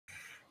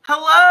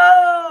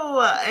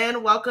Hello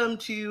and welcome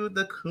to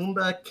the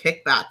Kumba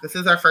Kickback. This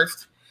is our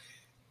first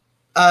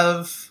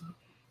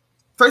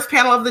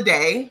panel of the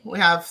day. We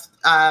have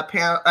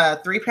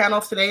 3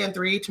 panels today and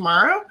 3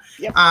 tomorrow.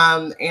 Yep.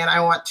 And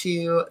I want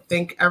to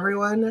thank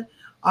everyone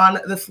on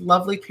this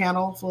lovely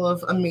panel full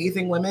of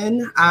amazing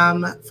women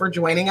for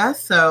joining us.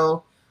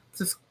 So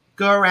just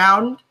go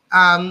around.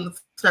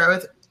 Let's start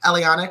with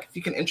Eliyannah. If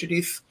you can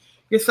introduce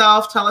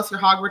yourself, tell us your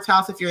Hogwarts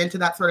house if you're into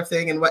that sort of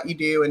thing and what you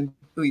do and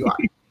who you are.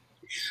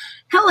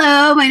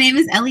 Hello, my name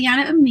is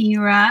Eliyannah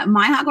Amira.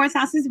 My Hogwarts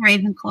house is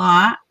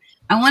Ravenclaw.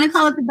 I want to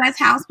call it the best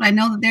house, but I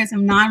know that there's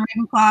some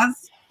non-Ravenclaws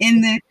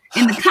in the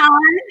con.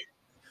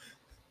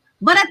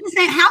 But at the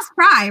same house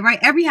pride, right?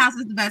 Every house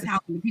is the best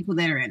house for the people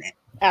that are in it.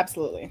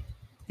 Absolutely.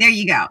 There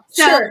you go.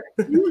 So Sure.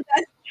 the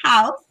best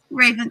house,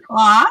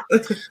 Ravenclaw.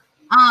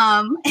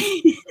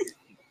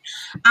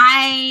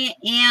 I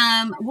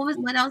am.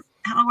 What else?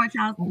 Hogwarts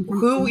house.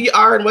 Who you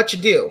are and what you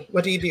do.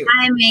 What do you do?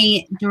 I'm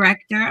a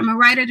director. I'm a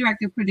writer,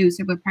 director,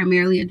 producer, but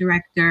primarily a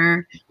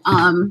director.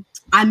 I'm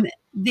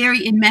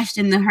very enmeshed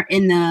in the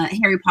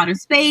Harry Potter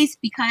space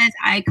because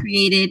I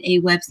created a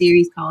web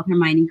series called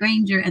Hermione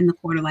Granger and the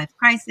Quarter Life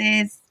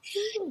Crisis.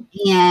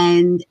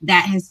 And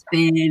that has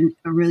been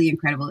a really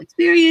incredible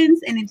experience,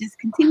 and it just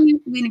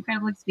continues to be an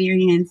incredible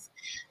experience.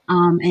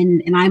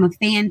 And I'm a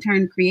fan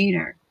turned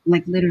creator,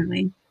 like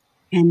literally.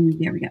 And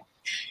there we go.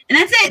 And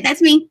that's it.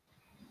 That's me.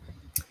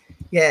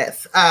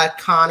 Yes.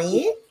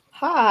 Connie.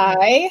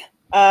 Hi.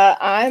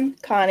 I'm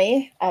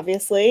Connie,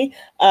 obviously,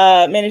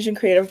 managing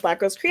creator of Black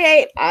Girls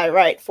Create. I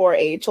write for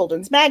a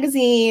children's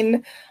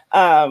magazine.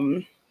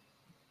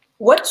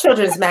 What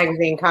children's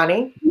magazine,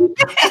 Connie?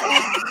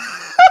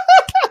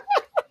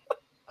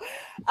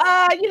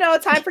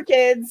 Time for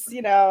Kids,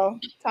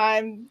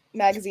 Time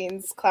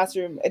Magazine's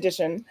classroom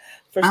edition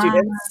for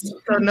students.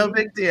 So no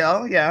big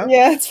deal. Yeah.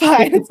 Yeah, it's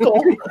fine. It's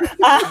cool.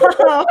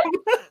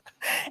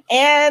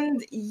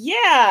 And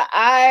yeah,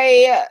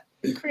 I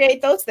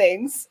create those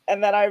things,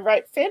 and then I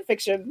write fan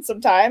fiction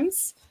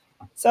sometimes.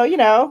 So,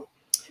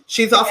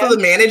 she's also the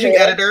managing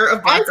editor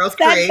of Black Girls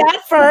Create.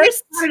 That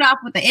first. Start off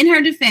with in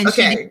her defense.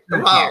 Okay.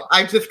 Well,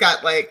 I just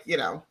got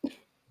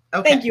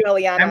Okay. Thank you,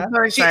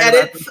 Eliyannah. She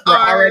edits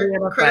our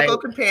Critical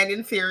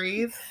Companion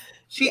series.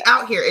 She's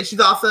out here, and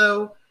she's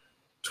also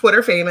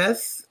Twitter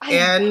famous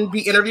and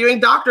be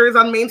interviewing doctors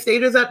on main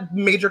stages at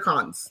major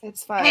cons.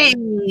 It's fine. Hey.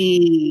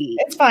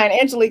 It's fine.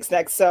 Angélique's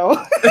next, so.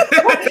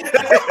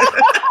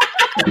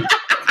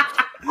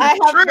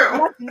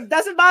 True.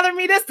 Doesn't bother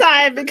me this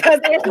time because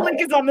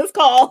Angélique is on this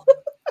call.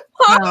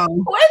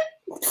 What?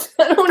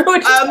 I don't know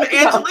what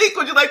Angélique,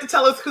 would you like to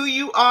tell us who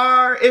you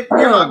are, if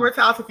your Hogwarts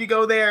house, if you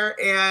go there,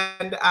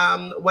 and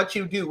what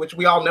you do, which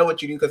we all know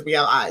what you do because we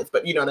have eyes,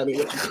 but you know what I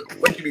mean,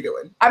 what you be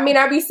doing? I mean,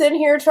 I be sitting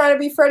here trying to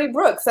be Freddie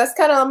Brooks. That's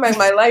kind of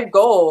my life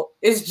goal,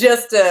 is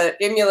just to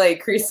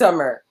emulate Cree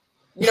Summer.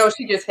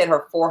 She just hit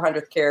her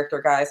 400th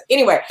character, guys.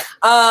 Anyway,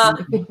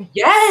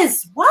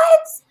 yes,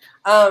 what?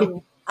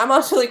 I'm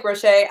Angélique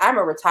Roché. I'm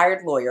a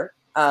retired lawyer,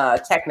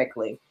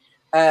 technically.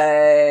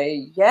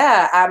 My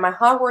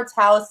Hogwarts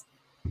house,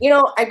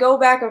 I go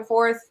back and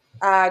forth,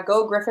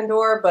 go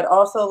Gryffindor, but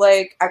also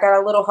I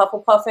got a little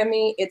Hufflepuff in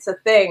me. It's a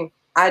thing.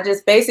 I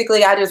just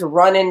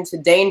run into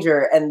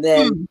danger and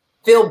then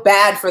feel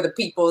bad for the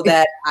people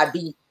that I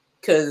beat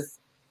because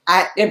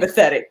I'm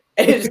empathetic.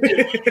 It's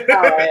just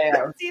how I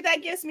am. See,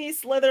 that gives me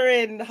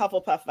Slytherin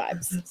Hufflepuff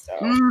vibes.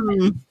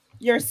 So.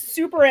 You're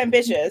super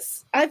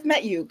ambitious. I've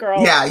met you,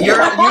 girl. Yeah, you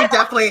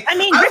definitely. I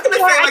mean, I was gonna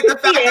say the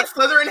fact that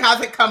Slytherin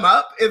hasn't come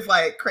up is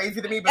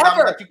crazy to me, but I'm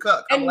gonna let you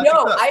cook. And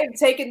no, I have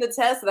taken the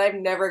test and I've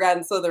never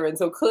gotten Slytherin,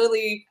 so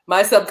clearly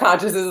my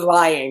subconscious is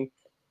lying.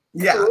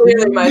 Yeah,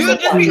 clearly my you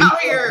just be out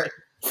here,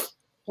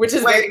 which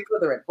is very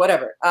Slytherin.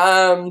 Whatever.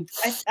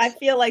 I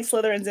feel like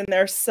Slytherin's in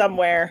there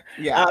somewhere.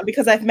 Yeah,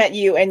 because I've met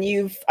you and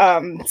you've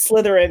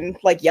Slytherin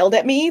yelled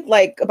at me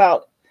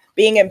about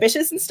being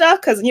ambitious and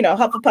stuff, because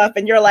Hufflepuff,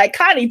 and you're like,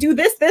 Connie, do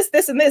this,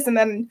 and this, and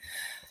then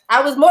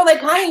I was more like,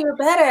 Connie, you're a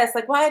badass.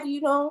 Why do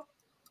you know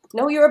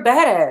you're a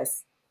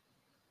badass?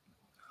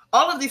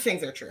 All of these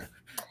things are true.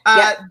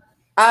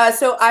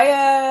 So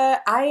I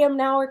am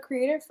now a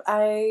creative.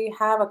 I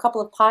have a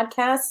couple of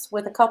podcasts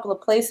with a couple of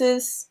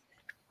places.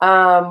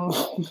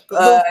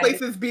 Those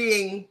places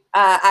being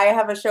I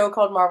have a show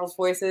called Marvel's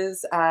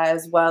Voices,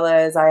 as well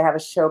as I have a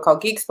show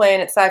called Geeksplain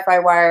at Sci-Fi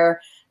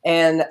Wire.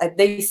 And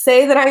they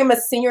say that I am a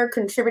senior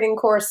contributing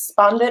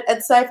correspondent at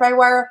Sci-Fi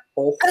Wire.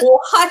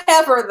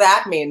 Whatever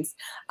that means.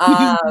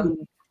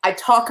 I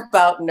talk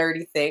about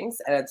nerdy things,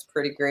 and it's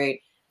pretty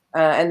great.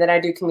 And then I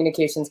do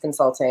communications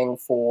consulting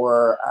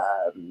for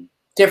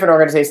different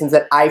organizations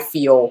that I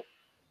feel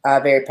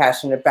very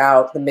passionate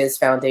about. The Ms.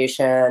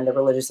 Foundation, the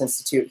Religious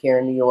Institute here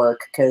in New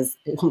York, because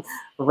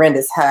rent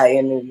is high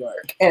in New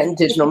York, and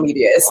digital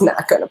media is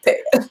not going to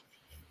pay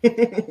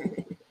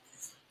it.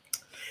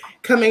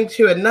 Coming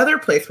to another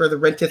place where the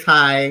rent is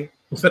high,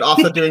 but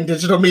also doing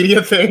digital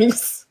media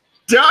things.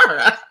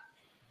 Dara.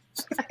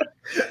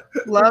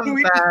 Love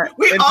that.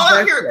 We all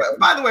out here,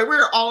 by the way,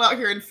 we're all out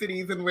here in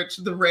cities in which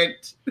the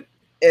rent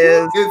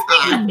is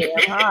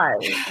high.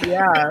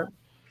 Yeah.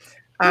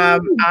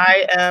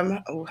 I am,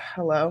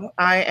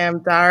 I am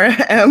Dara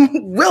M.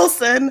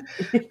 Wilson.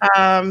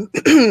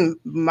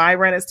 My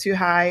rent is too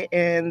high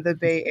in the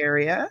Bay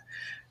Area.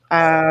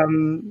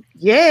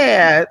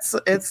 Yeah, it's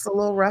a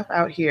little rough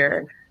out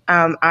here.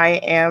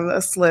 I am a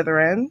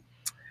Slytherin,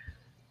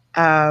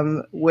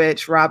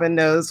 which Robyn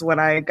knows when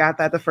I got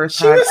that the first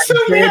time. I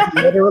did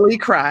literally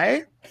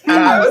cry.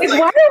 Why are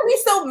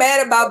we so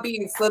mad about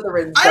being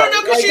Slytherins? I don't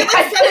know, because she said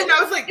it and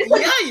I was like,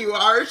 yeah, you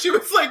are. She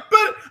was like,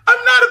 but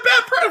I'm not a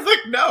bad person. I was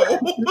like,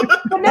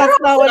 no. That's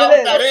not what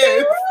it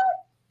is.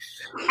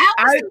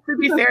 To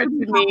be fair to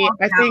me,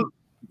 I think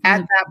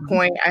at that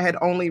point I had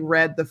only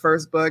read the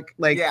first book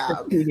like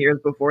 15 years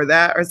before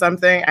that or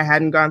something. I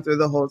hadn't gone through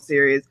the whole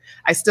series.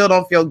 I still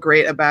don't feel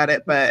great about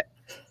it, but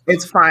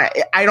it's fine.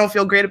 I don't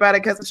feel great about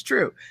it because it's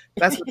true.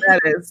 That's what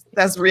that is.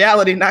 That's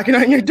reality knocking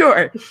on your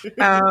door.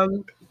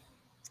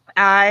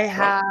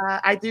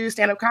 I do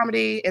stand-up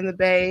comedy in the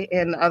Bay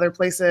and other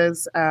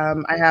places.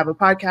 I have a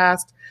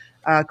podcast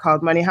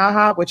called Money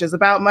Haha, which is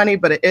about money,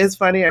 but it is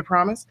funny, I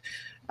promise.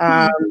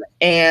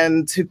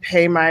 And to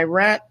pay my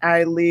rent,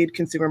 I lead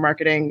consumer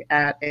marketing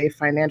at a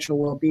financial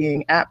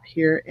well-being app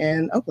here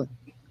in Oakland.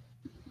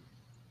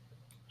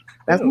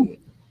 That's me.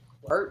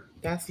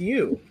 That's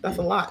you. That's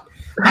a lot.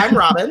 I'm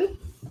Robyn.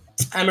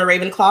 I'm a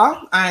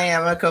Ravenclaw. I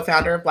am a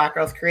co-founder of Black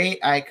Girls Create.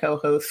 I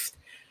co-host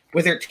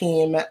Wizard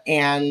Team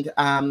and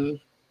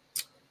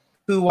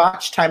Who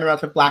Watch Time and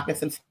Relative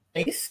Blackness in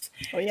Space.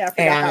 Oh yeah, I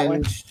forgot that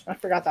one. I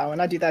forgot that one.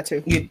 I do that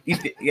too.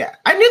 Yeah,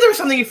 I knew there was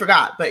something you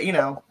forgot, but you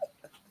know,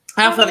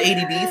 I also have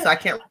ADD, so I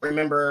can't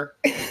remember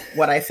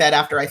what I said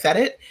after I said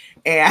it,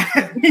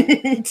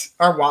 and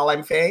or while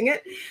I'm saying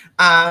it.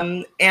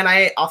 And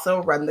I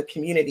also run the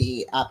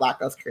community at Black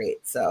Girls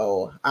Create.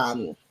 So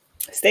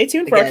stay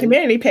tuned for our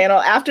community panel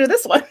after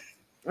this one.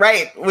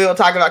 Right. We will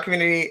talk about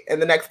community in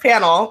the next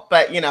panel,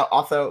 but, you know,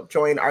 also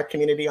join our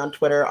community on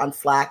Twitter, on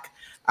Slack,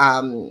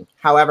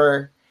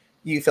 however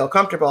you feel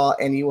comfortable,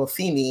 and you will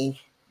see me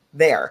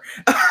there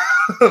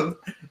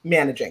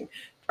managing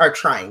or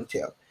trying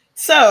to.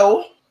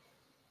 So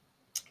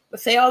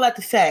say all that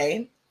to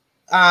say,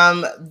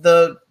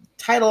 the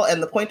title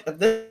and the point of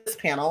this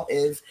panel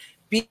is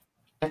Be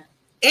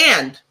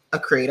and a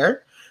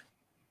Creator.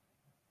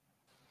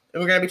 And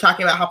we're going to be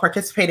talking about how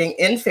participating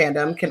in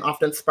fandom can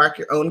often spark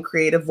your own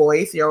creative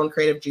voice, your own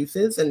creative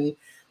juices, and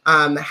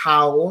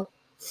how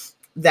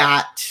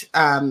that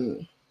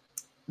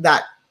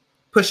that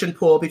push and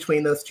pull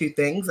between those two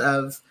things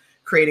of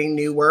creating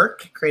new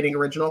work, creating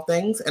original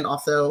things, and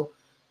also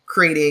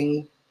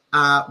creating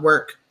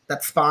work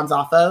that spawns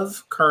off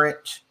of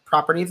current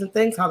properties and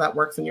things, how that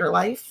works in your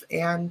life,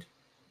 and,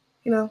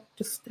 you know,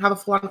 just have a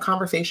full-on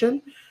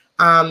conversation.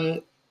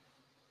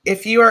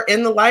 If you are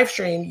in the live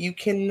stream, you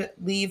can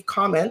leave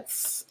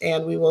comments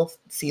and we will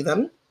see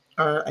them.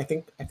 Or I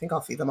think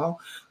I'll see them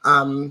all.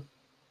 And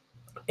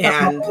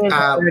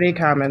already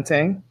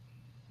commenting.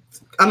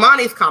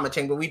 Amani's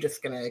commenting, but we're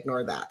just gonna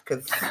ignore that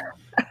because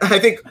I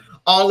think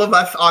all of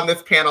us on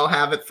this panel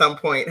have at some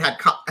point had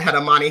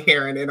Amani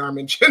Heron in our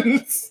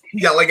mentions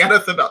yelling at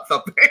us about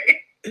something.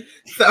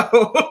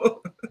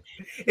 So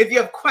if you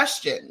have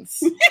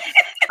questions,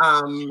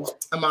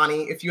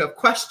 Amani, if you have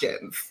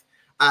questions,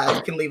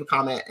 you can leave a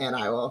comment and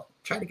I will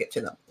try to get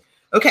to them.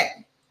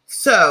 Okay,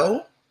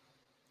 so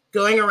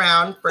going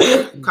around,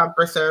 first come,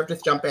 first serve,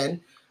 just jump in.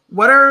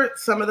 What are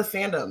some of the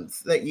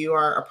fandoms that you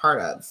are a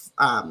part of?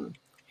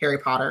 Harry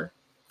Potter,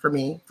 for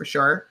me, for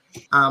sure.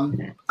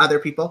 Other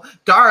people.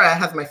 Dara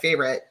has my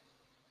favorite,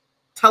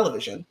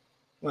 television.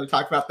 Want to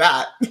talk about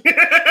that?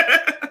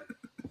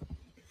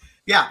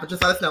 Yeah, but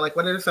just let us know, like,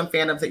 what are some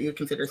fandoms that you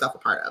consider yourself a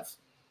part of?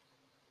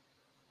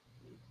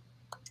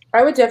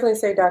 I would definitely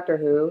say Doctor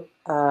Who,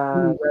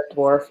 Red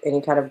Dwarf,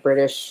 any kind of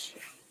British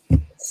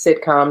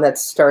sitcom that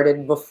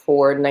started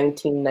before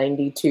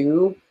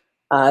 1992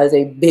 is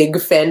a big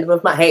fandom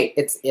of mine. Hey,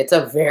 it's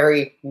a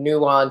very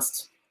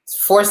nuanced. It's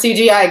for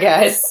CGI,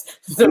 guys.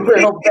 It's a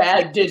real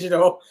bad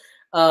digital.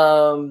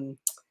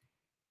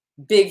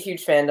 Big,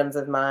 huge fandoms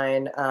of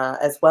mine,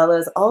 as well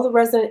as all the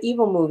Resident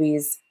Evil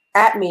movies.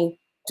 At me,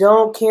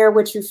 don't care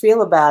what you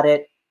feel about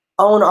it.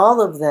 Own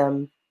all of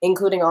them,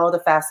 including all the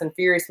Fast and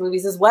Furious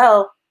movies as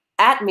well.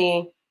 At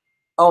me,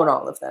 own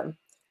all of them.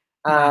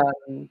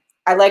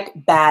 I like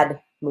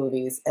bad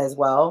movies as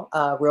well.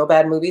 Real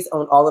bad movies,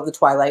 own all of the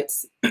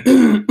Twilights.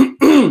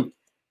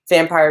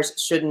 Vampires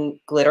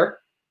shouldn't glitter,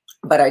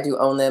 but I do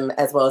own them,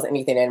 as well as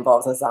anything that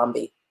involves a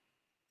zombie.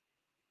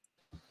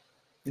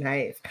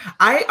 Nice.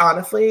 I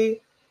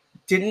honestly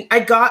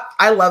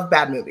I love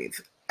bad movies.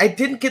 I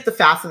didn't get the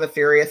Fast and the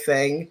Furious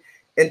thing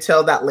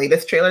until that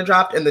latest trailer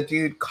dropped and the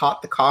dude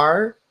caught the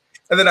car.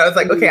 And then I was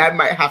like, okay, I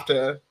might have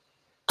to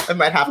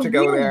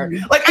go there.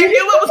 Like, I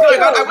knew what was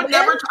going on.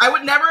 I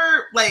would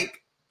never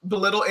like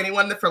belittle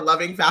anyone for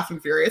loving Fast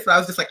and Furious, but I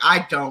was just like,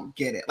 I don't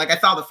get it. Like, I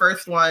saw the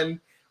first one.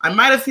 I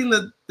might have seen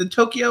the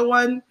Tokyo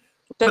one,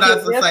 but I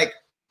was just like,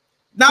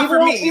 Not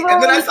for me.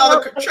 And then I saw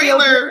the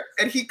trailer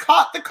and he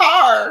caught the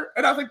car.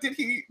 And I was like, did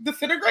he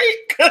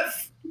disintegrate?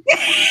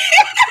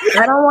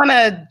 I don't want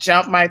to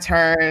jump my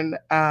turn,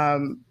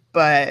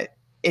 but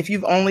if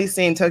you've only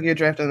seen Tokyo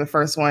Drift and the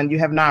first one, you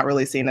have not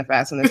really seen a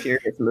Fast and the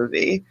Furious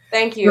movie.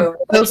 Thank you.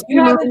 If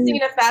you haven't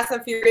seen a Fast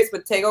and Furious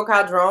with Tego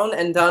Calderon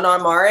and Don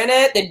Armar in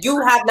it, then you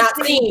have not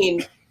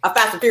seen a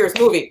Fast and Furious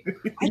movie.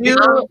 If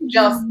your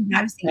Fast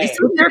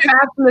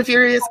and the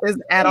Furious is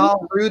at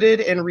all rooted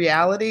in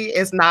reality,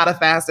 it's not a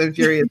Fast and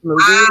Furious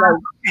movie.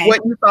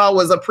 What you saw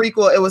was a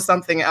prequel. It was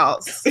something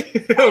else.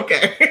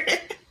 Okay.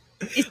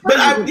 But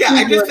I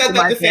just said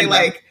that to say,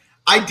 like,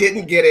 I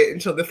didn't get it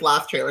until this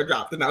last trailer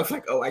dropped, and I was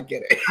like, "Oh, I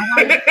get it."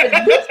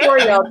 Good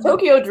story, y'all.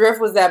 Tokyo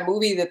Drift was that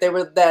movie that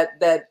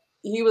that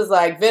he was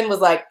like, Vin was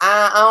like,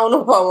 I don't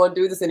know if I want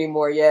to do this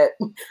anymore yet,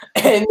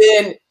 and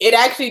then it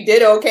actually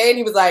did okay, and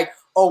he was like,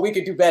 "Oh, we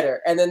could do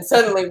better," and then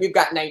suddenly we've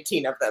got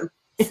 19 of them.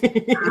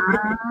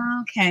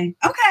 Okay.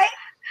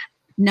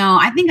 No,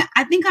 I think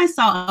I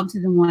saw up to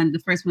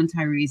the first one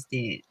Tyrese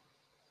did.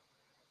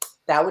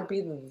 That would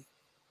be the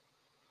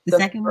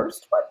second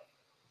first one.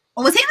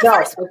 Oh, was he the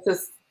first?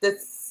 It's the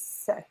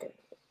second.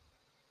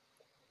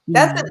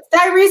 That's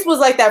Tyrese was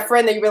like that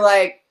friend that you were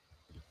like,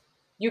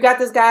 you got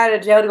this guy out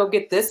of jail to go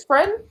get this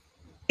friend?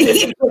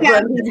 Okay,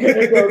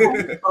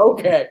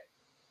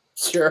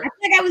 sure. I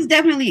think I was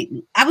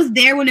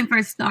there when it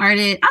first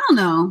started. I don't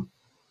know.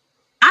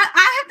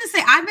 I have to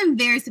say I've been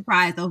very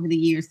surprised over the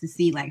years to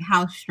see like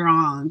how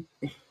strong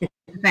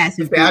Fast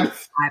and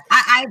Furious.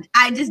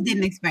 I just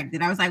didn't expect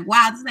it. I was like,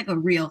 wow, this is like a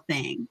real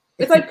thing.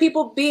 It's like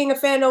people being a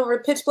fan over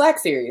a Pitch Black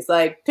series.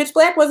 Like Pitch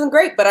Black wasn't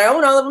great, but I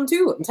own all of them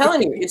too. I'm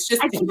telling you, it's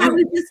just. I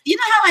was just, you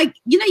know how like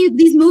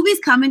these movies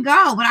come and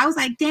go, but I was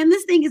like, damn,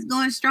 this thing is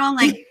going strong.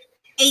 Like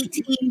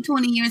 18,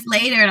 20 years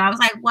later, and I was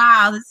like,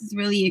 wow, this is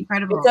really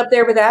incredible. It's up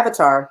there with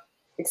Avatar,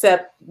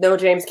 except no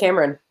James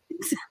Cameron.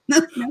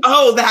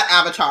 Oh, that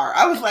Avatar!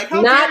 I was like,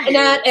 not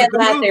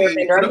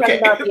Airbender. I'm talking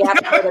about the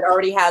Avatar that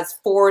already has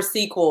 4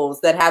 sequels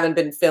that haven't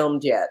been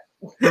filmed yet.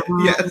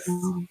 Yes.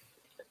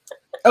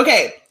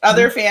 Okay,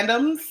 other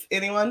fandoms?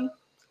 Anyone?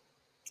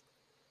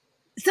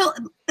 So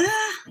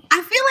I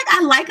feel like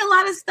I like a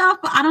lot of stuff,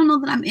 but I don't know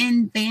that I'm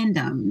in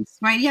fandoms,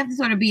 right? You have to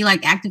sort of be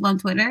like active on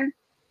Twitter.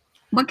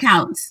 What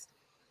counts?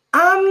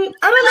 I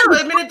don't know.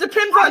 I mean, it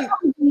depends on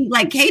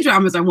like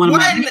K-dramas are one of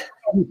my.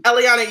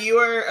 Eliyannah, you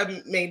are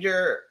a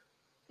major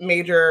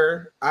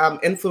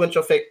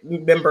influential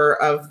member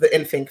of the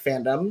NSYNC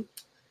fandom.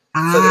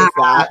 So there's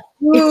that.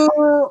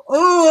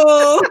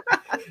 Ooh.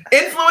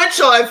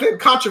 Influential, I think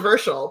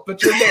controversial,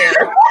 but you're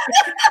there.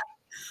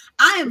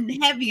 I am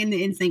heavy in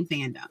the NSYNC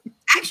fandom.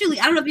 Actually,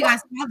 I don't know if you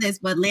guys saw this,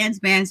 but Lance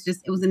Bass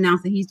it was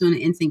announced that he's doing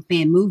an NSYNC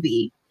fan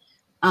movie.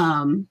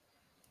 I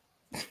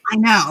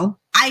know.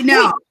 Wait,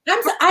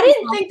 I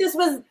didn't think this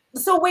was.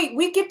 So wait,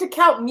 we get to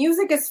count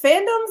music as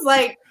fandoms?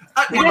 Like,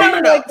 no.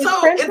 Like, so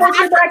it's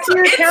back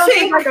here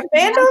counting like a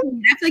fandom?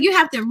 I feel like you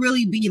have to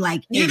really be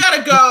like. You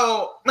gotta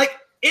go like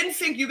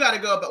NSYNC. You gotta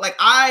go, but like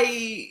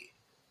I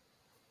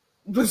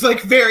was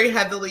like very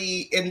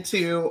heavily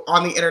into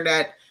on the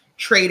internet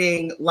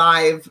trading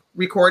live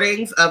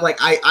recordings of like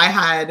I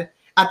had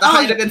at the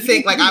height of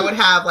NSYNC, like I would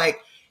have like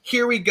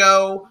Here We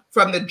Go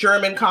from the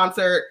German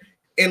concert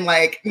in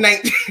like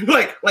 19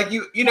 like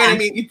you know what I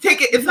mean? You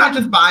take it, it's not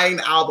just buying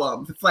the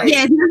albums. It's like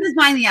it's not just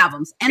buying the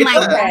albums. And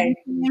like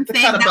it's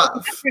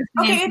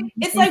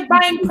like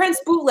buying Prince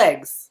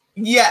bootlegs.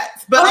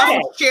 Yes, but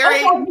I'm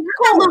sharing. Look, you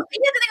have to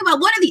think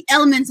about what are the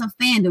elements of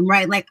fandom,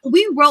 right? Like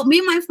me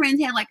and my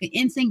friends had like an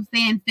NSYNC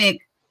fanfic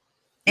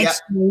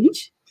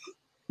exchange.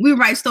 We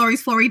write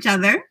stories for each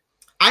other.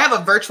 I have a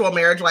virtual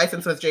marriage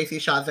license with JC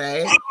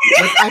Chazé,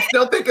 which I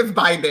still think is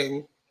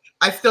binding.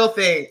 I still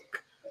think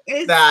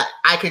that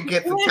I could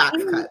get some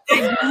tax cuts.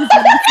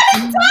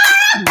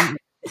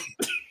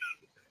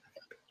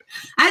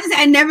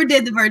 I never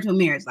did the virtual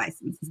marriage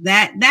license.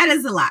 That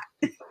is a lot.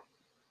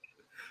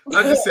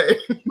 I'm just saying.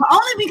 But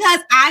only because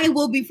I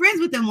will be friends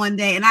with them one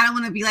day and I don't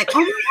want to be like,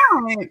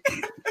 oh my God.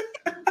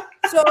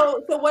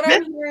 So what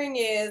I'm hearing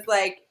is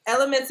like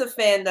elements of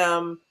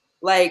fandom,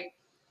 like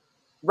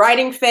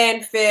writing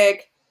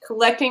fanfic,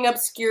 collecting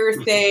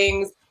obscure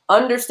things,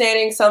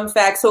 understanding some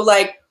facts. So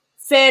like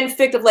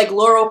fanfic of like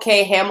Laurel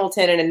K.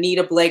 Hamilton and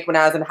Anita Blake when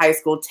I was in high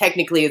school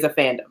technically is a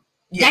fandom.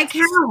 Yes.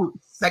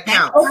 That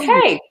counts.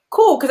 Okay,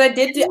 cool. Because I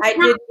did.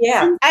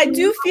 I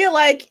do feel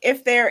like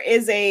if there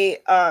is a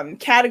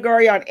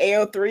category on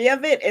AO3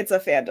 of it, it's a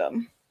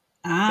fandom.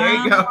 There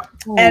you go.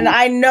 And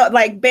I know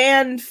like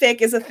band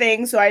fic is a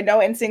thing, so I know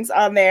NSYNC's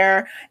on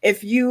there.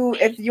 If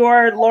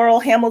your Laurel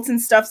Hamilton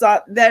stuff's on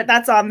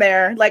that's on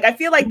there. Like I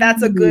feel like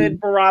that's a good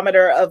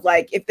barometer of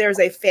like if there's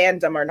a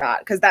fandom or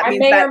not, because that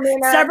means that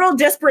several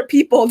disparate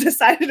people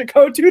decided to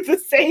go do the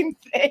same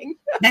thing.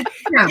 I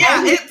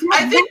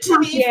think to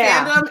me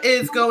fandom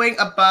is going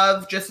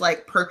above just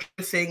like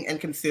purchasing and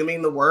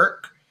consuming the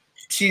work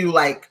to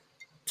like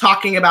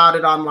talking about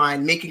it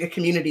online, making a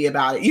community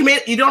about it. You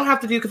don't have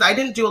to do, because I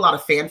didn't do a lot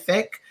of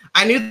fanfic.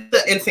 I knew the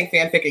NSYNC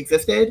fanfic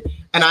existed,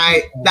 And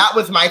that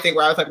was my thing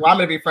where I was like, well, I'm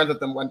going to be friends with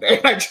them one day.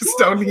 I just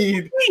don't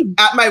need,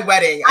 at my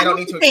wedding, I don't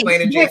need to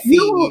explain to Jessie.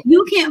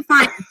 You can't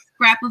find a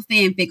scrap of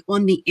fanfic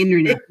on the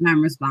internet that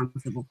I'm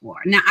responsible for.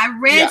 Now, I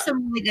read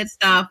some really good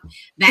stuff.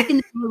 Back in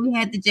the day, we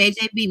had the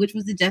JJB, which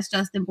was the Just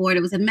Justin board.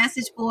 It was a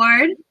message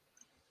board.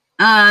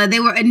 They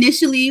were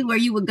initially where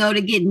you would go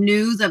to get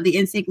news of the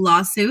NSYNC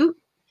lawsuit.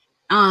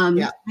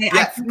 That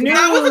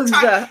was a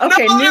time.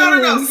 Okay,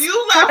 no.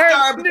 You left,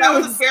 Dara, but that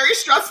was a very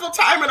stressful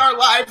time in our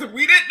lives, and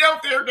we didn't know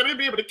if they were going to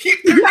be able to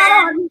keep their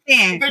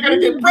name. They're going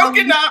to get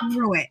broken up.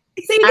 See,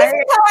 this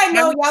is how I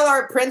know y'all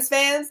aren't Prince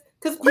fans,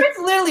 because Prince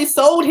literally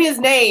sold his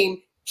name,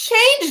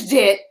 changed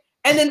it,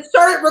 and then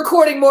started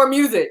recording more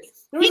music.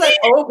 It was like,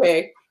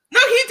 okay. No,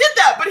 he did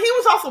that, but he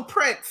was also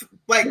Prince,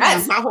 like my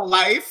whole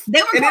life.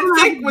 They were and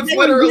NSYNC was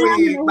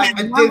literally like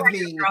a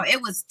Disney.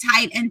 It was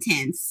tight and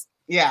tense.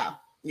 Yeah.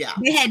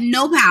 They had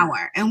no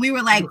power, and we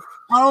were like,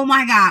 "Oh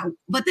my god!"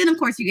 But then, of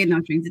course, you get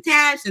No Strings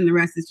Attached, and the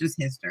rest is just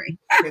history.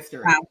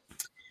 Wow.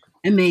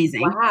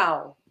 Amazing!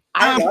 Wow,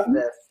 I love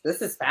this.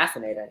 This is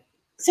fascinating.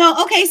 So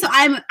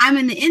I'm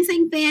in the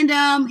NSYNC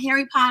fandom.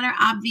 Harry Potter,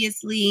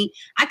 obviously.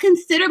 I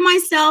consider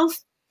myself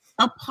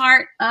a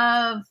part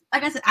of.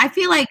 Like I said, I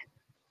feel like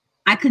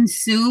I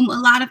consume a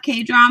lot of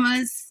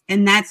K-dramas,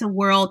 and that's a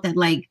world that,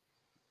 like,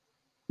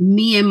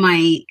 me and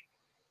my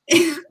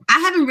I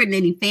haven't written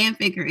any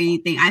fanfic or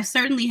anything. I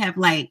certainly have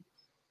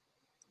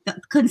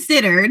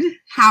considered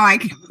how I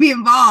can be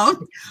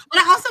involved,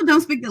 but I also don't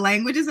speak the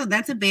languages, so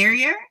that's a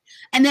barrier.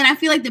 And then I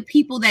feel like the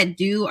people that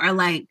do are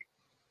like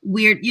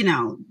weird,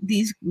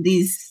 these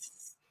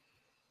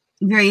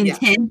very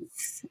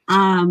intense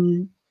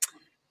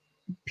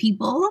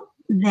people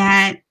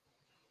that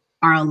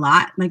are a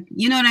lot. Like,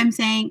 you know what I'm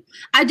saying?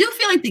 I do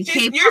feel like the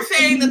K-pop. You're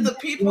saying that the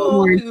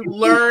people who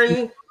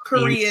learn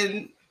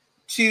Korean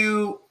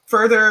to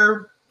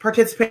further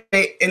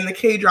participate in the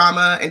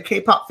K-drama and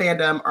K-pop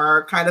fandom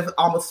are kind of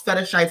almost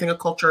fetishizing a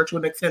culture to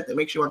an extent that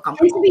makes you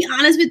uncomfortable. And to be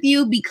honest with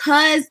you,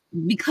 because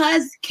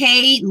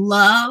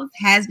K-love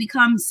has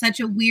become such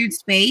a weird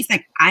space,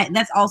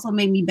 that's also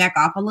made me back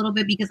off a little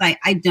bit, because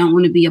I don't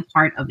want to be a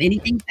part of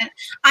anything that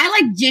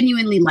I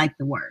genuinely like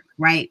the work,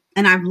 right?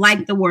 And I've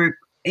liked the work.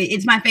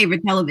 It's my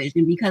favorite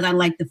television because I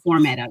like the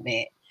format of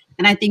it.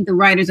 And I think the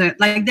writers are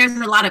there's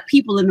a lot of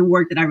people in the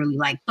work that I really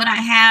like, but I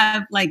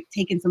have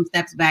taken some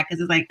steps back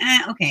because it's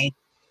okay,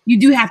 you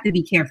do have to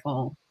be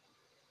careful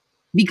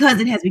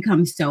because it has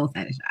become so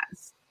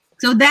fetishized.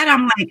 So that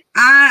I'm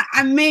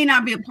I may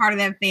not be a part of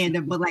that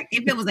fandom, but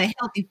if it was a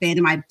healthy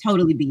fandom, I'd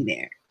totally be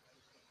there.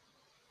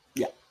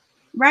 Yeah.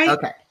 Right?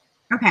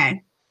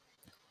 Okay.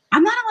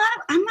 I'm not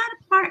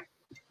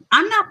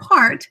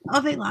part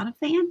of a lot of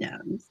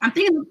fandoms. I'm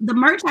thinking the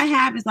merch I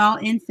have is all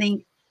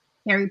NSYNC,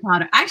 Harry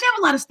Potter. I actually have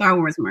a lot of Star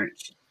Wars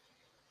merch.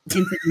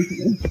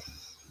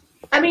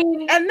 I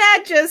mean, and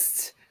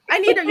that I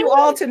need you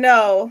all to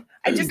know.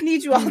 I just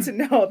need you all to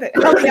know that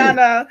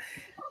Eliyannah,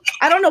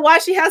 I don't know why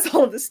she has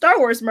all of the Star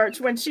Wars merch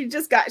when she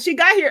got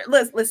here.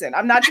 Listen,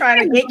 I'm not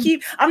trying to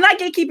gatekeep. I'm not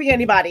gatekeeping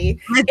anybody.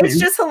 It's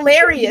just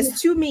hilarious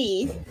to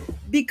me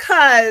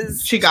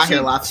because she got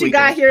here last week. She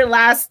got here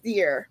last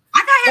year.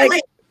 I got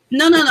here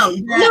No. No,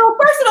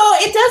 first of all,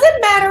 it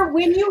doesn't matter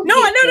when you. No.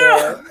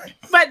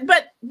 But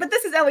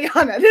this is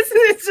Eliyannah.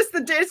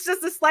 It's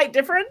just a slight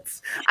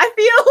difference. I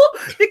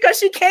feel because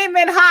she came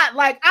in hot,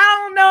 I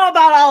don't know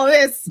about all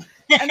this.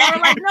 And they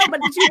were like, no, but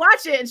did you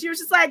watch it? And she was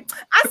just like,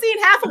 I seen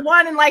half of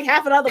one and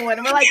half another one.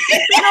 And we're like,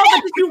 no,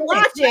 but did you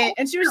watch it?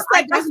 And she was just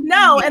like,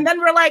 no. And then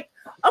we're like,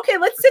 okay,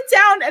 let's sit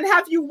down and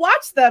have you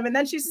watch them. And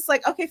then she's just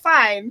like, okay,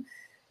 fine.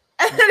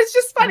 And then it's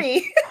just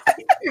funny.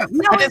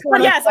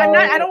 Yes,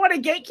 I don't want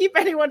to gatekeep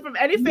anyone from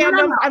any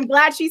fandom. No. I'm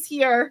glad she's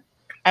here.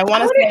 I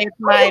want to say it's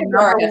my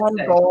number one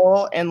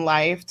goal in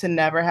life to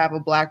never have a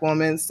Black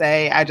woman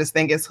say, I just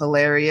think it's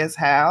hilarious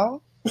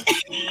how.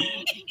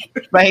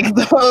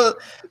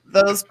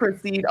 Those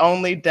precede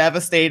only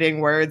devastating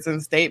words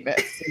and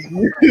statements.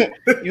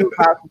 You're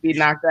about to be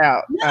knocked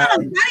out. No,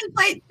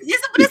 but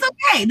it's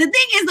okay. The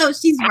thing is, though,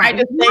 she's right. I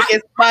just think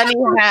it's funny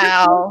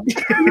how.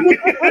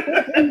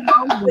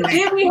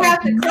 Then we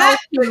have to clap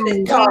with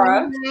it,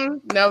 Dara.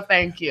 No,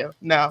 thank you.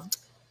 No.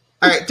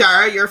 All right,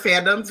 Dara, your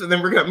fandoms, and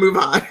then we're going to move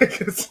on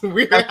because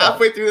we're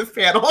halfway through this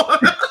panel.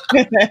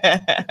 This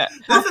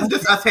is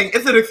just us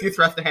it's an excuse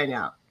for us to hang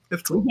out.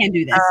 It's cool. We can't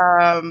do this.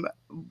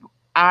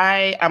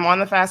 I'm on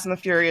the Fast and the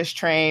Furious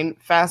train.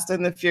 Fast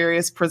and the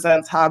Furious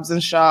presents Hobbs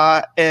and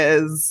Shaw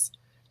is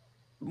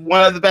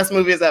one of the best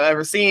movies I've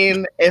ever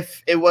seen.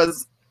 If it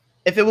was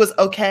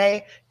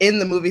okay in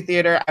the movie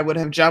theater, I would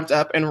have jumped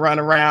up and run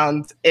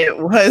around. It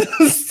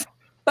was.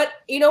 But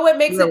you know what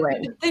makes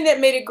the thing that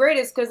made it great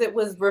is because it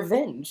was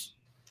revenge.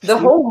 The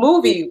whole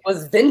movie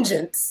was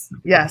vengeance.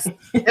 Yes,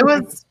 it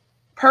was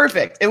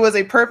perfect. It was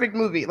a perfect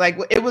movie.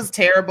 It was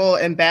terrible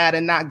and bad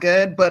and not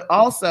good, but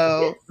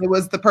also it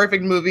was the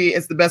perfect movie.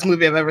 It's the best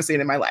movie I've ever seen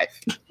in my life.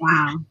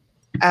 Wow.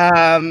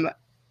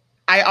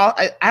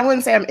 I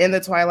wouldn't say I'm in the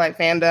Twilight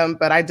fandom,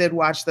 but I did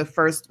watch the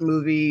first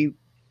movie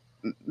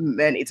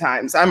many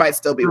times. I might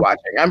still be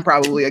watching. I'm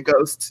probably a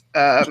ghost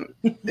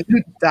who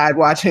died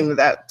watching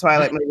that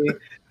Twilight movie.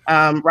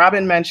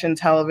 Robyn mentioned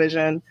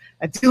television.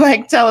 I do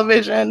like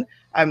television.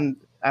 I'm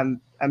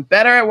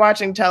better at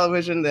watching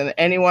television than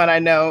anyone I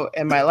know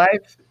in my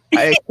life.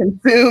 I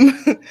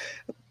consume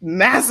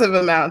massive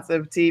amounts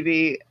of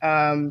TV.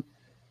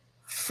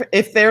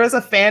 If there is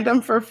a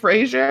fandom for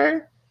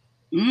Frasier,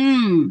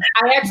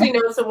 I actually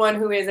know someone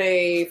who is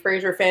a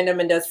Frasier fandom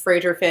and does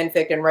Frasier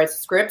fanfic and writes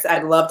scripts.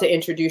 I'd love to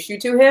introduce you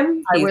to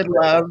him. I would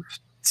love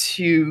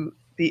to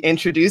be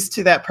introduced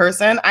to that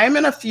person. I'm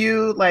in a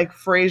few like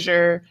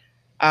Frasier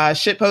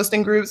shit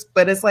posting groups,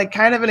 but it's like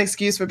kind of an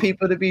excuse for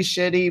people to be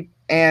shitty.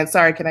 And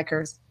sorry, can I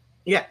curse?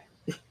 Yeah.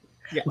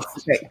 Yeah.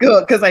 Okay,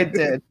 good, because I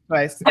did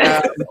twice.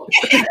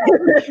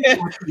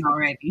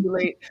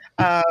 Already.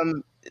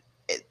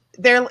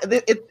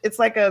 It's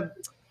like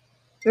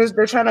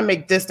they're trying to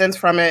make distance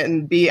from it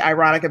and be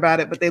ironic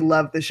about it, but they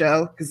love the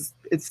show because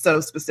it's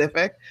so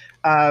specific.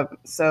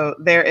 So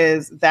there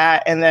is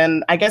that, and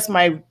then I guess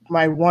my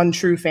one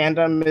true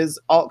fandom is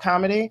alt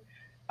comedy.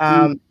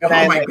 Oh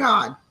my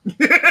god!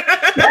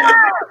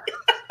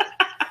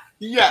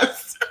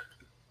 Yes,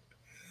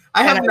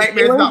 I have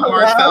nightmares about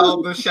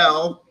Marcel the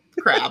Shell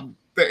crab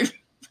thing.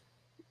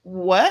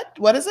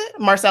 What is it?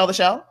 Marcel the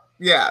Shell?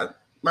 Yeah,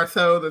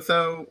 Marceau the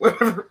so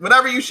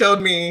whatever you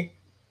showed me.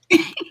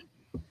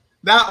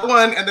 That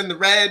one, and then the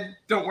red,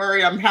 don't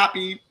worry, I'm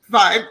happy,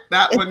 fine.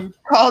 That one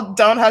called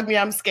Don't Hug Me,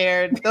 I'm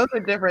Scared. Those are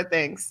different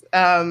things.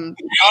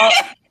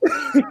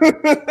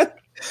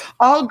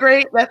 All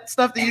great. That's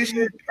stuff that you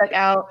should check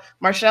out.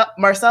 Marcel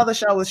the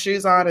Shell with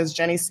Shoes On is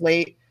Jenny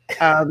Slate.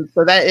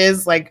 So that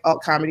is like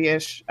alt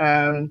comedy-ish.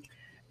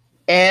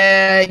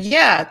 And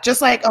yeah,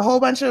 just like a whole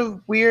bunch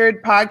of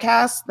weird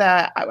podcasts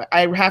that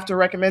I have to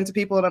recommend to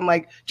people. And I'm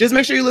like, just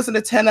make sure you listen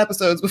to 10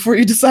 episodes before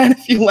you decide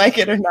if you like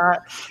it or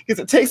not, because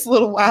it takes a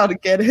little while to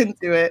get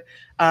into it.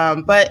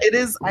 But it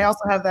is, I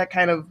also have that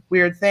kind of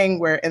weird thing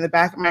where in the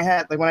back of my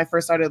head, like when I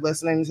first started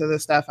listening to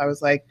this stuff, I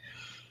was like,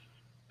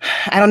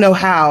 I don't know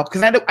how,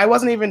 because I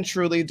wasn't even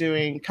truly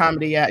doing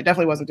comedy yet. I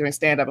definitely wasn't doing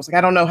stand-up. I was like,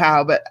 I don't know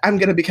how, but I'm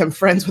going to become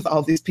friends with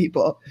all these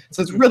people.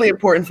 So it's really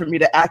important for me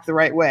to act the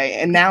right way.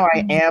 And now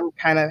I am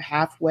kind of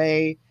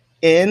halfway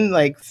in,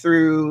 like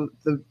through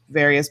the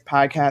various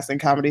podcasts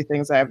and comedy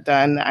things I've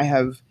done. I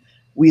have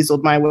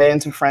weaseled my way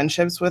into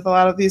friendships with a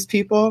lot of these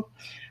people.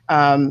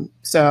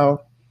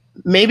 So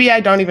maybe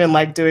I don't even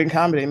like doing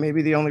comedy.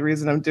 Maybe the only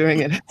reason I'm doing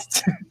it is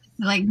to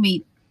like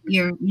meet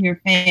your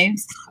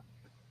faves.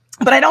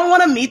 But I don't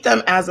want to meet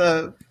them as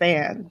a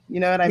fan. You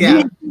know what I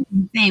mean?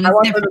 Same, I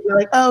want them to be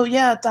like, oh,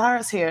 yeah,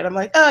 Dara's here. And I'm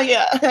like, oh,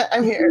 yeah,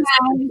 I'm here.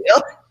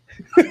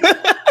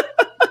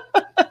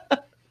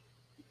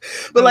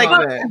 But like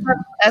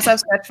SF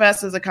Sketch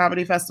Fest is a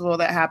comedy festival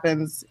that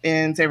happens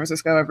in San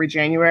Francisco every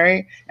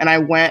January. And I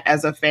went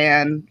as a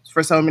fan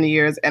for so many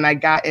years and I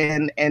got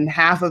in, and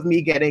half of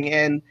me getting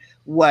in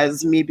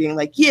was me being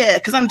like, yeah,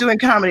 because I'm doing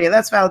comedy and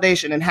that's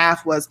validation. And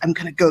half was, I'm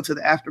going to go to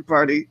the after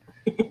party.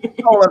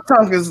 All of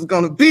Tonka's is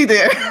going to be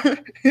there.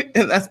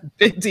 And that's a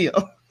big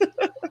deal.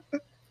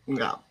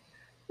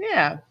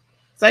 Yeah.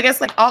 So I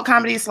guess like alt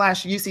comedy /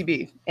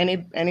 UCB.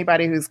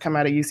 Anybody who's come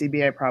out of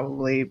UCB, I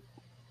probably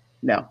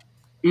know.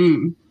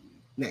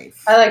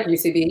 Nice. I like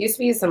UCB.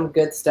 UCB is some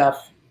good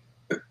stuff.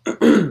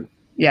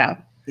 Yeah.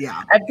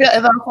 Yeah. I feel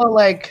it's also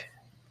like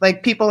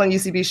people in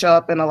UCB show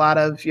up in a lot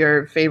of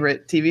your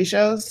favorite TV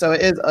shows. So it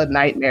is a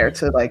nightmare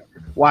to like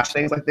watch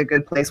things like The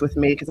Good Place with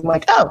me, because I'm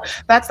like, oh,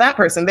 that's that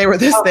person. They were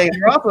this thing.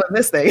 They're also in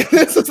this thing.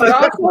 But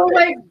also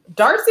like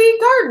Darcy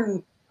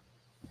Garden,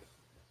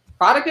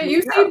 product at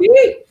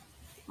UCB.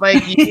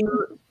 Like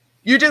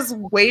you're just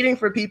waiting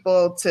for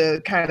people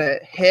to kind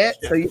of hit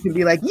so you can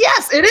be like,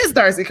 yes, it is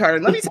Darcy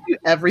Carden. Let me tell you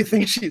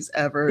everything she's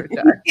ever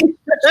done.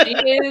 She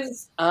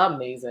is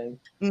amazing.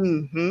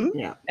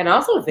 Yeah. And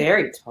also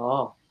very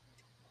tall.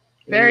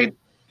 Very,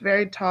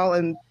 very tall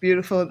and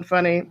beautiful and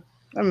funny.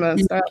 I'm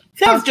gonna stop.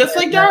 Sounds just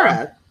like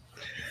Dara.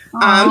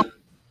 I'm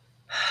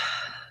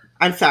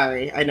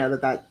sorry. I know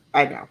that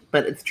I know,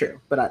 but it's true.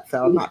 But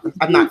I'm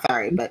not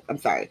sorry, but I'm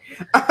sorry.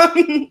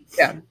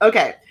 Yeah.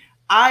 Okay.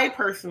 I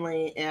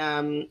personally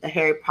am a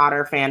Harry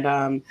Potter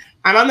fandom.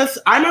 I'm on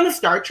the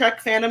Star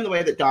Trek fandom the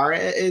way that Dara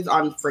is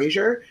on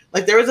Frasier.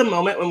 Like there was a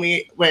moment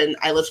when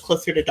I lived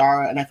closer to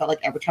Dara and I felt like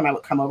every time I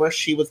would come over,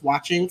 she was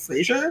watching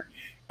Frasier.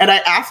 And I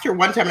asked her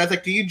one time, and I was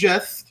like, do you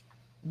just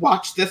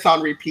watch this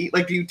on repeat?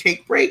 Like, do you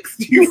take breaks?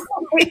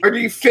 Or do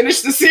you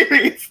finish the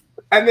series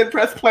and then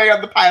press play on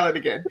the pilot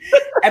again?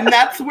 And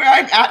that's where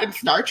I'm at in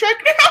Star Trek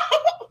now.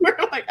 Where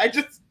like I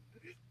just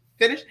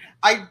finished.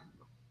 I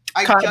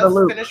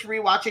just finished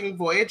rewatching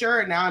Voyager,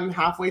 and now I'm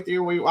halfway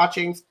through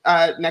rewatching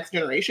Next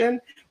Generation,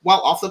 while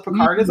also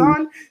Picard is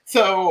on.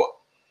 So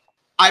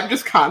I'm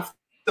just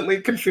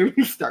constantly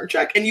consuming Star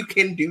Trek, and you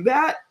can do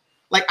that.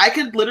 Like I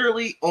could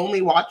literally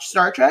only watch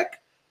Star Trek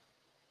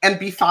and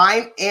be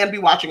fine and be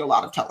watching a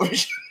lot of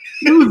television.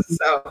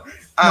 So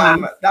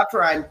that's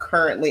where I'm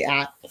currently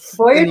at.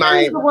 Voyager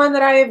is the one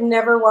that I have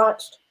never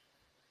watched.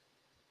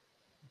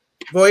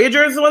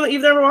 Voyager is the one that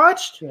you've never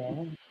watched?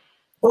 Yeah.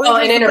 Oh,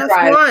 and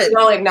Enterprise. We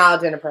don't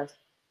acknowledge Enterprise.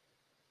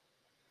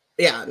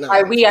 Yeah, no.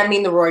 I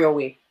mean the royal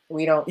we.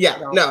 We don't. Yeah,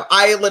 no.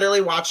 I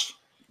literally watched,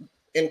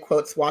 in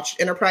quotes,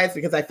 Enterprise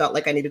because I felt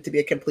like I needed to be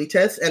a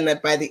completist, and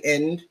that by the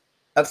end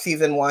of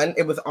season 1,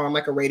 it was on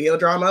like a radio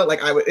drama. Like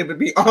it would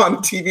be on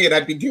TV, and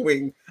I'd be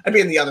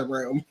in the other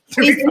room.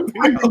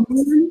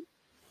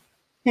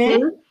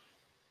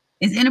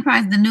 Is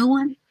Enterprise the new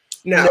one?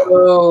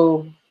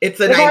 No. It's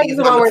the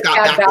 90s one where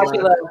Scott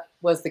Bakula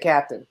was the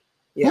captain.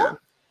 Yeah.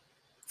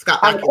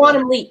 Scott Bakula.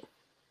 Quantum Leap.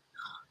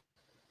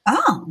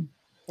 Oh.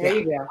 There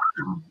you go.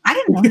 Oh, I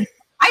didn't know.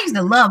 I used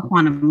to love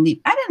Quantum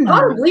Leap. I didn't know.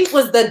 Quantum Leap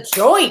was the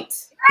joint.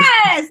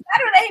 Yes,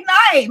 Saturday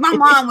night. My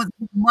mom was a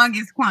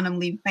humongous Quantum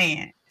Leap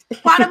fan.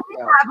 Quantum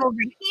Leap over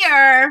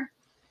here.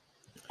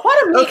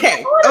 Quantum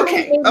Leap.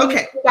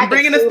 Okay. I'm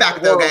bringing us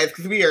back though, guys,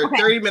 because we are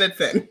 30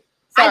 minutes in.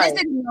 Sorry. I just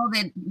didn't know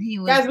that he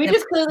was. Guys, we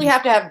just clearly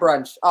have to have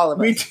brunch, all of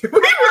us. We do. We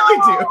really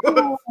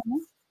do.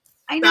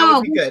 I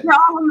know. We're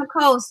all on the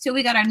coast too.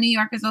 We got our New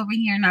Yorkers over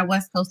here and our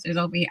West Coasters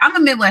over here. I'm a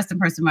Midwestern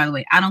person, by the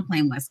way. I don't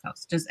claim West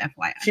Coast. Just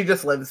FYI. She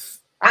just lives.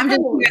 I'm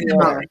just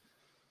here.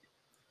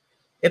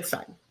 It's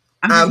fine.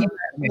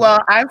 Well,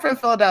 I'm from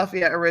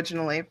Philadelphia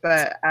originally,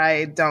 but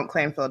I don't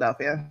claim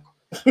Philadelphia.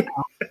 we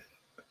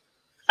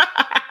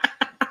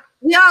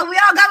all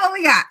got what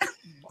we got.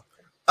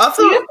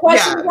 Also,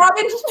 questions,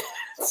 Robyn?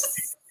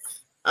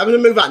 I'm gonna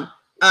move on.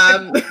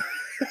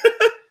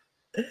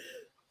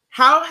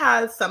 How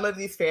has some of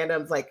these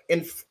fandoms like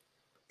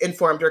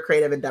informed your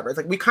creative endeavors?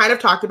 Like we kind of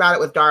talked about it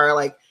with Dara,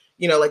 like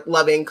like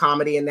loving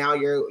comedy, and now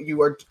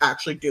you are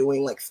actually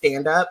doing like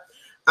stand up.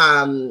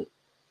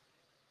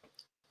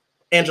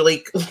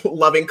 Angélique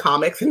loving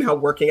comics and now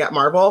working at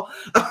Marvel.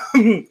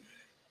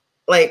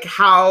 Like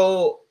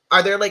how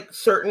are there like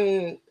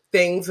certain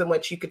things in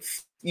which you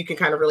can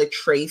kind of really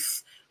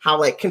trace how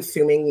like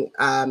consuming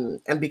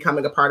and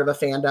becoming a part of a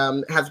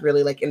fandom has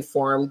really like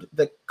informed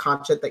the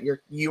content that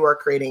you are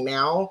creating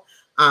now?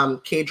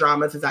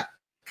 K-dramas, is that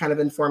kind of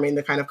informing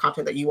the kind of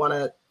content that you want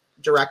to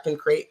direct and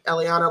create,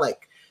 Eliyannah?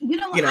 Like,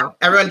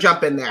 everyone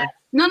jump in there.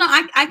 No,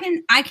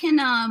 I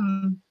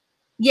can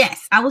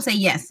yes, I will say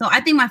yes. So I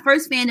think my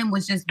first fandom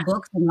was just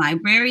books and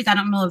libraries. I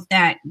don't know if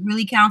that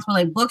really counts, but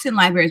like books and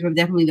libraries were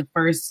definitely the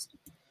first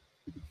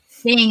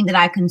thing that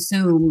I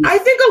consumed. I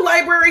think a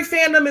library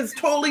fandom is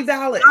totally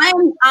valid.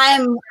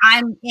 I'm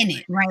in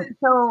it, right?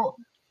 So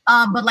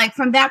but like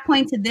from that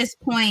point to this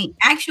point,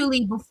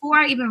 actually before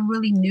I even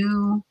really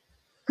knew,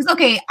 because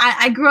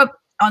I grew up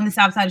on the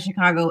south side of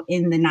Chicago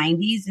in the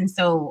 90s, and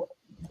so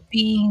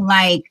being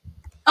like,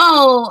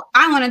 oh,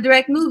 I want to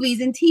direct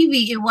movies and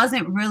TV, it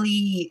wasn't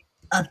really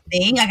a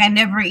thing. Like I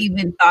never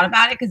even thought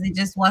about it because it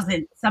just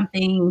wasn't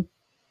something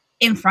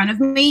in front of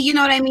me. You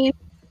know what I mean?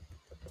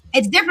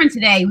 It's different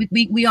today.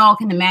 We all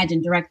can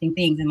imagine directing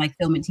things, and like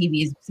film and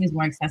TV seems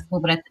more accessible.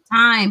 But at the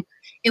time,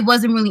 it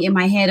wasn't really in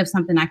my head of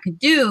something I could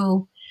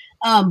do.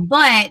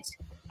 But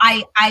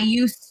I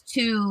used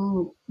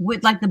to,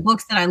 with like the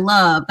books that I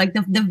loved, like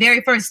the very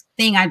first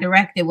thing I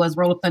directed was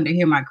Roll of Thunder,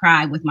 Hear My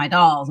Cry with my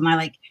dolls. And I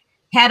like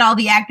had all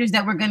the actors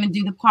that were going to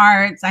do the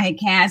parts. I had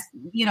cast,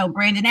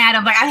 Brandon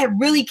Adams. Like I had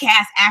really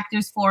cast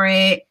actors for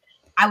it.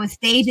 I was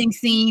staging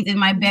scenes in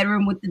my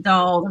bedroom with the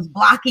dolls, I was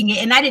blocking it,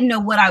 and I didn't know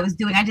what I was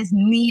doing. I just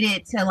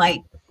needed to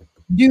like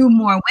do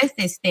more with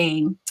this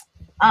thing.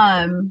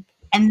 And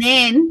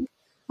then,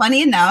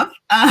 funny enough,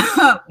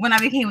 when I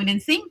became an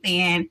NSYNC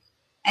fan,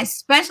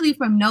 especially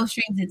from No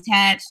Strings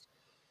Attached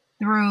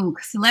through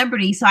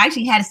Celebrity, so I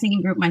actually had a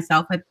singing group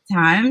myself at the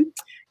time,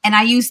 and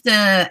I used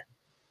to.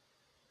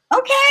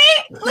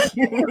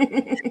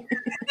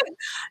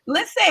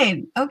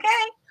 Listen,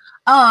 okay.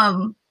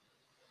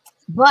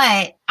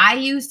 But I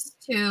used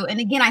to,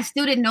 and again, I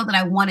still didn't know that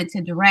I wanted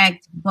to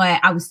direct, but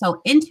I was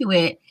so into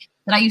it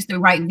that I used to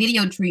write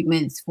video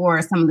treatments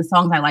for some of the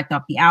songs I liked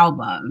off the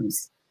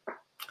albums.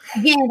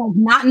 Again, like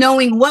not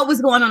knowing what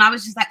was going on, I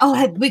was just like,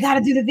 oh, we got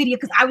to do the video,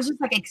 because I was just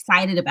like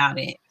excited about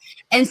it.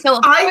 And so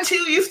I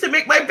too used to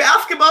make my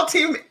basketball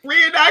team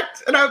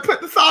reenact, and I would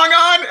put the song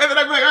on, and then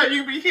I'd be like, all right,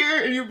 you be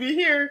here, and you be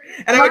here.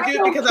 And I would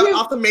do it because I would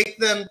also make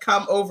them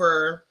come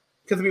over,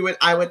 because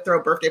I would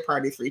throw birthday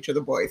parties for each of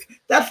the boys.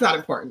 That's not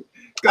important.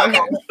 Go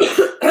ahead.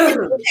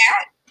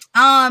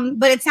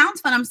 But it sounds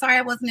fun. I'm sorry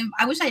I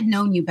wish I'd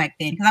known you back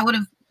then, because I would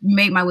have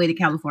made my way to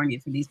California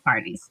for these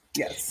parties.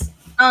 Yes.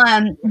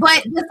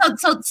 But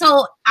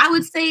so I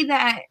would say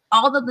that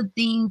all of the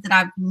things that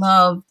I've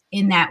loved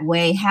in that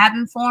way have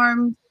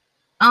informed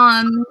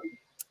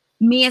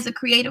me as a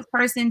creative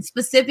person,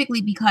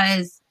 specifically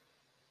because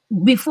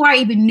before I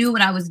even knew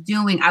what I was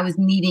doing, I was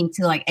needing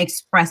to like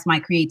express my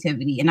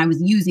creativity, and I was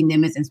using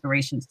them as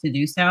inspirations to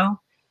do so.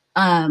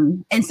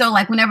 And so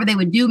like whenever they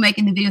would do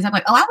making the videos, I'm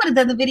like, oh, I would have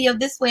done the video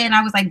this way. And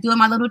I was like doing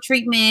my little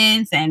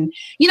treatments, and,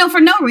 for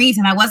no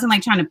reason. I wasn't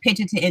like trying to pitch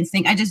it to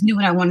NSYNC. I just knew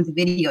what I wanted the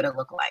video to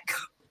look like.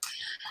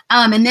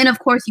 And then of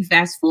course you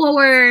fast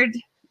forward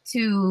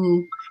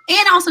to,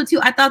 and also too,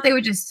 I thought they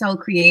were just so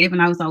creative,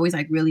 and I was always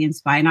like really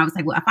inspired. And I was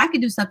like, well, if I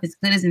could do stuff as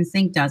good as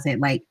NSYNC does it,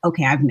 like,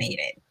 okay, I've made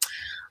it.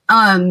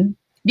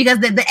 Because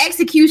the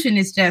execution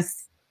is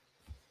just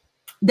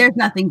there's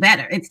nothing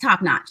better. It's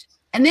top notch.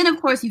 And then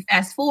of course you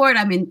fast forward,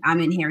 I'm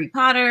in Harry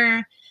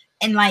Potter,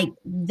 and like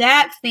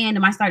that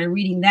fandom, I started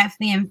reading that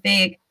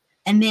fanfic,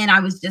 and then I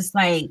was just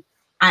like,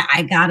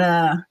 I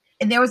gotta.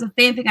 And there was a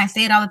fanfic, I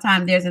say it all the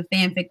time, there's a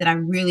fanfic that I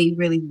really,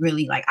 really,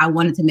 really like. I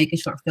wanted to make a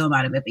short film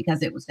out of it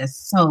because it was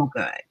just so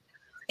good.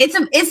 It's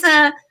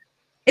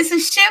a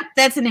ship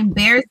that's an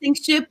embarrassing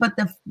ship, but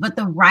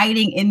the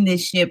writing in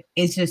this ship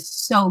is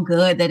just so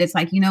good that it's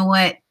like, you know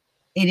what?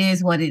 It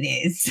is what it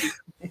is.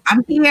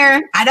 I'm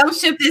here. I don't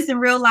ship this in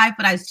real life,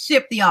 but I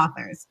ship the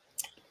authors.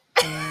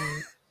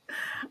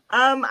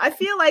 I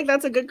feel like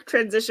that's a good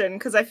transition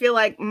because I feel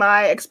like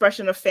my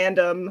expression of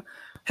fandom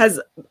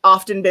has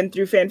often been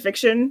through fan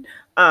fiction,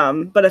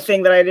 but a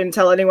thing that I didn't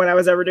tell anyone I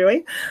was ever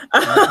doing.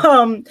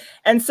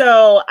 And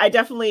so I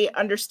definitely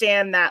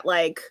understand that,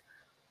 like,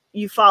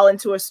 you fall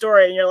into a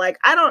story and you're like,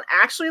 I don't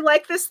actually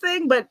like this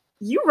thing, but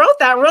you wrote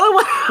that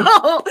really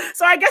well.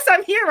 So I guess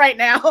I'm here right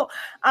now.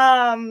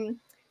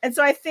 And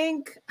so I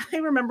think I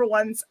remember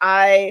once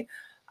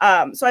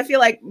so I feel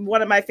like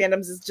one of my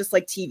fandoms is just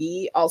like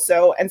TV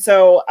also. And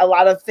so a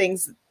lot of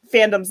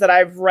fandoms that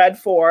I've read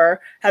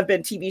for have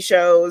been TV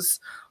shows,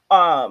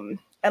 and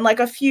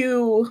like a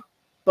few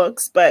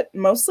books, but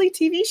mostly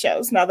TV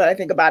shows now that I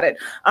think about it.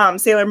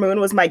 Sailor Moon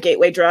was my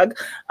gateway drug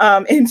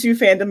into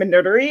fandom and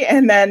nerdery.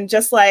 And then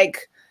just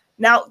like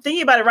now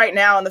thinking about it right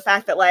now, and the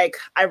fact that like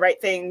I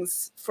write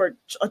things for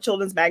a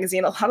children's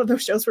magazine, a lot of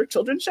those shows were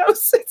children's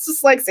shows. It's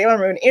just like Sailor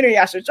Moon,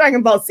 Inuyasha,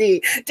 Dragon Ball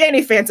Z,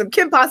 Danny Phantom,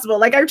 Kim Possible.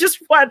 Like I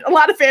just want a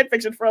lot of fan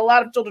fiction for a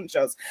lot of children's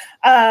shows.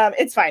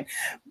 It's fine.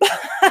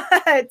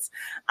 But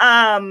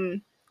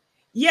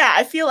yeah,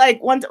 I feel like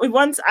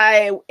once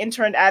I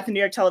interned at the New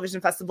York Television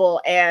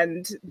Festival,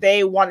 and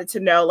they wanted to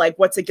know like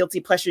what's a guilty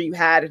pleasure you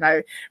had, and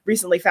I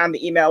recently found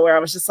the email where I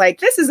was just like,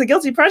 this is a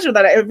guilty pleasure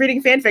that I'm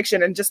reading fan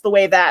fiction, and just the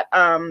way that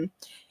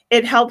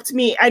it helped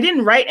me. I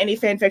didn't write any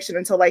fan fiction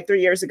until like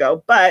 3 years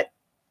ago, but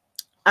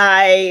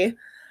I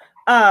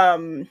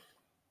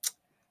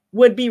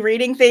would be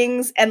reading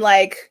things, and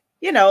like,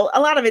 you know, a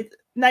lot of it,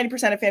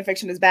 90% of fan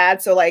fiction is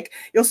bad. So like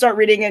you'll start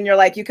reading and you're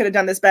like, you could have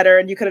done this better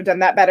and you could have done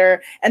that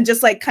better. And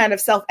just like kind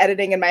of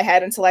self-editing in my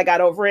head until I got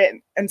over it,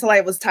 until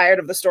I was tired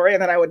of the story,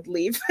 and then I would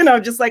leave and I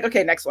was just like,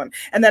 okay, next one.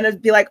 And then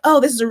it'd be like, oh,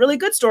 this is a really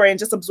good story, and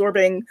just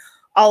absorbing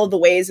all of the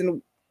ways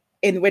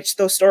in which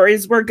those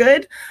stories were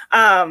good.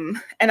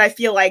 And I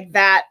feel like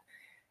that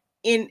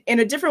in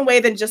a different way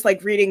than just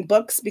like reading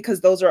books, because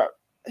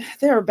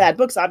there are bad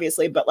books,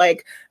 obviously, but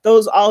like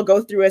those all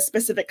go through a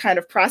specific kind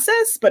of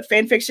process, but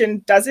fan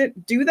fiction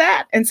doesn't do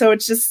that. And so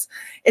it's just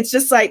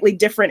slightly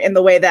different in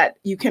the way that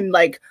you can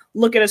like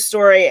look at a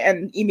story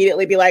and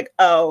immediately be like,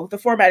 oh, the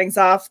formatting's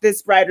off.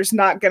 This writer's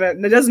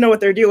doesn't know what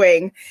they're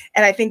doing.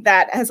 And I think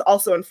that has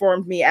also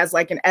informed me as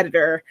like an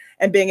editor,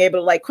 and being able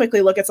to like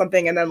quickly look at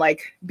something and then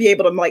like be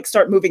able to like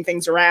start moving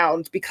things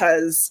around,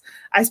 because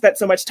I spent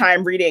so much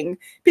time reading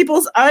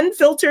people's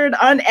unfiltered,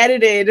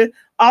 unedited,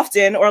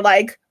 often, or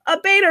like a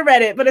beta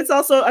Reddit, but it's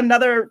also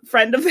another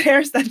friend of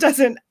theirs that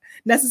doesn't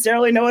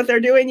necessarily know what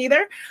they're doing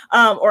either,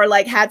 or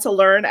like had to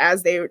learn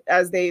as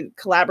they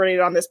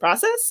collaborated on this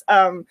process.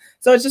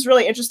 So it's just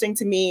really interesting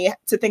to me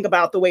to think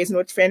about the ways in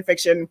which fan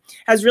fiction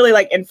has really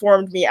like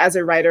informed me as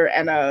a writer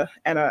and a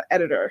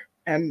editor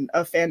and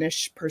a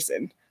fanish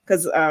person.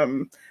 Because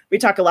we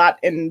talk a lot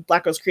in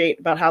Black Girls Create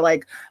about how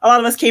like a lot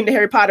of us came to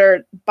Harry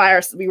Potter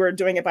we were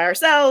doing it by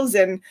ourselves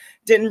and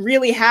didn't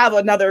really have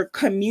another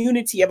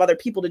community of other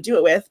people to do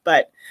it with.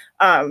 But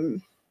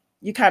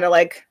you kind of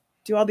like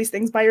do all these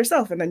things by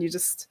yourself, and then you're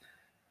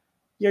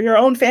your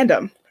own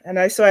fandom.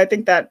 And so I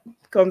think that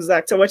comes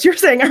back to what you were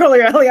saying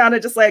earlier,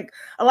 Eliyannah, just like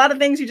a lot of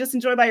things you just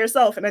enjoy by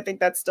yourself. And I think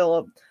that's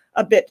still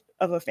a bit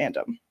of a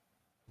fandom.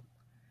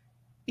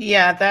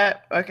 Yeah,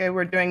 okay,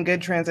 we're doing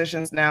good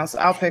transitions now, so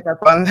I'll pick up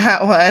on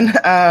that one.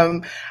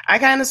 I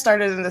kind of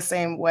started in the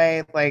same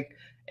way. Like,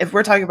 if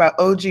we're talking about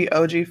OG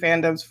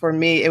fandoms, for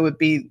me, it would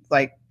be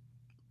like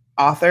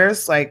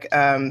authors, like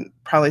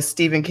probably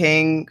Stephen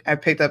King. I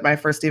picked up my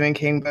first Stephen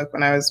King book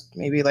when I was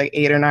maybe like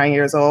 8 or 9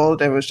 years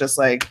old. It was just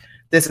like,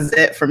 this is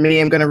it for me.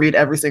 I'm going to read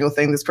every single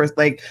thing this person,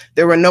 like,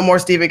 there were no more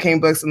Stephen King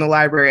books in the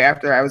library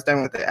after I was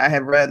done with it. I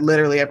had read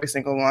literally every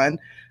single one.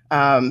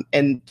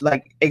 And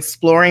like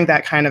exploring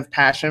that kind of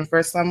passion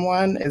for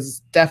someone is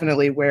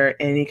definitely where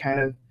any kind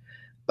of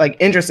like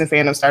interest in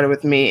fandom started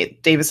with me.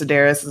 David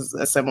Sedaris is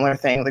a similar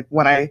thing. Like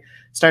when I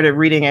started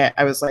reading it,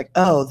 I was like,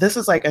 oh, this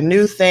is like a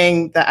new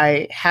thing that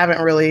I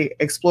haven't really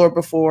explored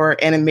before.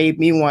 And it made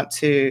me want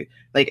to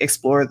like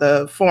explore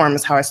the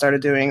forms, how I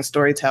started doing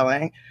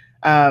storytelling.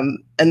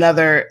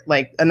 Another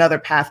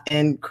path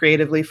in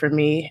creatively for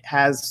me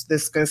has,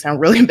 this is going to sound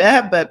really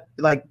bad, but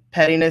like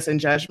pettiness and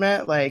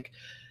judgment. Like,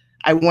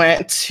 I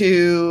went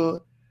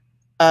to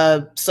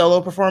a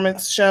solo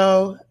performance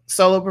show.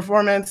 Solo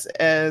performance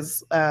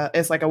is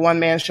it's like a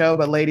one-man show,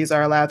 but ladies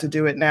are allowed to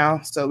do it now,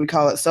 so we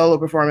call it solo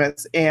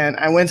performance. And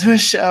I went to a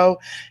show,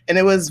 and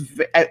it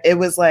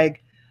was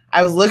like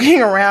I was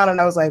looking around,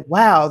 and I was like,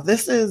 wow,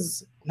 this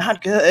is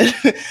not good.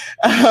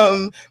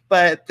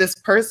 But this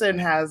person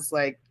has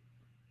like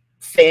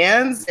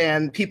fans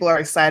and people are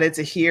excited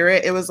to hear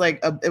it. It was like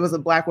it was a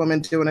Black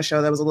woman doing a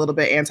show that was a little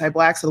bit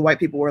anti-Black, so the white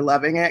people were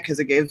loving it because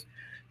it gave,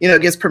 you know,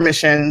 it gives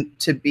permission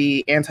to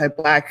be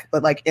anti-Black,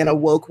 but like in a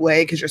woke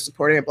way because you're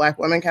supporting a Black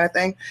woman kind of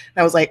thing.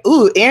 And I was like,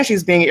 ooh, and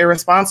she's being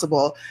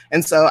irresponsible.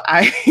 And so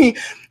I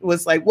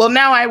was like, well,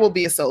 now I will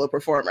be a solo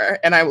performer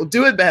and I will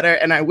do it better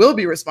and I will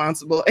be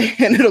responsible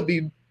and it'll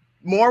be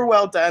more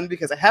well done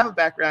because I have a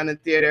background in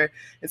theater.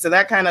 And so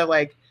that kind of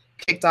like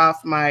kicked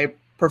off my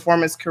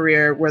performance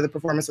career where the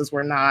performances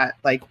were not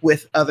like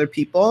with other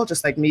people,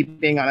 just like me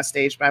being on a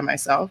stage by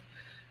myself.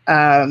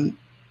 And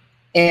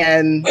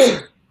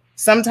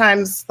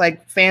sometimes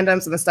like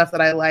fandoms and the stuff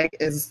that I like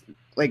is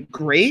like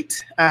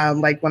great.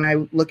 Like when I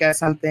look at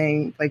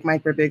something like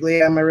Mike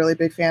Birbiglia, I'm a really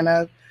big fan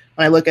of.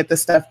 When I look at the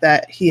stuff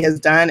that he has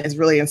done is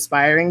really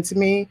inspiring to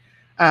me.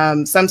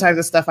 Sometimes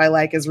the stuff I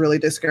like is really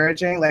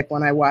discouraging. Like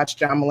when I watch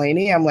John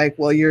Mulaney, I'm like,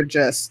 well, you're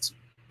just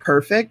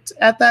perfect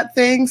at that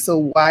thing. So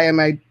why am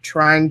I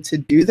trying to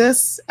do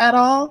this at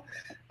all?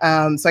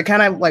 So I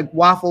kind of like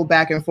waffle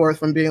back and forth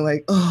from being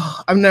like,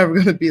 oh, I'm never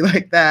going to be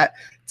like that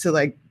to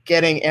like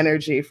getting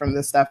energy from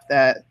the stuff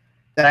that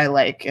I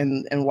like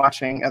and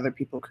watching other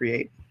people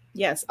create.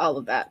 Yes, all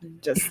of that.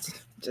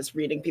 Just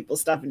reading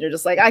people's stuff and you're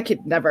just like, I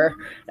could never.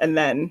 And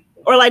then,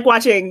 or like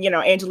watching, you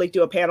know, Angélique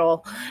do a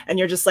panel and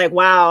you're just like,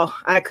 wow,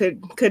 I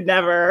could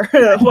never.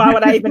 Why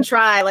would I even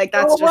try? Like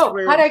that's just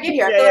rude. How did I get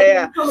here? I feel like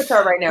I'm in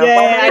Comic-Con right now.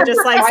 Yeah, I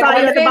just like saw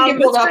you at the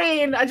bottom of the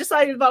screen. I just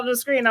saw you at the bottom of the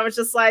screen. I was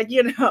just like,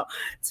 you know,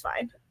 it's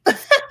fine.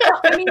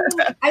 I mean,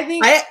 I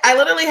think I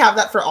literally have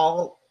that for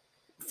all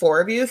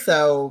 4 of you,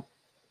 so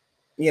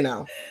you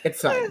know,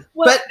 it's fine.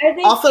 Well, but I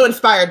think, also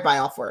inspired by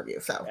all 4 of you.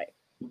 So right.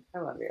 I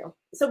love you.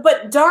 So,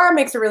 but Dara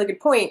makes a really good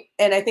point,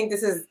 and I think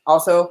this is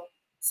also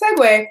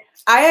segue.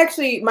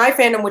 My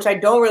fandom, which I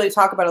don't really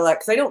talk about a lot,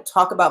 because I don't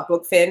talk about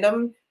book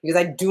fandom because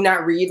I do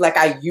not read like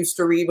I used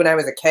to read when I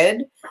was a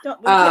kid. We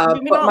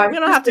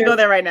don't have to go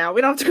there right now.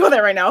 We don't have to go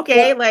there right now.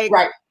 Okay, yeah, like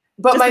right.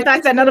 But just the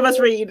fact that none of us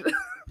read.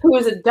 Who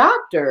was a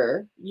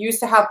doctor, used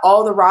to have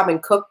all the Robyn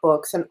Cook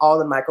books and all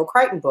the Michael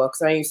Crichton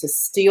books. And I used to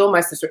steal my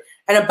sister.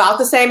 And about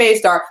the same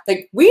age, Dara,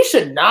 like we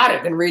should not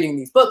have been reading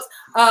these books.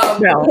 No,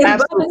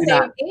 absolutely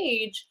not. About the same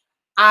age,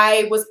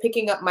 I was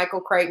picking up Michael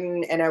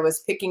Crichton and I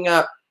was picking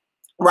up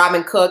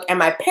Robyn Cook. And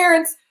my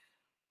parents,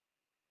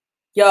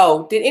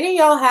 did any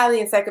of y'all have the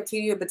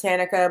Encyclopedia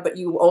Britannica, but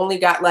you only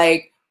got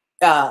like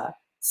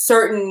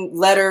certain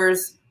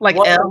letters like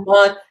once a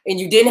month,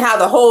 and you didn't have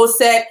the whole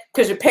set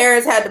because your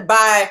parents had to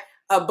buy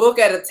a book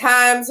at a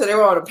time, so they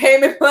were on a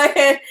payment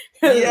plan.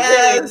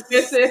 Yes.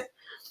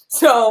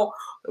 So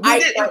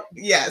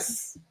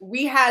yes.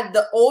 We had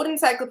the old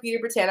Encyclopedia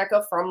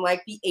Britannica from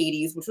like the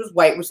 80s, which was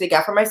white, which they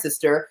got for my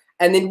sister.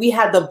 And then we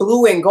had the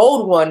blue and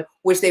gold one,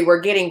 which they were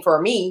getting for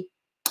me.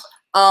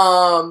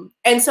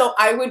 And so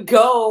I would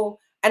go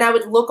and I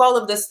would look all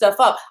of this stuff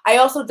up. I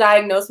also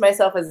diagnosed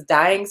myself as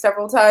dying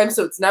several times,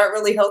 so it's not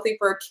really healthy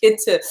for a kid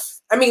to,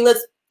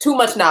 too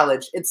much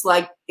knowledge. It's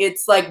like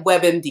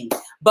WebMD.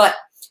 But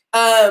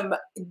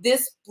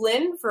this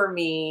blend for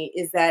me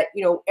is that,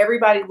 you know,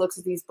 everybody looks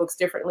at these books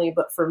differently,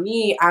 but for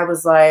me, I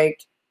was like,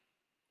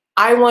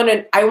 I want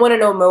to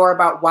know more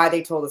about why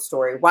they told the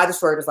story, why the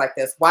story was like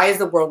this, why is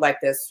the world like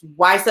this,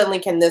 why suddenly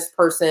can this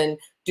person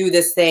do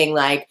this thing,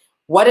 like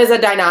what is a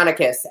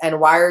Deinonychus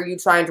and why are you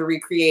trying to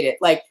recreate it?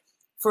 Like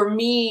for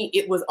me,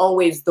 it was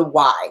always the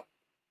why.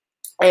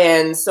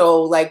 And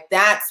so like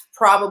that's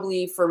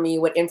probably for me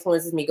what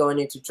influences me going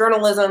into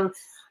journalism.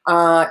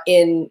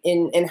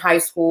 In high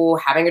school,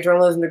 having a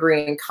journalism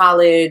degree in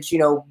college, you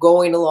know,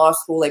 going to law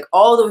school, like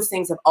all those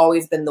things have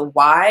always been the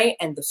why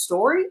and the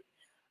story.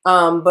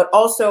 But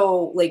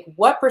also like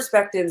what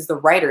perspectives the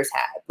writers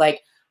had.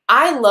 Like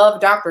I love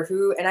Doctor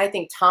Who and I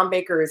think Tom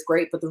Baker is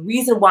great, but the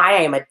reason why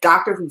I am a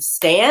Doctor Who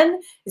stan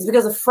is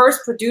because the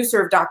first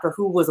producer of Doctor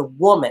Who was a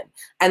woman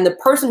and the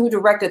person who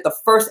directed the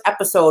first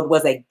episode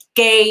was a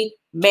gay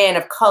man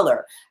of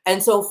color.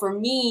 And so for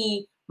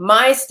me,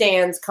 my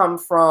stans come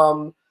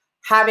from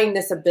having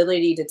this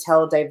ability to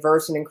tell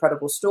diverse and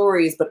incredible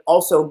stories, but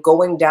also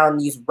going down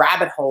these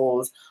rabbit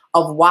holes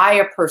of why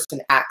a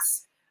person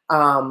acts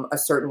a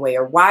certain way,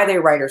 or why they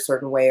write a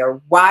certain way,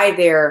 or why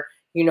their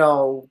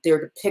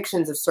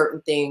depictions of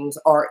certain things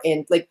are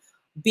in, like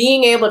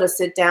being able to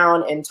sit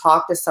down and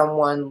talk to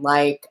someone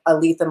like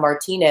Aletha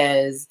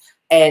Martinez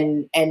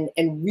and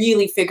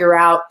really figure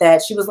out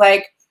that she was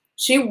like,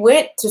 she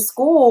went to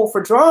school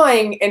for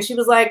drawing and she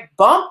was like,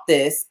 bump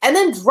this, and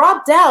then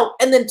dropped out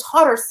and then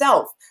taught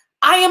herself.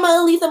 I am a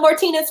Aletha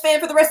Martinez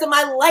fan for the rest of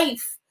my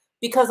life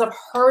because of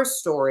her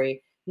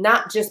story,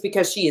 not just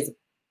because she is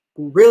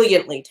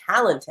brilliantly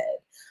talented.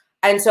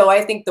 And so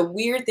I think the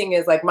weird thing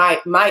is like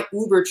my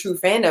uber true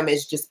fandom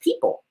is just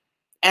people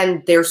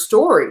and their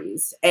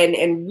stories and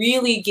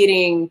really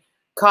getting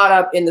caught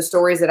up in the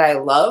stories that I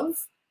love.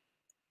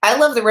 I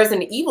love the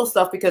Resident Evil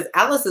stuff because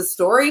Alice's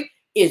story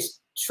is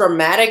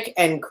traumatic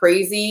and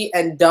crazy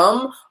and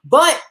dumb,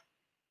 but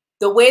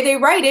the way they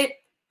write it,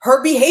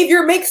 her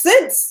behavior makes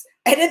sense.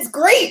 And it's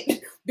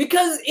great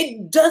because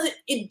it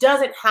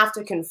doesn't have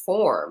to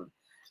conform.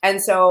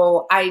 And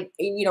so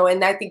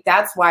and I think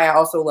that's why I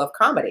also love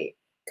comedy,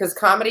 because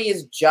comedy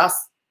is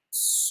just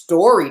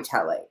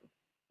storytelling.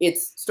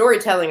 It's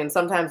storytelling in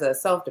sometimes a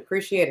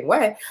self-depreciating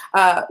way,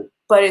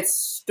 but it's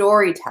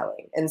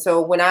storytelling. And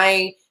so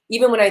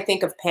even when I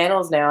think of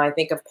panels now, I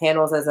think of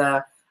panels as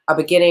a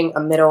beginning, a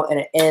middle,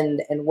 and an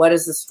end. And what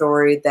is the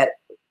story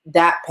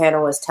that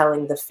panel is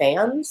telling the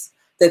fans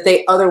that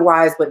they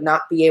otherwise would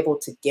not be able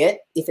to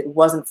get if it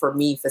wasn't for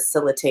me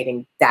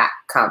facilitating that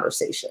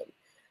conversation?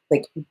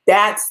 Like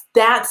that's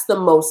the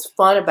most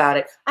fun about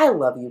it. I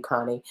love you,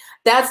 Connie.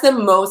 That's the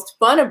most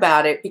fun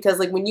about it, because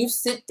like when you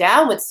sit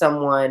down with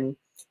someone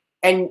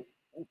and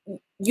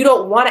you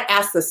don't want to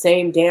ask the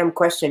same damn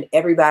question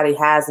everybody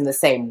has in the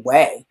same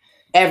way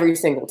every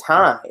single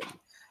time.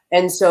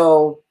 And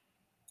so,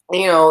 but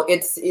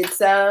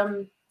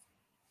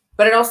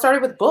it all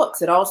started with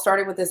books. It all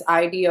started with this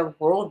idea of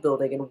world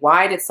building, and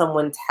why did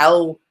someone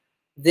tell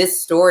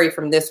this story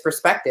from this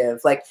perspective?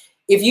 Like,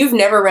 if you've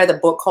never read a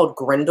book called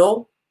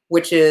Grendel,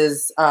 which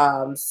is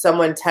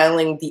someone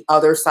telling the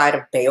other side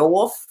of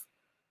Beowulf,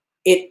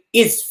 it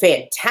is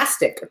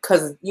fantastic,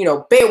 because,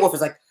 Beowulf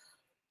is like,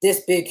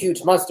 this big,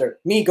 huge monster,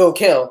 me go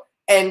kill.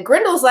 And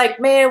Grendel's like,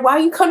 man, why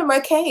you come to my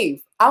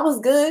cave? I was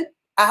good.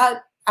 I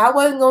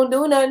wasn't going to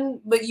do nothing,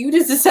 but you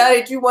just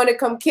decided you want to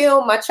come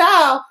kill my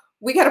child.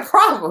 We got a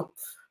problem.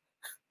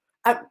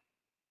 But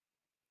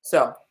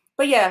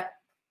yeah,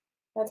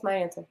 that's my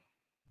answer.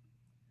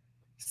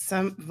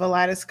 Some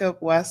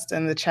Validoscope West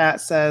in the chat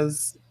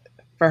says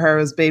for her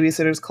it was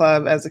Babysitter's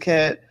Club as a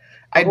kid.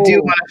 I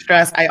do want to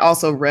stress, I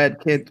also read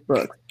kids'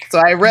 books. So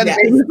I read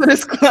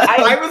Babysitter's Club.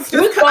 I was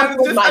just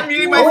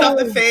unmuting myself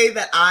to say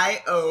that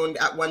I owned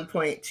at one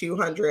point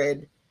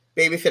 200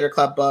 Babysitter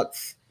Club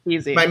books.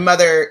 Easy. My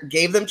mother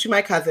gave them to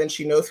my cousin.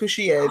 She knows who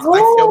she is.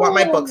 I still want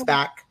my books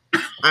back.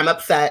 I'm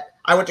upset.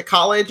 I went to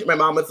college. My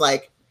mom was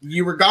like,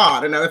 you were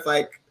gone. And I was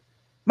like,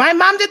 my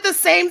mom did the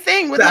same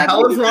thing. What the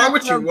hell is wrong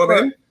with you,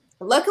 woman?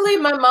 Luckily,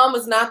 my mom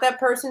was not that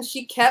person.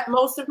 She kept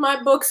most of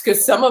my books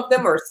because some of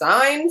them are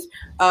signed.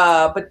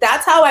 But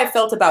that's how I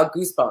felt about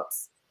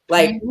Goosebumps.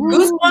 Like,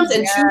 Goosebumps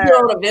and Choose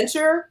Your Own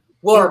Adventure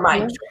were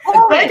my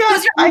I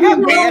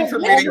got banned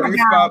from reading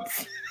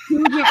Goosebumps.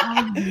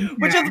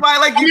 Which is why,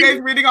 like, you guys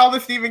reading all the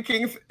Stephen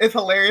King is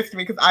hilarious to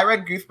me, because I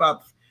read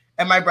Goosebumps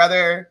and my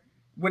brother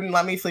wouldn't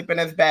let me sleep in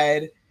his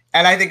bed,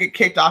 and I think it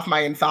kicked off my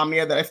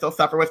insomnia that I still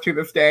suffer with to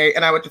this day,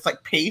 and I would just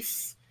like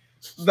pace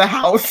the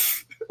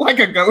house like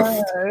a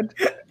ghost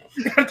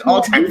at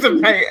all times of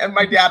night. And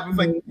my dad was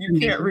like, you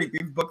can't read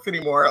these books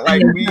anymore,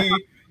 like we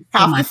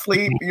have to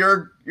sleep.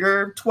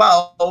 You're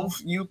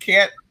 12, you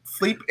can't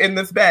sleep in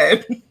this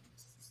bed.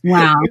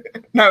 Wow.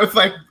 And I was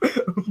like,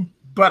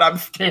 but I'm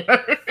scared.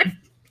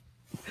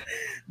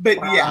 But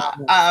yeah,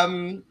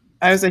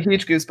 I was a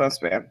huge Goosebumps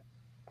fan.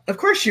 Of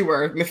course you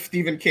were, Miss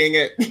Stephen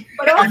King.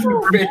 But also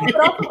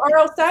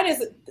R.L. Stine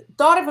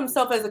thought of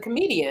himself as a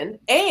comedian,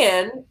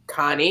 and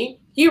Connie,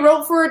 he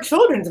wrote for a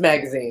children's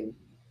magazine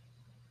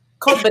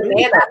called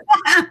Banana.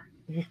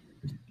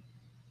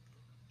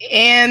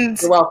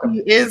 And you're welcome.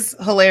 He is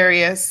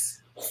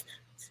hilarious.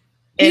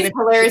 He's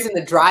hilarious in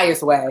the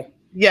driest way.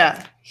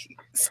 Yeah,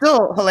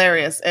 still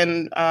hilarious.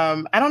 And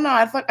I don't know.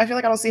 I feel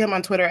like I don't see him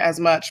on Twitter as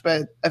much,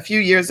 but a few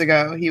years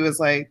ago he was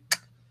like,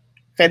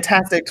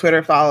 fantastic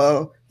Twitter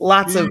follow.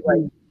 Lots of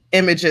like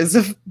images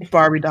of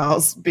Barbie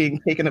dolls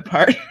being taken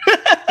apart.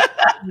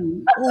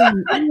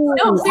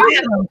 No,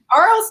 seriously,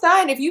 R.L.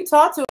 Stine, if you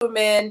talk to him,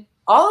 man,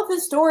 all of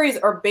his stories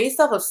are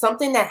based off of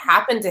something that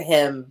happened to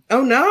him.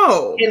 Oh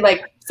no! And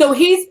like, so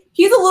he's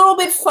a little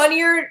bit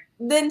funnier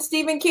than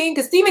Stephen King,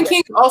 because Stephen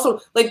King also,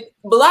 like,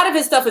 a lot of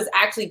his stuff is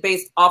actually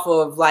based off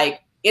of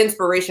like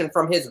inspiration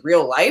from his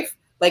real life.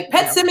 Like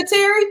Pet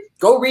Sematary,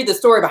 go read the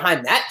story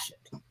behind that shit.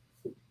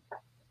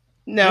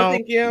 No,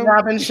 thank you.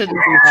 Robyn shouldn't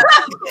do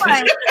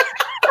that.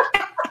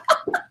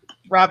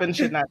 Robyn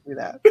should not do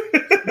that.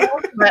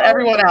 But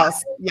everyone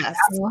else, yes.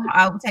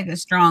 I will take a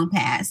strong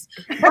pass.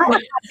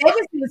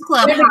 Babysitter's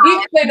Club. There's a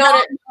geek thing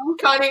on it.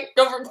 Connie,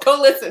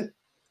 go listen.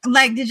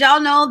 Like, did y'all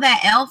know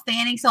that Elle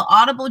Fanning? So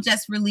Audible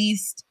just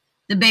released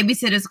the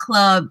Babysitter's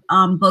Club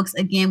books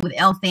again with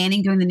Elle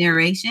Fanning doing the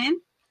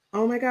narration.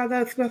 Oh my God,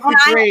 that's great. I'm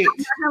not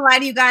gonna lie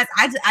to you guys.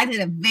 I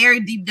did a very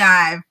deep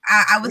dive.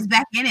 I was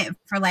back in it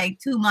for like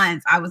 2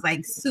 months. I was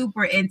like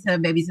super into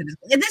Babysitter's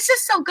Club. It's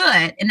just so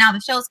good. And now the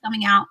show's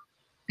coming out.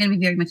 I'm gonna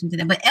be very much into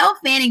that. But Elle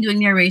Fanning doing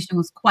narration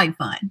was quite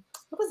fun.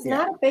 I was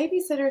not a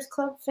Babysitter's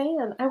Club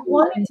fan. I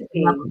wanted to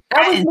be.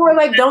 I was more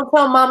like, don't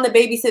tell mom the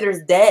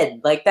babysitter's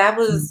dead. Like, that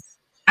was.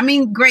 I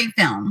mean, great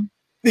film.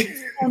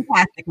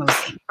 Fantastic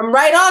movie. I'm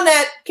right on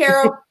that,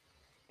 Carol.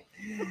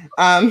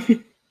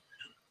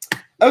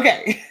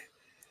 Okay.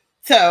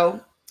 So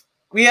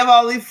we have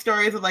all these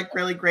stories of like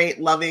really great,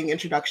 loving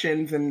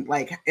introductions and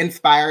like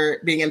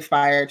being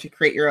inspired to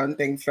create your own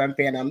things from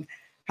fandom.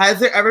 Has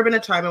there ever been a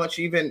time in which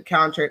you've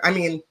encountered, I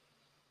mean,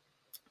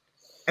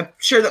 I'm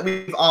sure that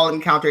we've all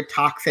encountered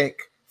toxic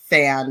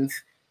fans,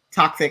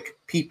 toxic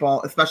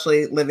people,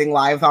 especially living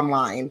lives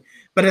online.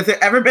 But has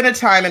there ever been a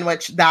time in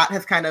which that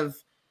has kind of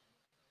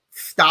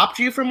stopped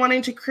you from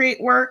wanting to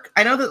create work?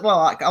 I know that, well,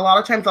 like a lot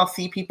of times I'll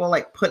see people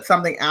like put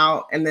something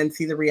out and then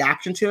see the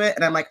reaction to it,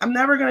 and I'm like, I'm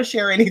never going to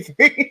share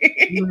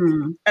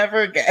anything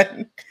ever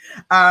again.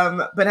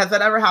 But has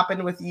that ever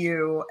happened with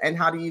you? And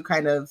how do you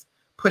kind of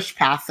push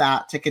past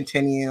that to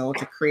continue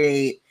to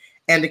create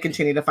and to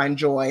continue to find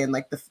joy in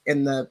like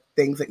the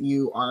things that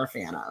you are a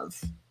fan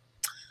of?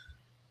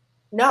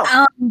 No.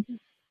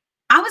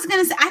 I was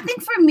gonna say, I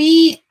think for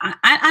me,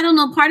 I don't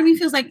know. Part of me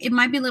feels like it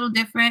might be a little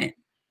different.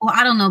 Well,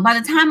 I don't know. By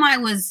the time I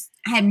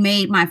had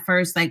made my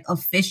first like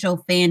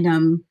official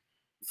fandom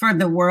for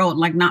the world,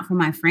 like not for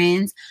my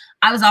friends,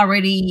 I was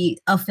already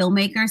a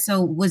filmmaker,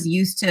 so was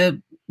used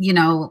to, you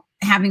know,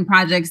 having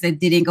projects that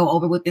didn't go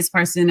over with this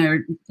person,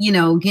 or, you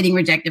know, getting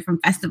rejected from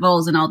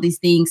festivals and all these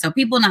things. So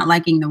people not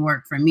liking the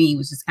work for me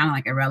was just kind of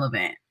like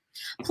irrelevant.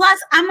 Plus,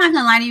 I'm not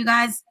gonna lie to you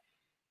guys.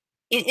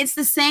 It's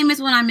the same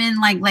as when I'm in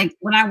like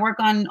when I work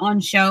on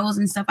shows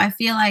and stuff. I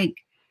feel like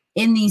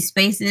in these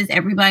spaces,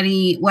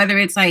 everybody, whether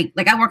it's like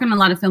I work on a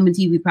lot of film and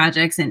TV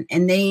projects, and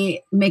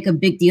they make a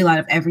big deal out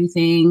of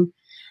everything.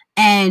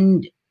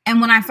 And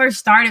when I first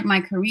started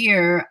my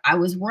career, I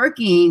was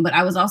working, but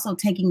I was also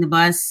taking the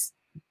bus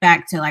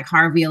back to like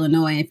Harvey,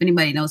 Illinois. If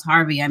anybody knows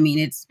Harvey, I mean,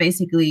 it's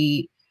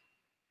basically,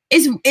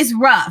 it's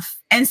rough.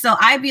 And so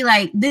I'd be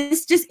like,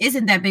 this just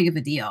isn't that big of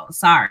a deal.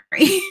 Sorry.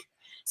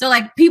 So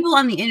like people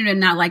on the internet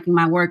not liking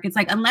my work, it's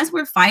like, unless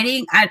we're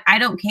fighting, I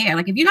don't care.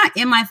 Like if you're not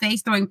in my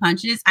face throwing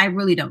punches, I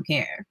really don't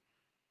care.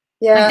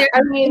 Yeah, like,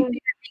 I mean,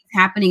 things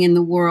happening in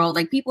the world,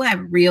 like people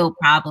have real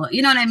problems.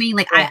 You know what I mean?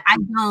 Like yeah.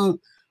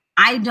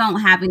 I don't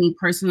have any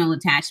personal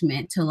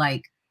attachment to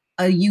like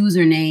a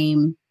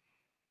username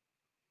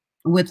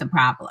with a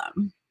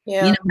problem.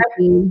 Yeah, you know what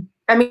I mean?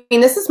 I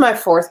mean, this is my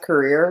fourth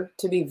career,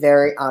 to be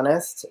very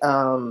honest.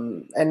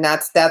 And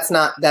that's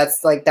not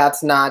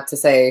to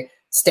say,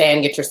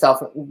 Stan, get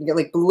yourself,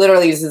 like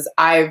literally this is,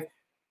 I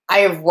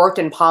have worked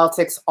in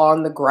politics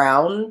on the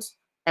ground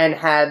and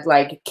had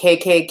like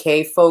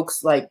KKK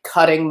folks like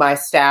cutting my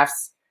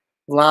staff's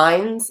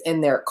lines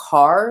in their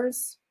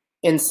cars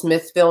in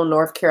Smithville,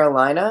 North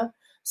Carolina.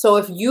 So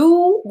if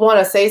you want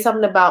to say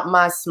something about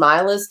my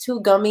smile is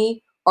too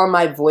gummy, or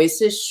my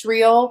voice is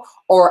shrill,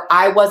 or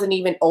I wasn't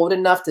even old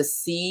enough to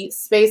see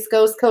Space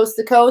Ghost Coast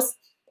to Coast,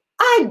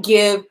 I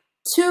give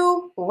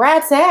two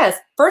rats' ass.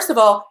 First of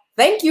all,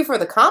 thank you for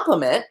the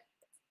compliment,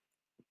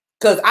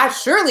 because I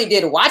surely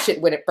did watch it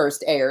when it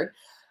first aired.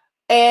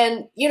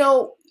 And, you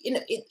know,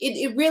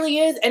 it really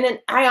is. And then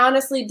I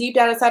honestly, deep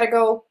down inside, I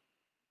go,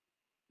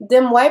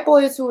 them white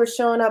boys who were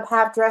showing up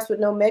half dressed with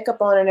no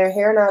makeup on and their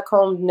hair not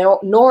combed,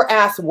 nor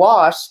ass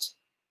washed,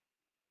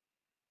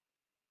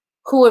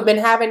 who have been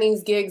having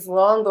these gigs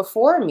long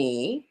before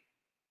me,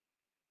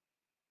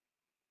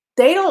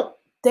 they're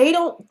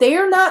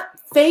not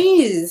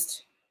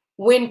fazed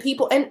when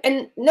people,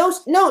 and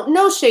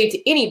no shade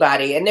to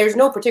anybody, and there's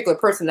no particular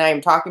person that I am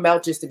talking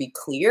about, just to be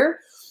clear,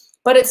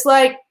 but it's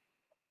like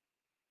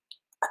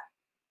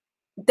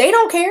they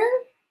don't care.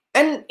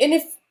 And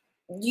if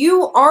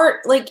you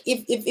aren't like,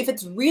 if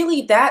it's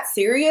really that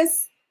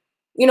serious,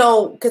 you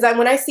know, because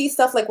when I see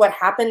stuff like what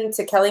happened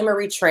to Kelly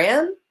Marie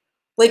Tran,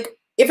 like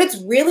if it's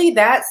really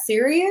that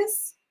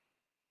serious,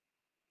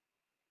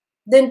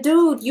 then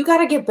dude, you got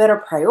to get better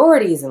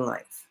priorities in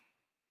life.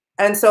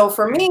 And so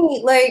for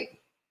me,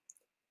 like,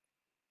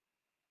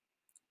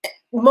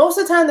 most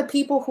of the time, the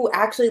people who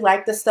actually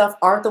like the stuff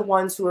aren't the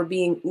ones who are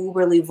being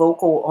uberly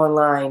vocal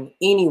online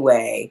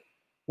anyway,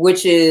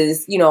 which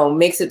is, you know,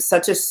 makes it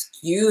such a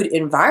skewed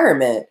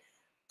environment.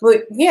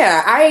 But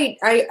yeah, I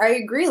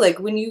agree. Like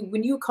when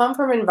you come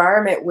from an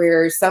environment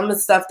where some of the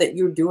stuff that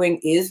you're doing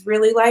is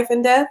really life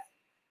and death,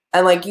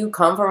 and like you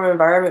come from an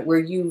environment where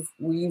you've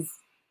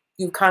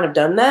kind of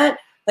done that,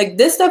 like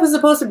this stuff is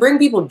supposed to bring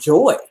people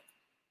joy.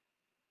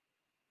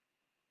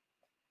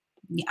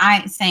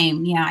 I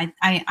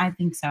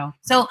think so.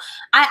 So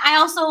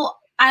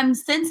I'm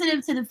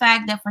sensitive to the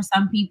fact that for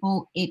some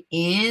people it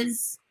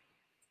is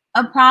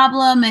a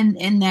problem,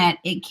 and that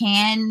it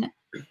can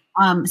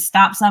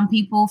stop some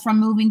people from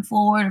moving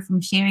forward or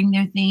from sharing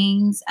their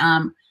things.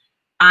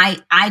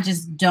 I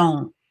just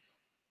don't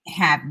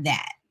have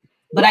that,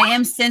 but I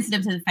am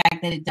sensitive to the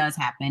fact that it does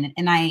happen,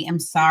 and I am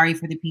sorry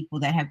for the people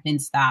that have been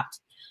stopped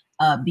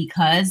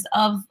because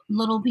of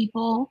little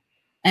people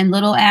and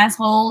little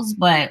assholes,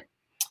 but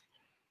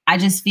I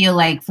just feel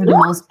like for the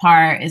most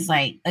part, it's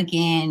like,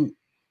 again,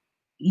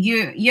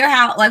 your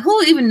house, like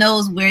who even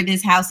knows where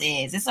this house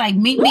is? It's like,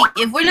 meet me.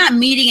 If we're not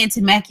meeting in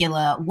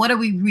Temecula, what are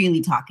we really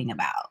talking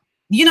about?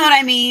 You know what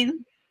I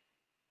mean?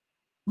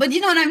 But you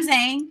know what I'm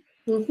saying?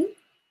 Mm-hmm.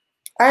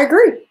 I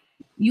agree.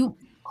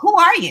 Who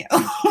are you?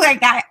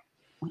 Like, I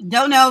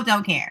don't know,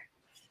 don't care.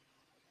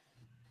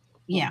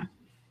 Yeah.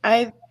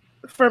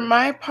 For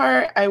my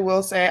part, I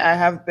will say I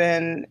have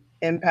been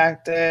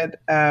impacted.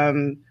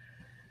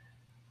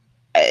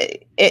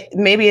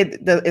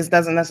 It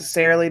doesn't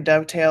necessarily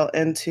dovetail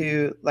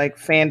into like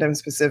fandom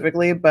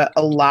specifically, but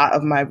a lot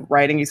of my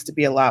writing used to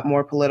be a lot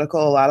more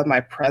political. A lot of my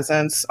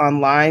presence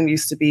online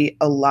used to be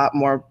a lot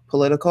more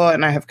political,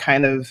 and I have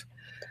kind of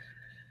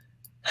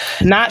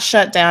not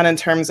shut down in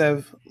terms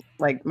of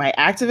like my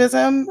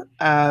activism,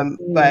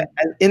 but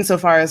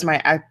insofar as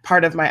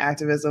part of my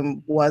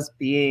activism was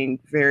being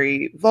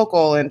very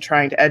vocal and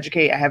trying to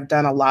educate, I have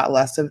done a lot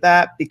less of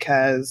that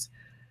because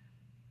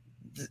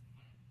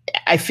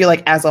I feel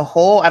like as a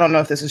whole, I don't know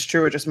if this is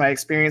true or just my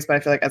experience, but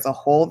I feel like as a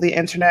whole, the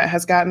internet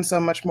has gotten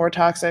so much more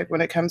toxic when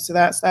it comes to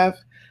that stuff.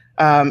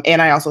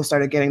 And I also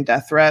started getting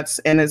death threats,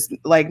 and it's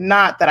like,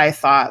 not that I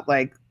thought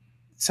like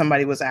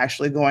somebody was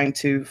actually going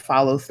to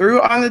follow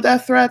through on the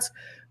death threats,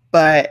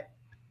 but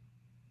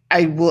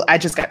I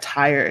just got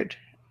tired.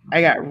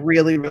 I got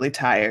really, really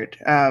tired.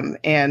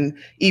 And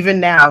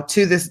even now,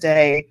 to this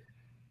day,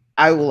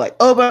 I will like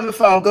open the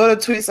phone, go to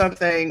tweet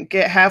something,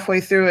 get halfway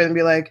through it and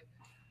be like,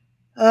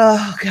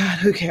 oh God,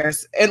 who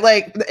cares? And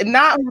like,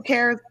 not who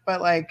cares,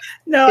 but like,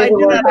 no, I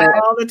do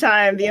that all the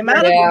time. The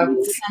amount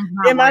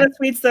of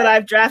tweets that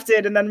I've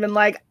drafted and then been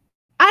like,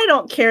 I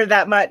don't care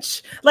that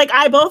much. Like,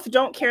 I both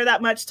don't care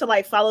that much to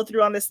like follow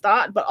through on this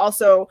thought, but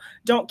also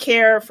don't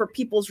care for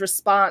people's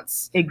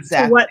response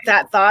to what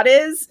that thought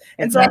is.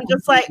 And so I'm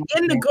just like,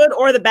 in the good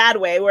or the bad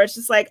way, where it's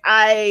just like,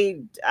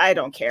 I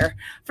don't care.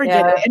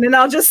 Forget it. And then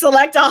I'll just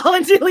select all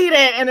and delete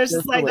it. And it's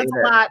just like, that's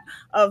a lot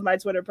of my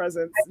Twitter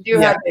presence. I do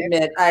have to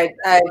admit,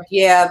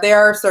 there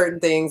are certain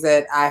things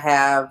that I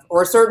have,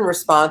 or certain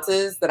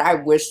responses that I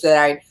wish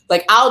that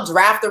I'll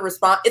draft a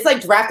response. It's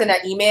like drafting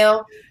that email.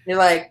 And you're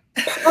like,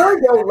 for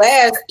your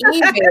last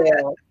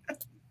email.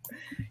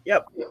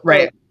 Yep.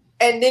 Right.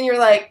 And then you're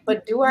like,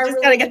 but do I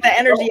just gotta get the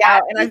energy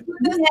out? And I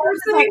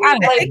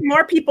think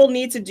more people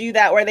need to do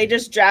that, where they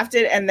just draft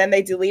it and then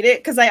they delete it,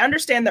 because I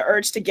understand the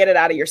urge to get it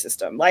out of your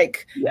system.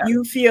 Like,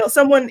 you feel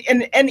someone,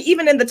 and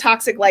even in the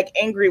toxic, like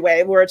angry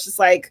way, where it's just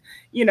like,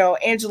 you know,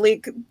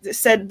 Angélique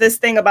said this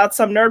thing about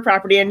some nerd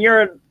property, and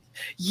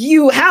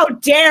how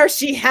dare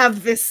she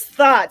have this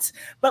thought?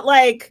 But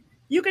like,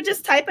 you could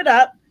just type it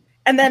up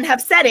and then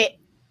have said it,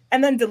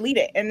 and then delete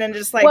it, and then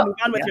just like move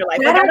on with your life.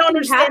 Like, I don't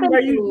understand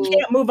where you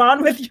can't move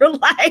on with your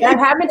life. That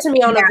happened to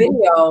me on a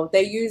video.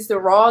 They used the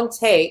wrong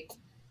take,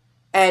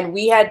 and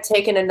we had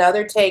taken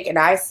another take, and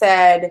I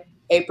said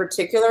a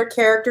particular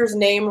character's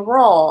name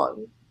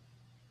wrong,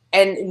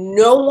 and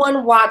no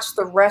one watched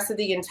the rest of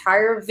the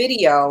entire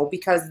video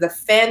because the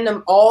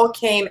fandom all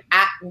came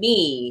at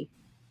me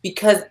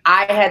because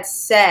I had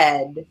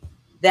said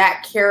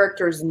that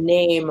character's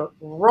name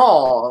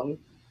wrong.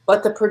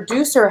 But the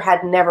producer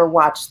had never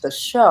watched the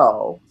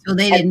show. So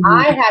they didn't.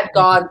 I had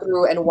gone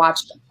through and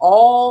watched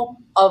all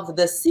of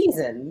the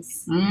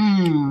seasons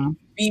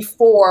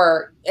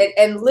before,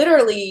 and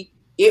literally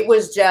it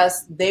was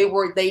just they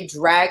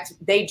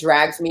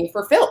dragged me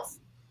for filth.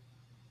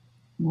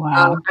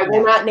 Wow. I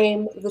will not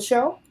name the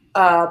show,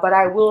 but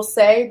I will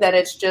say that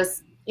it's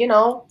just, you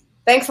know,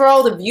 thanks for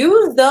all the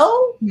views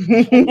though.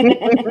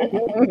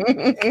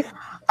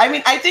 I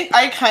mean, I think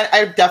I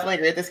definitely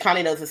agree with this.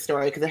 Connie knows the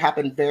story because it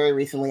happened very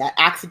recently. I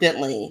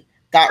accidentally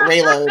got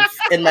Rayloads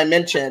in my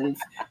mentions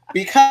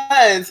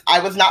because I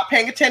was not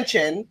paying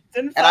attention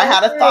and I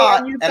had a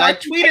thought and I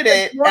tweeted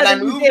it and I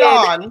moved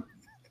on.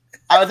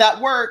 I was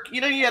at work.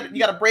 You know, you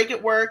got a break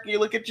at work. You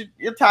look at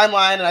your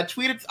timeline, and I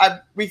tweeted. I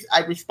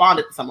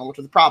responded to someone, which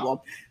was a problem,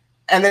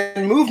 and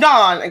then moved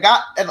on. And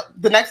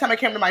the next time I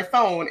came to my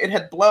phone, it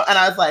had blown, and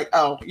I was like,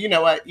 "Oh, you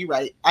know what? You're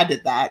right. I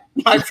did that.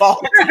 My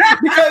fault."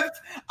 Because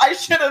I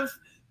should have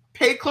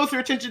paid closer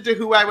attention to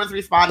who I was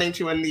responding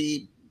to and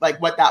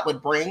what that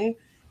would bring.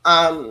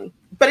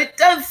 But it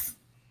does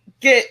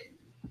get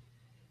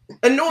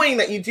annoying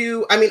that you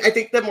do. I mean, I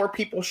think that more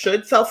people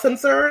should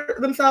self-censor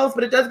themselves,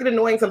 but it does get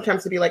annoying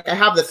sometimes to be like, I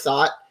have this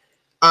thought,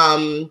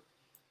 and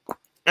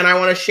I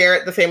want to share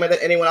it the same way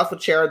that anyone else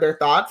would share their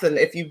thoughts. And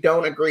if you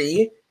don't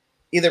agree,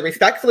 either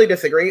respectfully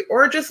disagree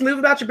or just move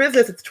about your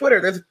business. It's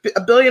Twitter. There's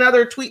a billion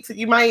other tweets that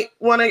you might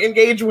want to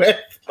engage with.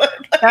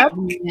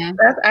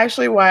 That's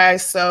actually why I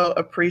so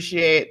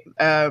appreciate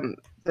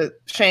the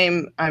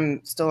shame.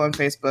 I'm still on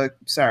Facebook.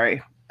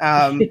 Sorry.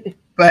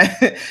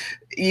 But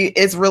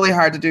it's really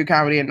hard to do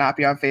comedy and not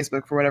be on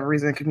Facebook for whatever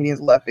reason.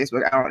 Comedians love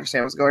Facebook. I don't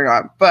understand what's going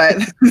on. But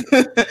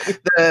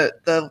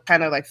the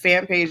kind of like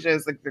fan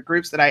pages, like the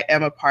groups that I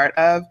am a part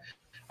of,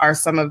 are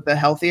some of the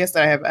healthiest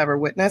that I have ever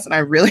witnessed. And I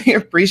really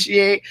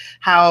appreciate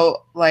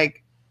how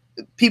like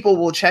people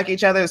will check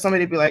each other.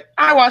 Somebody will be like,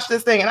 I watched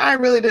this thing and I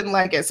really didn't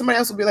like it. Somebody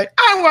else will be like,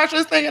 I watched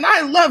this thing and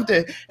I loved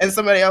it. And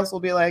somebody else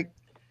will be like,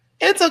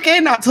 it's okay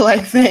not to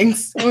like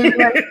things. We'll be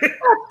like,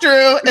 that's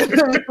true. And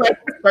then we like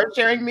start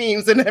sharing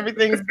memes and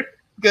everything's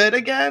good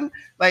again.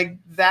 Like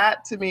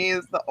that to me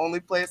is the only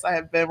place I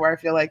have been where I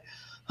feel like,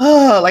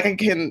 oh, like I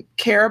can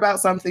care about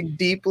something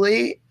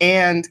deeply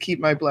and keep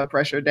my blood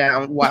pressure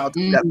down while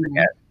discussing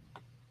it.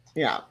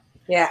 Yeah.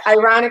 Yeah.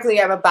 Ironically,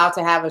 I'm about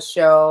to have a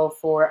show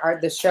for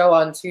the show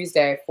on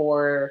Tuesday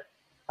for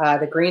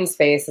the Green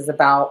Space is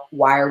about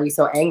why are we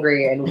so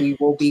angry? And we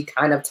will be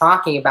kind of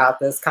talking about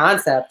this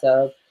concept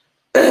of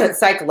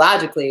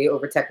psychologically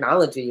over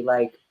technology,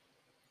 like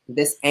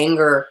this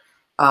anger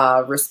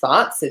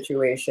response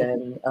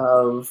situation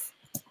of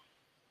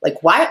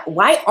like,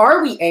 why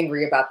are we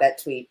angry about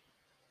that tweet?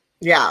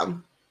 Yeah.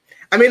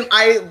 I mean,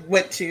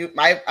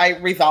 I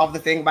resolved the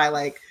thing by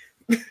like,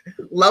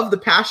 love the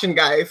passion,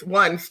 guys.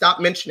 One, stop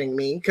mentioning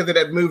me because it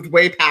had moved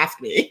way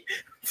past me.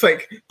 It's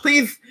like,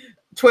 please,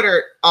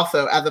 Twitter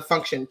also as a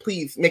function,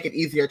 please make it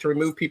easier to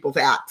remove people's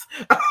ads.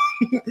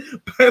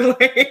 But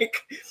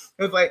like, it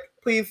was like,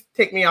 please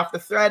take me off the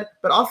thread,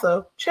 but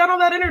also channel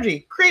that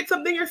energy, create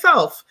something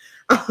yourself.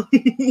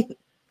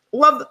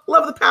 Love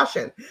the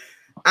passion.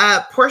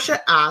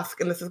 Porshèa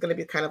asked, and this is going to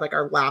be kind of like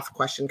our last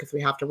question because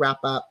we have to wrap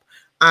up.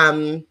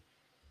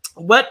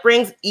 What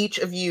brings each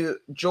of you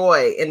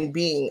joy in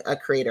being a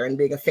creator and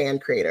being a fan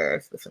creator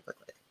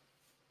specifically?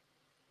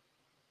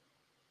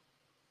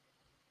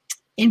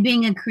 In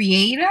being a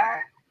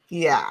creator?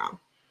 Yeah.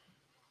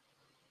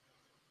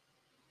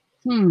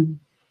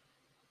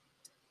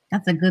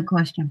 That's a good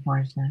question,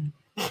 Porshèa.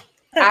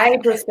 I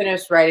just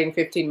finished writing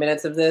 15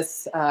 minutes of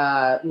this,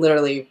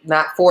 literally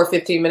not for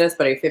 15 minutes,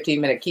 but a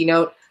 15-minute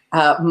keynote.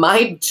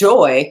 My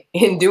joy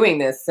in doing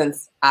this,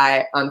 since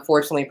I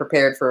unfortunately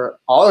prepared for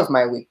all of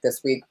my week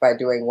this week by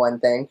doing one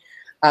thing,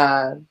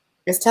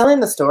 is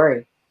telling the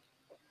story.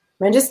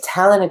 I mean, just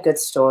telling a good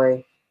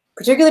story,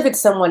 particularly if it's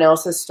someone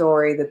else's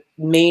story that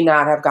may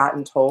not have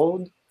gotten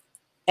told,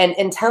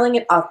 and telling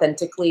it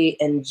authentically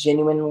and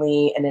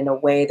genuinely and in a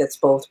way that's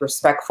both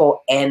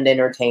respectful and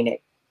entertaining.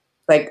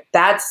 Like,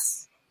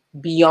 that's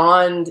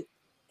beyond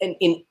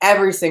in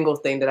every single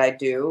thing that I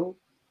do.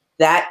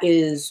 That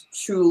is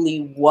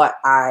truly what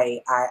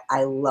I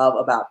love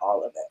about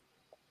all of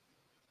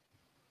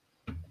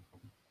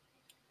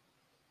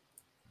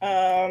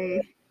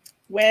it.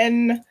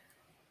 When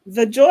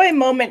the joy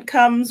moment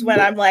comes when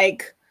I'm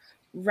like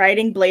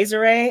writing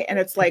Blazeré and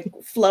it's like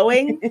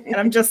flowing and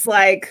I'm just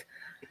like,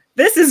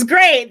 this is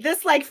great.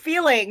 This like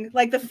feeling,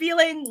 like the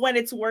feeling when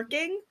it's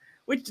working,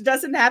 which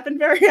doesn't happen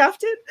very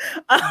often.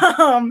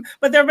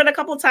 But there have been a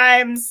couple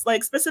times,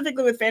 like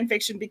specifically with fan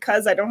fiction,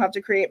 because I don't have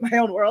to create my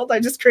own world. I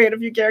just create a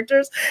few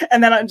characters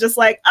and then I'm just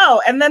like,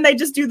 oh, and then they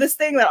just do this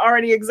thing that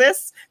already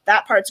exists.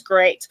 That part's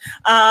great.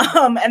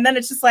 And then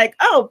it's just like,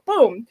 oh,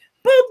 boom,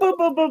 boom, boom,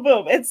 boom, boom,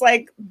 boom. It's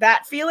like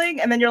that feeling.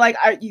 And then you're like,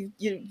 you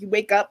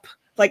wake up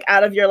like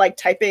out of your like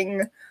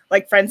typing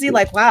like frenzy,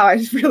 like, wow, I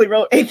just really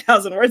wrote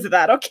 8,000 words of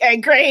that. Okay,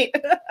 great.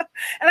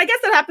 And I guess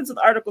that happens with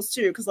articles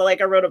too, because like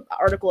I wrote an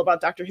article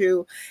about Doctor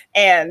Who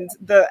and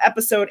the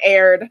episode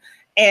aired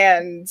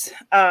and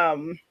I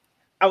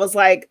was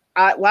like,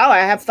 wow, I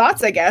have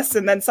thoughts, I guess.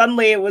 And then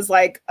suddenly it was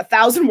like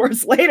 1,000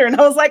 words later and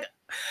I was like,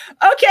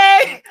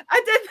 okay,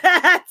 I did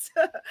that.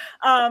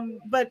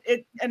 But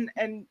it and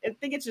I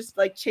think it's just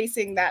like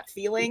chasing that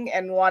feeling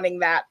and wanting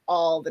that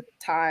all the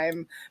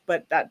time,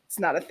 but that's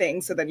not a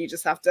thing. So then you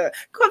just have to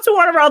come to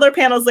one of our other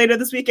panels later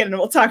this weekend and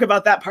we'll talk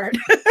about that part.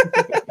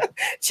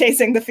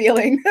 Chasing the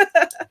feeling.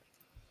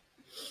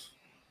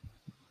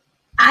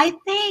 I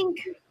think,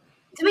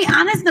 to be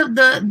honest,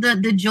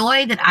 the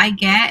joy that I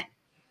get,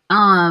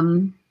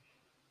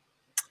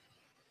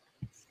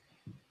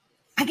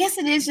 I guess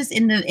it is just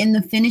in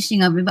the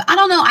finishing of it, but I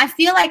don't know. I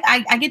feel like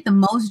I get the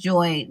most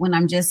joy when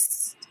I'm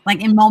just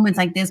like in moments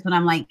like this, when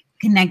I'm like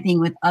connecting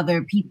with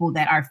other people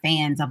that are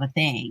fans of a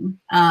thing.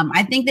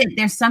 I think that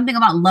there's something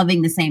about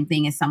loving the same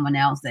thing as someone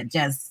else that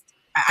just,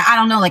 I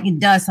don't know, like it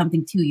does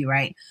something to you,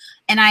 right?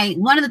 And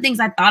one of the things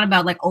I thought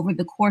about like over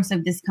the course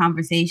of this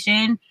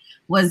conversation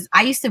was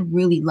I used to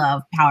really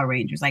love Power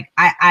Rangers. Like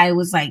I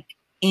was like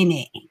in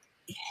it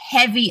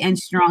heavy and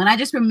strong. And I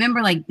just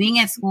remember like being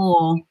at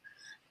school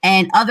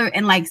and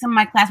like some of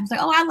my classmates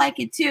like, oh, I like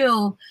it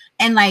too.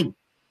 And like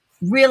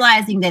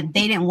realizing that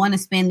they didn't want to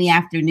spend the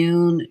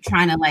afternoon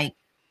trying to like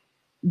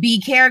be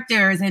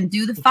characters and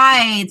do the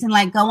fights and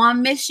like go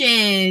on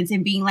missions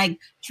and being like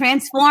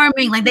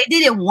transforming. Like they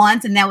did it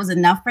once and that was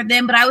enough for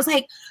them. But I was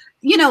like,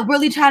 you know,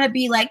 really trying to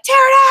be like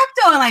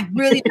pterodactyl and like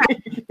really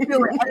trying to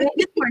do it. And they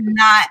just were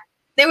not,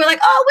 they were like,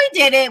 oh, we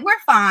did it. We're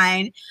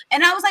fine.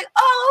 And I was like,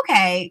 oh,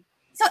 okay.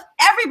 So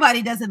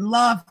everybody doesn't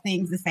love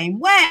things the same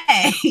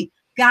way.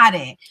 Got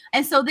it.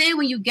 And so then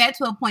when you get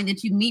to a point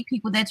that you meet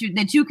people that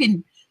you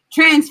can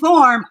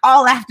transform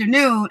all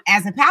afternoon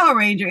as a Power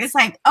Ranger, it's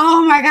like,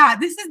 oh my God,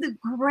 this is the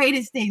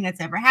greatest thing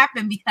that's ever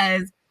happened,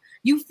 because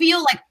you feel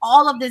like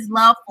all of this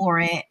love for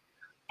it.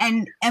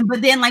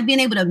 But then like being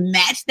able to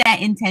match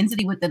that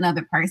intensity with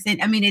another person.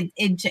 I mean,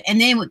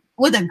 and then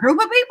with a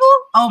group of people,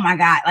 oh my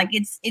God, like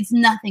it's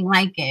nothing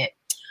like it.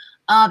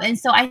 And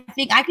so I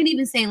think I can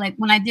even say like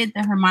when I did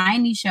the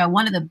Hermione show,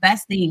 one of the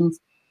best things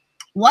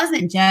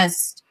wasn't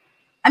just,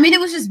 I mean,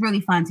 it was just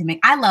really fun to make.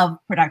 I love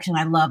production.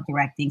 I love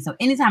directing. So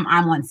anytime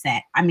I'm on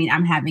set, I mean,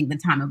 I'm having the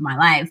time of my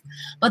life.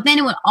 But then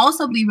it would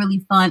also be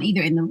really fun,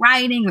 either in the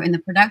writing or in the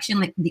production,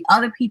 like the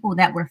other people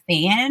that were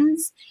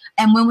fans.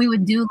 And when we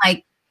would do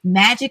like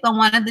magic on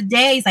one of the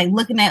days, like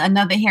looking at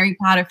another Harry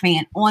Potter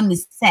fan on the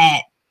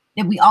set,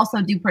 that we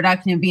also do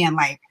production and being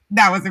like,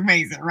 that was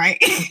amazing, right?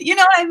 You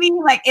know what I mean?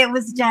 Like it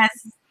was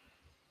just,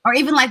 or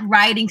even like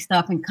writing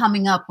stuff and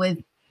coming up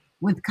with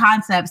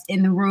concepts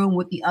in the room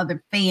with the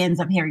other fans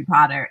of Harry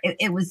Potter.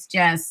 It was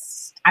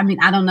just, I mean,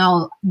 I don't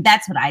know.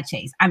 That's what I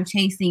chase. I'm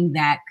chasing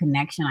that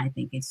connection. I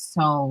think it's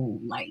so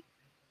like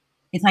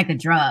it's like a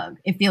drug.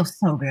 It feels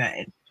so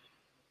good.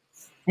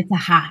 It's a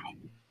high.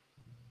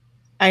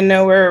 I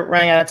know we're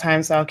running out of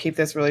time, so I'll keep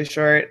this really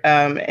short.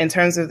 In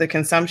terms of the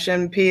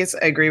consumption piece,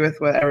 I agree with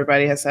what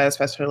everybody has said,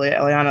 especially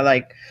Eliyannah.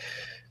 Like,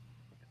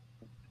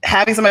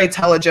 having somebody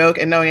tell a joke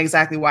and knowing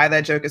exactly why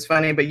that joke is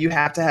funny, but you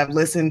have to have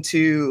listened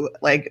to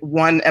like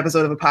one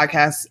episode of a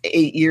podcast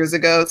 8 years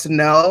ago to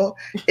know,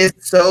 is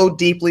so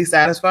deeply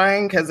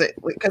satisfying, because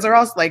they're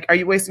also like, are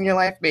you wasting your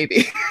life?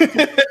 Maybe.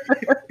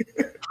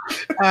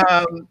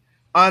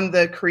 On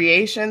the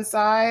creation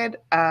side,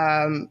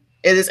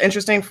 it is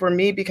interesting for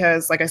me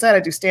because, like I said, I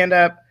do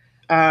stand-up,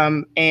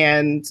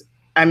 and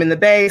I'm in the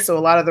Bay, so a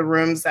lot of the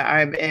rooms that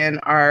I'm in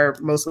are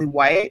mostly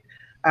white,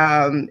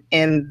 and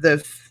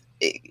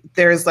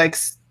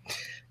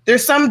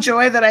there's some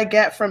joy that I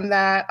get from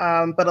that,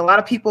 but a lot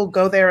of people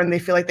go there and they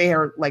feel like they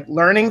are like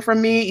learning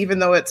from me, even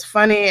though it's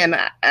funny, and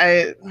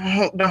I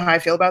don't know how I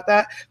feel about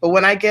that. But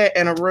when I get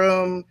in a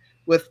room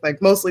with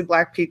like mostly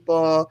Black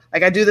people,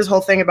 like I do this whole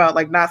thing about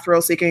like not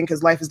thrill seeking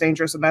because life is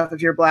dangerous enough if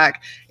you're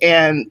Black,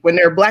 and when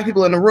there are Black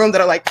people in the room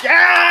that are like,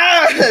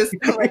 yes,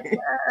 I'm like,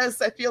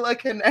 yes, I feel a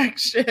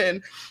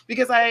connection,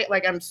 because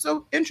I'm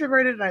so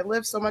introverted and I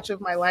live so much of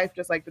my life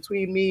just like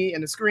between me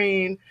and the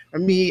screen, or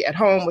me at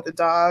home with the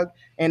dog,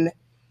 and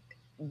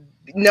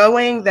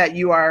knowing that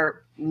you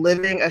are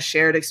living a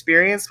shared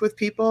experience with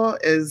people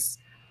is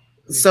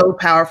so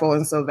powerful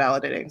and so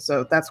validating.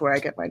 So that's where I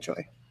get my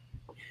joy.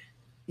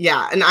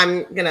 Yeah, and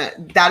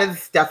that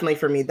is definitely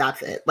for me,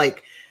 that's it.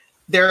 Like,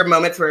 there are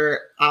moments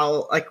where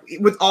I'll, like,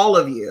 with all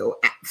of you,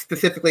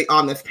 specifically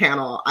on this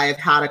panel, I have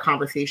had a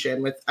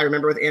conversation I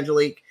remember with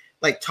Angélique,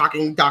 like,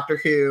 talking Doctor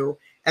Who,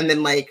 and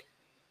then, like,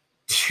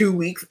 2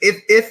 weeks,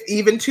 if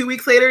even 2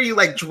 weeks later, you,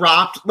 like,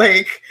 dropped,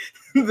 like,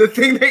 the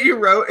thing that you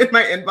wrote in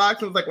my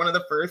inbox. It was, like, one of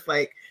the first,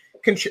 like,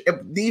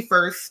 the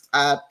first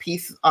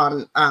piece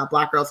on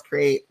Black Girls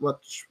Create,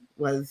 which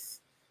was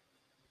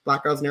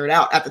Black Girls Nerd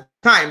Out at the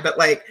time, but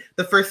like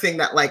the first thing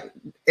that like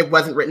it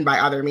wasn't written by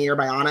either me or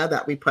by Anna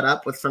that we put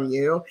up was from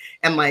you,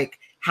 and like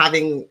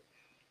having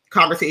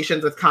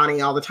conversations with Connie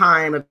all the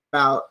time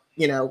about,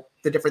 you know,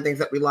 the different things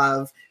that we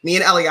love. Me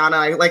and Eliyannah,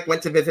 I like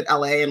went to visit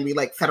LA and we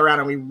like sat around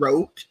and we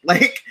wrote,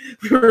 like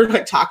we were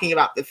like talking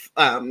about this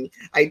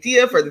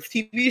idea for this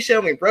TV show,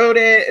 and we wrote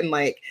it, and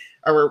like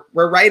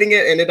we're writing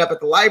it, ended up at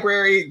the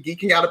library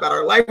geeking out about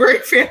our library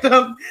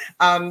fandom.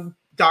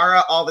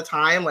 Dara all the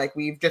time, like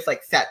we've just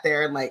like sat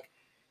there and like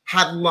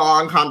had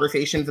long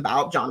conversations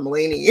about John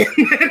Mulaney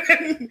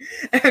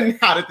and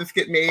how did this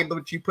get made,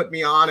 which you put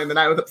me on and then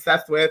I was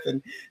obsessed with,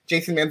 and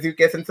Jason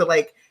Mantzoukas, and so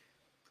like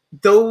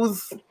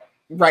those,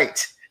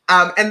 right.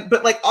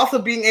 But like also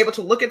being able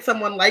to look at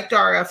someone like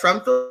Dara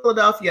from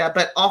Philadelphia,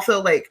 but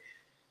also like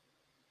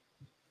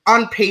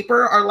on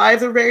paper our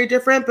lives are very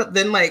different, but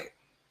then like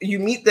you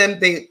meet them,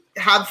 they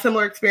have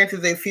similar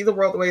experiences, they see the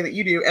world the way that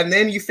you do, and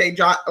then you say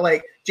John,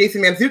 like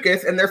Jason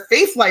Mantzoukas, and their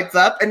face lights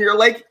up and you're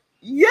like,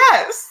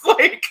 yes,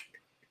 like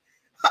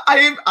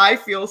I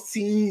feel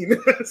seen.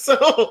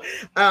 So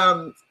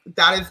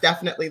that is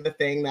definitely the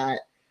thing that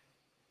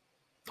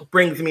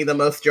brings me the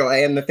most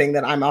joy, and the thing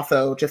that I'm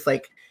also just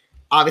like,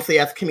 obviously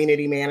as a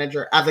community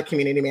manager,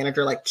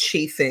 like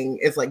chasing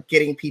is like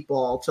getting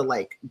people to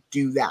like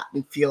do that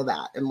and feel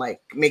that and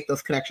like make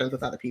those connections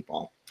with other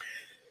people.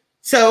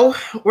 So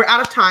we're out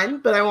of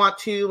time, but I want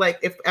to, like,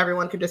 if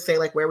everyone could just say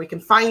like where we can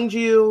find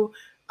you,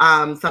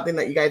 something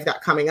that you guys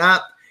got coming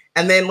up,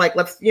 and then like,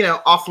 let's, you know,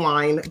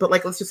 offline, but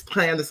like, let's just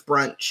plan this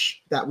brunch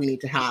that we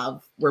need to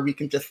have where we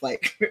can just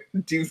like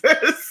do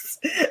this.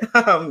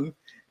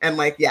 And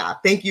like, yeah,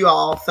 thank you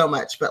all so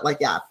much. But like,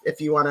 yeah, if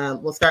you want to,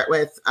 we'll start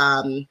with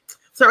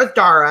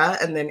Dara,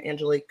 and then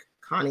Angélique,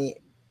 Connie,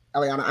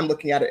 Eliyannah. I'm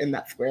looking at it in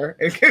that square.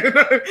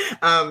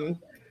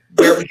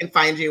 Where we can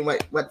find you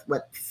and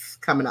what's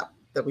coming up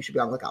that we should be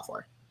on the lookout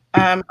for.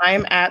 I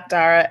am at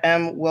Dara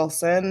M.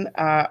 Wilson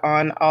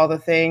on all the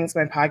things.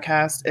 My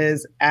podcast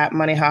is at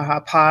Money Haha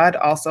Pod,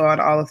 also on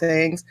all the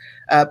things.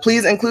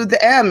 Please include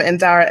the M in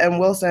Dara M.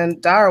 Wilson.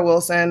 Dara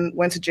Wilson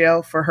went to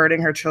jail for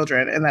hurting her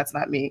children, and that's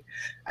not me.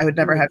 I would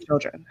never have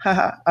children.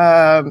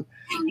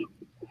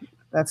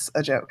 That's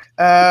a joke.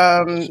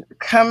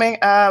 Coming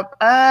up,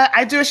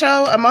 I do a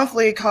show, a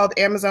monthly, called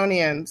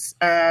Amazonians.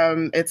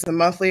 It's a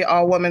monthly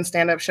all-woman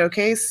stand-up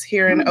showcase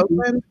here in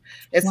Oakland.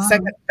 It's the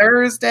second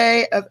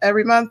Thursday of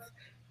every month,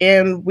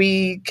 and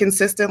we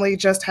consistently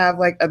just have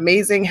like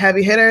amazing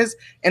heavy hitters.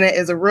 And it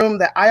is a room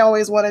that I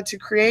always wanted to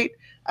create,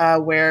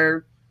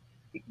 where,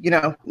 you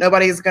know,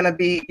 nobody's gonna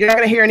be, you're not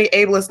gonna hear any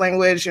ableist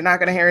language, you're not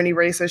gonna hear any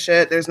racist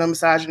shit, there's no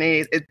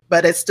misogyny,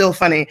 but it's still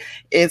funny.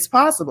 It's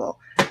possible.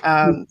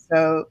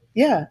 So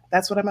yeah,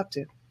 that's what I'm up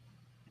to.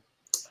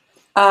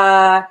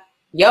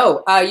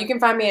 You can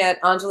find me at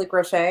Angélique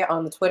Roché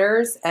on the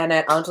Twitters and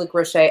at Angélique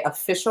Roché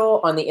Official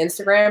on the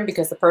Instagram,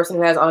 because the person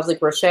who has Angélique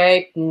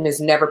Roché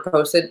has never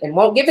posted and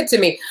won't give it to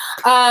me.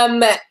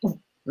 I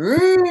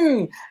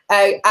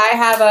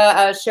have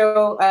a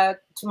show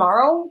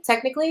tomorrow,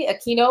 technically, a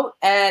keynote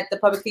at the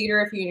Public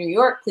Theater. If you're in New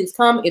York, please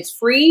come. It's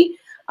free.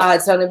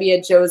 It's going to be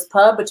at Joe's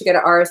Pub, but you got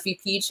to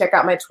RSVP. Check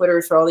out my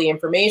Twitters for all the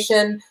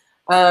information.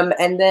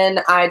 And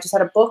then I just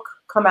had a book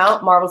come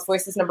out, Marvel's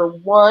Voices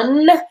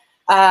 #1.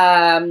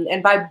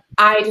 And by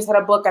I just had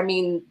a book, I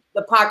mean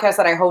the podcast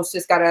that I host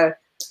just got a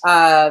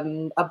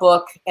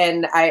book,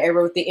 and I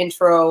wrote the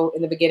intro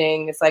in the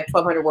beginning. It's like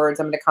 1,200 words.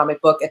 I'm in a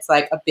comic book. It's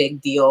like a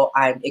big deal.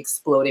 I'm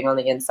exploding on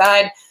the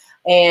inside.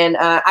 And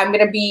I'm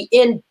going to be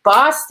in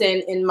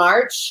Boston in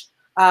March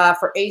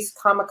for Ace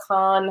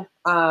Comic-Con.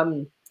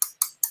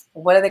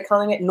 What are they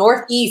calling it?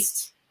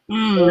 Northeast.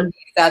 Northeast,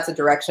 that's a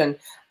direction.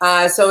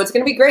 So it's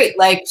going to be great.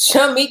 Like,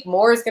 Shamik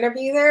Moore is going to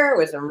be there,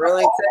 which I'm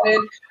really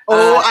excited.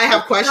 Oh, I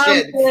have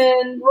questions.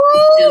 It's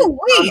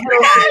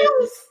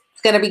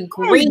going to be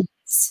great.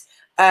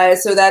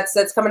 So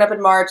that's coming up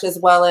in March, as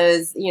well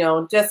as, you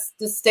know,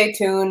 just stay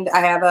tuned.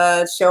 I have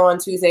a show on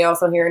Tuesday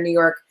also here in New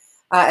York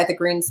at the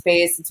Green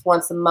Space. It's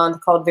once a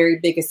month called Very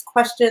Biggest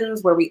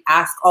Questions, where we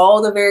ask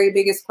all the very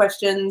biggest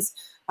questions.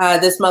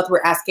 This month we're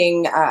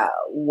asking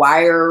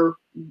why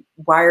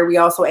are we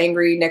all so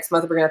angry? Next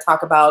month we're going to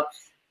talk about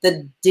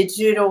the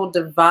digital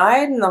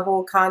divide, and the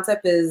whole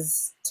concept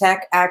is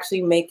tech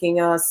actually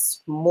making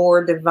us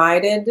more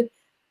divided.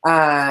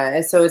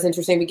 So it's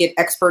interesting. We get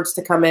experts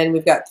to come in.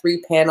 We've got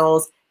 3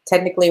 panels.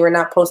 Technically, we're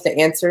not supposed to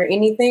answer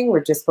anything.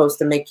 We're just supposed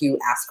to make you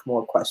ask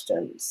more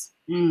questions.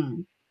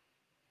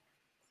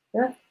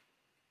 Yeah.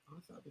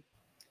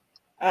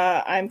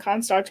 I'm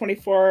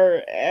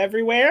Constar24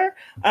 everywhere.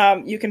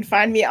 You can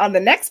find me on the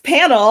next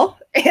panel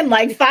in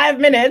like 5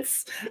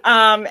 minutes,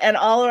 and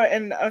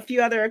a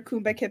few other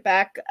Kumba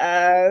Kitback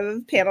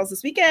panels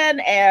this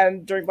weekend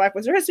and during Black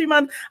Wizard History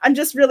Month. I'm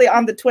just really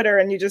on the Twitter,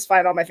 and you just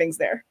find all my things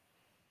there.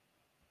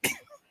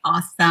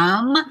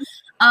 Awesome.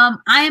 I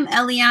am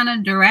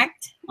Eliyannah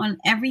Direct on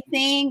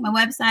everything. My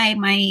website,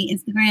 my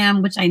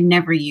Instagram, which I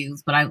never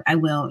use, but I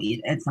will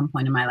at some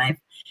point in my life.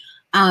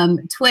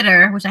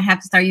 Twitter, which I have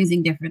to start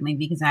using differently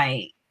because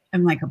I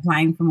am like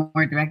applying for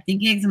more directing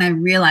gigs, and I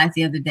realized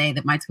the other day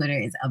that my Twitter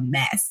is a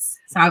mess.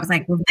 So I was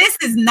like, well, this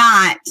is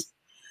not.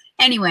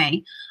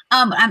 Anyway,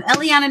 I'm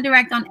Eliyannah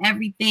Direct on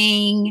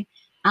everything.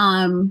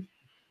 Most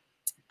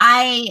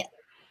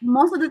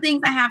of the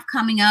things I have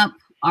coming up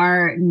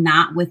are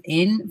not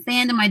within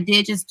fandom. I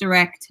did just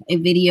direct a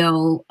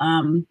video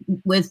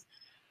with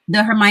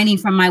the Hermione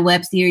from my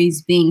web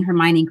series being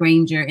Hermione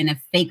Granger in a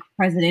fake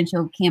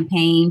presidential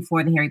campaign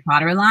for the Harry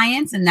Potter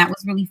Alliance, and that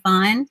was really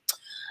fun.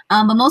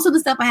 But most of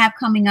the stuff I have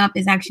coming up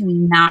is actually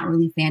not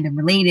really fandom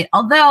related,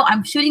 although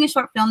I'm shooting a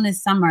short film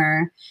this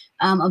summer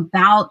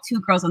about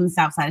 2 girls on the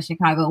south side of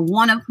Chicago,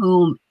 one of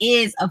whom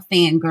is a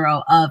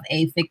fangirl of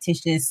a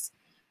fictitious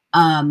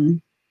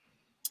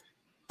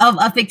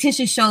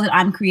show that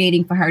I'm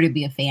creating for her to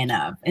be a fan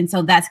of. And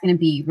so that's going to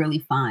be really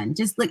fun.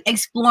 Just like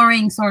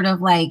exploring sort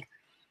of like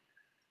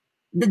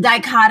the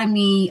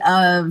dichotomy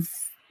of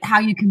how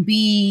you can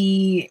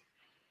be,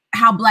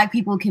 how Black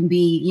people can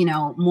be, you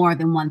know, more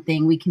than one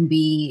thing. We can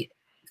be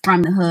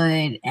from the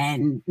hood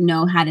and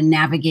know how to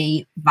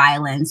navigate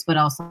violence, but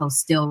also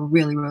still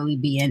really, really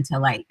be into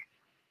like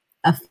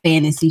a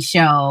fantasy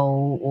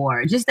show,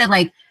 or just that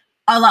like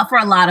for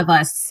a lot of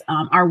us,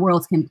 our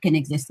worlds can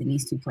exist in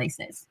these 2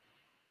 places.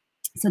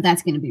 So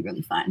that's going to be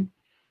really fun.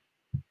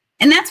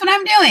 And that's what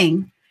I'm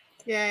doing.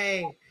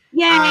 Yay.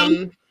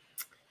 Yay.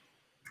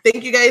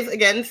 Thank you guys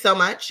again so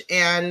much.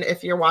 And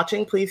if you're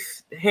watching,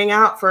 please hang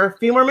out for a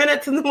few more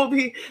minutes and then we'll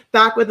be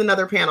back with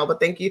another panel.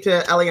 But thank you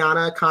to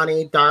Eliyannah,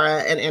 Connie, Dara,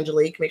 and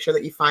Angélique. Make sure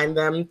that you find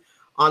them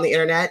on the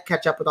internet,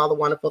 catch up with all the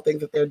wonderful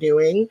things that they're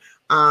doing.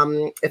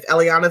 If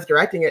Eliyannah's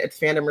directing it, it's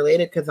fandom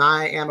related because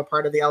I am a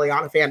part of the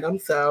Eliyannah fandom.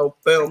 So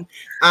boom.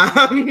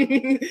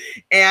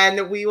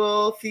 And we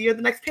will see you at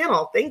the next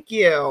panel. Thank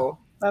you.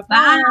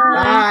 Bye-bye.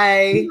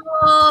 Bye.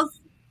 Bye.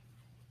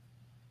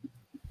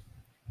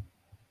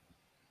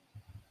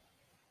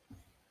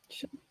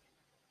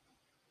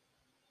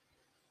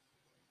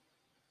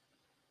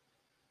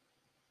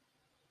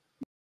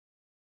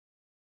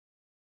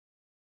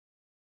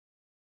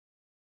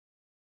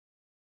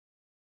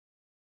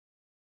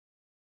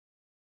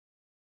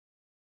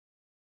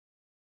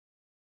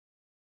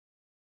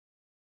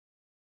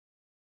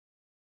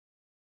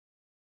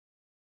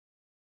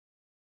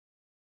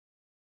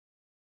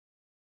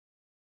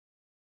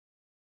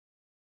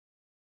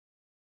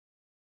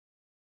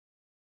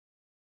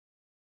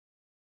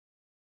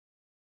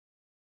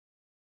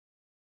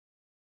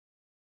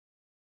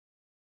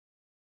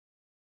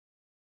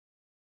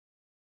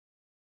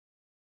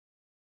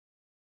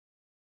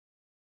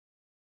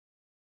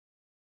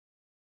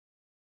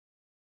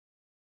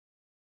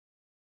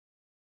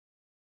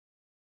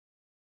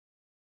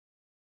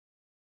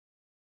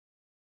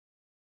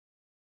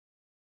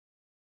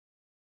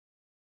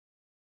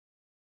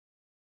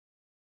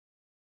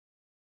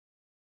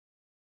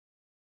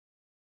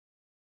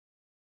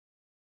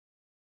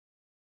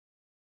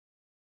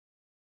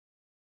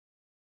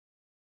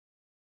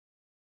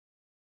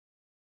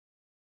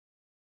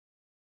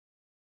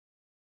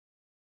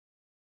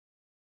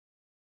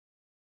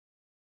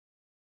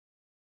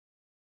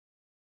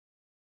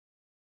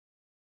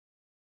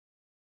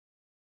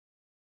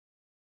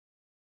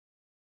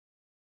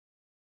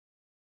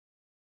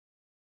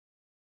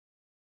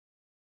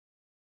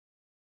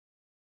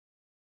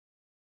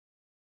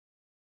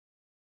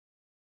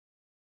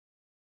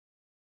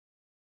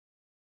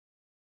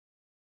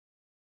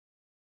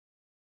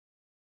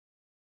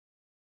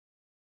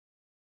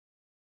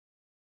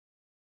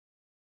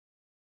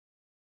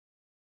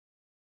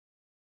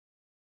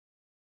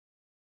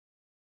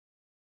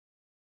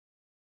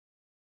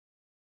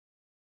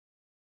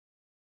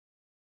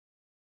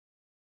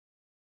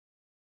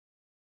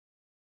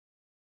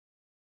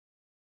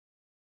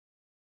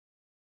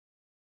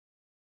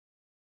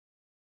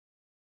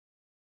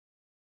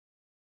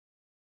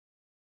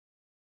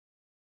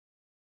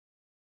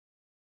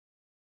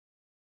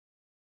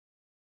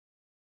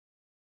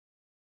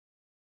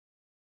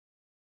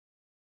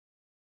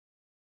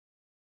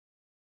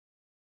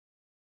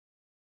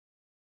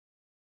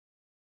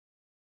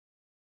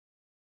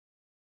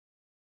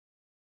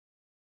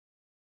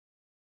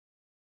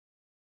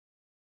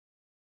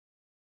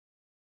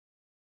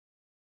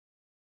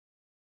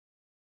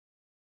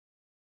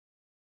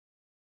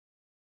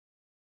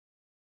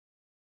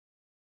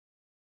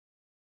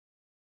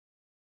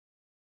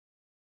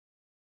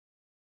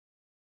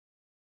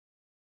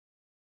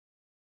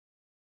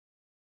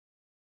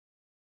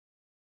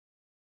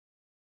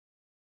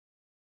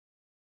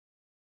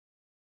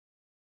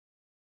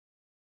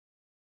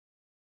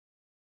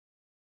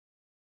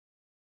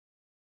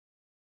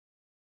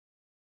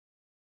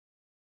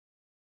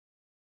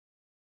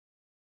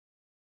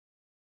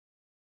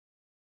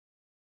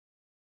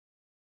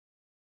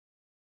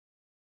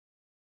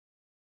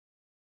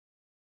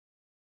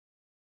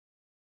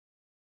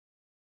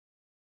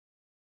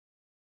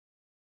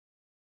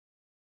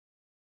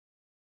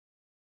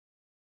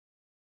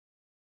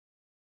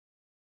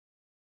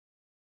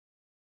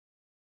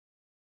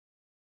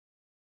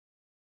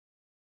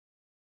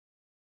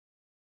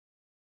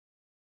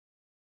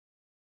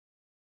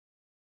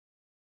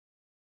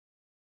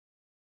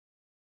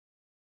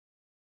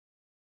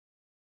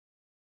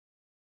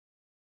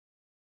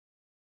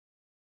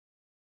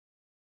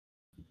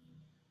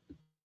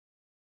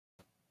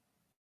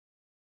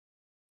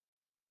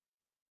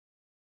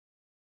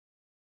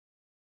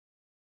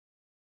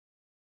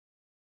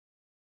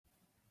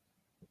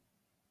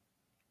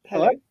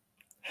 Hello.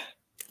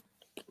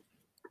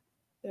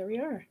 There we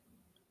are.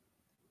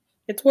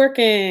 It's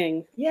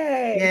working.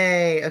 Yay.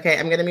 Yay. Okay,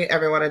 I'm going to mute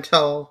everyone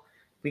until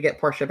we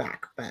get Porshèa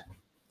back, but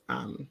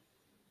then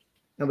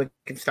we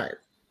can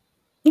start.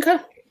 Okay.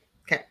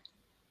 Okay.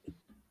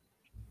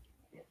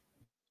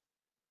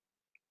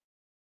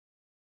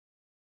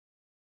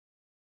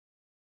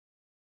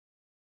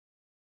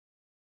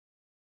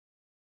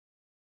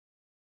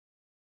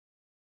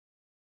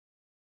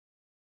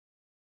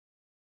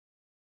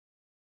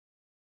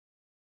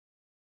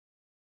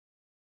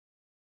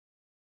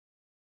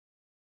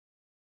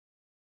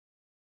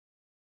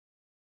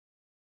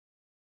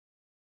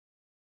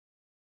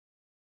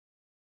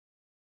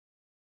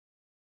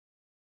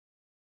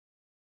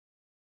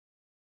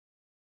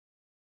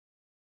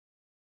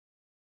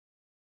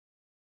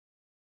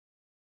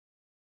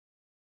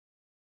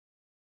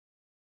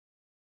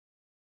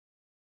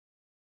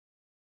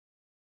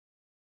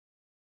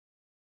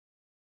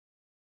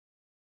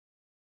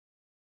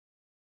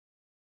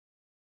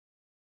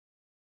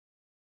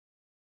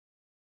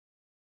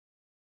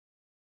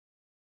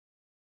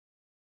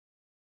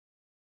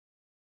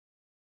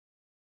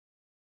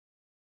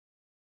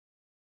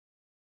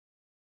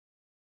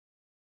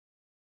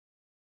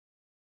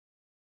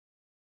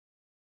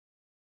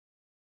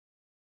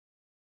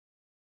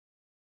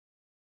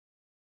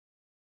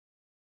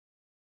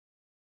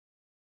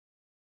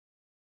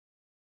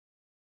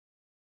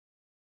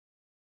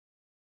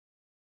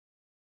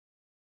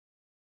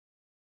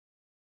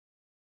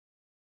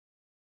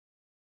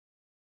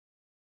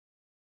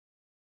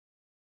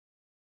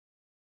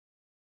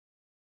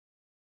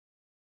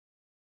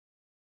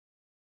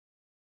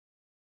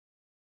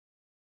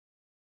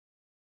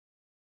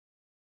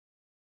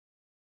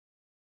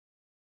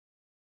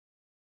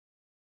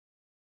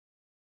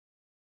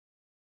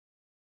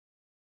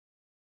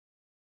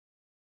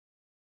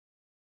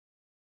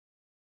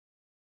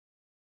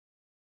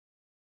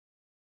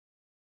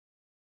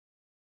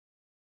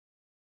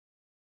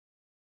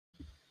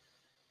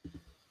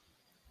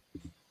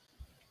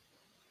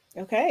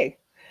 Okay.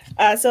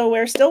 So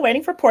we're still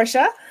waiting for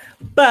Porshèa,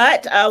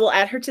 but we'll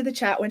add her to the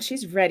chat when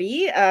she's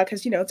ready,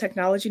 because, you know,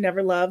 technology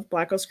never loved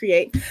Black Girls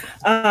Create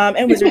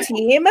and Wizard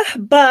Team.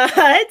 But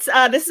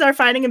this is our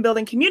Finding and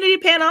Building Community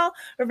panel.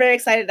 We're very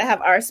excited to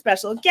have our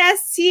special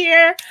guests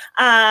here.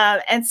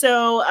 And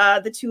so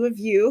the two of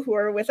you who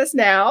are with us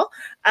now,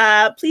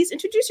 please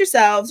introduce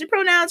yourselves, your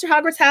pronouns, your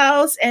Hogwarts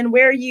house, and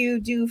where you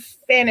do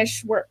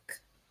fanish work.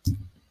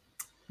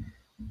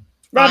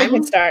 Robyn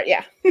can start,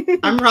 yeah.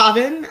 I'm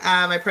Robyn.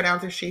 My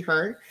pronouns are she,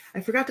 her.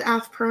 I forgot to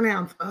ask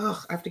pronouns. Ugh,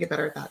 I have to get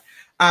better at that.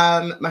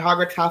 My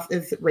Hogwarts house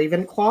is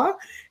Ravenclaw,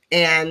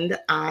 and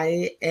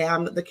I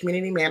am the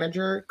community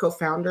manager,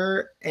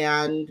 co-founder,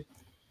 and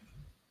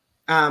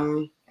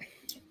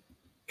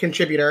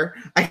contributor,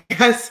 I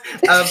guess,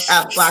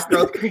 of Black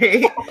Girls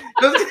Create.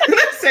 I was going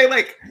to say,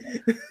 like...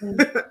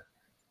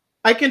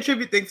 I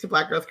contribute things to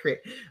Black Girls Create.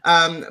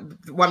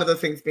 One of those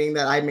things being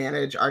that I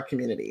manage our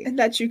community. And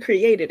that you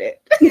created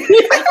it.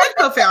 I said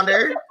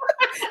co-founder.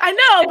 I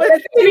know, but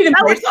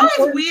it's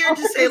always weird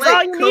to say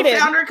like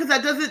co-founder because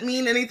that doesn't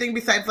mean anything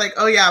besides like,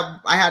 oh yeah,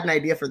 I had an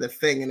idea for this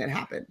thing and it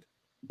happened.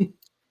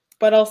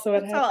 But also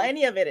that's all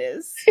any of it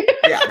is.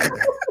 Yeah.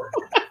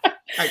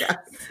 I guess.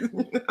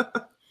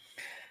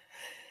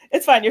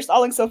 It's fine. You're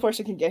stalling so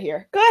Porshèa can get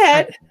here. Go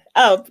ahead.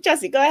 Oh,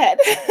 Jessie, go ahead.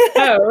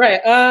 Oh, right.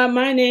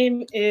 My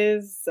name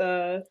is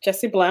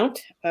Jessie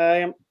Blount.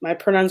 My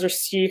pronouns are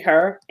she,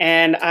 her,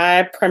 and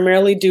I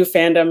primarily do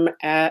fandom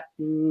at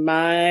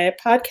my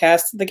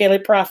podcast, The Gaily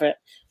Prophet,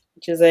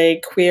 which is a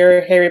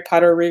queer Harry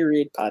Potter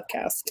reread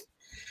podcast.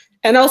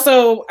 And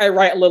also, I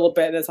write a little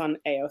bit. It's on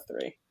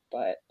AO3,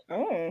 but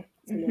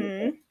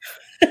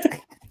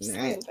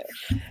Nice.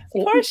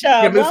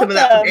 Porshèa, you move some of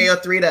that from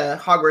AO3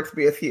 to Hogwarts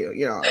BSU,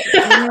 you know.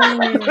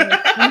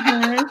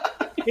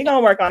 We're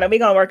gonna work on it. We're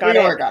gonna work on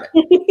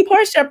it.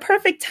 Porshèa,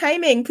 perfect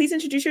timing. Please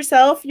introduce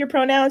yourself, your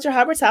pronouns, your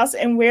Hogwarts house,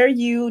 and where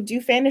you do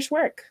fanish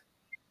work.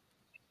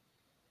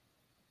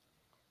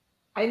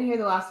 I didn't hear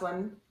the last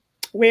one.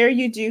 Where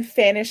you do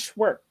fanish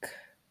work.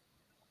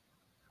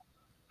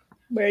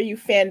 Where you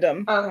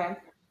fandom. Okay.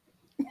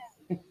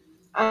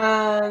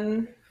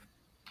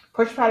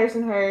 Porshèa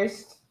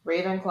Patterson-Hurst,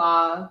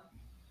 Ravenclaw,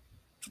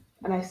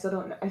 and I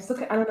don't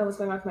know what's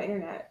going on with my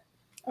internet.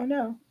 Oh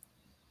no.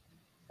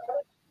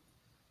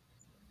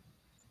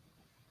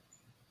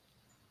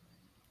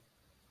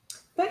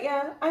 But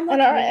yeah, I'm on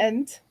our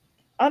end.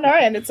 On our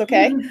end, it's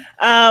okay.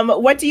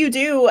 What do you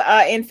do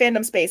in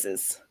fandom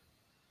spaces?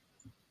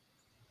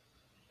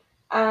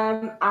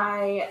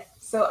 I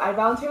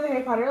volunteer with the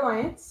Harry Potter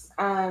Alliance.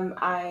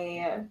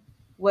 I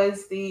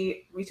was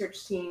the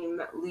research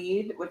team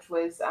lead, which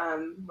was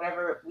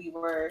whenever we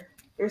were.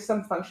 There's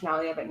some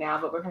functionality of it now,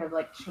 but we're kind of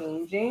like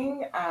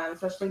changing,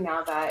 especially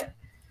now that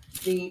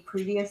the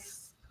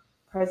previous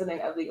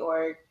president of the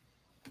org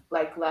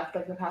like left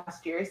like the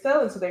past year or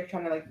so, and so they're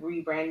trying to like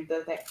rebrand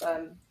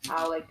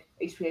how like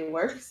HPA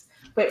works.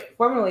 But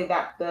formerly,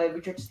 that the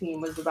research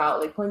team was about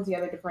like pulling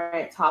together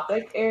different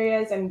topic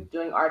areas and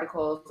doing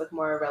articles, like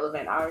more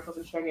relevant articles,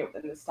 and sharing it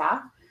within the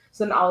staff.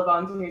 So then all the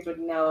volunteers would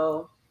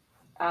know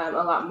a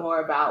lot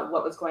more about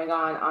what was going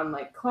on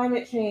like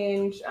climate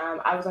change.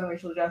 I was on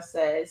racial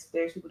justice.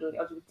 There's people doing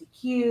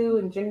LGBTQ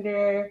and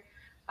gender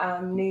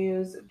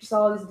news, just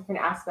all these different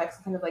aspects,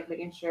 kind of like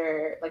making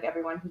sure like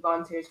everyone who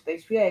volunteers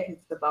with HPA,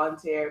 because it's a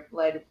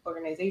volunteer-led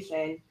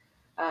organization,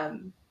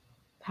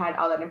 had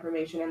all that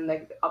information. And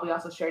like we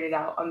also shared it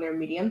out on their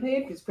Medium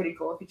page. It's pretty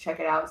cool if you check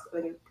it out. So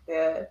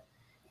if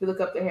you look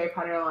up the Harry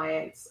Potter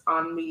Alliance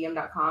on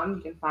medium.com,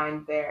 you can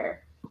find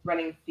their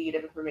running feed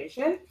of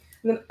information.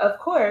 And then, of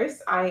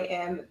course, I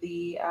am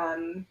the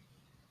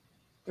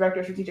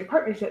Director of Strategic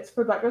Partnerships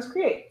for Black Girls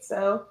Create.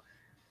 So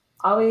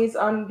always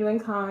on doing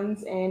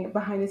cons and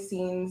behind the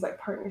scenes, like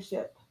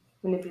partnership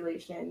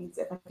manipulations,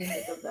 if I can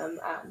think of them,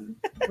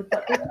 with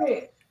Black Girls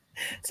Create.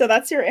 So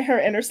that's her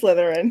inner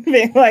Slytherin,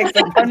 being like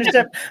the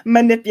partnership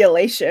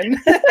manipulation.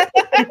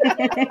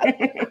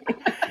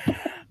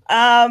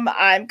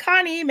 I'm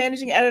Connie,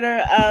 managing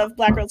editor of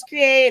Black Girls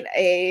Create,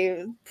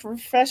 a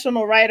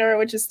professional writer,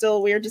 which is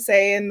still weird to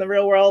say in the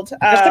real world.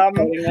 I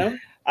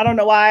don't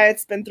know why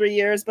it's been 3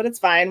 years, but it's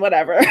fine,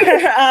 whatever.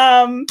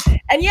 And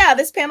yeah,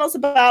 this panel is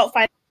about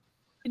finding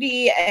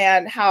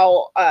and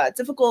how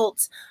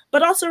difficult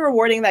but also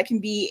rewarding that can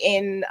be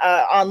in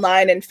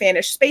online and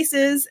fanish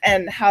spaces,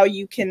 and how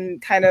you can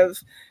kind of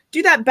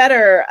do that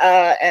better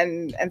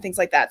and things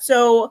like that.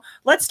 So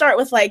let's start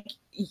with like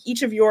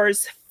each of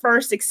yours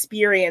first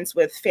experience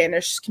with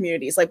fanish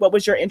communities. Like, what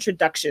was your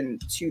introduction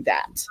to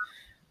that,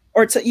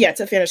 or to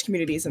fanish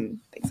communities and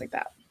things like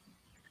that?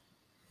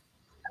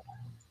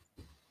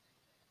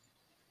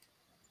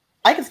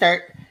 I can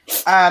start.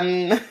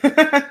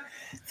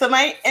 So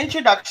my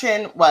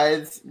introduction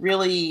was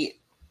really,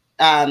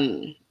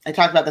 I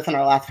talked about this in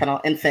our last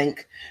panel,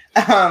 NSYNC.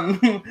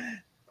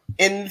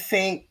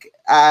 NSYNC,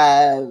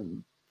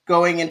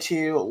 going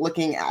into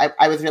looking,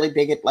 I was really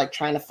big at like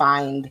trying to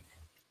find,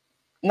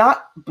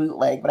 not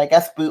bootleg, but I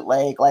guess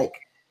bootleg, like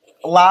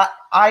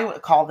I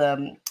would call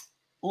them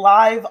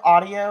live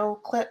audio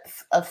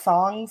clips of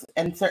songs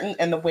and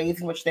the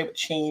ways in which they would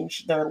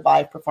change their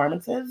live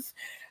performances.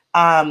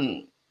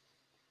 And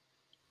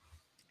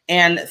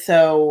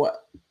so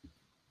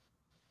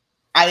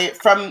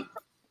from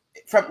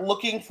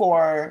looking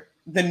for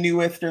the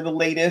newest or the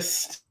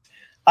latest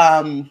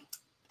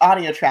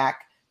audio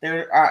track,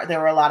 there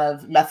were a lot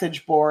of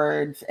message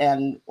boards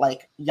and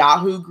like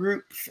Yahoo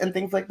groups and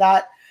things like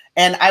that.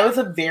 And I was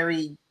a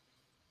very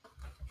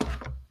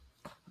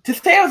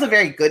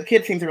good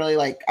kid seems really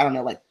like, I don't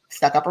know, like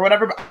stuck up or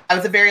whatever, but I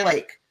was a very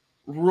like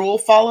rule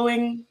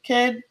following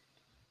kid.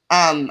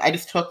 I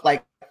just took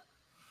like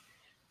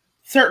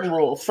certain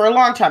rules. For a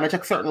long time, I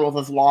took certain rules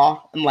as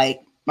law, and like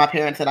my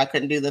parents said I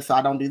couldn't do this, so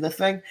I don't do this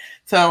thing.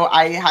 So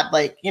I had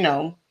like, you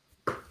know,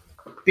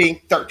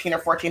 being 13 or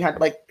 14, had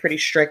like pretty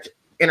strict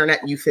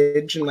internet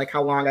usage and like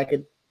how long I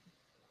could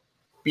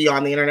be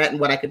on the internet and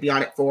what I could be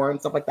on it for and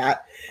stuff like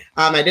that.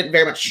 I didn't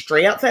very much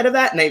stray outside of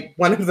that. And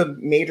one of the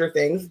major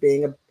things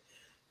being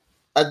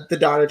the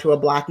daughter to a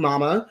Black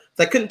mama,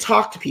 so I couldn't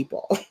talk to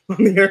people on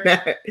the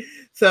internet.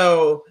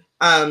 So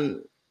I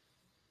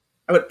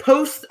would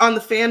post on the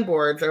fan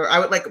boards, or I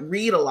would like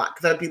read a lot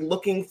because I'd be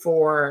looking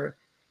for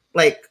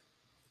like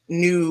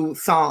new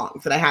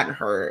songs that I hadn't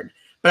heard.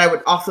 But I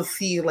would also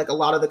see like a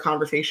lot of the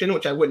conversation,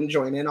 which I wouldn't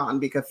join in on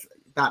because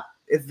that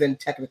is then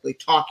technically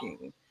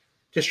talking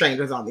to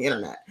strangers on the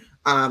internet,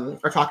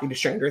 or talking to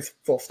strangers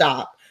full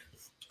stop.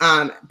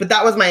 But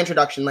that was my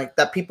introduction, like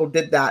that people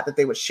did that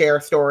they would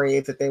share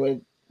stories, that they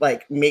would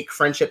like make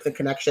friendships and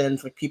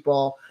connections with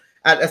people.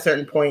 At a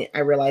certain point, I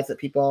realized that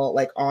people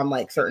like on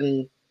like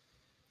certain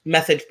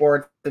message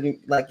boards and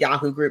like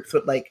Yahoo groups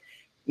would like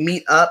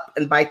meet up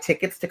and buy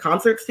tickets to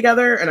concerts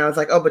together. And I was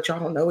like, oh, but y'all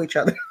don't know each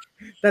other.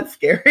 That's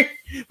scary,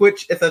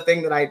 which is a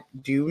thing that I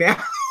do now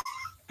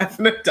as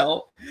an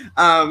adult.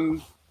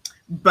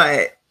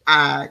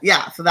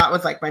 Yeah, so that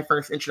was like my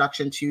first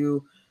introduction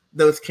to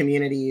those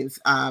communities.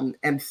 And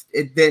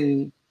it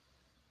then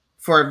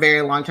for a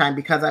very long time,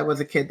 because I was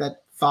a kid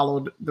that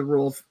followed the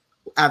rules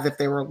as if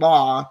they were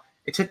law,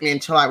 it took me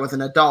until I was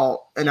an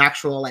adult, an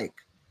actual like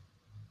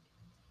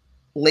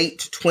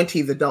late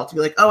 20s adult, to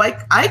be like, oh,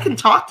 I can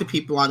talk to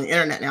people on the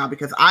internet now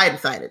because I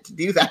decided to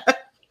do that.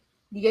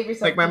 You gave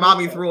yourself like my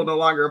mommy's rule no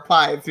longer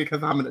applies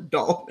because I'm an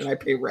adult and I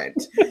pay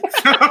rent.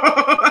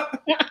 So,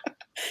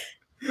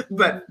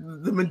 but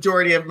the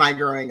majority of my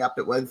growing up,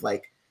 it was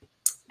like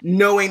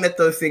knowing that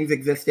those things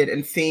existed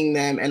and seeing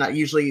them, and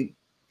usually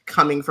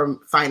coming from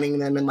finding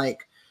them in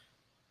like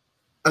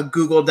a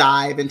Google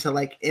dive into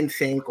like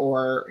NSYNC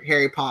or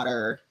Harry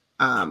Potter,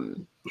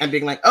 and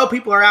being like, oh,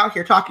 people are out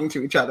here talking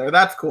to each other.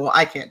 That's cool.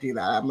 I can't do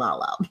that. I'm not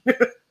allowed.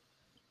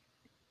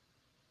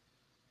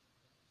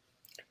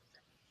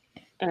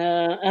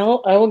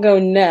 I will go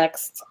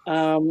next.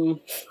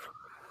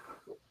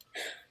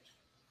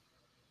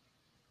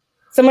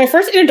 So my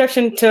first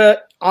introduction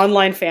to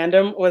online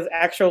fandom was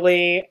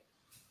actually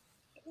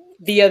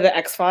via the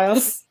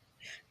X-Files.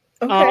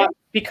 Okay.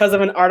 Because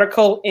of an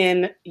article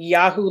in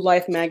Yahoo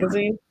Life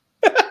magazine.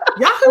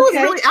 Yahoo was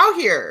really out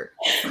here.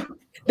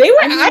 They were.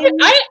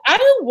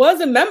 I was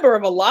a member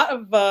of a lot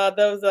of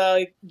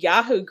those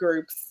Yahoo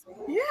groups.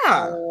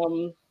 Yeah.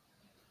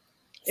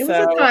 It was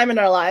a time in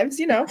our lives,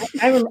 you know.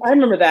 I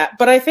remember that,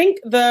 but I think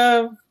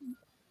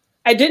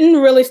I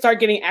didn't really start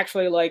getting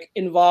actually like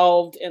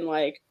involved in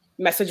like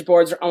message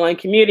boards or online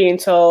community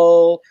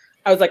until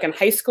I was like in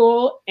high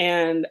school,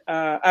 and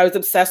I was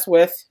obsessed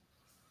with,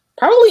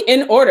 probably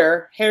in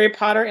order, Harry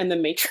Potter and the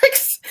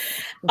Matrix.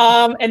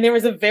 And there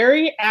was a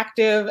very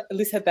active, at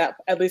least at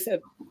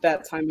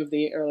that time of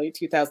the early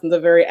 2000s, a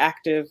very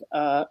active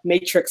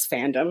Matrix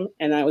fandom.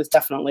 And I was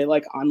definitely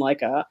like on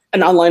like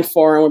an online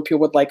forum where people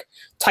would like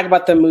talk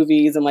about the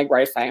movies and like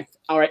write fan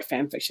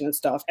fiction and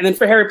stuff. And then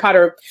for Harry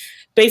Potter,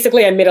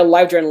 basically I made a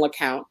LiveJournal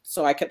account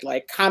so I could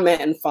like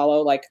comment and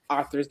follow like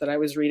authors that I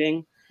was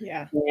reading.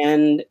 Yeah.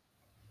 And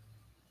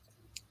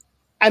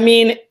I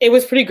mean, it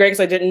was pretty great because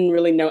I didn't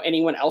really know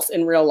anyone else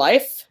in real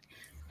life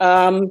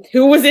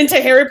who was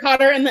into Harry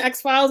Potter and the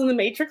X-Files and the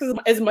Matrix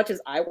as much as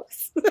I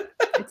was.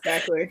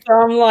 Exactly. So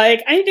I'm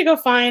like, I need to go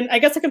find, I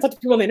guess I can talk to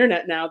people on the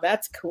internet now.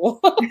 That's cool.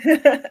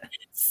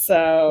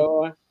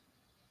 So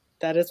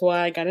that is why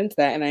I got into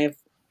that. And I've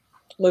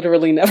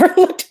literally never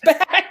looked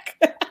back.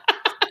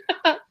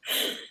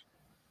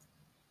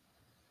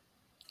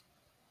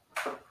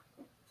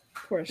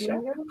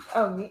 Porshèa.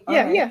 Oh, me?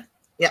 Yeah, Okay.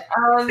 Yeah.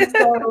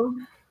 So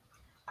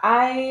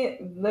I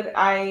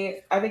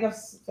think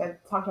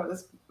I've talked about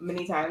this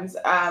many times.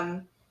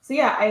 So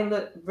yeah,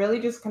 I really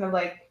just kind of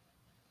like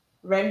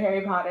read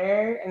Harry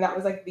Potter, and that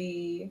was like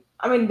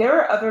there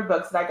were other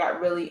books that I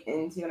got really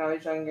into when I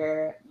was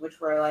younger, which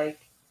were like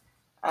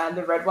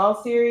the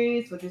Redwall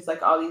series, which is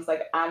like all these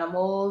like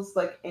animals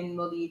like in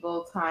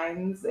medieval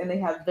times, and they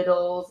have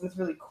victuals, and it's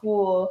really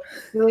cool.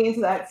 Really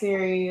into that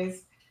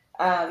series.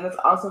 That's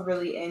also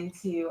really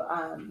into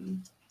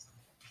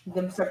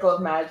the Circle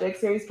of Magic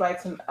series by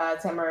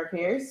Tamara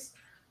Pierce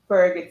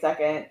for a good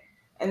second.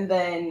 And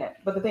then,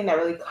 but the thing that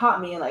really caught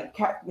me and like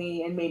kept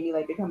me and made me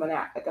like become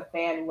a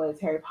fan was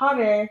Harry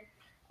Potter.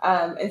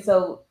 And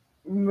so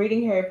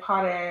reading Harry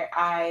Potter,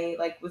 I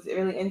like was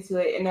really into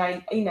it. And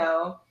I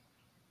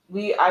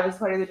was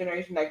part of the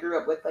generation that grew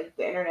up with like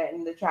the internet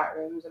and the chat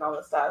rooms and all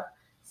this stuff.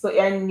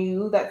 So I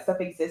knew that stuff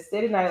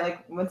existed, and I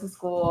like went to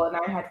school, and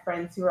I had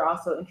friends who were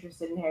also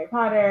interested in Harry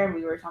Potter, and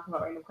we were talking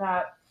about random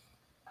crap.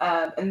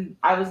 And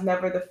I was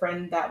never the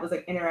friend that was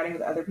like interacting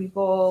with other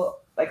people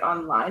like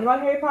online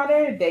about Harry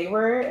Potter. They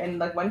were, and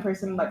like one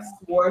person like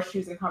swore she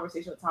was in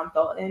conversation with Tom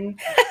Felton,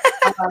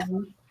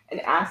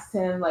 and asked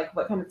him like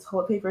what kind of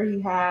toilet paper he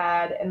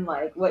had and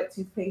like what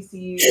toothpaste he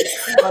used.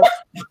 Like,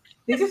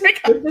 these are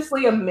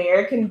suspiciously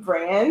American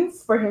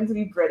brands for him to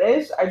be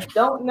British. I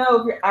don't know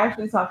if you're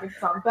actually talking to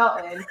Tom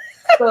Felton.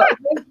 So I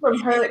think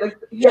from her, like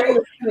hearing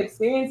the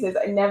experiences,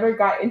 I never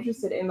got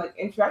interested in like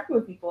interacting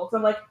with people. So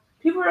I'm like,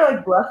 people are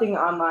like bluffing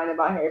online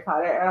about Harry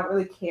Potter, and I don't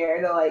really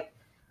care to like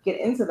get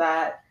into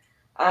that.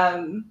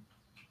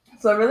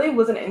 So it really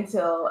wasn't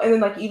until, and then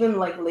like even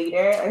like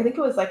later, I think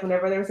it was like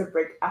whenever there was a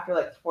break after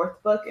like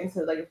fourth book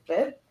into like a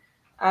fifth,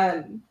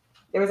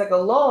 there was like a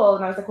lull,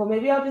 and I was like, well,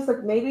 maybe I'll just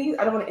like, maybe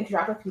I don't want to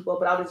interact with people,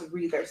 but I'll just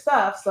read their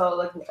stuff. So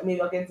like maybe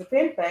I'll get into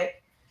fanfic.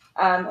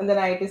 And then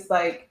I just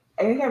like,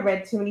 I think I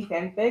read too many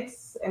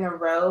fanfics in a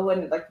row,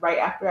 and like right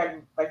after I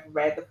like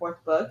read the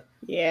fourth book.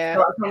 Yeah.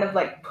 So I kind of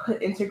like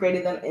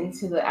integrated them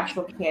into the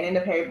actual canon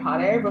of Harry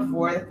Potter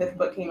before the fifth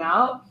book came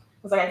out.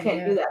 I was like, I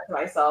can't do that to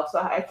myself, so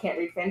I can't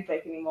read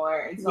fanfic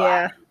anymore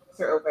until books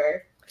are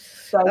over.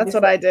 So that's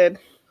what I did.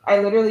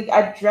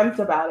 I dreamt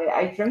about it.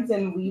 I dreamt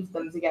and weaved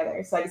them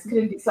together. So I just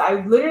couldn't do. So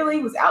I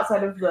literally was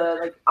outside of the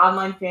like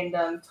online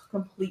fandom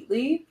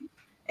completely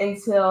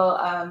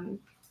until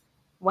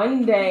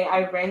one day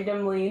I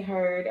randomly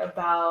heard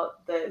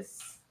about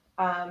this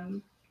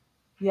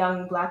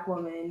young Black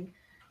woman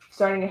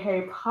starting a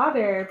Harry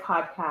Potter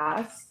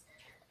podcast,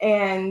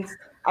 and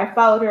I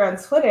followed her on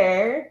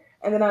Twitter.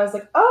 And then I was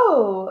like,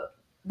 oh,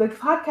 the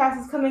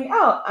podcast is coming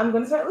out. I'm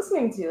going to start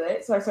listening to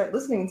it. So I started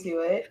listening to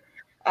it.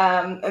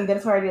 And then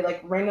started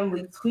like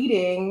randomly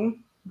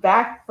tweeting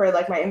back for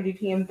like my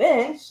MVP and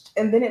benched.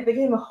 And then it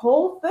became a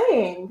whole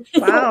thing.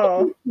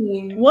 Wow.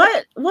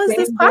 What was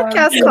this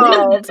podcast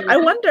called? I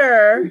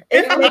wonder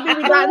if maybe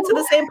we got into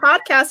the same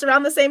podcast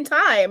around the same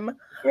time.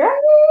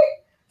 Right?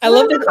 I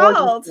love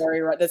the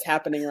story that's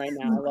happening right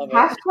now. I love it.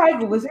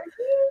 Hashtag Wizard.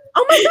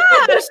 Oh my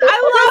gosh,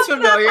 I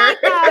love that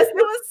podcast. It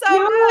was so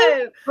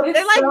good.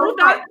 They like moved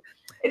on.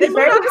 They moved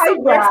on to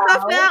some weird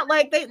stuff now.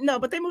 Like they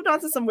moved on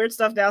to some weird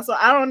stuff now. So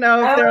I don't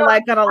know if they're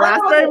like gonna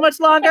last very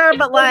much longer.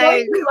 But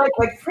like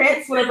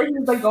Prince, whenever he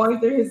was like going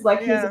through his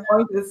like he's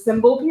going through the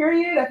symbol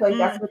period, I feel like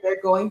that's what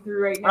they're going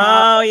through right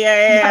now. Oh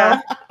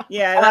yeah. They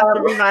have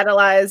to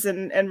revitalize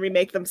and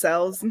remake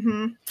themselves.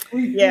 Mm-hmm.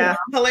 Yeah.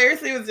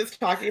 Hilariously was just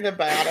talking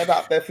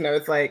about this, and I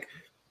was like,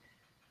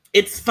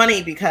 it's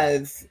funny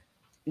because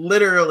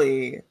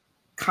literally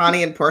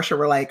Connie and Porshèa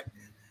were like,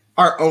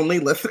 our only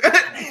listener.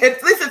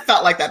 At least it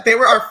felt like that. They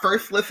were our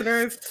first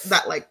listeners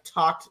that like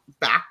talked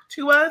back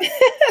to us.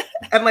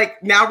 And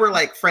like now we're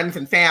like friends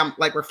and fam,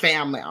 like we're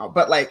fam now.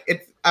 But like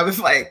I was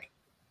like,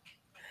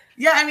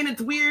 yeah, I mean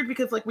it's weird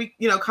because like we,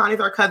 you know, Connie's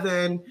our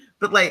cousin,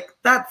 but like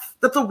that's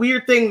a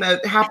weird thing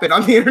that happened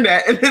on the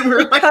internet. And then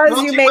we're like,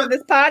 because you made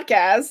this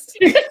podcast.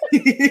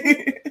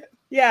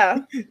 Yeah.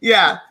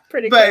 Yeah.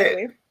 Pretty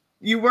crazy. But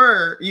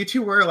you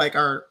two were like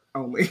our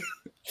only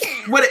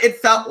what it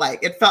felt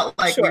like. It felt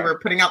like we were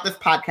putting out this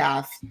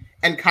podcast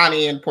and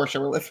Connie and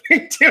Porshèa were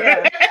listening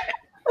to it.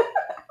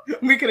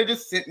 We could have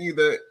just sent you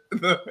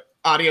the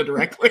audio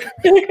directly.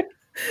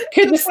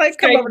 Could just like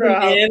come over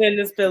in and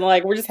just been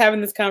like, we're just having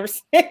this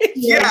conversation.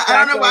 Yeah, exactly.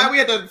 I don't know why we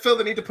had to feel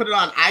the need to put it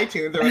on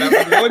iTunes or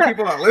whatever. The only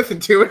people that listen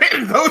to it.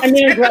 I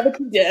mean, I'm glad that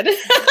you did.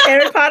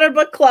 Harry Potter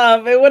book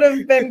club. It would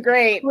have been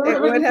great.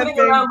 It would have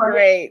been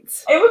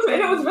great.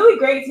 It was really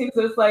great too.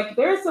 So it's like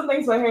there are some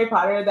things about Harry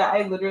Potter that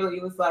I literally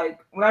was like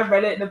when I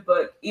read it in a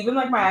book, even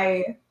like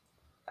my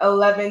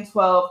 11,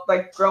 12,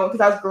 like growing because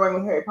I was growing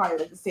with Harry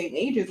Potter at the same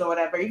ages or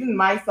whatever. Even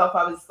myself,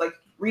 I was like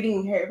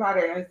reading Harry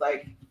Potter and I was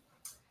like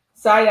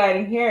side-eyed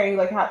and hearing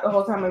like the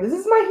whole time like, this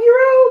is my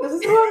hero, this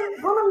is who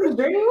I'm on the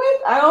journey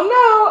with. I don't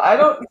know.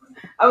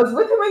 I was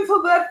with him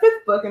until that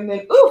 5th book and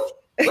then oof,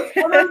 what's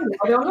going on?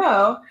 I don't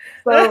know.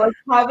 So like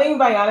having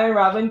Eliyannah and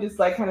Robyn just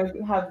like kind of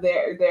have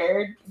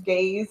their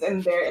gaze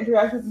and their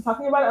interactions and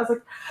talking about it, I was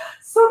like,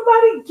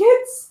 somebody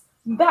gets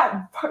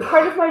that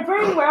part of my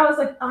brain where I was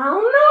like, I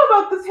don't know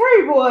about this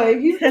Harry boy.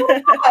 He's so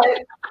hot.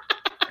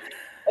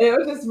 It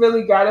was just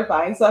really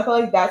gratifying. So I feel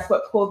like that's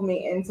what pulled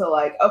me into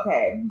like,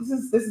 okay, this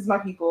is my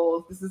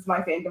people, this is my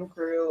fandom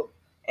crew,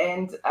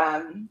 and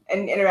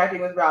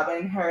interacting with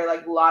Robyn, her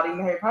like lauding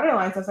the Harry Potter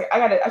Alliance. I was like,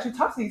 I should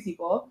talk to these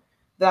people.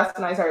 That's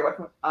when I started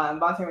working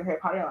volunteering with Harry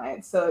Potter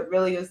Alliance. So it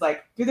really was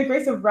like, through the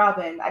grace of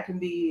Robyn, I can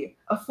be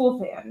a full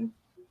fan.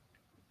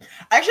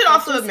 I should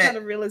also admit kind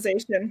of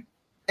realization.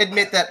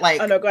 Admit that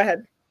like, oh no, go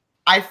ahead.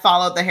 I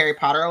followed the Harry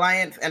Potter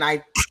Alliance, and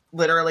I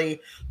literally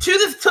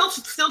still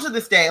to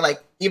this day, like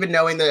even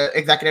knowing the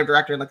executive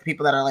director and like the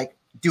people that are like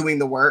doing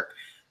the work,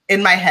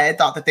 in my head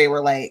thought that they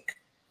were like,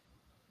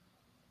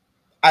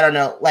 I don't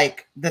know,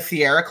 like the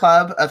Sierra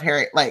Club of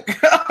Harry, like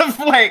of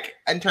like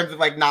in terms of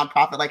like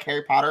nonprofit like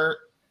Harry Potter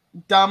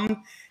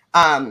dumb.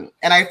 And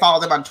I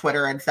followed them on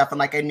Twitter and stuff, and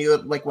like I knew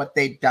like what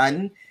they'd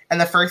done.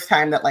 And the first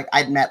time that like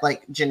I'd met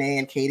like Janae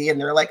and Katie,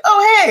 and they were like,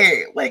 "Oh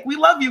hey, like we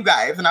love you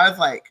guys," and I was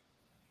like,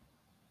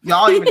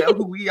 y'all even know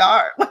who we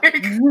are?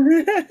 Like,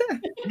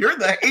 you're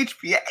the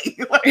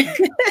HPA. Like,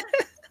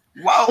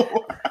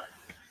 whoa.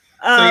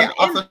 So yeah,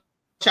 also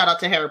shout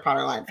out to Harry Potter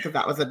Alliance because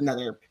that was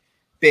another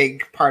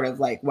big part of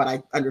like what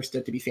I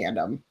understood to be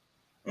fandom.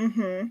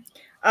 Mm-hmm.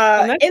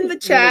 In the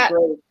chat.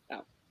 Really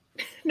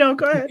no,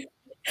 go ahead.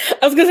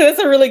 I was gonna say that's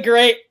a really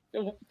great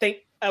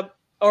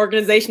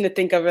organization to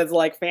think of as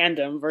like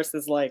fandom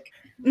versus like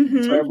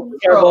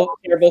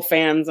terrible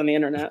fans on the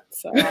internet.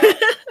 So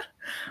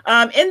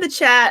in the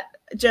chat,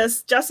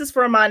 just Justice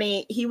for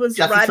Amani, he was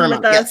riding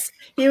with us. Yes.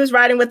 He was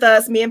riding with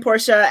us, me and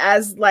Porshèa,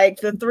 as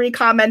like the 3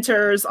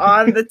 commenters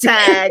on the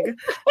tag.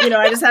 You know,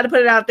 I just had to put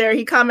it out there.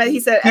 He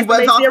said, he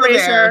was also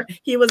there.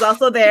 He was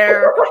also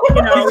there.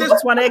 You know, we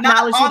just want to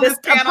acknowledge you. This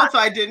panel, so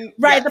I didn't.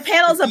 Right, the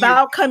panel's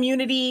about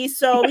community,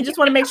 so we just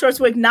want to make sure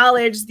to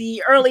acknowledge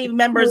the early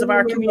members of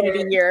our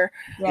community here.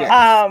 Yes.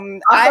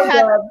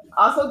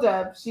 Also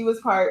Deb, she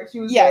was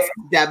yes,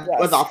 there. Deb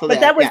was also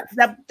there.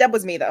 But Deb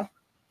was me though.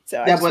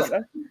 So that was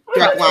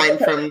direct line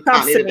from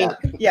Connie to Deb.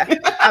 Yeah,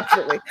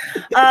 absolutely.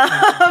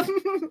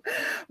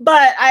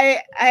 But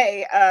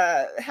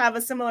I have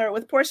a similar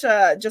with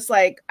Porshèa. Just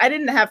like I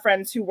didn't have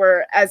friends who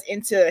were as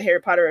into Harry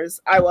Potter as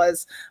I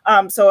was,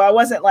 so I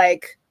wasn't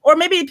like, or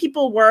maybe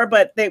people were,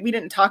 but we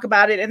didn't talk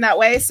about it in that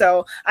way.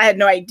 So I had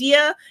no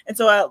idea. And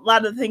so a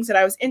lot of the things that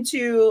I was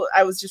into,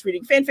 I was just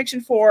reading fan fiction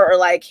for, or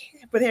like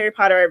with Harry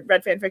Potter, I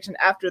read fan fiction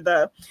after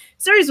the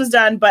series was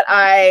done, but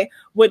I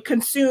would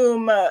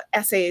consume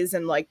essays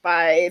and like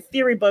buy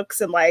theory books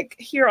and like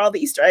hear all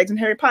the Easter eggs in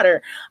Harry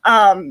Potter,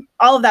 all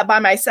of that by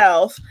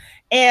myself.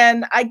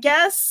 And I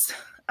guess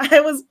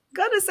I was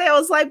gonna say, I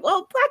was like,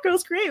 well, Black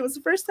Girls Create was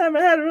the first time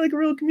I had a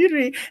real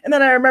community. And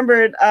then I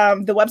remembered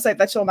the website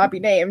that shall not be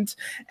named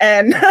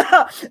and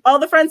all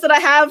the friends that I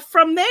have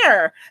from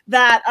there,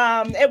 that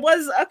it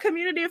was a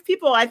community of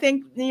people. I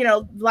think, you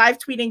know, live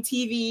tweeting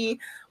TV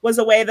was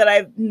a way that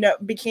I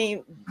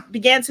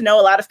began to know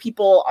a lot of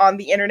people on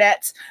the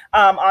internet,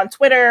 on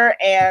Twitter,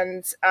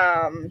 and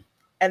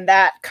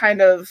that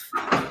kind of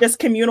just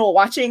communal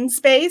watching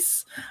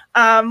space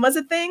was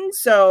a thing.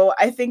 So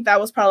I think that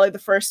was probably the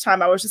first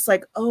time I was just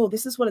like, oh,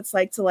 this is what it's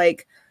like to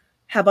like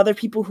have other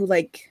people who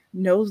like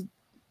know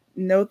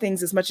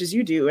things as much as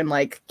you do and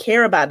like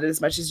care about it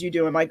as much as you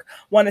do and like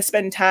want to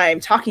spend time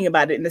talking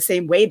about it in the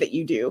same way that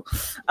you do.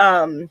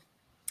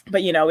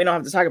 But, you know, we don't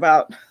have to talk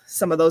about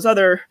some of those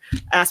other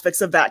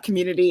aspects of that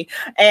community.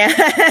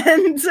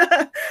 And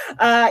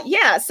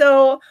yeah,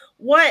 so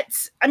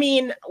once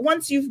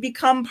you've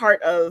become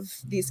part of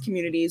these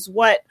communities,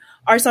 what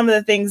are some of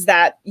the things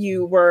that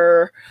you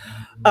were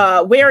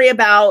wary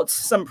about,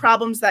 some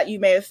problems that you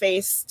may have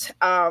faced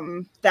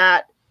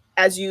that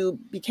as you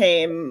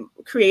became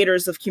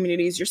creators of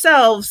communities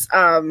yourselves,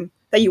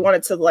 that you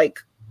wanted to like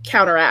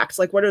counteract?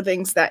 Like, what are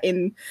things that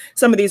in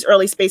some of these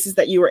early spaces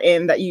that you were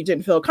in that you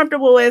didn't feel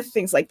comfortable with,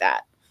 things like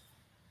that?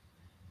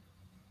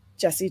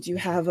 Jessie, do you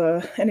have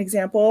an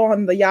example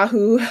on the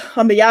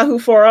Yahoo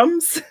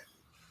forums?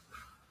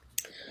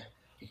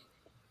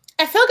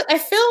 I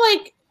feel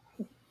like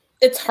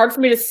it's hard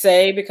for me to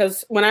say,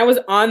 because when I was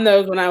on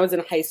those when I was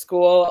in high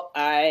school,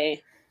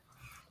 Early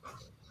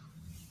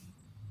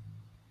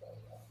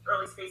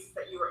spaces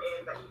that you were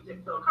in that you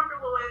didn't feel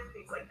comfortable with,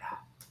 things like that.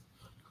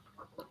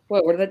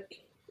 What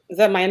is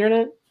that my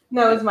internet?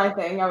 No, it's my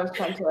thing. I was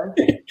trying to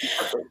update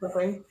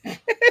something.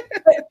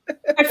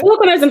 I feel like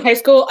when I was in high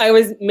school, I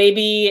was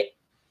maybe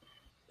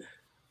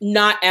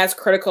not as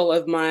critical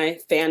of my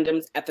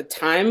fandoms at the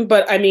time,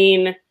 but I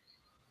mean,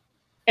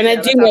 and I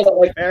do know that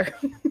like fair.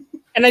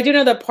 And I do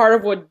know that part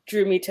of what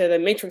drew me to the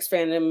Matrix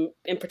fandom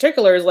in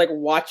particular is like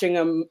watching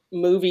a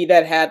movie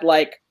that had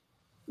like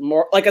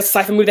more like a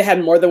sci-fi movie that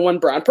had more than one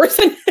brown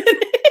person in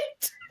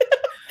it.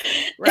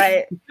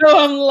 Right. So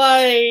I'm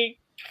like,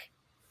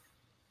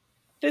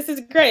 this is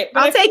great.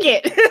 But I'll take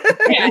it.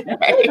 Yeah,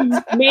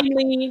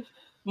 mainly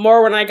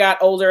more when I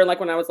got older, like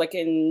when I was like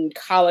in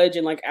college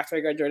and like after I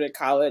graduated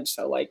college,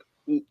 so like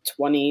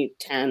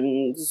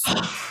 2010s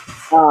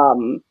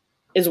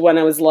is when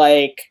I was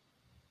like,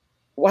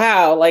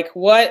 wow, like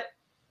what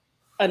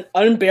an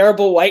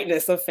unbearable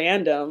whiteness of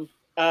fandom.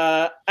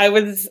 I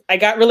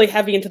got really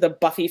heavy into the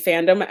Buffy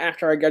fandom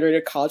after I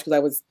graduated college because I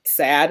was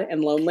sad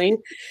and lonely.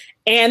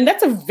 And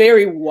that's a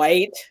very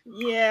white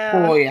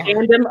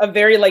fandom, a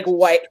very like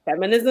white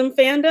feminism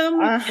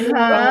fandom. And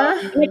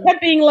I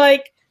kept being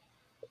like,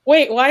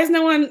 wait, why is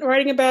no one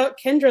writing about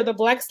Kendra, the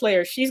Black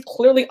Slayer? She's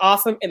clearly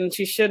awesome, and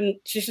she should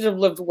have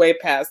lived way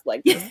past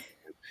like this.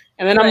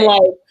 And then I'm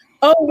like,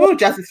 oh,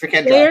 justice for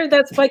Kendra. Slayer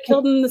that's like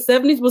killed in the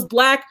 70s was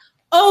Black.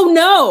 Oh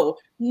no.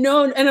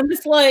 And I'm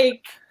just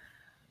like,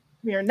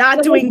 we are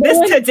not doing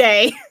this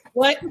today.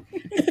 What?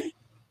 And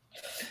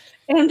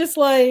I'm just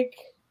like,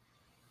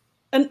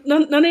 and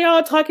none of y'all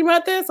are talking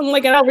about this. I'm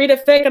like, and I'll read a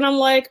fic, and I'm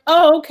like,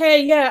 oh,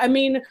 okay, yeah. I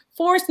mean,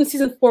 Forrest in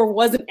season 4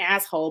 was an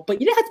asshole, but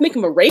you didn't have to make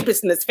him a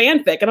rapist in this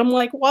fanfic. And I'm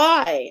like,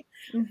 why?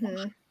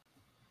 Mm-hmm.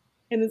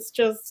 And it's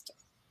just,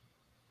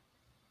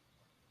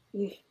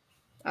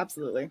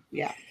 absolutely,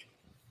 yeah,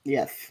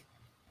 yes,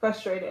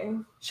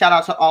 frustrating. Shout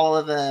out to all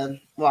of the,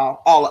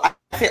 I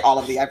say all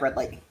of the. I've read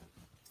like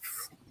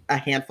a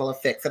handful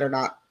of fics that are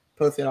not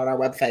posted on our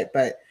website,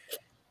 but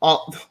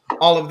all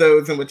of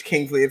those in which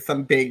Kingsley is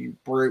some big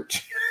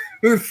brute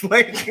who's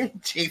like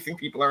chasing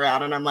people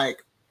around, and I'm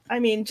like, I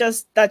mean,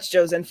 that's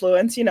Joe's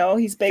influence, you know.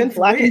 He's big,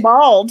 black, and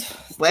bald.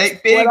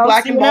 Like big,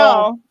 black, and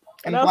bald,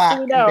 and black,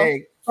 and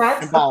big.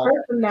 That's and bald. A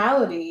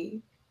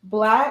personality.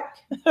 Black,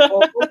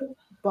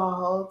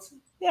 bald.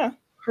 Yeah.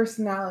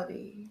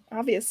 Personality.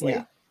 Obviously.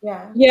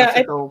 Yeah.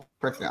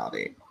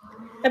 Personality.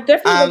 I've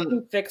definitely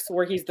seen fics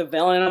where he's the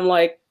villain. I'm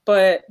like,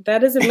 but that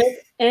doesn't make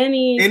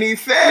any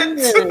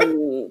sense.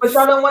 But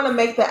y'all don't want to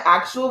make the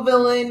actual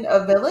villain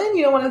a villain?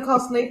 You don't want to call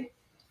Snape?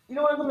 You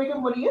don't want to make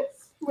him what he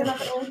is? We're not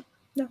gonna...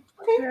 No.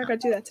 Okay. We're not going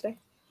to do that today.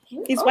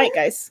 He's white,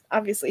 guys.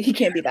 Obviously, he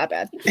can't be that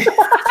bad.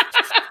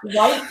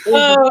 White.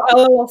 A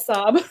little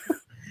sob.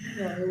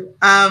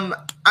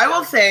 I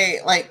will say,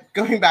 like,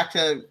 going back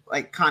to,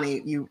 like,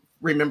 Connie, you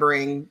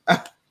remembering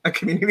a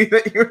community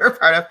that you were a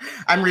part of.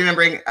 I'm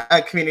remembering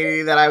a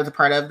community that I was a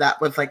part of that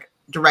was, like,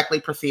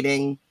 directly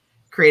preceding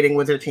creating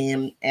Wizard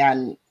Team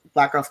and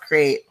Black Girls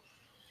Create.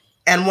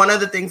 And one of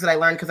the things that I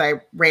learned, because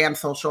I ran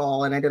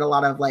social and I did a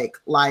lot of, like,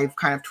 live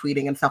kind of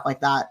tweeting and stuff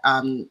like that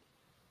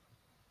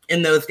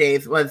in those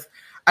days, was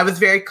I was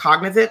very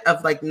cognizant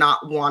of, like,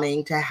 not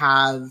wanting to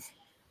have,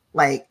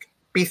 like,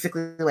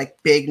 basically like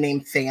big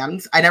name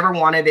fans. I never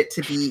wanted it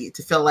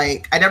to feel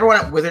like, I never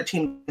wanted Wizard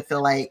Team to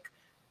feel like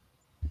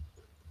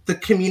the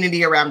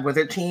community around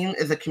Wizard Team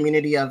is a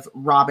community of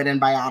Robyn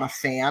and Biana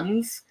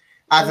fans,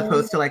 as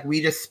opposed to like,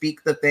 we just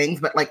speak the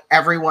things, but like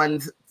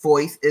everyone's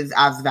voice is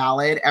as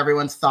valid.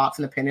 Everyone's thoughts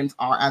and opinions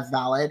are as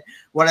valid.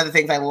 One of the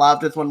things I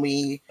loved is when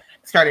we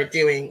went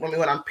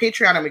on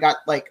Patreon and we got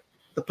like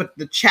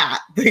the chat,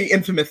 the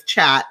infamous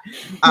chat,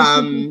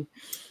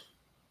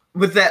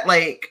 was that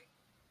like,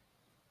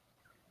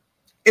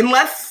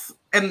 unless,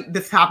 and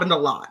this happened a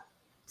lot,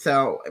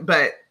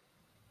 but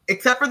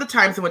except for the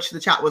times in which the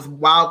chat was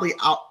wildly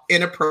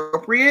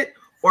inappropriate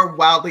or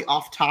wildly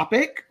off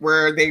topic,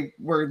 where they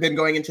were then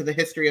going into the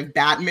history of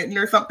badminton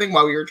or something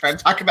while we were trying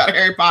to talk about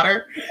Harry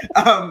Potter,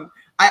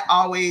 I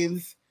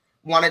always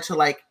wanted to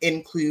like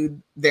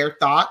include their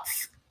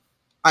thoughts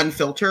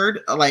unfiltered,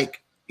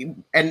 like,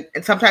 and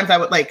sometimes I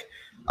would like,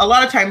 a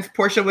lot of times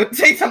Porshèa would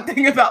say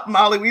something about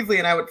Molly Weasley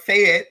and I would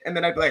say it and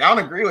then I'd be like, I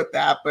don't agree with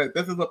that, but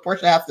this is what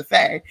Porshèa has to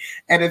say.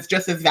 And it's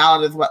just as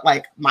valid as what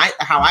like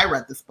how I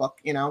read this book,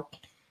 you know?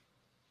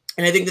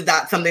 And I think that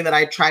that's something that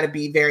I try to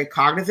be very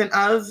cognizant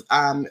of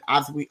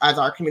as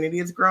our community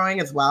is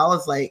growing, as well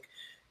as like,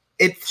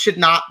 it should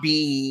not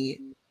be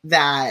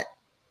that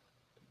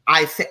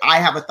I say I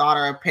have a thought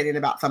or opinion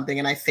about something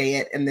and I say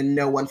it, and then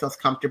no one feels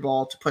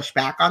comfortable to push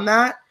back on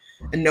that,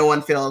 and no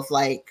one feels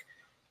like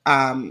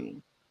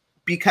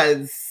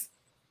because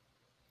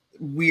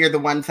we're the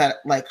ones that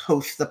like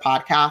host the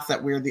podcast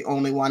that we're the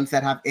only ones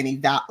that have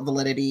any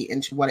validity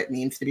into what it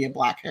means to be a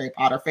Black Harry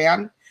Potter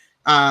fan,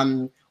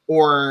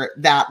 or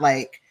that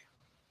like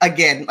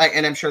again, like,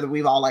 and I'm sure that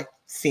we've all like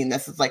seen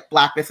this. It's like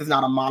Blackness is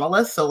not a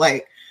monolith, so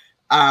like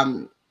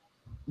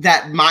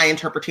that my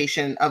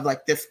interpretation of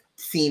like this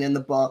scene in the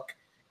book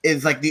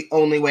is like the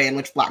only way in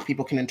which Black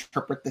people can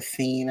interpret the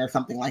scene or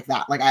something like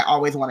that. Like I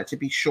always wanted to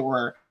be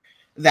sure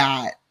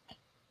that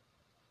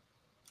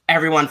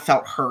everyone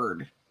felt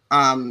heard.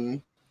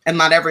 And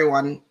not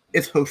everyone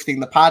is hosting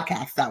the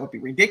podcast. That would be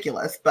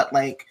ridiculous. But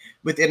like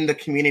within the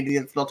community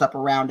that's built up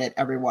around it,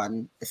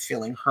 everyone is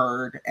feeling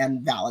heard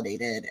and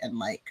validated and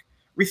like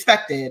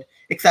respected,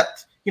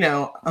 except, you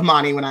know,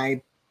 Amani when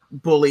I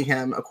bully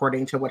him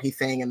according to what he's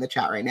saying in the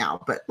chat right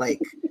now. But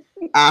like,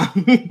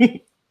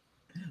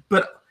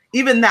 but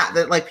even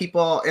that like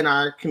people in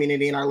our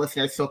community and our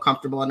listeners feel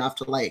comfortable enough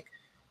to like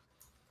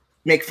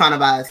make fun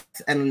of us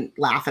and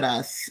laugh at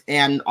us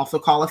and also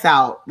call us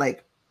out,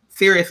 like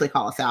seriously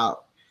call us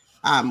out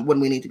when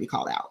we need to be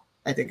called out.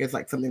 I think is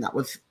like something that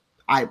was,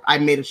 I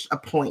made a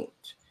point.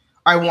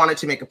 I wanted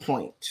to make a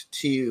point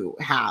to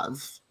have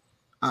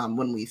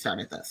when we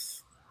started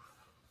this.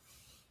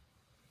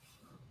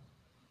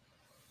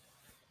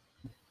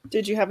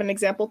 Did you have an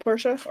example,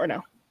 Porshèa, or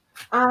no?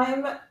 I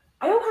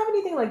don't have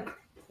anything like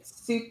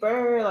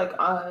super like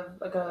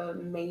a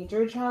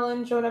major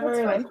challenge or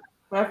whatever. Like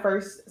when I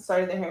first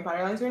started the Harry Potter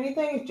Alliance or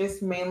anything, it's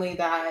just mainly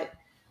that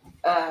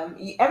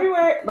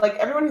everywhere, like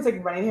everyone who's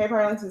like running the Harry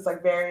Potter Alliance is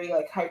like very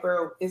like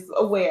hyper is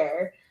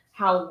aware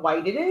how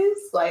white it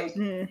is. Like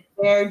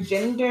their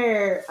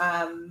gender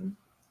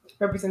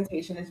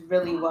representation is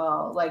really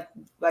well like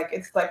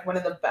it's like one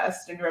of the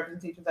best gender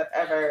representations I've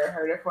ever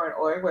heard of for an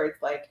org, where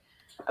it's like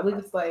I believe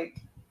it's like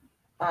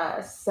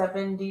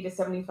 70 to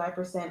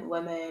 75%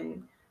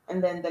 women,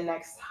 and then the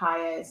next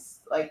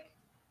highest like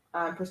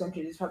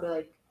percentage is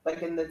probably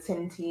like in the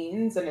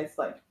teens, and it's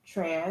like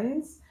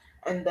trans,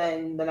 and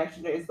then the next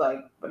gender is like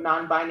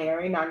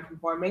non-binary,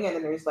 non-conforming, and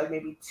then there's like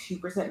maybe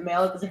 2%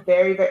 male. It's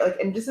very like,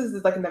 and this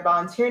is like in the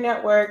volunteer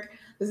network.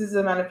 This is the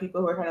amount of people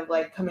who are kind of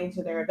like coming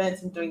to their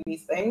events and doing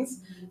these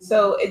things.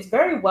 So it's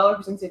very well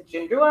represented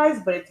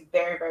gender-wise, but it's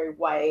very, very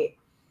white.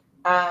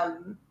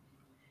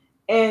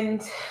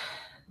 And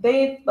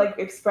they like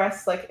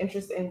express like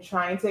interest in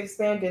trying to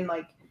expand and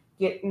like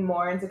get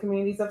more into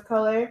communities of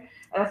color.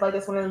 And I feel like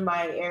that's one of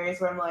my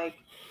areas where I'm like,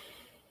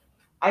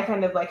 I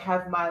kind of like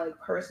have my like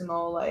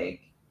personal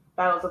like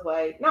battles of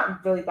like,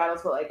 not really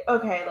battles, but like,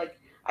 okay, like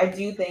I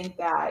do think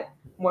that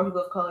more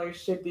people of color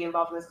should be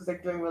involved in this because they're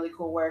doing really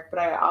cool work. But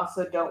I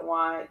also don't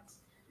want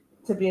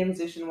to be in a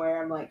position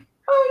where I'm like,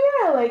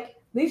 oh yeah, like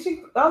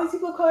all these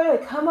people of color,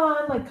 like come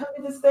on, like come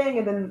to this thing,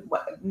 and then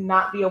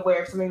not be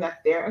aware of something that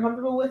they're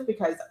uncomfortable with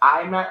because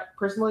I'm not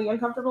personally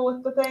uncomfortable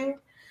with the thing.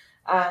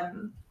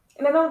 And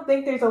I don't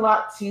think there's a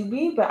lot to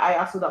be, but I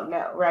also don't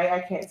know, right? I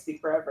can't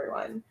speak for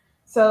everyone.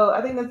 So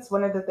I think that's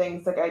one of the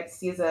things like I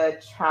see as a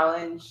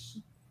challenge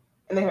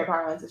in the Harry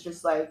Potter Alliance. It's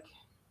just like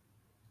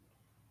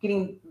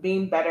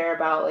being better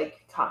about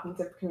like talking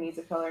to communities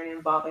of color and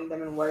involving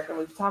them in work. And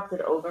we've talked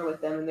it over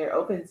with them and they're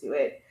open to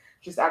it,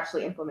 just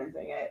actually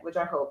implementing it, which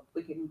I hope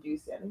we can do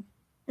soon.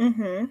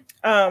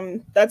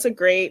 That's a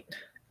great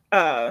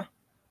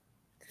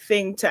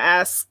thing to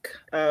ask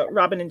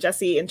Robyn and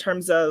Jessie in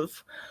terms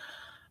of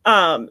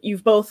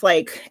you've both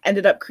like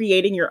ended up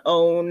creating your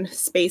own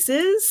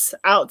spaces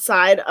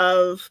outside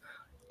of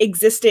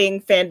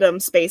existing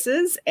fandom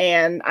spaces,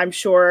 and I'm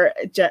sure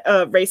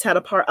race had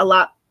a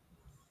lot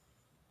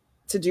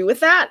to do with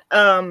that.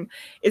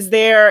 Is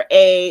there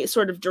a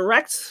sort of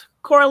direct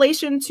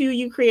correlation to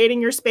you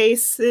creating your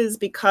spaces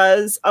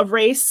because of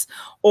race,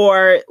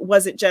 or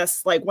was it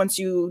just like once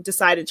you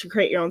decided to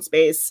create your own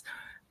space,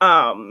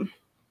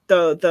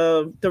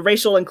 the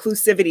racial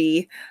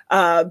inclusivity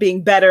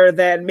being better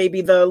than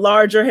maybe the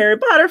larger Harry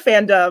Potter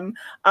fandom,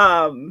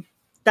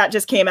 that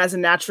just came as a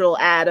natural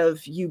add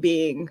of you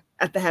being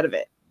at the head of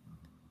it?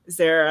 Is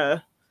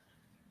there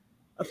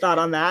a thought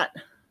on that?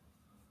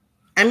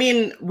 I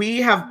mean, we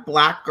have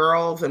Black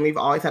girls and we've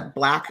always had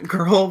Black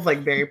girls like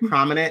very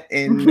prominent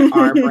in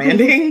our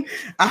branding.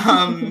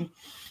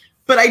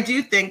 But I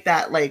do think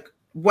that like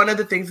one of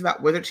the things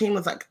about Wizard Team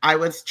was like I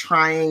was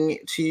trying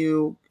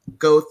to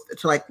go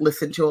to like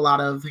listen to a lot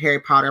of Harry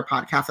Potter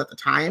podcasts at the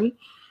time.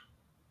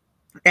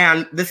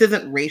 And this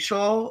isn't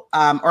racial,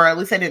 or at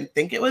least I didn't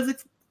think it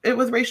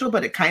was racial,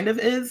 but it kind of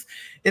is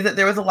that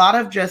there was a lot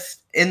of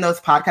just in those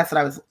podcasts that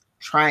I was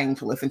trying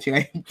to listen to.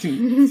 I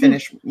didn't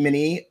finish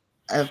many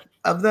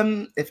of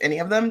them, if any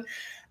of them.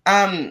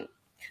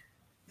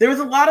 There was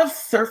a lot of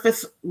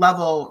surface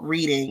level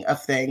reading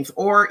of things,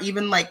 or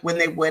even like when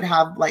they would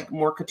have like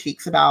more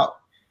critiques about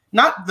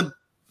not the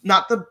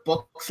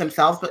books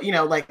themselves, but you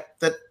know, like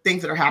the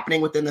things that are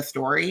happening within the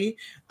story.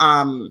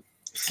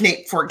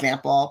 Snape, for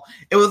example,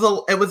 it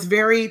was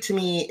very, to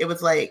me, it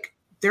was like,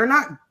 they're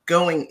not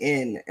going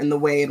in the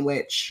way in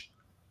which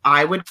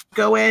I would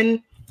go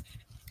in,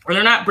 or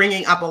they're not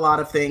bringing up a lot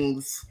of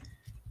things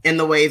in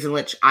the ways in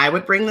which I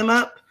would bring them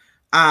up.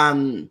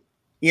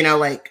 You know,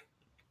 like,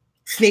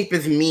 Snape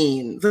is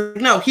mean.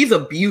 No, he's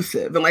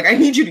abusive. And like, I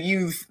need you to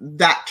use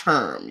that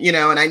term, you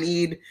know, and I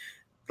need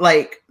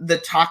like the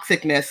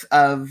toxicness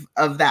of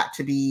that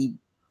to be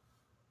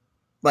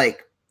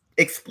like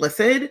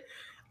explicit.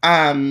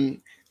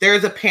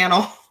 There's a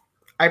panel,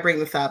 I bring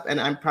this up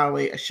and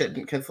I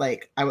shouldn't, because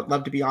like I would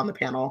love to be on the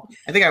panel.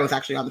 I think I was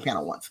actually on the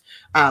panel once.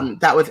 I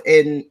was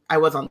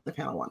on the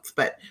panel once,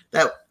 but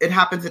that it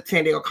happens at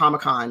San Diego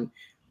Comic-Con.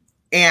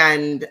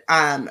 And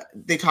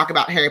they talk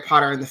about Harry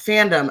Potter and the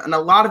fandom. And a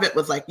lot of it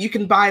was like, you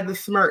can buy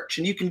this merch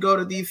and you can go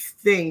to these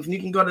things and you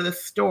can go to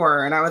this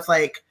store. And I was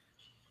like,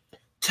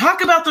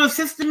 talk about those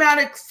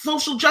systematic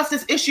social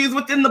justice issues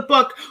within the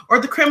book, or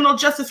the criminal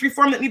justice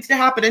reform that needs to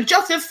happen, and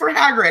justice for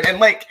Hagrid. And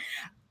like,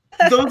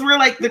 those were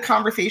like the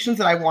conversations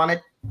that I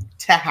wanted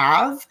to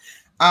have.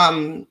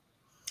 And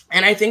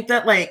I think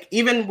that like,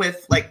 even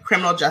with like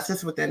criminal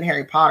justice within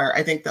Harry Potter,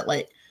 I think that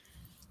like,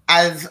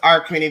 as our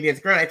community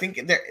has grown, I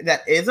think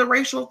that is a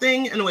racial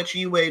thing in which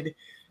you would,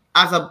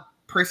 as a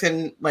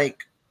person,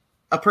 like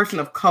a person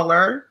of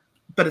color,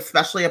 but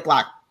especially a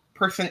Black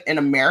person in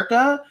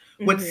America,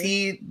 would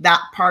see that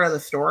part of the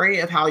story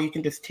of how you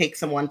can just take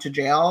someone to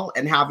jail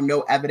and have no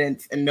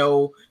evidence and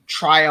no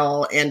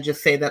trial and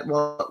just say that,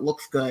 well, it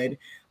looks good.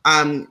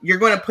 You're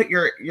going to put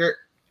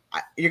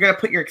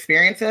your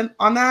experience in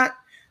on that.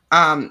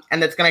 And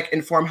it's going to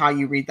inform how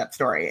you read that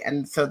story.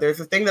 And so there's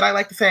a thing that I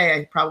like to say,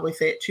 I probably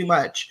say it too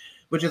much,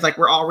 which is like,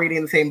 we're all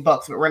reading the same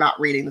books, but we're not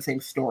reading the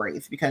same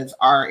stories, because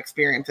our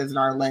experiences and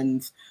our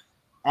lens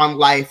on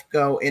life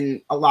go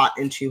in a lot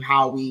into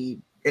how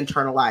we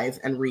internalize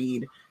and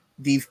read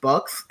these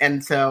books.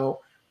 And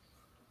so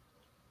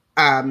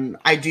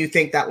I do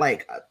think that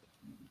like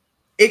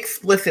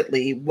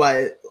explicitly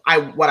what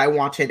I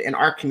wanted in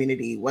our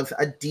community was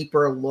a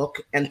deeper look,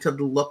 and to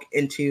look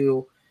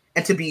into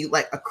and to be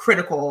like a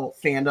critical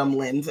fandom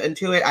lens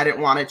into it. I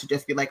didn't want it to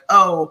just be like,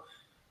 oh,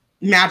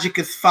 magic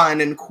is fun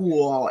and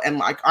cool, and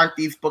like, aren't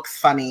these books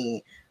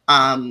funny?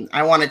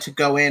 I wanted to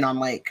go in on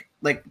like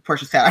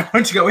Porshèa said, I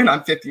wanted to go in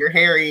on Fifth Year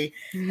Harry,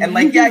 and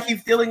like, yeah,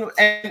 he's dealing with,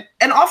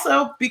 and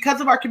also because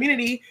of our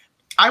community,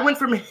 I went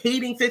from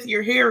hating Fifth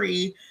Year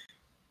Harry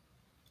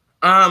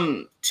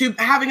to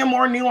having a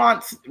more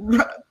nuanced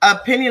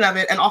opinion of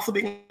it, and also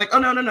being like, oh,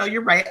 no,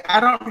 you're right. I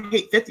don't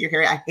hate Fifth Year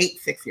Harry. I hate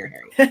Sixth Year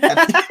Harry.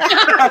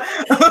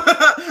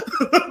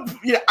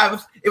 You know,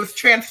 it was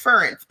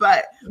transference,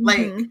 but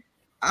like,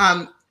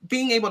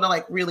 being able to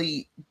like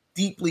really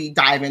deeply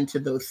dive into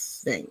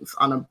those things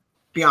on a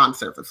beyond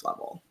surface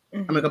level.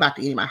 I'm gonna go back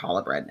to eating my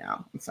challah bread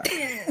now. I'm sorry.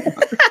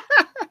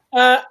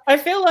 I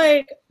feel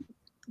like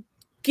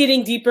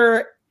getting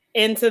deeper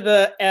into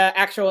the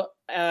actual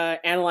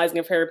analyzing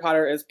of Harry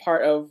Potter is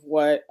part of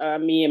what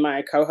me and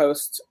my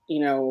co-host,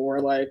 you know,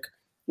 were like,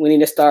 we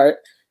need to start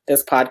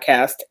this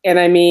podcast. And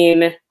I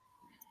mean,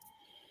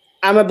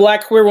 I'm a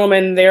Black queer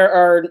woman. There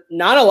are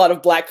not a lot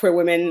of Black queer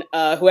women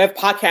who have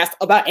podcasts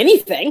about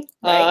anything.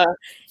 Right.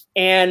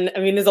 And I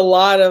mean, there's a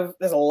lot of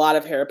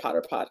Harry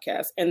Potter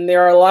podcasts, and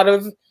there are a lot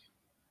of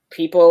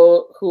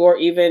people who are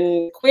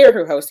even queer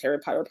who host Harry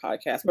Potter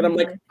podcasts. But I'm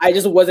like, I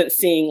just wasn't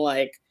seeing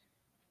like,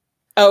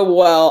 oh,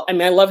 well, I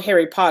mean, I love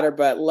Harry Potter,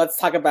 but let's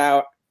talk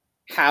about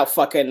how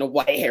fucking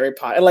white Harry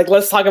Potter, like,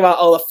 let's talk about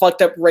all the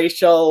fucked up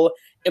racial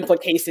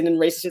implication and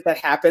racist that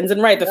happens.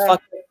 And right, the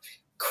fucking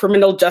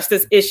criminal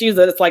justice issues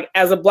that it's like,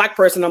 as a Black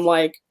person, I'm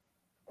like,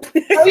 oh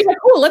yeah,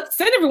 cool, let's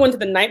send everyone to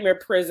the nightmare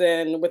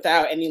prison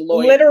without any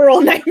lawyer.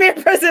 Literal nightmare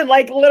prison,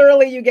 like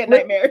literally you get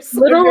nightmares.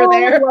 Literal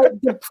there. Like,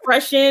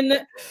 depression,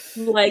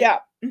 like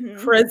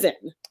prison.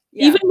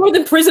 Yeah. Even more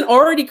than prison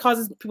already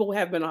causes people who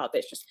have mental health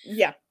issues.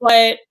 Yeah.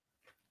 But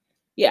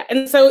yeah,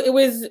 and so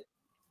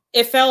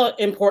it felt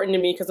important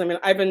to me because I mean,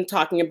 I've been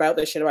talking about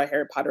this shit about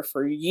Harry Potter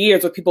for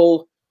years with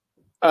people,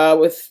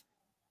 with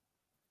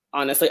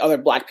honestly other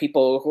Black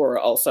people who are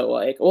also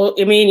like, well,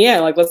 I mean, yeah,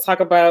 like let's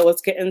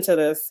get into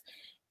this.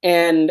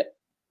 And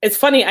it's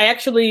funny, I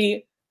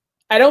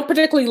don't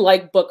particularly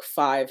like book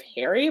 5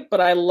 Harry,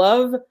 but I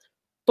love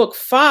book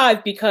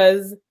 5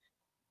 because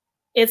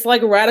it's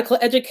like radical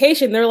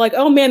education. They're like,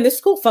 oh man, this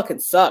school fucking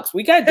sucks.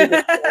 We gotta do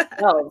this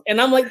ourselves. And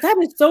I'm like, that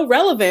is so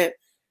relevant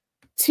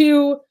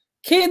to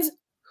kids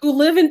who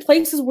live in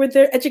places where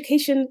their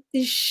education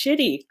is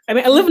shitty. I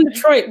mean, I live in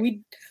Detroit.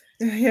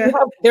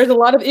 There's a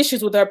lot of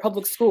issues with our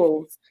public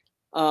schools.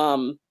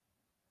 And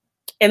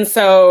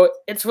so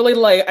it's really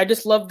like, I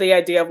just love the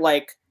idea of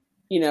like,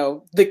 you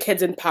know, the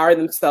kids empower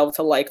themselves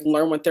to like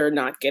learn what they're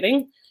not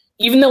getting.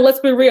 Even though, let's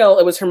be real,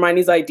 it was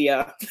Hermione's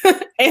idea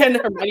and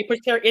Hermione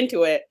pushed her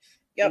into it.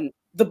 Yep.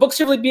 The book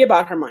should really be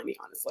about Hermione,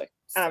 honestly.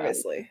 So.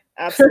 Obviously.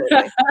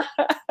 Absolutely.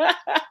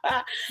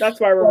 That's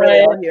why we're really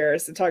all here,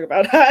 is to talk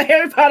about how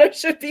Harry Potter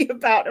should be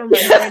about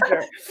Hermione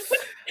Granger.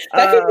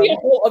 That could be a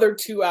whole other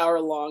 2-hour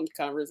long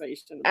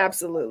conversation.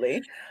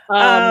 Absolutely.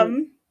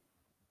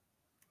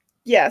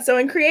 Yeah, so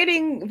in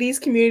creating these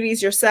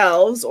communities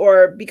yourselves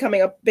or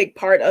becoming a big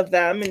part of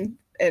them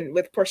and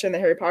with Porshèa and the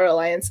Harry Potter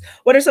Alliance,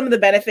 what are some of the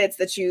benefits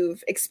that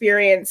you've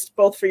experienced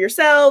both for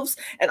yourselves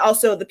and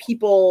also the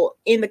people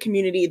in the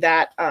community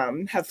that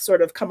have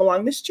sort of come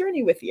along this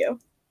journey with you?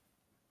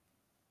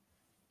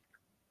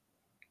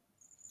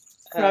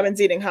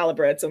 Robyn's eating challah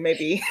bread, so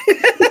maybe.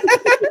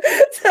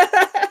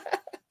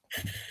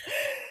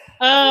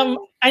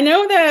 I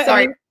know that.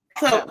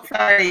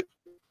 Sorry.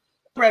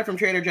 Bread from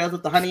Trader Joe's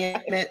with the honey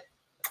in it.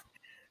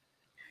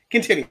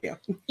 Continue.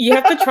 You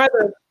have to try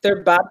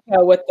their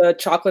babka with the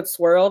chocolate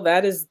swirl.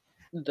 That is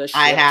the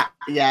shit.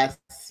 Yes.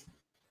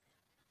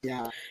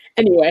 Yeah.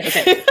 Anyway,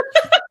 okay.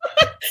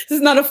 This is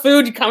not a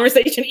food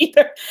conversation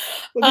either.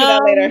 We'll do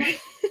that later.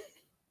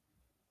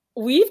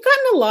 We've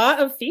gotten a lot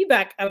of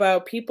feedback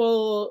about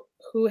people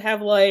who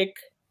have like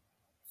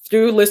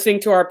through listening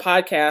to our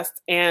podcast,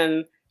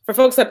 and for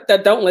folks that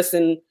don't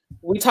listen,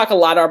 we talk a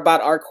lot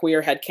about our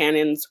queer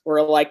headcanons.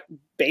 We're like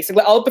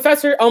basically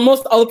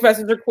almost all the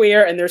professors are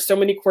queer, and there's so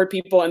many queer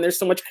people, and there's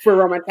so much queer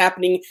romance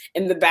happening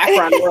in the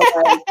background.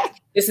 We're like,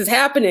 this is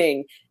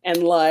happening,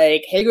 and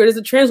like Hagrid is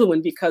a trans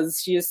woman because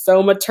she is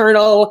so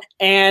maternal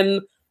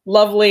and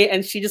lovely,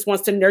 and she just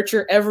wants to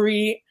nurture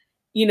every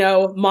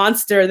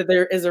monster that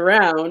there is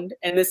around,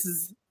 and this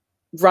is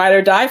ride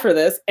or die for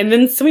this. And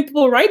then so many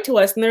people write to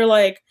us, and they're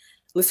like,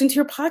 listening to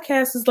your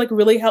podcast has like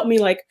really helped me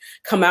like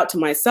come out to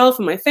myself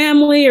and my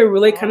family, or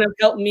really kind of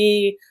helped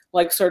me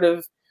like sort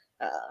of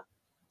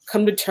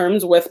come to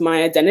terms with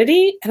my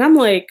identity. And I'm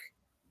like,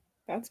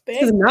 that's big.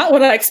 This is not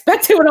what I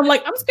expected. And I'm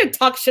like, I'm just gonna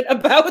talk shit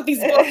about these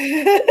books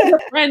with a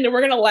friend, and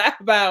we're gonna laugh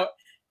about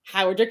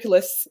how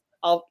ridiculous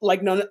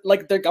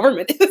their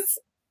government is.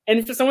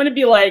 And for someone to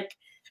be like,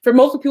 for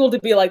multiple people to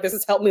be like, this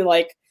has helped me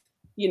like,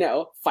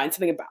 find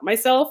something about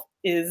myself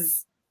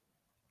is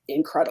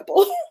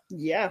incredible.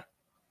 Yeah.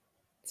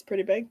 It's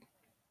pretty big.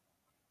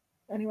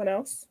 Anyone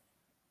else?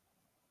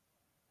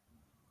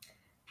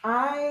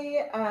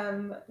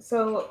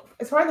 So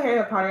as far as the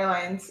Harry Potter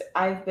Alliance,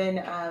 I've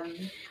been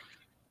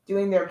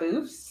doing their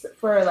booths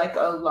for like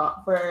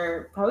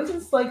probably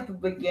since like the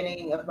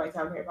beginning of my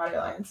time with Harry Potter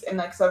Alliance. And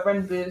like, so I've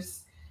run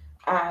booths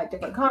at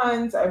different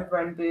cons. I've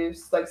run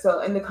booths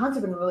and the cons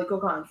have been really cool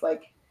cons,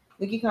 like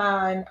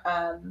LeakyCon,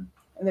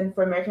 and then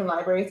for American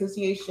Library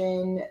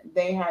Association,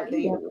 they have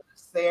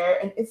booths there,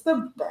 and it's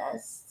the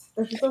best.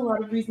 There's just a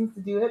lot of reasons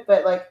to do it,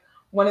 but like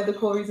one of the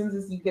cool reasons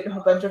is you get a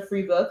bunch of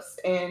free books,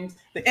 and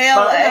the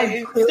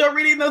ALA, still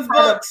reading those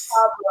books.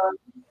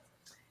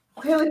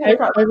 I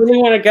really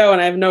want to go, and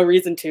I have no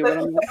reason to. But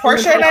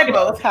Porshèa and I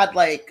both had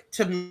like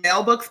to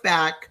mail books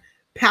back,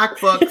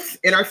 pack books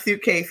in our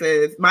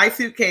suitcases. My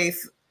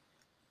suitcase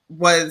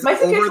was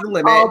over the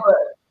limit.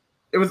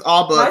 It was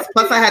all books.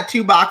 Plus, I had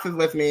 2 boxes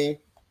with me.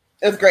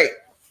 It was great.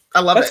 I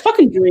love it. That's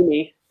fucking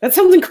dreamy. That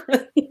sounds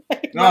incredible.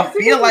 No,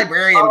 be a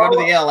librarian. Go to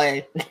the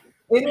LA.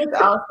 It is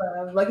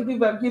awesome. Like if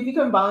you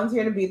can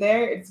volunteer to be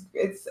there,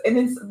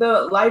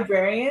 the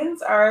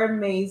librarians are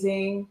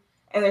amazing,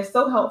 and they're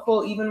so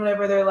helpful even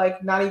whenever they're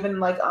like not even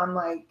like on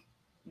like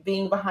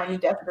being behind a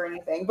desk or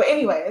anything. But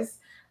anyways,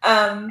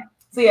 so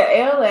yeah,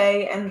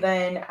 ALA, and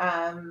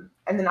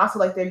then also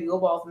like their Yule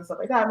balls and stuff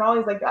like that.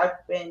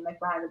 I've been like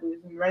behind the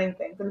booth and running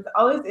things, and it's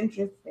always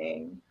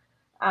interesting.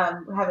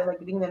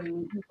 Getting them to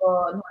meet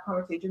people and have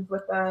conversations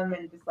with them,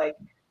 and just like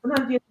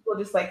sometimes you have people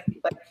just like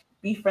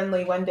be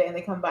friendly one day and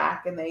they come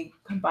back and they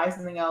come buy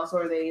something else,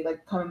 or they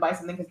like come and buy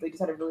something because they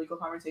just had a really cool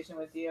conversation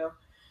with you.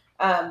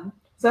 So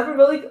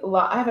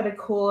I've had a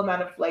cool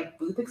amount of like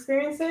booth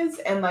experiences,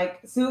 and like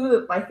some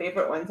of my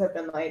favorite ones have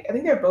been like, I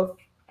think they're both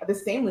at the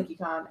same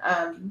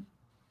LeakyCon.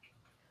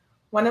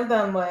 One of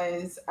them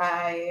was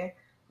I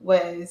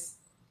was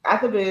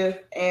at the booth,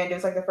 and it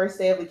was like the first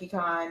day of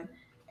LeakyCon,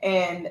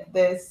 and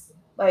this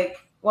like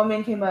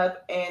woman came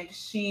up, and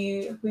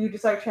we just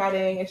started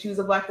chatting, and she was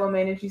a Black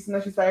woman, and she's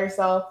by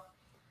herself.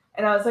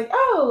 And I was like,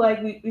 oh, like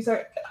I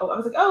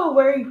was like, oh,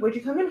 where'd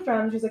you come in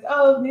from? She's like,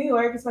 oh, New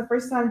York. It's my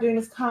first time doing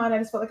this con. I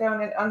just felt like I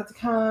wanted to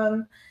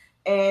come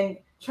and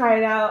try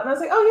it out. And I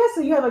was like, oh yeah,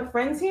 so you have like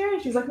friends here?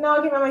 And she's like, no,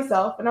 I came by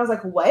myself. And I was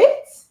like,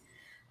 what?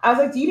 I was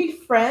like, do you need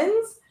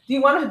friends? Do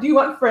you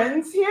want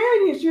friends here?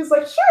 And she was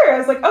like, sure. I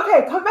was like,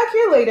 okay, come back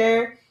here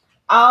later.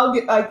 I'll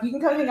get you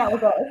can come hang out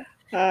with us.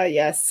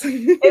 Yes.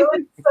 It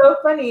was so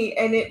funny,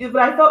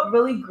 but I felt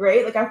really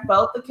great. Like I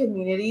felt the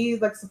community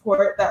like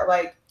support that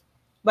like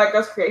Black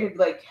Girls Create had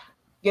like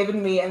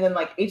given me, and then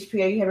like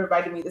HPA had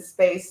provided me the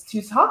space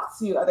to talk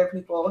to other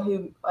people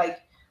who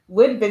like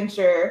would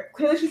venture.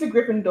 Clearly, she's a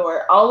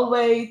Gryffindor, all the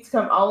way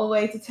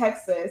to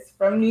Texas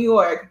from New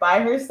York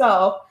by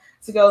herself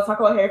to go talk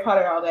about Harry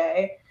Potter all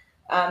day,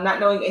 not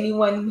knowing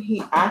anyone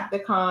at the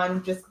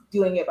con, just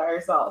doing it by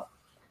herself.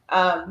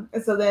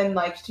 And so then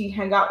like she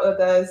hung out with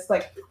us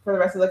like for the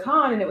rest of the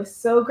con, and it was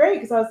so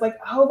great because I was like,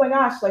 oh my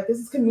gosh, like this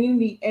is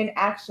community in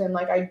action.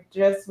 Like I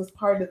just was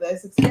part of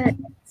this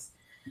experience.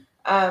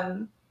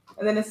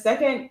 And then the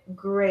second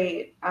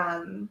great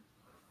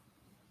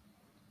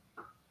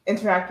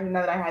interaction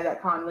that I had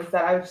at con was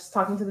that I was just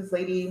talking to this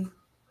lady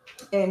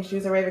and she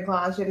was a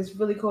Ravenclaw, and she had this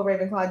really cool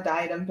Ravenclaw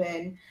diadem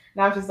pin.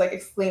 And I was just like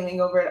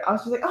exclaiming over it. I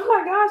was just like, oh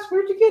my gosh,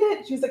 where'd you get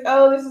it? She was like,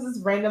 oh, this is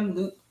this random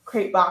loot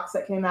crate box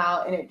that came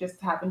out, and it just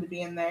happened to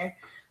be in there.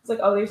 It's like,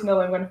 oh, there's no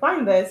way I'm going to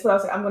find this. But I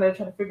was like, I'm going to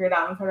try to figure it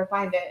out and try to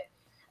find it.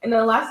 And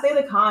the last day of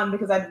the con,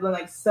 because I'd been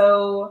like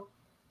so,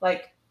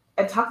 like,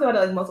 I talked about it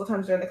like multiple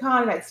times during the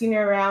con, and I'd seen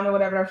her around or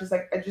whatever. I was just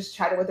like, I just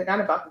chatted with her, not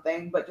about the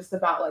thing, but just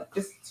about like,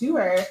 just to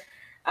her.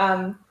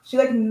 She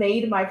like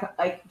made my,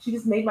 like, she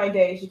just made my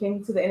day. She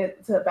came to the end,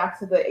 back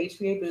to the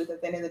HPA booth at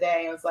the end of the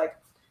day, and was like,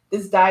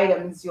 this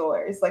diadem is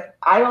yours. Like,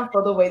 I don't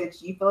feel the way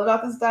that you feel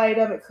about this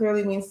diadem. It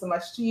clearly means so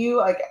much to you.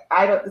 Like,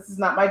 this is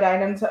not my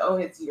diadem to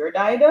own. It's your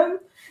diadem.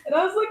 And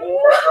I was like, oh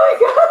my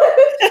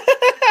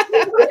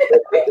God.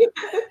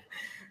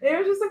 It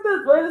was just like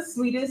one of the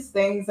sweetest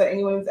things that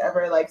anyone's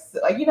ever like,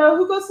 you know,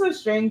 who goes to a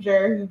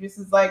stranger who just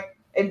is like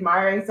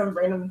admiring some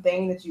random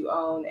thing that you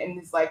own and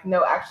is like,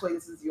 no, actually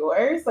this is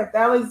yours. Like,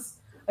 that was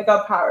like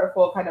a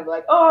powerful kind of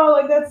like, oh,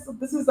 like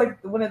this is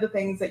like one of the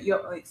things that you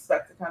don't really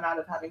expect to come out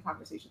of having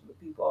conversations with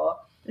people.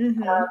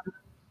 Mm-hmm.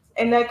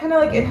 And that kind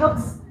of like, it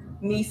helps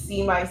me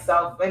see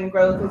myself and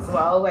growth as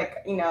well. Like,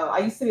 you know, I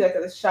used to be like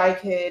this shy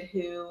kid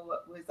who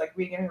was like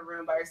reading in her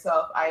room by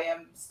herself. I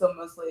am still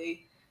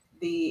mostly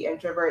the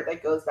introvert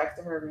that goes back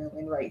to her room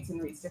and writes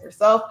and reads to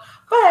herself.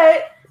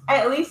 But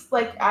at least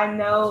like, I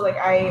know,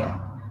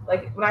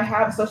 like when I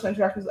have social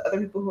interactions with other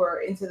people who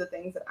are into the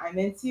things that I'm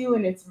into,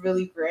 and it's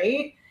really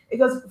great, it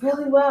goes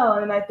really well.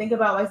 And I think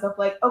about myself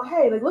like,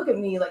 okay, like look at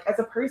me, like as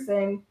a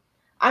person,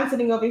 I'm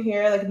sitting over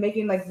here like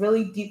making like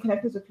really deep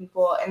connections with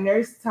people. And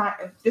there's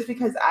time, just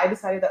because I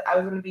decided that I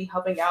was going to be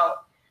helping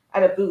out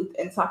at a booth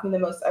and talking the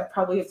most, I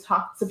probably have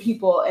talked to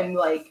people in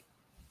like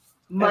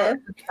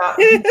months.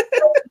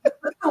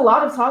 It's a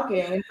lot of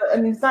talking. I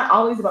mean, it's not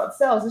always about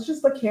sales. It's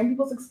just like hearing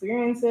people's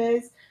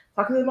experiences,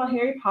 talking to them about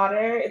Harry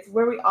Potter. It's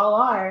where we all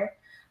are.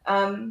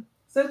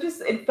 So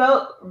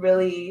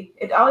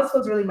it always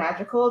feels really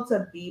magical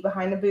to be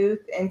behind a booth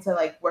and to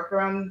like work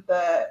around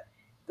the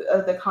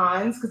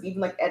cons, because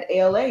even like at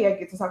ALA, I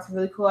get to talk to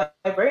really cool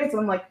librarians.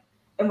 And I'm like,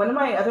 in one of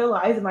my other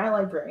lives, am I a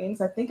librarian?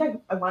 So I think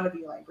I want to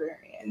be a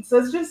librarian. So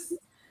it's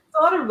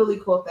a lot of really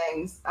cool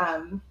things,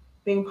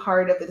 being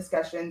part of the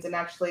discussions and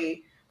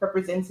actually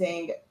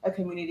representing a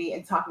community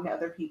and talking to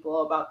other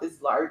people about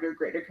this larger,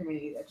 greater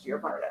community that you're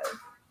a part of.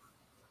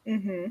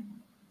 Mm-hmm.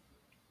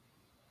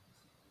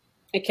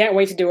 I can't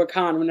wait to do a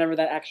con whenever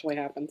that actually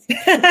happens.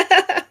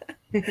 That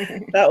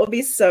will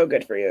be so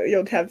good for you.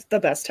 You'll have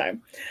the best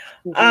time.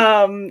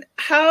 Mm-hmm.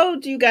 How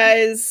do you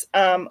guys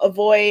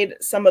avoid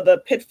some of the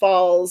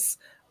pitfalls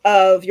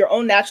of your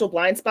own natural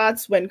blind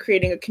spots when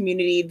creating a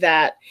community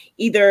that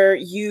either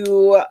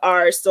you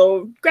are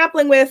still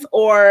grappling with,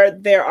 or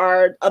there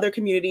are other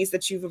communities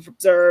that you've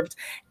observed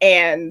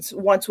and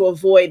want to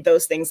avoid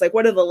those things? Like,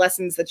 what are the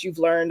lessons that you've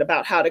learned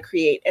about how to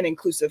create an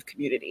inclusive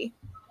community?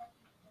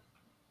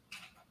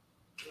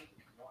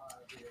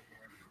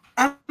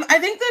 I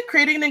think that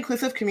creating an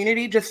inclusive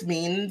community just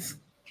means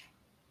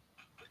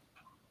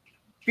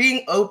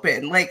being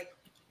open. Like,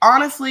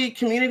 honestly,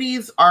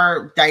 communities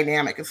are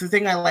dynamic. It's the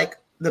thing I like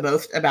the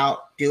most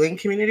about doing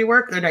community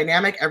work. They're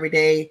dynamic every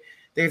day.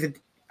 There's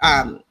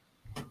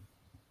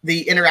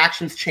the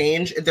interactions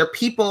change. They're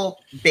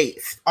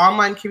people-based.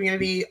 Online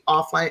community,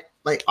 offline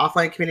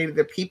community,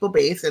 they're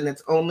people-based, and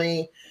it's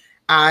only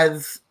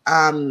as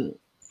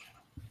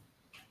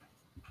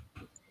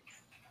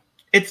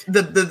it's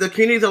the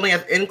community is only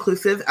as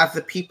inclusive as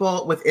the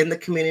people within the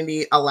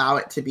community allow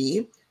it to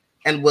be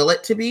and will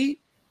it to be.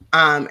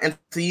 And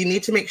so you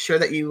need to make sure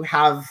that you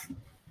have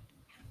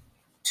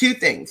two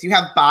things. You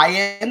have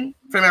buy-in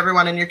from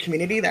everyone in your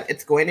community that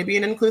it's going to be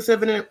an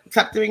inclusive and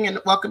accepting and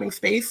welcoming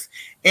space.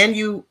 And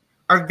you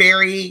are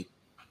very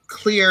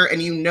clear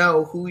and you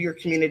know who your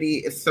community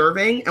is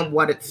serving and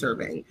what it's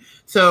serving.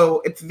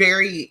 So it's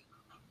very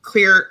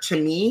clear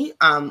to me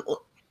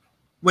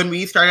when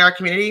we started our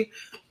community.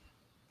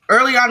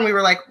 Early on, we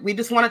were like, we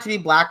just want it to be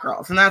Black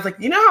girls. And I was like,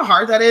 you know how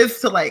hard that is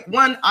to like,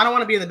 one, I don't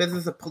want to be in the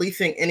business of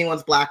policing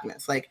anyone's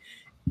Blackness. Like,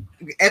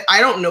 if I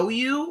don't know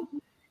you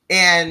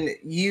and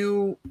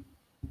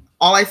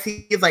all I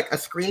see is like a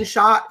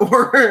screenshot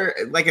or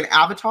like an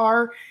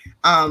avatar.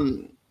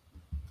 And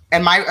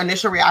my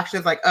initial reaction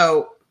is like,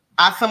 oh,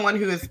 as someone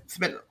who has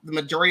spent the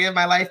majority of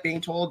my life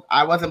being told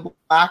I wasn't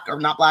Black or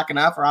not Black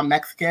enough, or I'm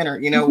Mexican, or,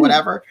 you know,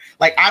 whatever.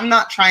 Like, I'm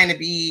not trying to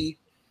be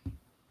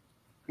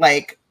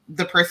like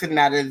the person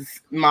that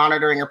is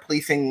monitoring or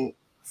policing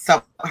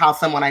how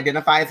someone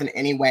identifies in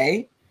any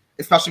way,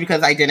 especially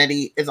because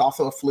identity is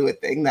also a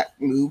fluid thing that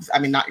moves. I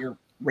mean, not your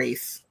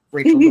race.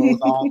 Rachel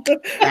Dolezal.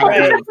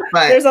 Right.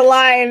 But there's a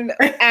line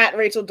at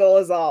Rachel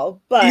Dolezal,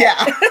 but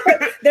yeah.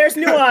 There's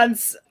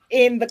nuance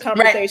in the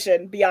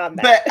conversation beyond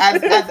that.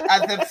 But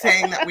as of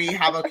saying that we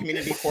have a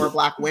community for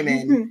Black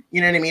women,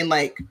 you know what I mean?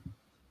 Like,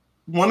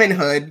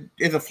 womanhood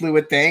is a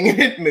fluid thing and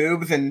it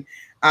moves. And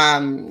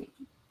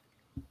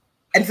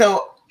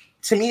so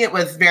to me, it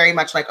was very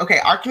much like, okay,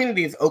 our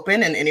community is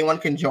open and anyone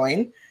can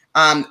join.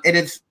 It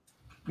is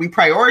we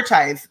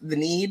prioritize the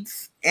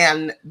needs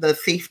and the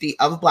safety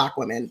of Black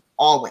women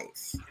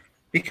always,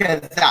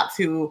 because that's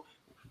who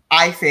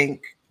I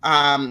think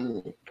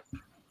the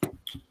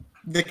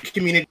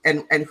community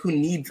and who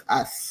needs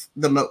us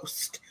the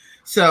most.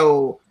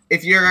 So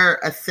if you're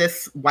a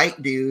cis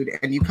white dude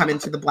and you come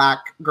into the Black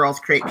Girls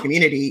Create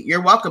community,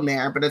 you're welcome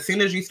there. But as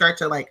soon as you start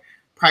to like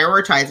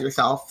prioritize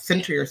yourself,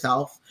 center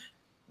yourself,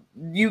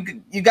 you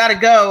got to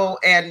go.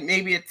 And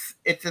maybe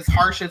it's as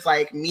harsh as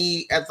like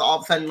me, as all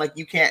of a sudden like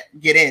you can't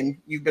get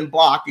in, you've been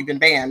blocked, you've been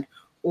banned,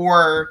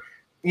 or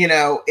you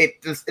know,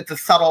 it's a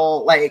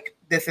subtle like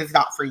this is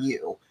not for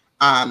you.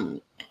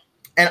 And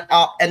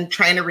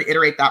trying to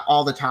reiterate that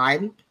all the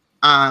time.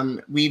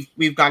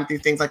 We've gone through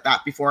things like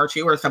that before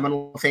too, where someone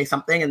will say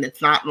something and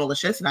it's not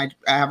malicious. And I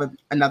have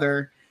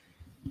another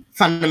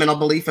fundamental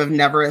belief of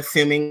never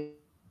assuming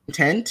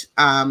intent.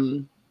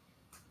 I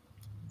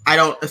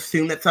don't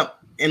assume that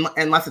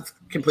unless it's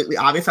completely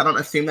obvious, I don't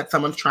assume that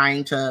someone's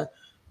trying to,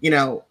 you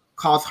know,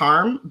 cause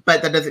harm,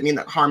 but that doesn't mean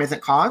that harm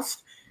isn't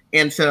caused.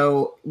 And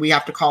so we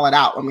have to call it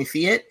out when we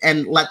see it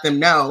and let them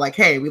know like,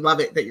 hey, we love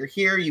it that you're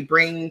here.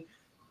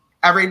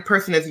 Every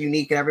person is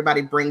unique and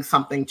everybody brings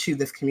something to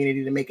this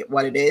community to make it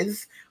what it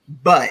is.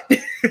 But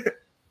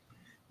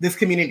this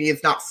community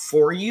is not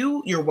for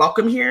you. You're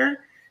welcome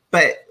here,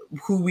 but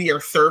who we are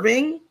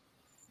serving,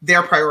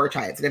 they're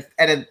prioritized.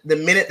 And the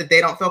minute that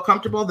they don't feel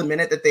comfortable, the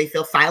minute that they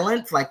feel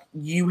silence, like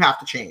you have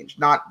to change,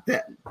 not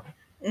them.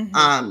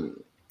 Mm-hmm.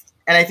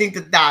 And I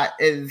think that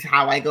is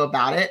how I go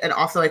about it. And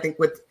also I think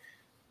at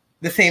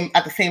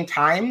the same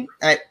time,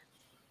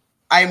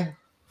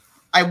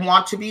 I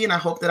want to be, and I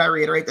hope that I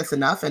reiterate this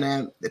enough,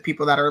 and the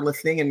people that are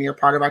listening and you're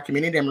part of our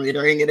community, I'm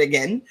reiterating it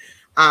again.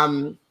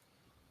 I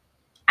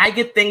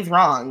get things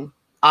wrong.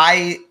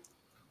 I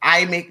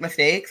make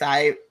mistakes.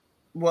 I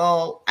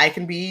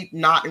can be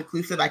not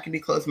inclusive. I can be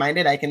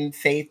closed-minded. I can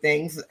say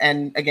things.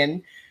 And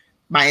again,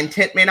 my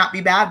intent may not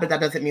be bad, but that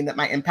doesn't mean that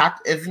my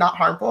impact is not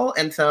harmful.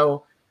 And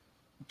so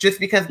just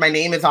because my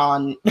name is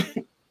on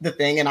the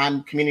thing and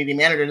I'm community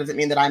manager doesn't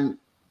mean that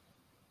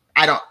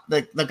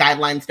the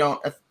guidelines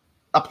don't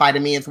apply to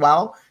me as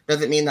well.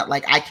 Doesn't mean that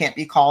like I can't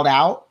be called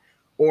out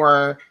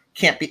or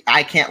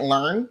I can't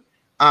learn.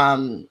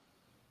 And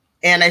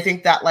I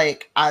think that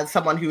like as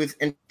someone who is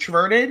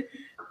introverted,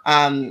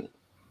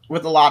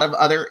 with a lot of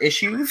other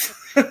issues,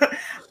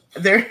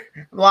 there are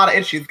a lot of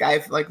issues,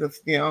 guys, like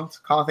this, you know,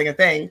 to call a thing a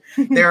thing.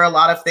 There are a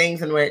lot of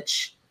things in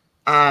which,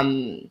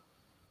 a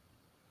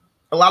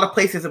lot of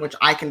places in which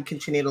I can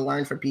continue to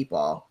learn from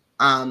people.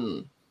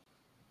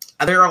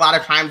 There are a lot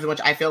of times in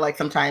which I feel like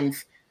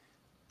sometimes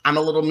I'm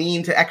a little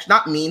mean to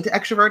not mean to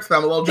extroverts, but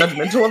I'm a little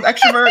judgmental of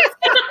extroverts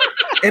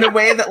in a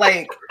way that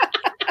like,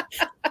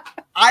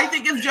 I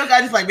think it's joke. I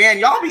just like, man,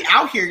 y'all be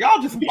out here.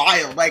 Y'all just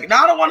wild. Like,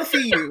 now I don't want to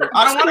see you.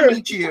 I don't want to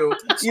meet you,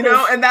 you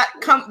know? And that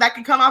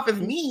can come off as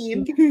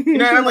mean, you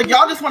know? And like,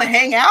 y'all just want to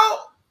hang out.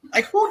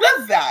 Like, who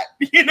does that?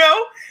 You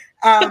know?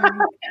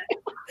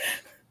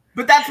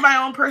 But that's my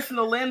own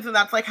personal lens. And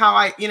that's like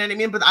how you know what I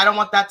mean? But I don't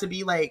want that to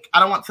be like, I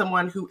don't want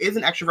someone who is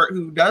an extrovert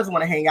who does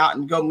want to hang out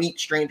and go meet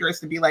strangers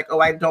to be like, oh,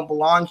 I don't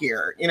belong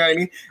here. You know what I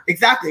mean?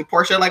 Exactly.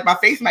 Porshèa, like my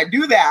face might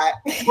do that.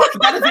 But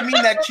that doesn't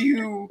mean that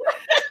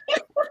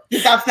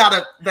that's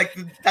not that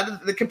is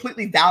the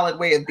completely valid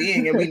way of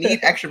being. And we need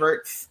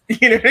extroverts.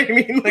 You know what I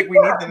mean? Like we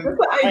need them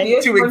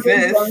to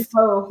exist.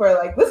 For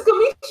like, let's go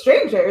meet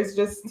strangers.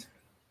 Just.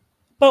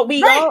 But we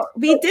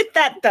did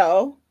that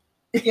though.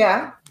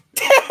 Yeah.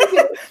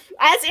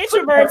 As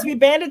introverts, we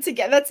banded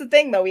together. That's the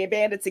thing, though. We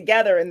banded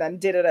together and then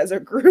did it as a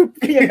group,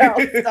 you know.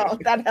 So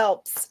that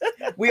helps.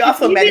 We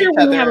also met each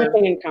other have a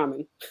thing in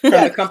common from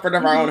the comfort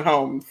of our own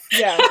homes.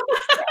 Yeah,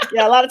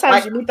 yeah. A lot of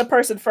times you meet the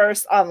person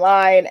first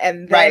online,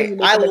 and then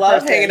I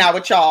love hanging out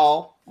with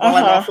y'all while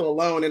I'm also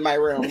alone in my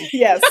room.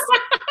 Yes,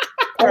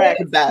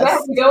 correct. The best. Do I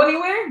have to go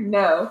anywhere?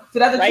 No.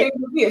 Did I have to change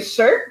to be a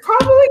shirt?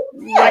 Probably.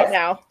 Yes. Right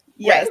now.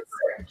 Yes.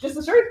 Right. Just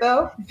a shirt,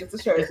 though. Just a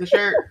shirt. Just a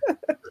shirt.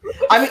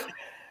 I mean.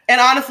 And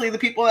honestly, the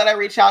people that I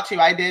reached out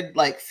to, I did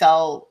like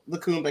sell the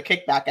Kumba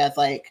kickback as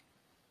like,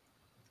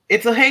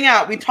 it's a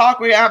hangout. We talk.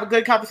 We have a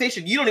good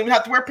conversation. You don't even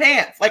have to wear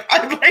pants. Like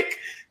I'm like,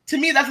 to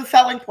me, that's a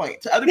selling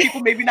point. To other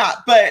people, maybe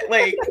not. But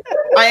like,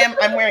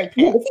 I'm wearing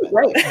pants.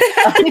 Right.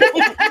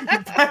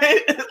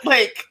 But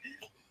like,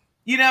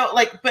 you know,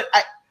 like, but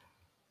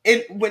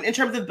in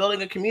terms of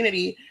building a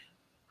community,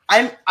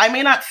 I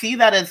may not see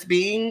that as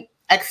being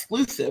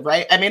exclusive,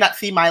 right? I may not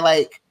see my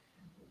like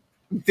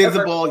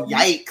visible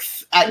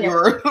yikes at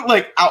your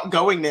like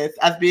outgoingness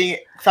as being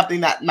something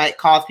that might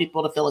cause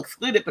people to feel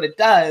excluded, but it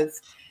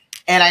does.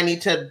 And I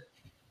need to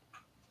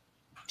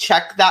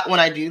check that when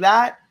I do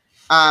that.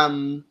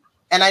 And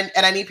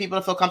I need people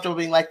to feel comfortable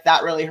being like,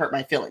 that really hurt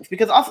my feelings.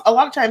 Because also, a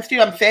lot of times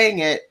too, I'm saying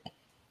it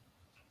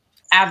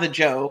as a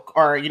joke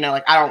or, you know,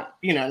 like, I don't,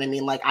 you know what I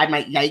mean? Like I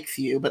might yikes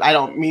you, but I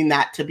don't mean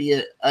that to be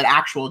an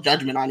actual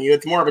judgment on you.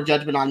 It's more of a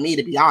judgment on me,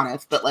 to be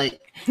honest. But like,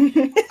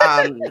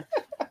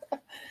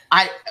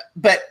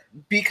 but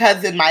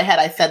because in my head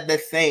I said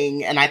this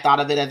thing and I thought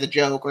of it as a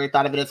joke or I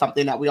thought of it as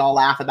something that we all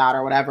laugh about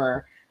or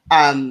whatever,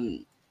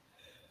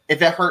 it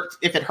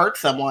if it hurts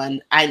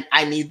someone,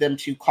 I need them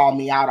to call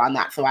me out on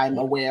that so I'm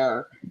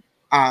aware.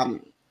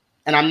 And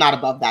I'm not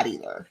above that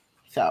either.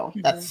 So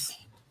that's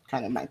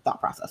kind of my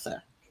thought process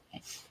there.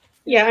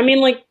 Yeah, I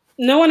mean, like,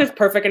 no one is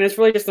perfect, and it's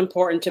really just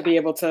important to be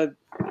able to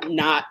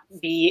not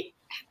be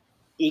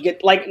ego,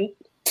 like,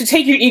 to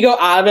take your ego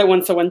out of it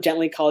when someone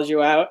gently calls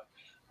you out,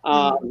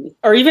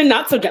 or even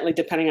not so gently,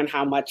 depending on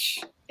how much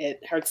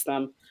it hurts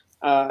them.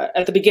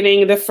 At the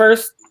beginning, the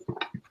first,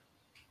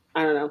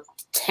 I don't know,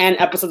 10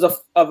 episodes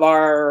of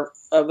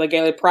the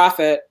Gaelic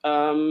Prophet,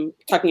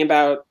 talking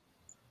about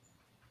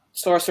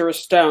Sorcerer's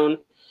Stone,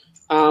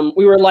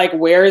 we were like,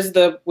 where's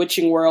the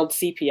Witching World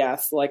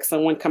CPS? Like,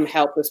 someone come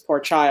help this poor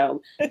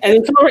child. And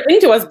then people were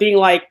into us being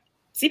like,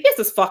 CPS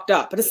is fucked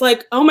up. But it's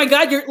like, oh my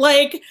God, you're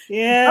like,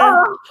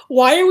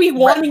 why are we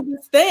wanting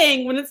this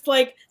thing when it's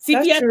like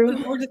CPS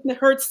just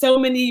hurts so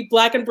many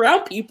Black and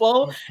brown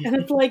people? And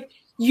it's like,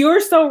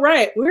 you're so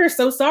right. We're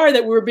so sorry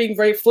that we were being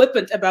very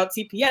flippant about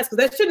CPS, because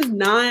that shit is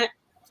not,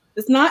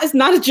 it's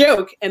not a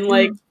joke. And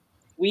like,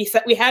 we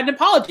had an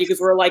apology because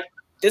we're like,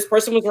 this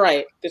person was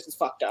right. This is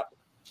fucked up.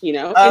 You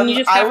know, and you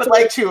just I would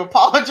like to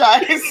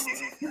apologize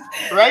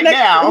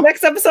now.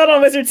 Next episode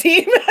on Wizard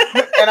Team.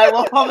 And I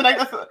will call the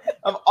next episode.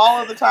 Of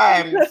all of the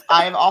times,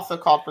 I have also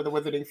called for the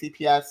Wizarding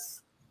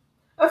CPS.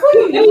 Because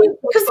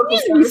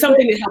you need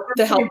something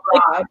to help.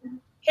 Like,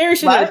 Harry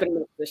should have been in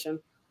this position.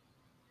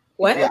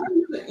 What? Yeah.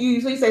 You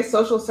usually say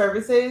social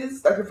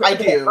services. I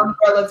do.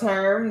 Umbrella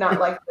term, not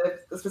like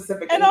the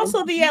specific. And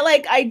also the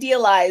like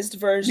idealized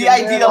version. The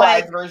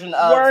idealized version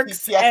of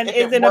works CPS, and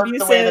isn't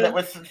abusive the way that it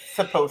was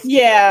supposed to.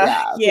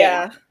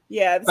 Yeah.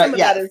 Some of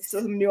that is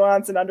some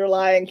nuance and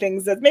underlying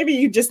things that maybe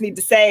you just need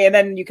to say, and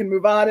then you can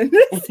move on. And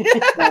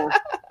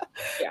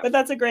But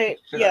that's a great,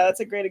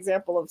 that's a great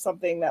example of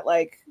something that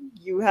like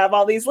you have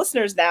all these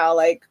listeners now,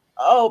 like,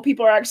 oh,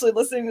 people are actually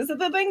listening to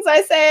the things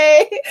I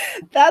say.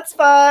 That's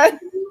fun.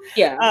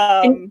 Yeah.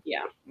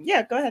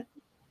 Go ahead.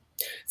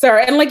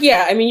 Sorry. And like,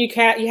 I mean, you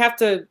have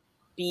to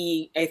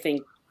be, I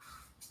think,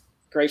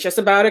 gracious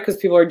about it, because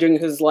people are doing,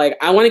 because like,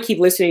 I want to keep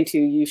listening to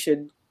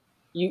you.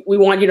 We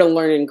want you to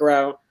learn and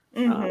grow.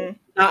 Not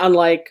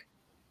unlike,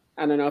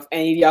 I don't know if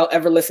any of y'all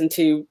ever listened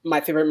to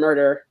My Favorite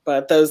Murder,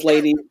 but those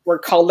ladies were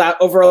called out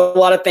over a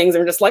lot of things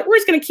and were just like, we're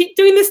just going to keep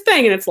doing this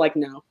thing. And it's like,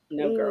 no,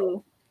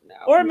 girl. No.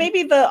 Or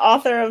maybe the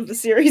author of the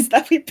series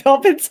that we've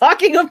been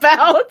talking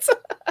about.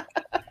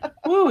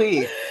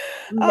 Wooey.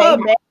 Oh,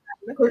 man.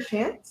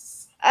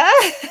 Perchance.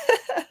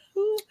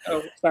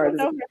 Oh, sorry.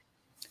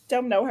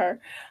 Don't know her.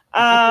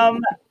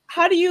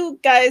 How do you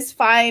guys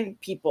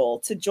find people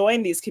to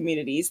join these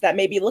communities that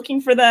may be looking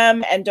for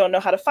them and don't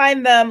know how to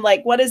find them?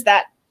 Like, what is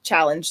that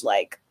challenge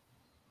like?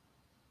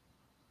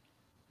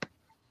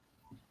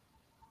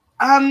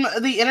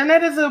 The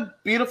internet is a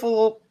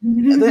beautiful,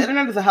 the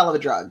internet is a hell of a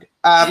drug.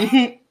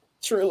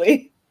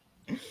 Truly.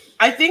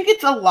 I think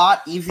it's a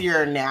lot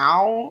easier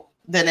now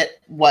than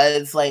it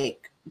was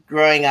like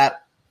growing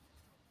up.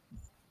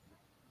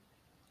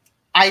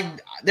 I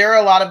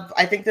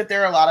think that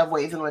there are a lot of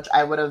ways in which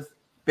I would have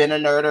been a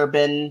nerd or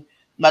been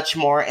much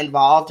more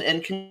involved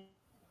in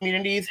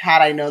communities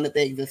had I known that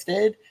they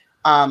existed.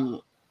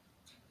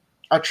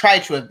 Or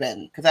tried to have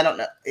been, because I don't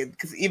know,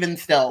 because even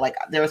still, like,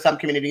 there were some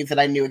communities that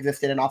I knew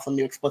existed and also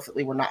knew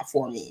explicitly were not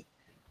for me.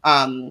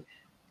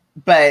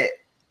 But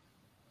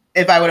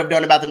if I would have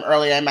known about them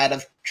earlier, I might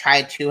have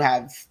tried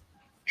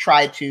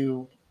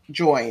to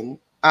join.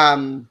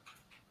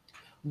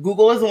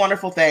 Google is a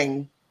wonderful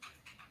thing.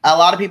 A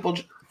lot of people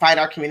find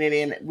our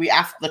community, and we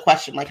ask the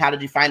question, like, how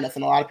did you find us?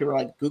 And a lot of people are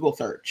like, Google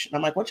search. And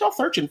I'm like, what y'all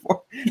searching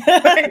for?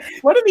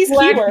 What are these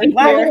keywords?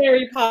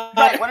 Harry Potter.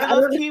 Right, what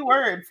are those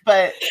keywords?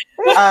 But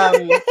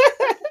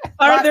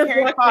are there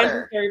Harry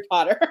Potter? Harry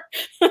Potter.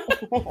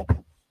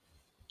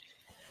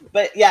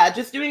 But yeah,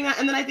 just doing that.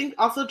 And then I think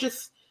also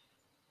just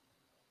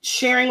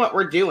sharing what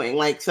we're doing.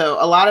 Like, so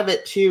a lot of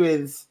it too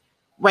is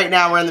right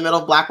now we're in the middle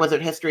of Black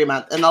Wizard History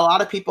Month, and a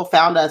lot of people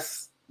found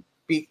us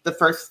the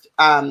first,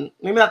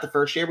 maybe not the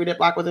first year we did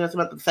Black Wizard History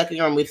Month, but the second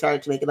year when we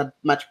started to make it a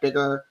much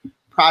bigger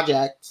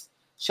project.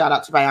 Shout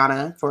out to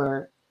Eliyannah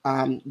for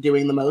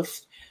doing the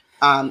most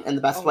in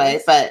the best way.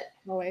 But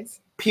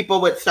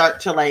people would start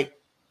to, like,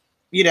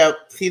 you know,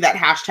 see that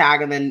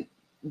hashtag, and then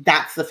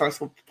that's the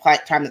first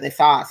time that they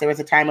saw us. There was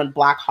a time when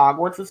Black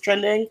Hogwarts was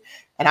trending,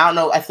 and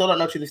I still don't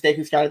know to this day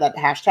who started that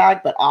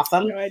hashtag, but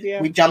awesome. No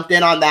idea. We jumped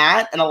in on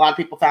that, and a lot of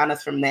people found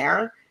us from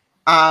there.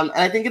 And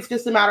I think it's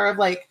just a matter of,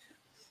 like,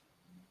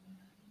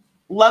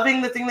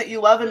 loving the thing that you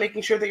love and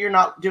making sure that you're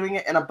not doing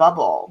it in a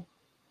bubble.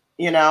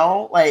 You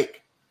know,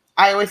 like,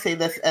 I always say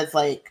this as,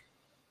 like,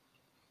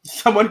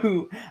 someone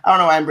who, I don't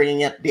know why I'm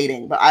bringing up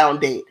dating, but I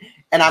don't date.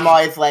 And I'm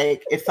always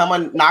like, if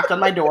someone knocked on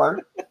my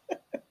door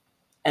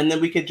and then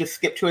we could just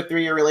skip to a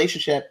 3-year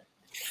relationship,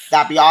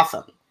 that'd be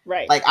awesome.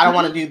 Right. Like, I don't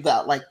want to do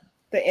the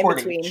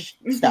in-between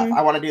stuff.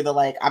 I want to do the,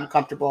 like, I'm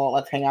comfortable,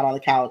 let's hang out on the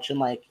couch and,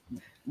 like,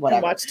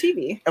 whatever.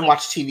 And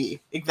watch TV.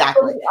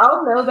 Exactly.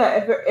 I'll know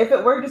that if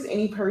it were just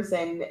any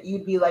person,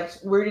 you'd be like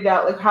weirded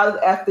out. Like, how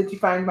the F did you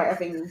find my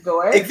effing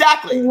door?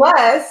 Exactly.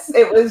 Unless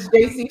it was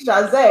JC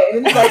Chazé.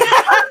 And it's like,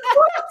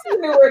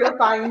 you knew where to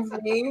find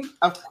me.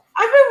 I've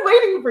been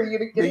waiting for you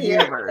to get here.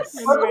 Universe.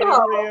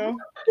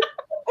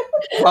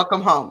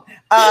 Welcome home.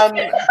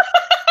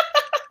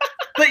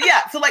 But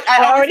yeah, so like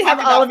I already have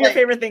all of your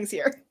favorite things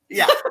here.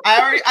 Yeah,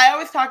 I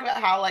always talk about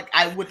how like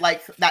I would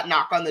like that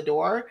knock on the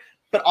door,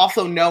 but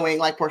also knowing,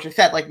 like Porshèa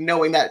said, like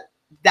knowing that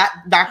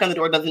knock on the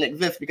door doesn't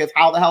exist, because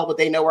how the hell would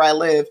they know where I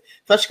live?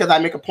 Especially because I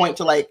make a point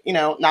to like, you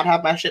know, not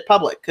have my shit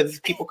public because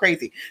people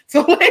crazy.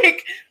 So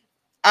like,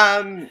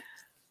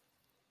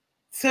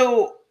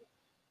 so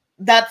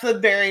that's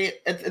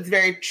it's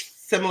very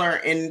similar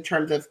in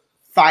terms of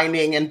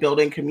finding and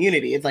building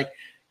community. It's like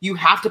you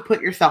have to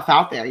put yourself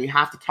out there. You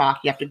have to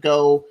talk. You have to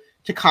go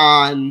to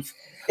cons.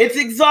 It's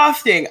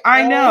exhausting.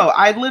 I know.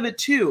 I live it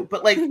too.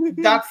 But like,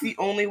 that's the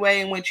only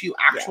way in which you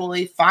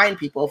actually find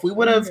people. If we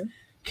would have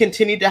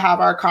continued to have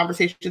our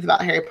conversations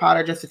about Harry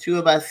Potter, just the two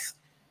of us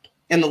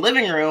in the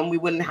living room, we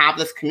wouldn't have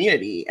this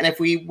community. And if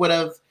we would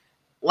have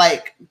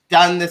like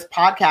done this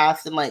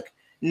podcast and like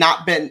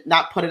not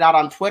put it out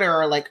on Twitter,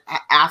 or like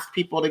asked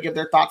people to give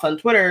their thoughts on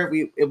Twitter,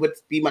 it would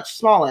be much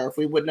smaller. If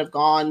we wouldn't have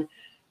gone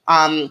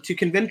to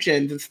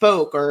conventions and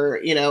spoke, or,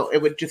 you know,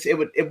 it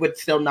would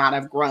still not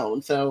have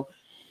grown. So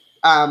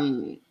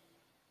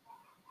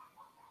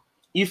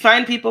you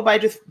find people by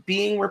just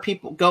being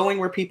going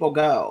where people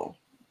go,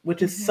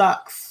 which is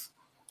sucks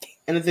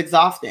and it's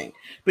exhausting.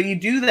 But you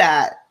do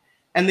that,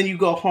 and then you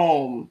go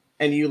home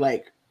and you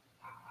like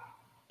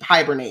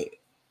hibernate.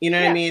 You know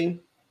what I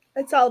mean?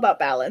 It's all about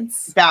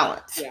balance.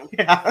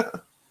 Yeah.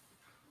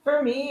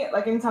 For me,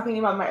 like in talking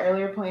about my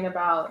earlier point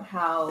about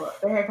how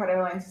the Harry Potter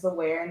Alliance is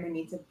aware and they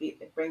need to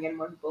bring in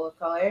more people of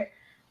color,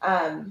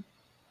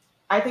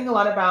 I think a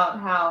lot about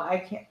how I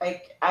can't,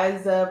 like,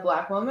 as a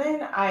Black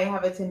woman, I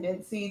have a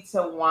tendency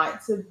to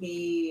want to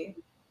be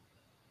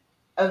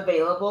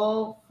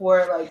available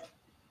for like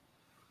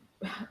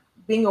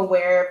being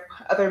aware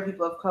of other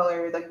people of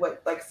color, like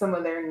what like some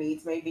of their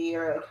needs may be,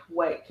 or like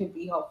what could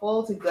be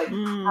helpful to like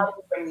how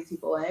to bring these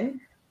people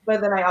in.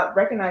 But then I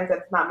recognize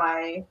that's not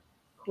my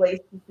place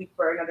to speak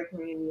for another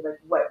community, like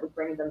what would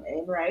bring them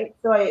in, right?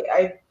 So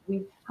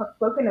we've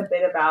spoken a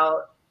bit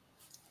about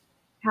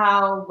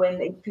how when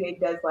HPA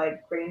does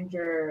like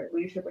Granger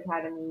Leadership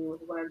Academy,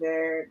 which is one of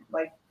their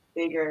like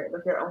bigger,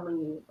 like their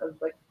only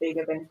like big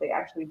events they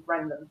actually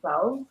run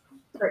themselves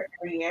for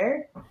every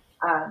year,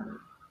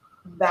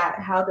 that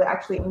how to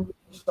actually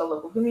engage the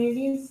local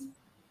communities.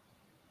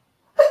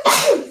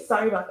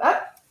 Sorry about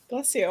that.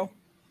 Bless you.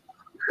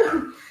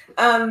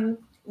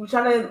 We're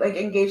trying to like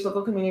engage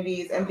local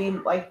communities and be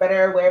like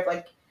better aware of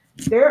like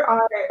there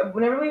are,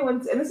 whenever we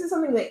went, and this is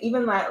something that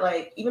even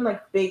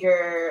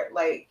bigger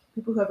like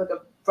people who have like a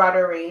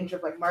broader range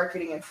of like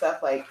marketing and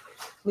stuff, like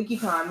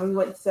LeakyCon, when we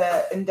went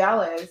in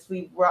Dallas,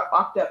 we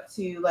walked up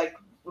to like,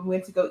 we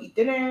went to go eat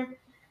dinner,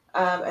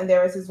 and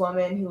there was this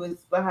woman who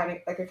was behind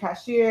like a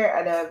cashier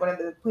at one of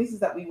the places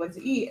that we went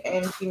to eat,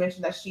 and she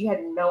mentioned that she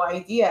had no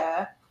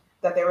idea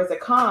that there was a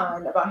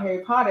con about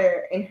Harry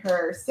Potter in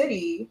her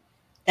city.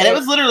 And it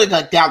was literally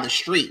like down the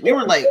street. We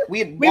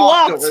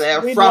walked over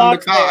there from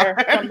the con.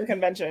 From the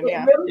convention.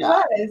 Yeah. It really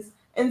was.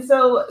 And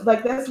so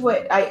like that's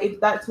what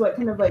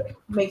kind of like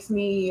makes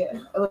me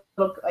a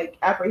little like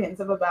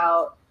apprehensive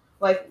about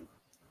like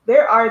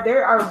there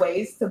are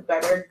ways to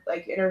better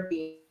like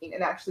intervene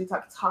and actually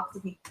talk to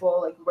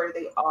people like where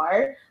they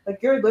are.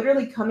 Like you're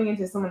literally coming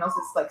into someone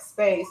else's like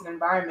space and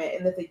environment,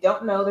 and if they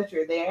don't know that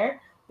you're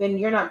there, then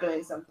you're not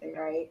doing something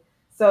right.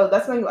 So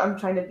that's what I'm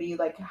trying to be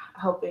like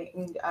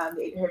helping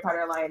the Harry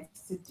Potter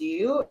Alliance to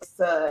do.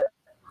 So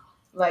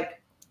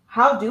like,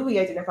 how do we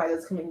identify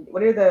those communities?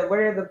 What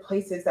are the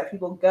places that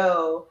people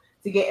go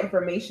to get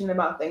information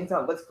about things,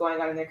 about what's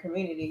going on in their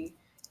community?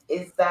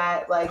 Is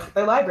that like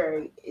the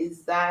library?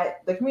 Is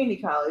that the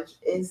community college?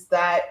 Is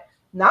that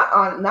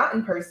not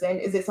in person?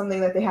 Is it something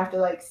that they have to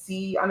like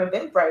see on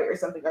Eventbrite or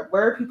something? Or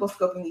where are people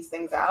scoping these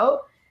things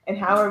out? And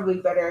how are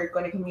we better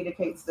going to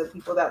communicate to the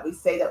people that we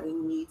say that we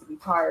need to be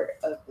part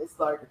of this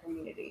larger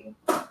community?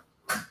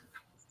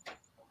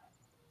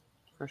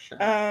 For sure.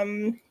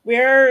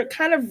 We're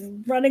kind of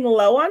running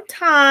low on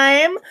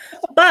time,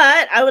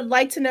 but I would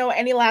like to know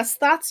any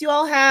last thoughts you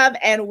all have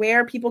and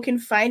where people can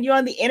find you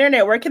on the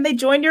internet. Where can they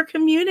join your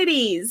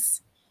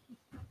communities?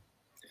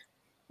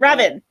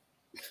 Robyn.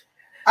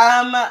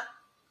 My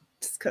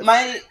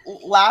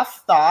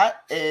last thought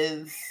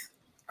is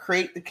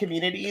create the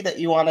community that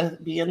you want to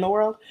be in the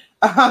world.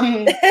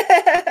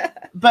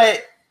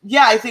 But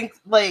yeah, I think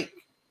like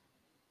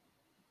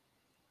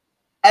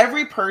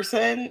every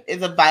person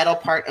is a vital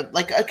part of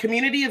like a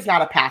community is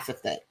not a passive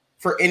thing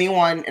for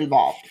anyone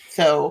involved.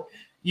 So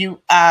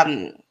you,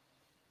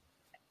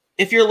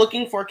 if you're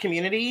looking for a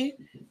community,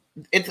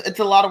 it's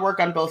a lot of work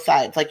on both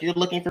sides. Like you're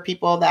looking for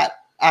people that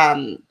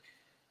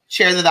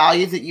share the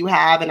values that you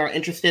have and are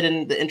interested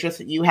in the interests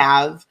that you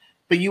have,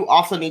 but you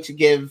also need to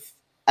give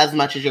as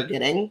much as you're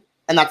getting.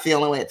 And that's the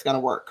only way it's going to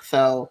work.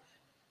 So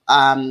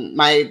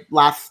my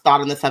last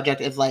thought on the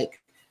subject is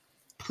like,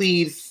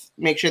 please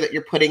make sure that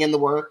you're putting in the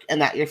work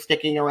and that you're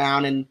sticking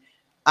around and,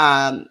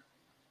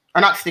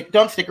 don't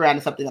stick around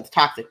to something that's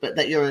toxic, but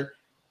that you're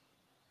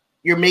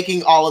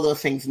making all of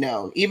those things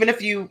known. Even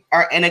if you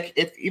are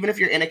even if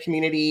you're in a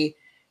community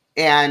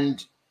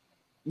and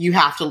you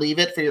have to leave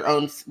it for your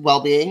own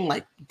well-being,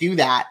 like do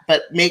that,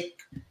 but make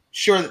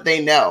sure that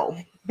they know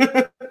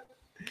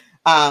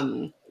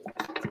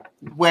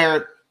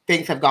where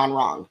things have gone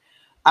wrong.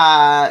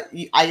 I'm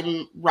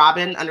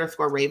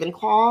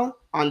Robyn_Ravenclaw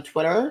on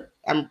Twitter.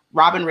 I'm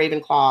Robyn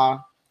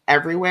Ravenclaw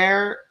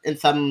everywhere.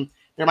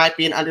 There might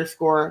be an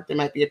underscore, there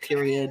might be a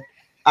period.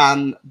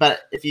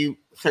 But if you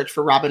search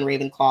for Robyn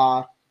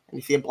Ravenclaw and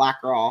you see a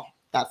black girl,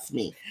 that's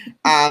me.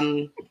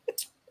 And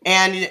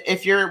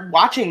if you're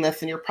watching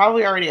this and you're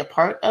probably already a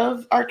part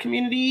of our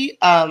community,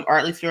 or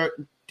at least you're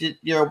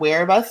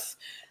aware of us,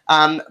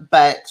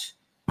 but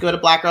go to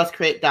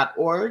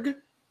blackgirlscreate.org,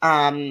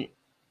 and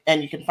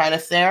you can find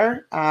us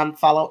there.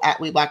 Follow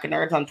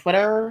 @WeBlackandNerds on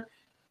Twitter,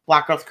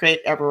 Black Girls Create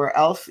everywhere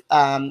else,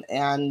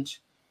 and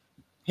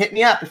hit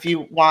me up if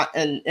you want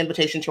an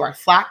invitation to our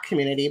Slack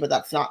community, but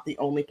that's not the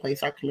only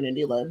place our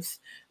community lives.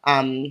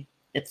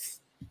 It's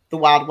the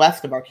Wild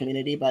West of our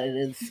community, but it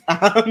is,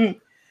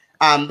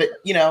 but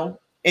you know,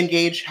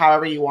 engage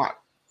however you want.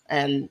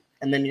 And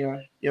then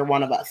you're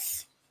one of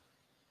us.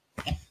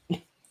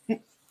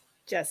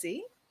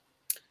 Jessie?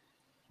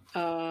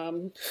 I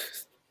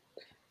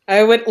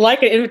would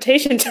like an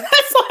invitation to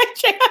that Slack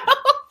channel.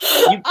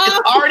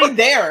 It's already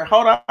there.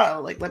 Hold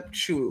on. Like, let's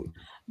shoot.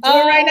 Do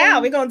it right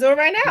now. We're gonna do it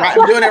right now. Right,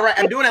 I'm doing it right.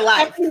 I'm doing it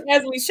live.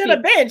 As we should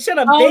have been. Should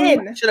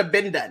have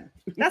been done.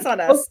 That's on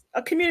us.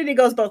 A community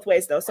goes both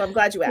ways, though. So I'm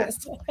glad you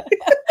asked.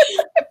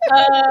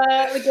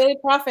 The Daily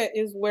Prophet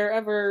is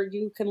wherever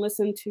you can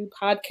listen to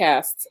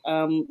podcasts.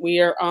 We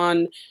are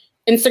on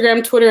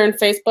Instagram, Twitter, and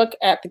Facebook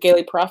at The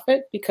Daily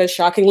Prophet, because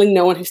shockingly,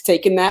 no one has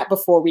taken that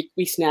before we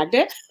snagged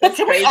it. But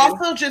can we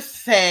also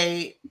just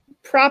say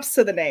props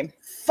to the name?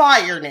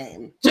 Fire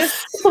name.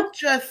 Just.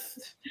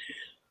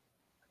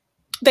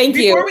 Thank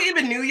you. Before we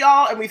even knew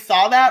y'all and we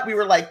saw that, we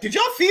were like, did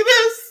y'all see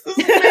this? This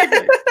is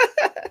amazing.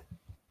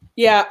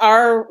 Yeah,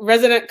 our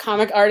resident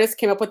comic artist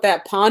came up with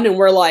that pun, and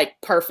we're like,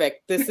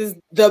 perfect. This is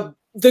the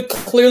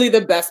clearly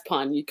the best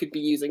pun you could be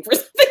using for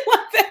something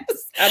like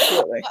this.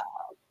 Absolutely.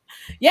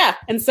 Yeah,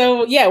 and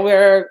so yeah,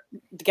 we're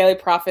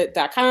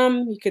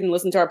thegaylyprophet.com. You can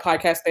listen to our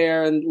podcast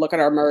there and look at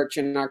our merch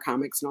and our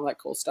comics and all that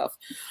cool stuff.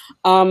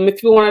 If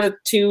people wanted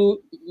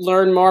to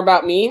learn more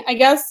about me, I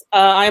guess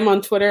I'm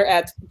on Twitter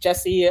at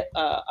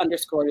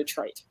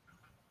Jessie_Detroit.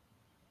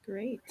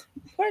 Great.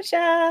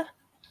 Porshèa.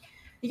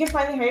 You can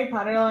find the Harry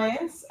Potter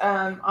Alliance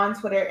on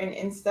Twitter and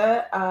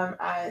Insta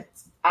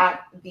at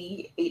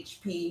the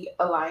HP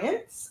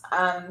Alliance.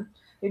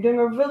 They're doing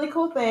a really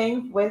cool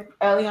thing with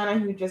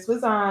Eliyannah, who just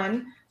was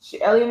on.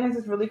 Eliyannah has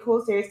this really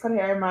cool series called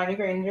Hermione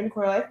Granger in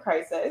Quarter Life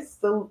Crisis.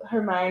 The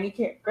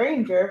Hermione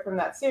Granger from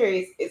that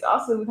series is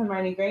also with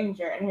Hermione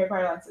Granger and Harry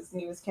Potter Alliance's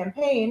newest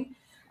campaign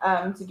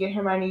to get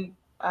Hermione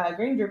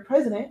Granger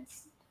president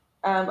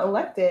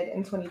elected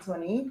in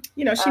 2020.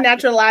 You know, she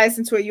naturalized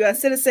into a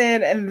U.S.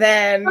 citizen, and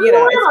then, you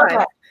know, it's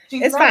fine.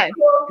 It's fine.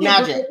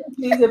 Magic.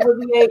 She's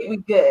obliviate, we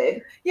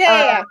good.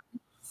 Yeah.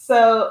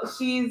 So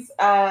she's,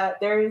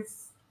 there's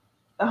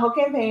a whole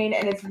campaign,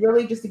 and it's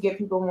really just to get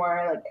people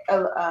more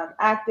like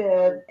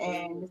active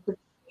and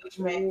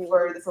engagement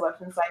for this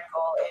election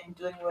cycle and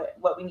doing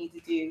what we need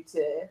to do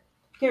to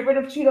get rid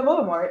of Cheetah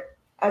Voldemort,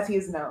 as he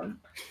is known.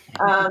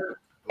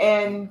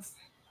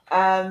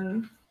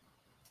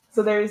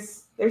 So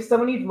there's so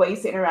many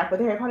ways to interact with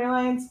the Harry Potter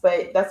Alliance,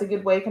 but that's a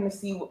good way to kind of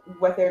see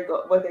what they're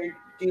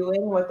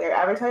doing, what they're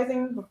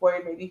advertising before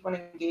maybe you want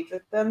to engage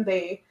with them.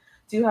 They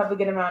do have a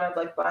good amount of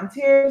like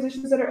volunteer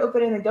positions that are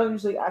open, and they don't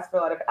usually ask for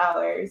a lot of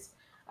hours.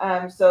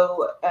 If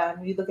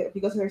you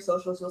go to their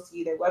socials, you'll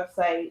see their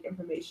website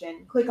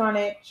information. Click on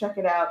it, check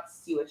it out,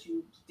 see what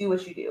you do,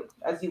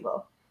 as you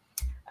will.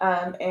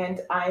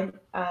 And I'm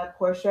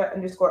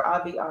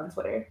Porshèa_Avi on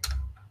Twitter.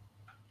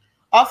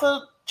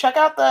 Also, check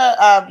out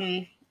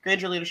the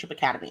Granger Leadership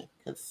Academy,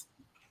 because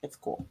it's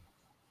cool.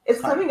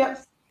 It's coming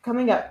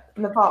up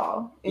in the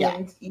fall,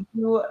 and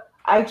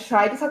I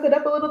tried to suck it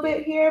up a little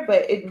bit here,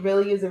 but it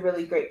really is a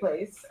really great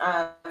place.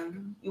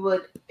 You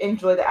would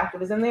enjoy the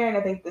activism there, and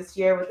I think this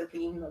year with the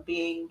theme of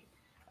being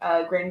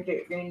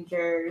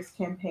Granger's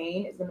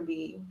campaign is going to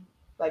be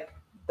like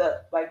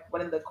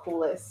one of the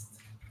coolest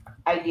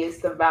ideas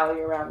to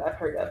rally around I've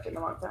heard of in a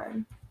long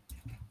time.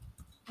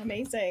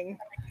 Amazing.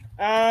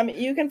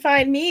 You can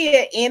find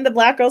me in the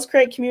Black Girls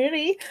Create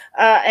community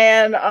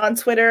and on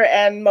Twitter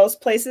and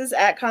most places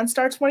at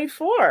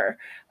Constar24.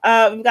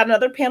 We've got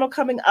another panel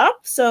coming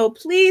up, so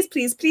please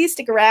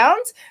stick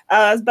around.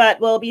 But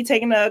we'll be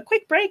taking a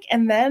quick break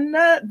and then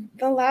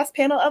the last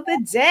panel of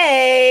the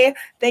day.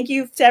 Thank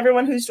you to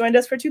everyone who's joined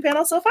us for 2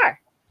 panels so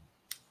far.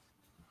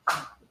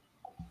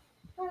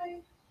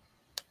 Bye.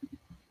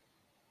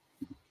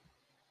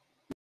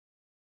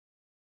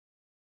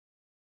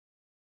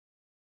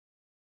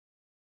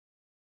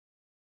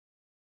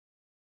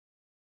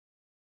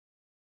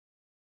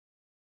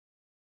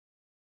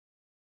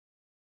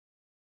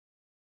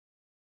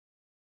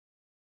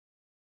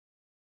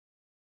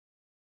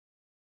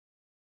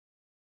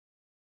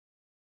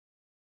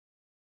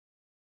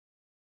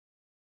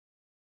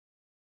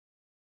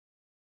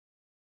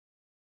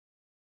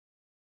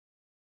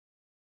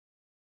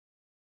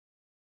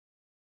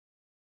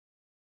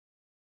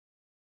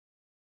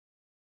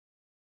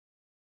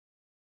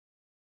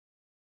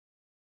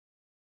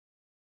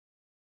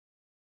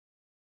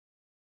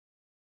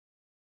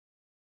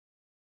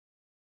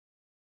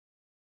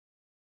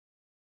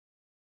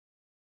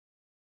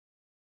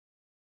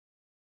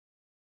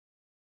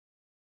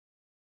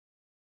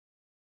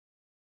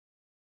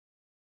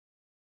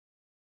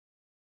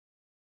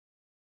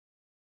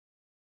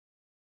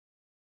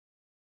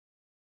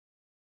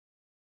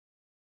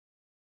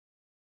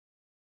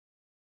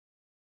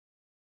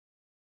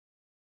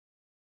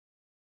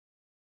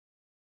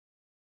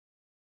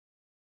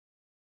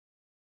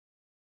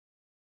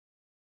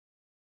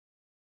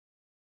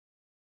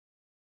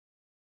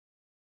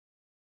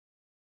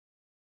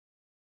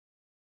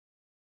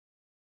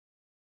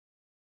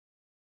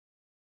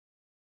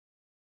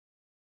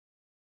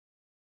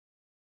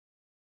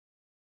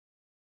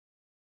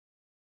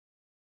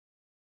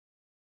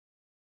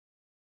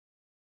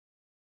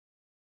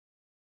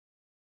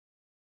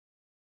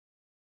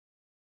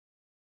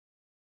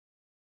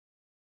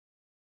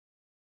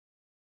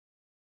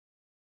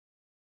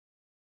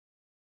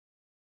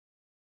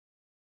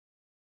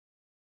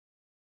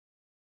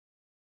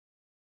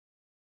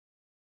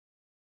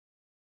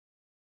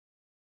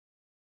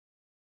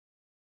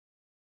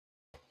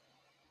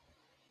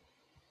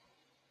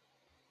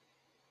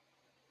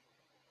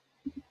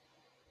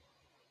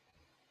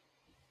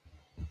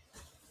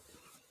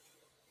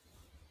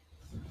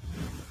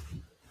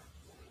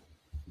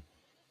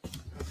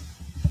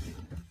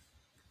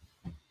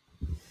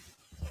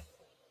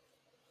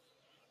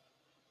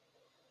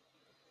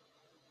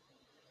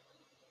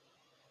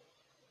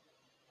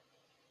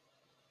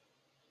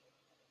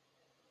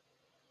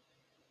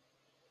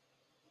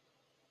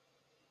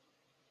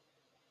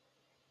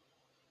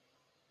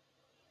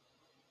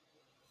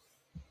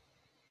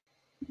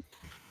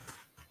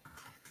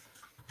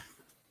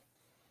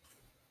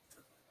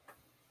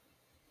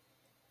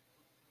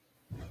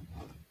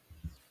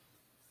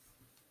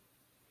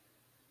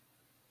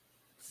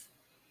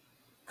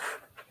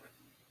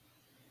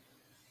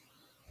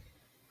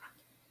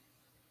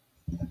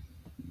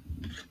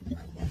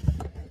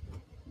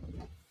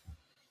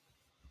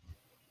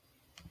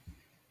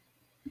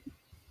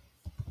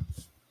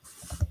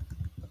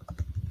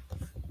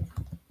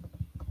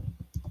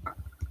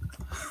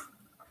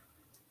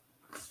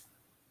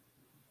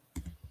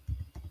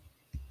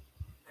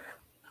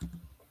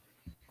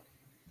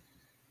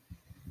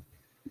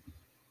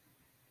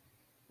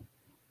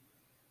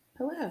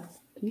 Hello.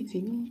 Can you see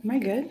me? Am I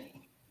good?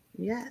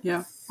 Yes.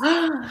 Yeah.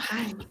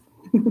 Hi.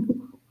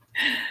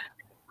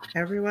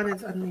 Everyone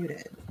is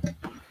unmuted.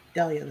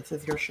 Delia, this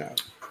is your show.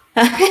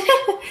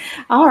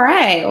 All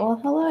right. Well,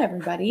 hello,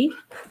 everybody.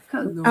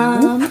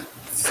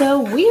 So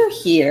we're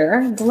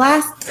here, the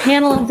last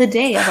panel of the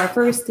day of our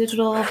first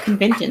digital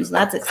convention, so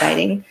that's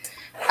exciting.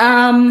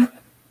 I'm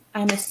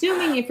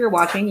assuming if you're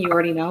watching, you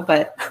already know,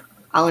 but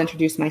I'll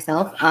introduce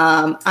myself.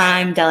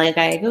 I'm Delia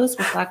Gallegos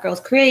with Black Girls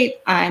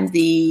Create. I'm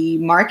the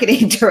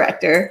marketing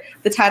director.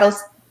 The title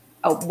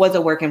was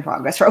a work in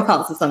progress for a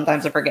while, so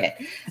sometimes I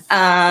forget.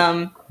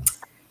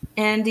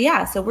 And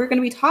yeah, so we're going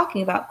to be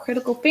talking about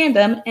critical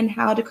fandom and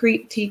how to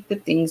critique the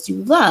things you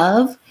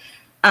love.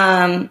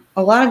 A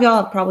lot of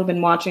y'all have probably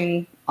been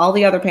watching all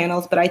the other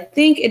panels, but I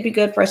think it'd be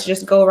good for us to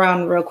just go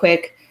around real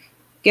quick,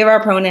 give our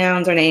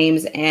pronouns, our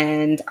names,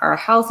 and our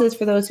houses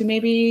for those who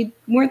maybe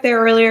weren't there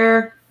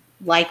earlier,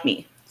 like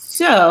me.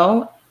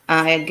 So,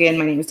 again,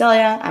 my name is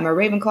Delia. I'm a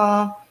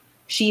Ravenclaw,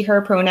 she, her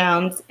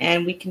pronouns,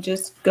 and we can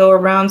just go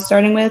around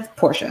starting with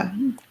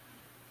Porshèa.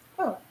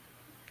 Oh.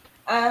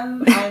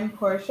 I'm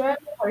Porshèa,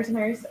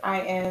 Patterson-Hurst.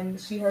 I am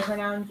she, her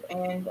pronouns,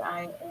 and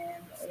I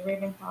am a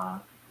Ravenclaw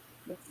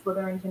with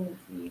Slytherin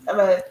tendencies. I'm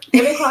a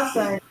Ravenclaw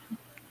son,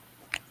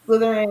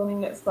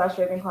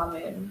 Slytherin/Ravenclaw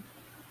man.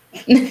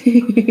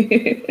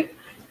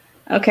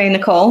 Okay,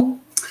 Nicole.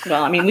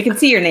 Well, I mean, we can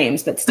see your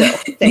names, but still,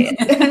 say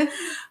it.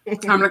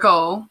 I'm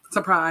Nicole.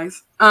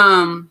 Surprise.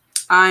 I'm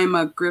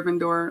a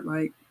Gryffindor,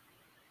 like,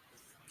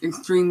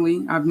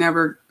 extremely. I've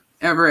never,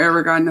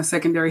 ever gotten a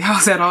secondary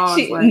house at all.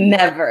 Like,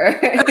 never.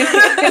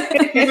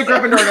 He's a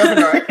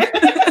Gryffindor.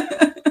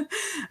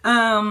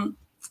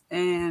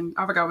 And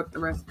I forgot what the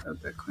rest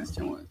of the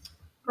question was.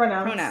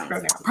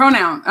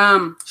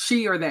 Pronouns.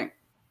 She or they.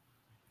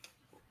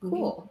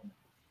 Cool.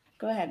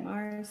 Go ahead,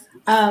 Mars.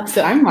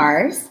 So I'm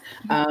Mars,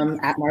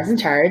 at Mars in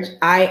Charge.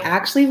 I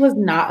actually was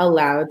not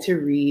allowed to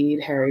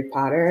read Harry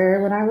Potter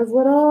when I was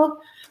little,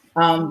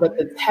 but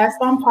the test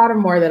on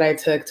Pottermore that I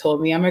took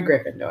told me I'm a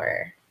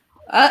Gryffindor.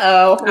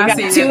 Uh-oh, we got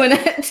two in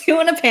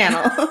a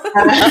panel.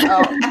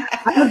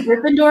 I'm a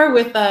Gryffindor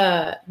with,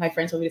 my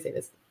friend told me to say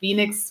this,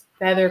 Phoenix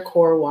Feather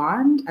Core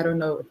Wand. I don't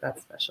know if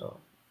that's special.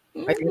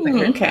 I think it's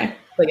like okay.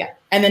 But yeah,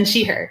 and then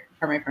she, her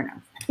are my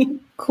pronouns.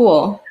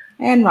 Cool.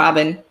 And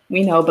Robyn,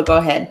 we know, but go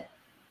ahead.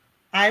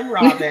 I'm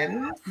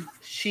Robyn,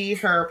 she,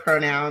 her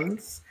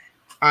pronouns.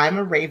 I'm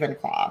a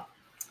Ravenclaw. I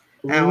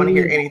don't want to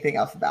hear anything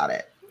else about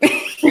it.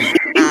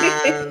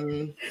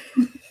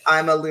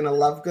 I'm a Luna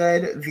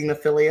Lovegood,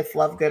 Xenophilius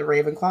Lovegood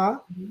Ravenclaw.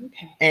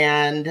 Okay.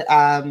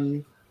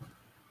 And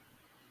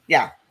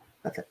yeah,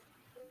 that's it.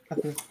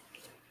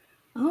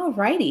 All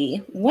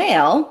righty.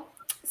 Well,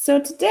 so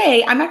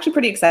today I'm actually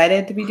pretty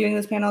excited to be doing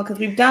this panel because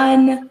we've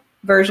done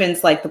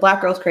versions like the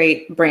Black Girls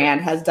Create brand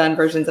has done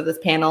versions of this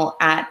panel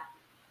at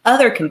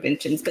other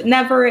conventions, but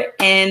never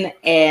in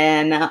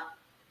an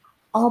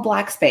all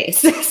Black space.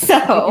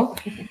 So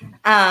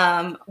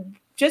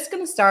just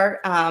going to start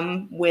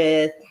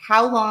with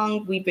how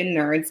long we've been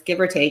nerds, give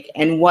or take,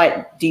 and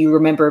what do you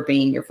remember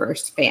being your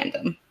first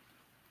fandom?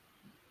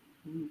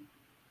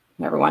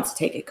 Whoever wants to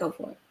take it, go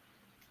for it.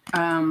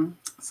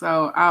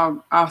 So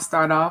I'll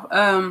start off.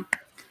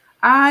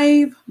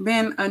 I've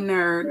been a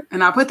nerd,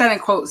 and I put that in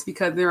quotes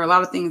because there are a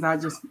lot of things I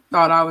just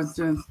thought I was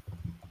just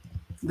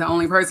the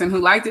only person who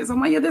liked it. So I'm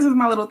like, yeah, this is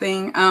my little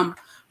thing.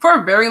 For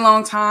a very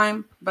long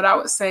time, but I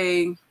would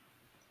say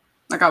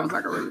like I was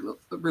like a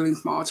really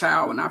small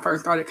child when I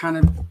first started kind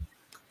of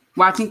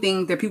watching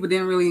things that people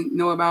didn't really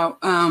know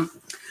about.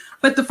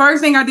 But the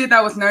first thing I did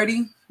that was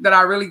nerdy, that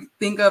I really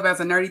think of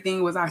as a nerdy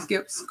thing, was I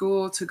skipped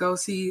school to go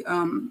see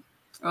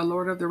a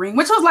Lord of the Rings,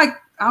 which was like,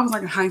 I was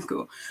like in high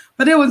school,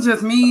 but it was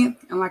just me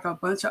and like a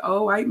bunch of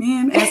old white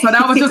men. And so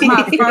that was just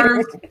my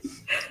first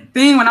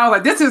thing when I was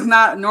like, this is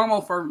not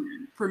normal for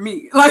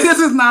me. Like, this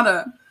is not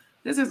a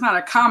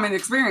common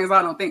experience,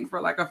 I don't think, for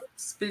like a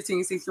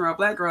 15, 16-year-old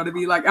Black girl to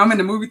be like, I'm in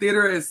the movie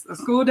theater, it's a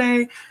school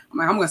day. I'm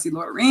like, I'm going to see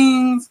Lord of the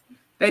Rings.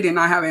 They did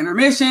not have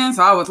intermission.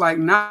 So I was like,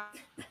 nah.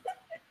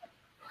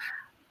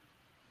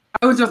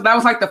 That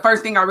was like the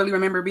first thing I really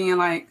remember being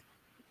like,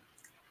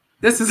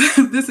 this is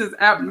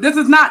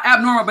not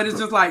abnormal, but it's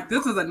just like,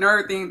 this is a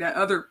nerd thing that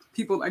other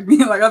people like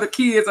me, like other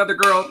kids, other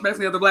girls,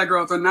 especially other Black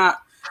girls, are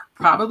not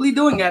probably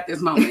doing at this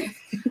moment.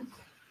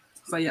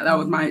 So yeah, that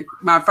was my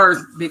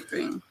first big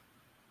thing.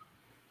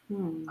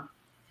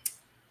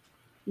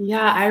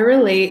 Yeah, I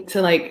relate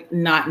to like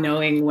not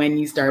knowing when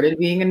you started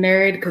being a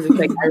nerd, because it's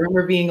like I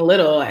remember being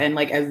little and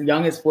like as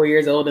young as 4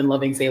 years old and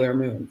loving Sailor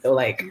Moon. So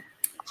like,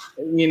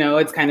 you know,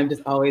 it's kind of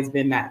just always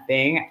been that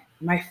thing.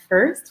 My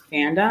first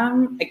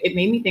fandom, like, it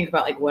made me think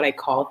about like what I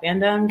call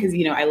fandom, because,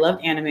 you know, I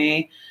loved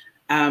anime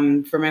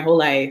for my whole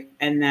life,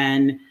 and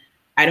then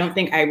I don't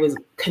think I was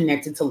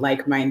connected to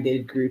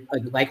like-minded group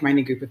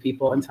of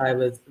people until I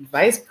was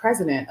vice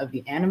president of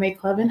the anime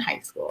club in high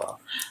school.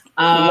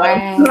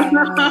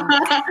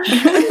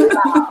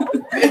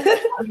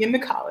 In the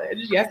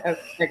college, yes, as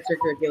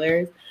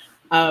extracurriculars.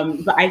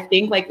 But I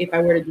think like if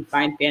I were to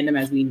define fandom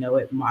as we know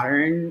it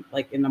modern,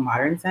 like in the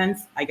modern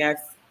sense, I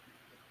guess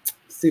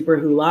Super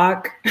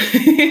Hulock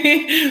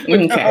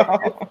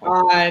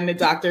on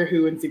Doctor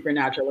Who and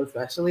Supernatural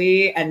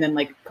especially, and then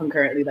like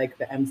concurrently like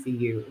the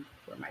MCU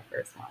were my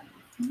first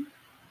one.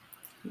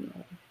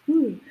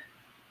 Yeah.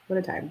 What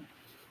a time.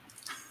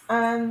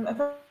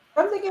 If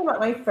I'm thinking about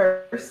my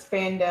first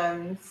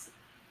fandoms,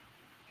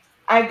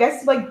 I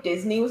guess like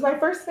Disney was my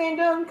first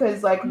fandom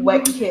because like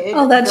Wet Kid.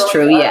 Oh, that's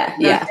true.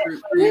 Yeah.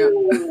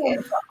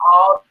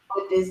 All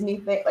the Disney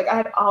thing, like I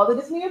had all the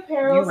Disney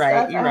apparel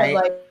stuff. I had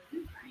like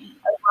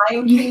a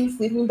Lion King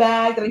sleeping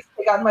bag that I used to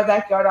take out in my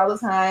backyard all the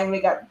time.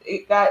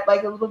 It got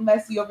like a little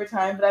messy over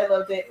time, but I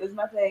loved it. It was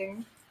my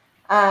thing.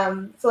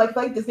 So like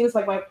Disney was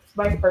like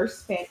my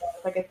first fandom.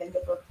 If I could think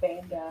of a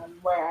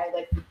fandom where I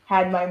like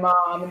had my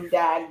mom and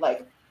dad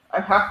like,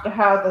 I have to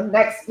have the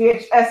next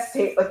VHS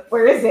tape. Like,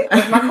 where is it?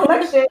 Like, my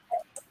collection.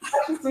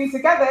 Three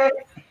together,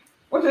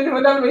 which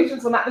when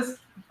animations will not just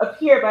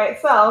appear by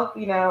itself,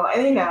 you know,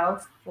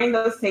 bring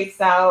those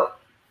tapes out,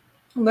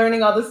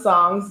 learning all the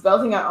songs,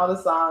 belting out all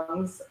the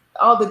songs,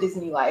 all the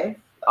Disney life,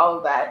 all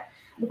of that.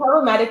 The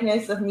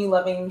problematicness of me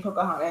loving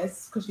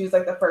Pocahontas because she was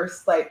like the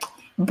first like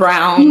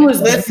brown.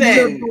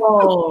 Listen,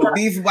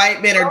 these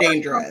white men are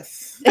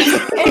dangerous.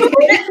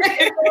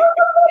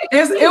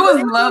 It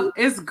was love.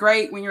 It's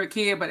great when you're a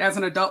kid, but as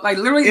an adult, like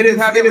literally, it is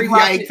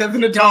yikes as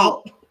an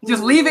adult.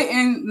 Just leave it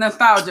in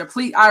nostalgia,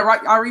 please. I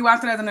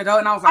rewatched it as an adult,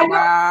 and I was like,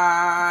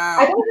 wow.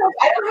 I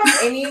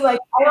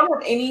don't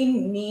have any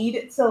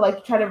need to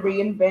like try to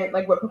reinvent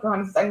like what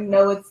Pocahontas is. I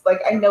know it's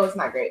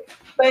not great,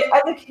 but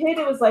as a kid,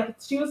 it was like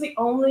she was the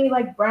only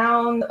like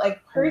brown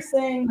like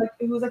person like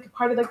who was like a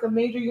part of like the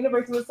major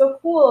universe. It was so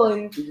cool,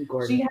 and she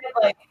had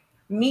like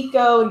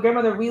Miko and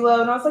Grandmother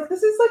Willow, and I was like,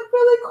 this is like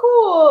really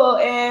cool.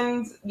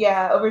 And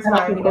yeah, over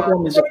time, you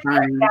know,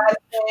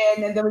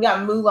 and then we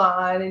got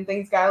Mulan, and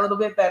things got a little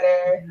bit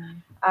better.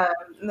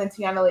 And then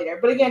Tiana later.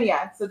 But again,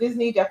 yeah, so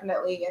Disney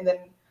definitely, and then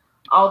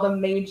all the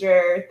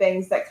major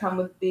things that come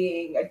with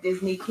being a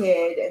Disney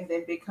kid, and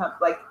then become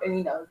like, and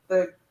you know,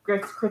 the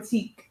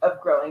critique of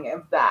growing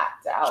of that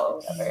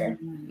out, whatever.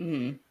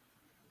 Mm-hmm.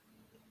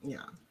 Yeah.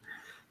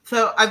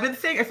 So I've been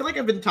saying, I feel like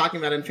I've been talking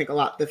about NSYNC a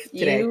lot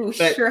today. You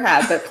sure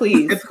have, but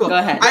please, it's cool. Go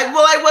ahead. I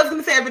was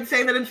going to say, I've been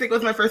saying that NSYNC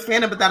was my first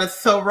fandom, but that is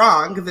so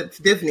wrong because it's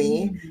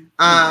Disney.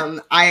 I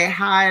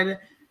had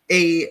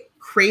a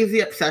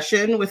crazy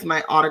obsession with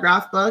my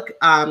autograph book.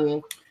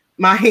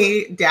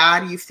 My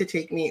dad used to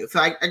take me, so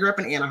I grew up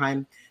in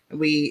Anaheim,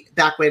 and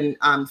back when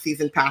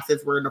season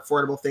passes were an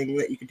affordable thing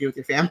that you could do with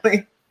your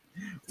family.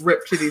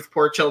 Rip to these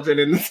poor children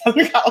in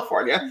Southern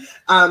California.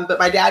 But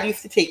my dad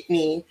used to take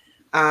me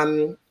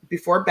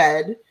before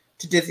bed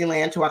to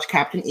Disneyland to watch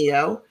Captain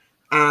EO.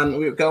 We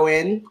would go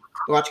in,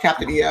 watch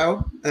Captain EO,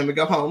 and then we'd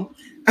go home.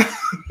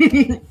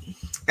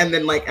 And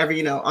then like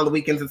every, on the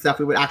weekends and stuff,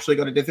 we would actually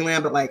go to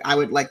Disneyland. But like I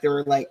would like, there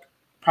were like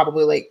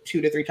probably like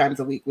 2 to 3 times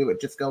a week, we would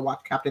just go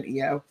watch Captain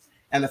EO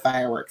and the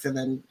fireworks. And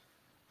then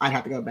I'd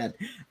have to go to bed.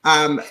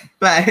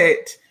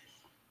 But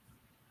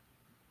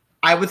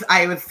I was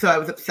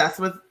obsessed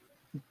with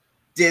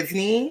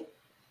Disney,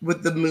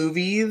 with the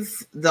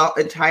movies, the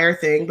entire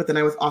thing. But then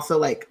I was also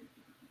like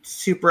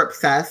super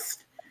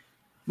obsessed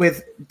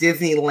with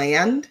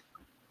Disneyland,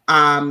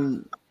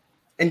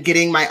 and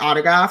getting my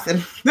autographs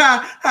and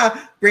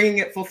bringing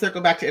it full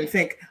circle back to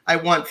NSYNC. I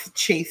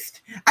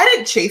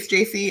didn't chase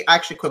JC. I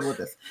actually quibble with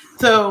this.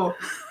 So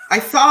I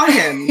saw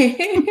him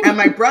and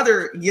my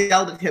brother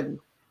yelled at him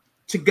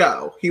to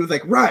go. He was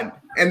like, run.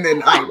 And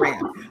then I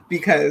ran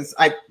because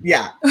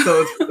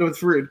so it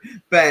was rude.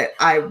 But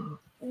I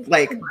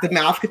like the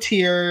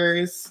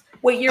Mouseketeers.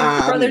 Wait, your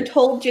brother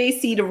told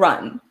JC to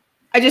run.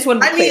 I just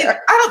want to be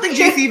clear. I don't think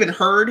JC even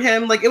heard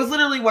him. Like it was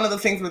literally one of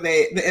those things where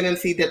the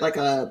NNC did like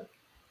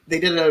they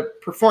did a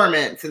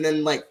performance and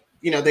then like,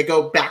 they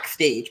go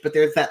backstage, but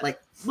there's that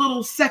like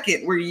little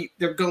second where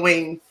they're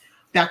going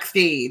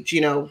backstage,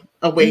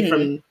 away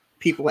from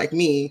people like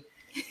me.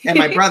 And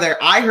my brother,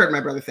 I heard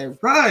my brother say,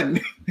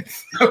 run.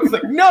 I was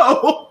like,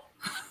 no.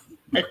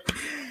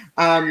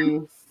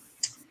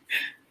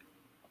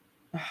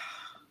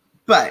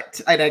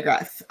 But I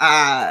digress.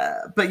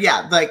 But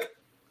yeah, like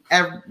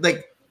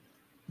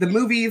the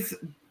movies,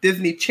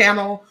 Disney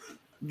Channel,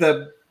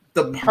 the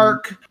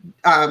park,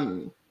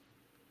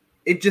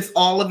 it just,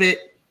 all of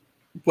it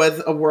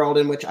was a world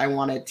in which I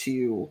wanted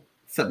to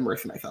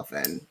submerge myself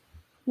in.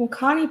 Well,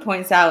 Connie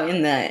points out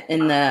in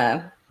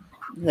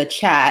the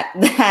chat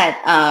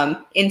that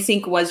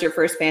NSYNC was your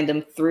first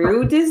fandom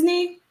through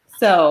Disney,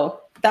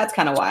 so that's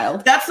kind of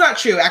wild. That's not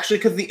true, actually,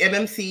 because the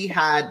MMC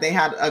had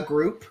a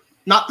group,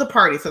 not the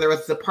party. So there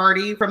was the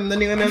party from the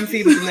new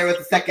MMC, but then there was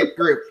a second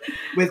group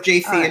with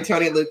JC and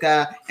Tony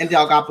Luca and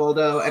Del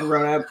Gopoldo and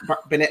Rona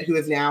Bennett, who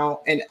is now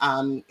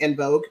in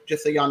Vogue.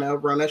 Just so y'all know,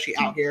 Rona, she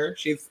out here,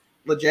 she's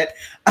legit.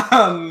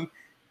 That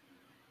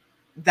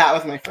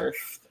was my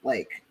first,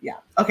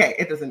 okay,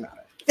 it doesn't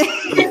matter.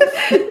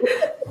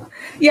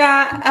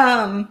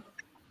 Yeah,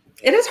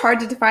 it is hard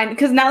to define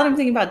because now that I'm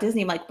thinking about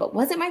Disney, I'm like, but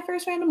was it my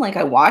first fandom? Like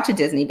I watched a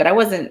Disney, but I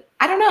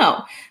don't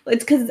know.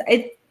 It's because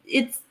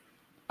it's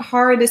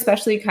hard,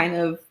 especially kind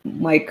of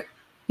like,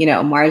 you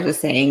know, Mars was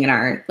saying in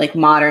our like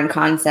modern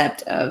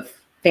concept of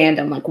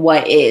fandom, like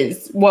what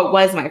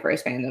was my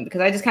first fandom,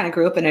 because I just kind of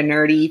grew up in a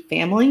nerdy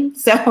family.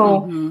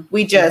 So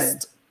we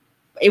just,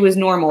 it was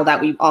normal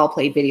that we all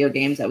played video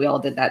games, that we all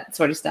did that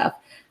sort of stuff.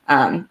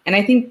 And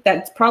I think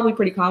that's probably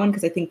pretty common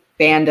because I think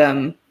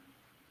fandom,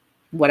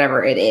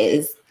 whatever it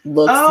is,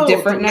 looks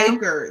different now.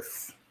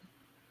 Lakers.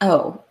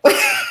 Oh,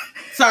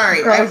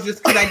 sorry. I was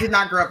just, because I did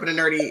not grow up in a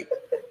nerdy.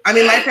 I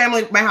mean,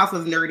 my house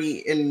was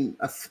nerdy in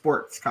a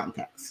sports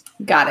context.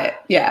 Got it.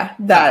 Yeah,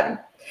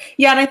 that.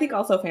 Yeah, and I think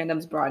also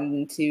fandoms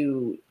broadened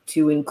to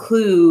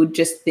include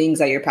just things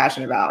that you're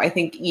passionate about. I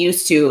think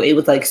used to it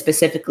was like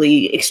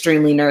specifically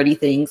extremely nerdy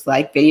things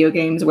like video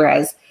games,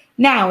 whereas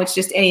now it's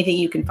just anything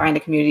you can find a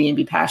community and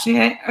be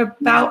passionate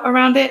about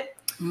around it.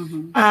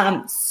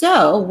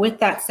 So with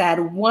that said,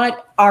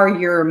 what are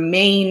your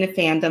main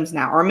fandoms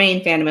now, or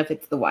main fandom if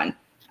it's the one?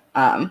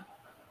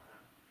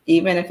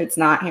 Even if it's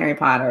not Harry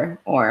Potter,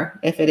 or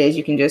if it is,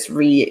 you can just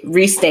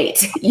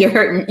restate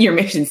your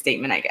mission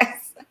statement, I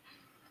guess.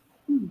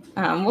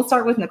 We'll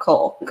start with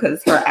Nicole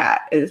because her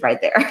 @ is right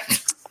there.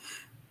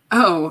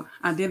 Oh,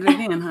 I did it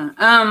again,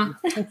 huh?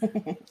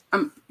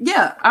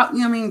 Yeah,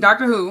 I mean,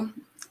 Doctor Who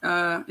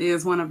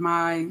is one of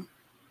my,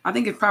 I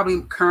think it's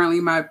probably currently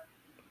my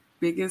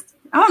biggest.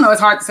 I don't know, it's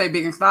hard to say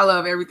biggest, but I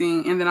love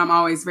everything. And then I'm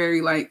always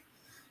very like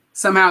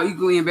somehow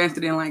equally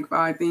invested in like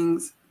 5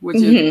 things, which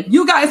is,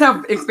 you guys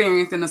have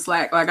experienced in the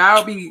Slack. Like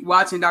I'll be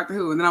watching Doctor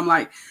Who and then I'm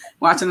like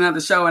watching another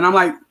show and I'm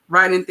like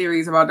writing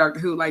theories about Doctor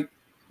Who, like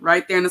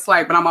right there in the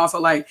Slack. But I'm also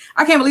like,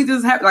 I can't believe this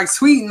is happening, like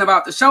tweeting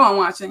about the show I'm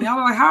watching. Y'all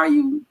are like,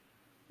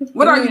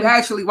 what are you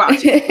actually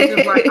watching?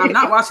 Just like, I'm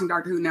not watching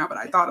Doctor Who now, but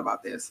I thought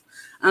about this.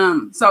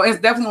 So it's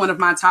definitely one of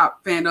my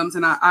top fandoms.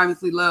 And I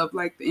obviously love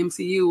like the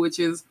MCU, which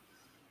is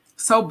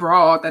so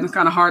broad that it's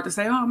kind of hard to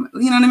say, oh,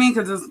 you know what I mean?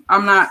 Because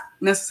I'm not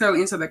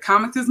necessarily into the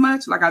comics as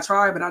much. Like I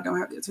try, but I don't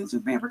have the attention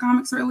span for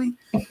comics really.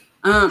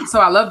 So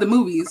I love the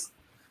movies,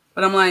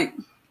 but I'm like,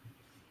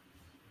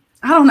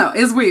 I don't know.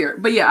 It's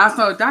weird. But yeah, I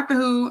saw Doctor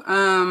Who,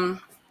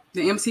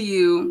 the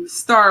MCU,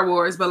 Star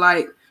Wars, but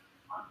like,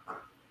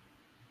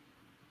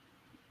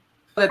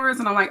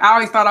 and I'm like, I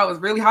always thought I was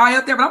really high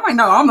up there, but I'm like,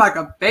 no, I'm like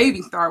a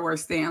baby Star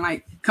Wars fan.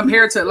 Like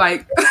compared to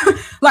like,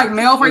 like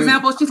Mel, for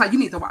example, she's like, you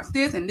need to watch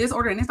this and this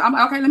order and this. I'm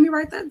like, okay, let me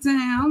write that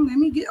down. Let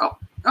me get,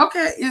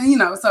 okay. And, you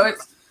know, so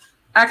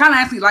I kind of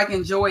actually like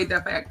enjoyed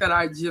the fact that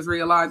I just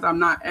realized I'm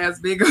not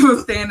as big of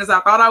a fan as I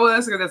thought I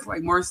was. So that's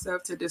like more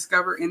stuff to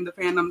discover in the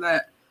fandom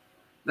that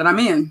I'm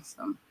in.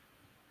 So,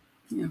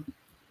 yeah.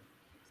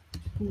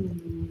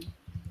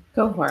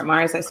 Go for it,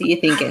 Mars. I see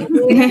you thinking.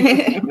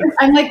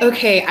 I'm like,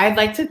 okay, I'd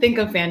like to think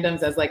of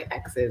fandoms as like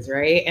exes,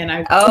 right? And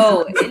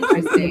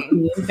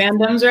interesting.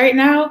 Fandoms right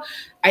now.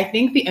 I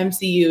think the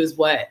MCU is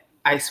what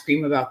I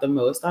scream about the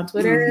most on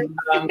Twitter.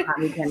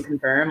 Connie can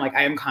confirm. Like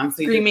I am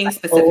constantly screaming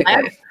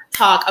specifically.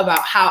 Talk about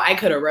how I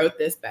could have wrote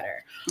this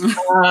better.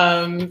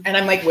 And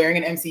I'm like wearing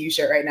an MCU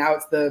shirt right now.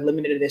 It's the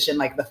limited edition,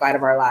 like the Fight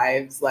of Our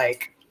Lives,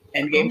 like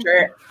Endgame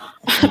shirt.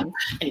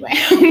 Anyway.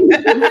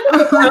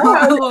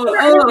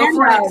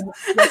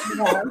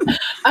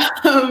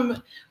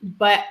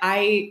 But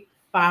I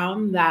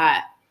found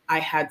that I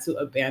had to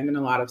abandon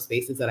a lot of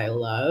spaces that I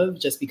love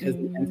just because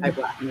the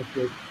anti-Blackness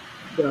was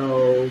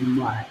so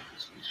much.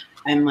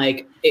 And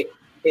like I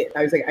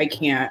was like, I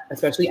can't,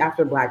 especially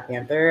after Black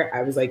Panther,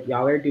 I was like,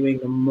 y'all are doing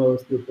the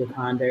most with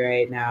Wakanda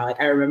right now. Like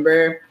I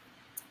remember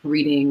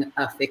reading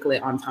a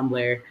fic-lit on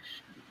Tumblr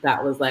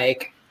that was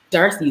like,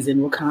 Darcy's in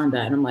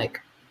Wakanda. And I'm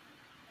like,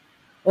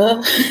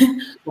 well,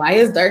 why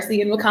is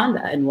Darcy in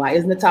Wakanda? And why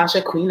is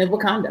Natasha queen of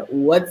Wakanda?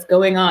 What's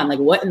going on? Like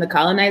what in the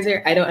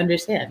colonizer? I don't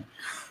understand.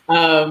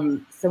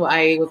 So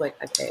I was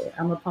like, okay,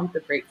 I'm gonna pump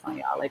the brakes on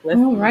y'all. Like, let's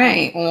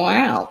right.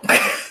 Wow.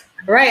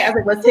 Right. I was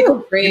like, let's take a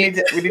break.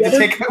 We need to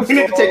take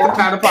the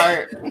time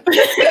apart.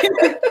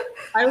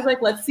 I was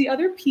like, let's see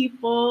other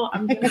people.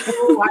 I'm gonna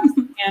go watch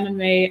some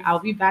anime. I'll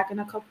be back in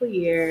a couple of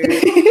years.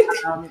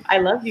 I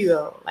love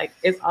you. Like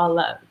it's all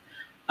love.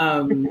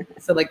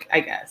 So like I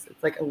guess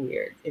it's like a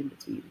weird in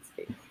between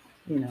space,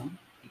 you know.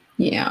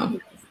 Yeah.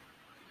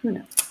 Who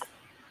knows?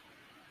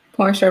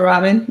 Porshèa,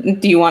 Robyn,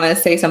 do you want to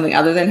say something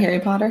other than Harry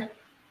Potter?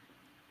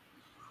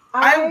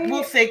 I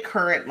will say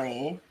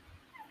currently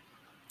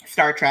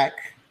Star Trek.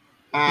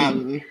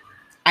 I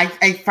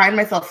find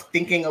myself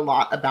thinking a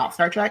lot about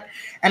Star Trek,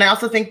 and I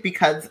also think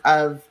because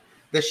of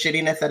the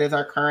shittiness that is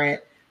our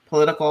current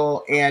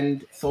political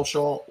and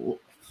social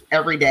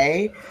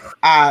everyday.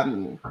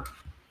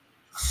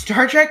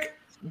 Star Trek,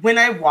 when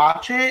I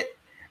watch it,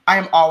 I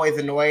am always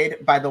annoyed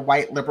by the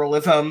white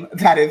liberalism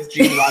that is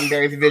Gene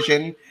Roddenberry's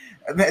vision.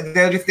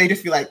 They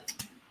just be like,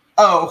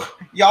 oh,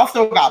 y'all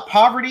still got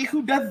poverty?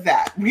 Who does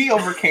that? We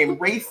overcame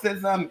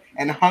racism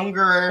and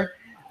hunger,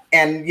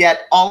 and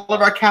yet all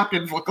of our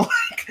captains look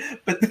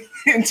alike. But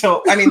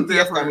until, I mean,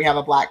 yes, we have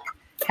a Black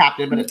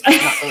captain, but it's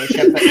not really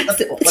shit,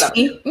 whatever.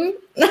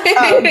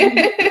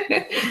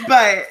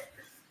 But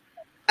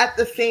at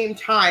the same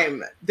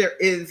time, there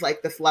is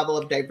like this level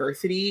of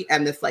diversity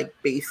and this like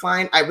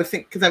baseline. I was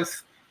thinking, because I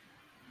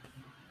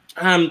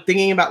was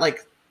thinking about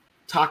like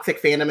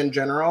toxic fandom in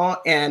general.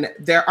 And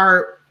there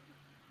are,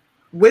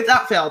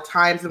 without fail,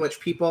 times in which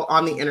people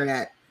on the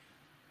internet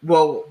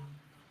will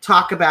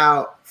talk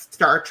about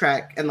Star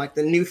Trek and like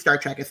the new Star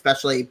Trek,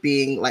 especially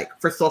being like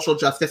for social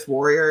justice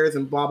warriors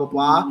and blah, blah,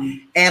 blah.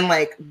 And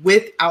like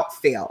without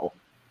fail,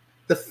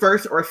 the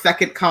first or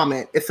second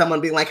comment is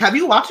someone being like, have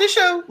you watched this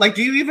show? Like,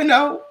 do you even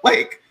know?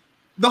 Like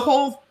the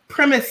whole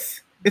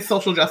premise is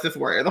social justice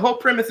warrior. The whole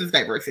premise is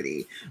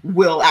diversity,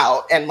 will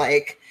out, and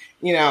like,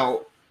 you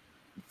know,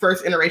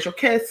 first interracial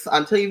kiss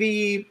on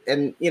TV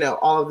and, you know,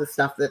 all of the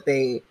stuff that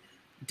they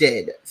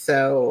did.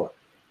 So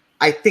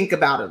I think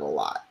about it a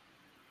lot.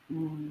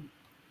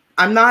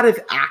 I'm not as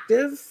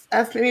active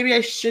as maybe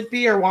I should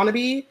be or want to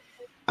be.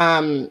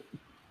 And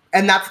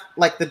that's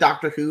like the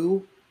Doctor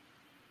Who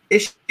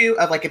issue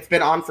of like, it's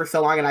been on for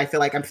so long and I feel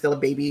like I'm still a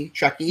baby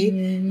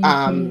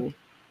Trekkie.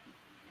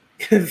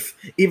 Because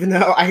even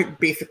though I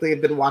basically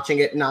have been watching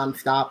it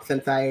nonstop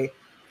since I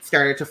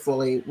started to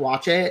fully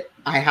watch it,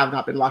 I have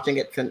not been watching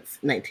it since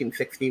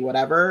 1960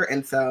 whatever.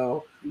 And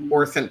so,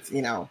 or since,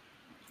 you know,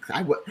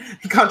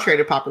 contrary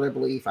to popular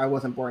belief, I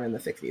wasn't born in the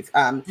 60s.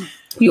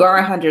 You are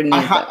 108.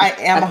 I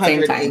am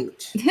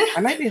 108.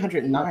 I might be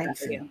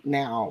 109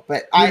 now,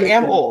 but I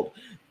am old.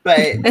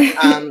 But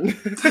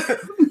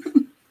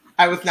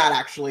I was not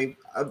actually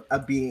a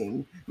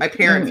being. My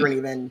parents weren't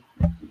even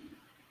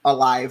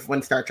alive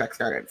when Star Trek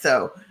started.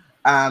 So,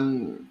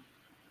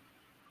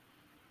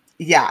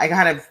 yeah, I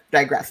kind of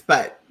digress,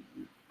 but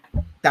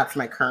that's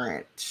my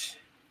current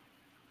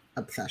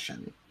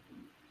obsession.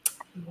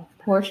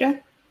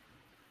 Porshèa?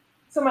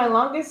 So my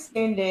longest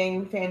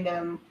standing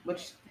fandom,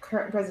 which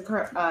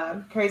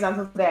carries on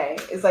till today,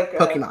 is like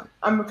Pokemon.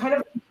 I'm kind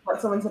of what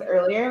someone said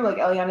earlier, like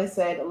Eliyannah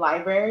said,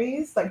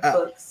 libraries, like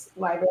books,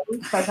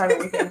 libraries, my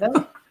primary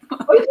fandom.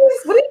 What did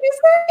you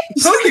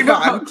say?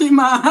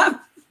 Pokemon.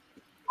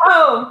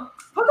 Oh,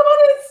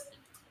 Pokemon is.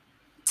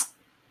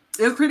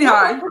 It's pretty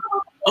high.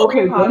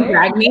 Okay, don't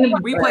drag me.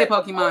 We play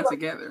Pokemon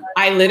together.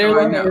 I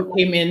literally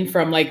came in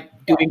from like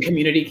doing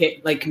community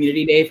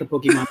day for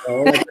Pokemon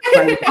Go.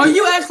 Like, oh,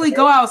 you actually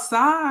go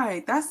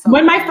outside? That's so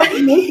when my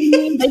friends make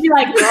me, they be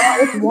like, "Girl,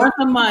 it's once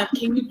a month.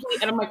 Can you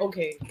please?" And I'm like,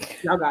 "Okay,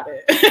 y'all got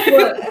it."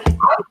 Well,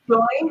 I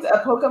joined a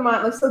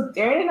Pokemon. Like, so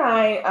Darren and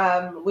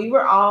I, we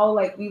were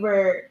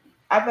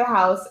at the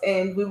house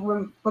and we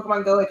were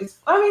Pokemon Go had just.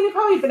 I mean, it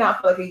probably been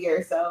out for like a year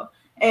or so,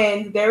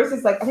 and there was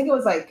this like I think it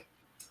was like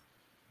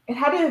it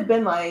had to have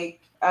been like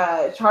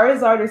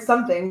Charizard or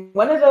something.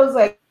 One of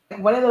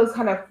those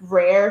kind of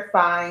rare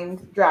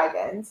find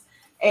dragons,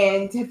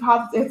 and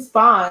it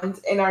spawned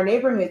in our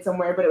neighborhood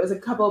somewhere, but it was a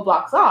couple of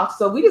blocks off.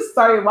 So we just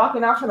started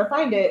walking off trying to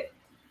find it,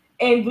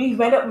 and we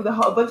met up with a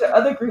whole bunch of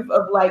other group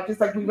of like just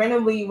like we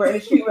randomly were in the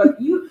street. We're like,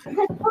 you guys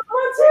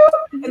Pokemon too?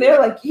 And they were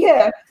like,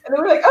 yeah. And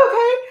then we were like,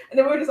 okay. And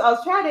then we were just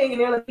all chatting,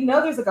 and they're like,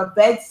 there's like a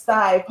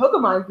Bed-Stuy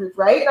Pokemon group,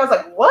 right? And I was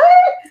like, what?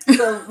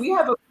 So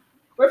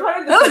we're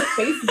part of this like,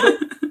 Facebook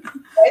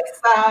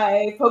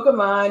Bed-Stuy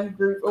Pokemon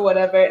group or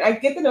whatever, and I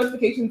get the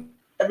notifications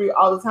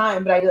all the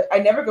time, but I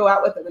never go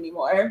out with them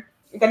anymore.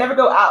 Like I never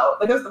go out.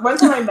 Like the one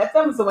time I met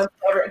them was the one time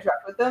I ever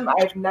interact with them.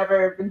 I've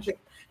never been.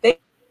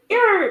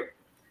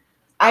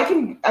 I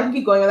can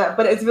keep going on that,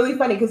 but it's really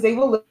funny because they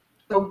will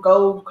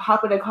go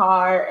hop in a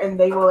car and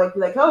they will like be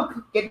like, oh,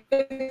 get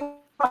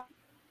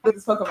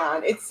this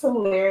Pokemon. It's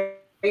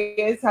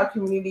hilarious how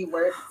community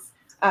works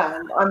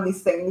on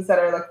these things that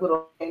are like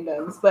little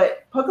fandoms.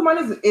 But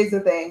Pokemon is a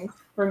thing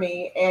for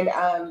me, and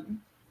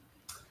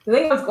the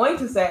thing I was going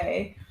to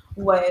say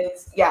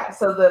was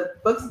so the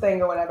books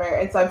thing or whatever,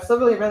 and so I'm still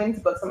really into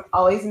books. I'm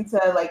always into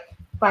like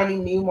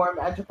finding new, more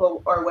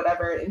magical or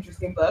whatever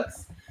interesting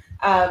books,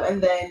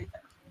 and then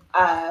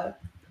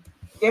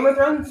Game of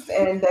Thrones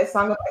and the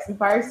Song of Ice and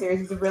Fire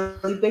series is a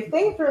really big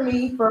thing for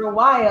me for a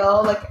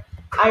while. Like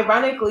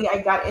ironically,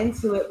 I got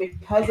into it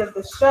because of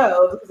the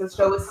show, because the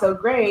show was so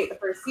great the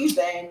first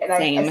season, and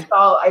I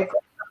saw the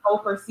whole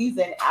first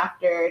season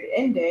after it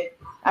ended,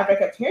 after I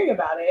kept hearing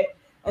about it.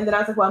 And then I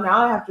was like, well,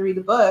 now I have to read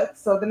the book.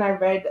 So then I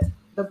read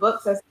the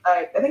books.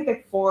 I think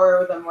like 4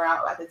 of them were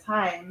out at the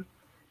time.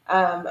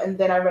 And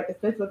then I read the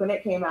 5th book when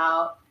it came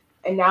out.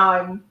 And now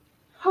I'm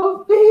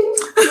hoping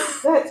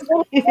that's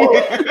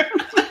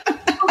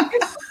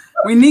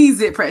we needs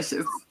it,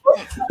 precious.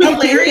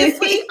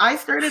 Hilariously, I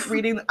started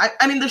reading.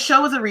 I mean, the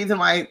show was a reason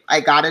why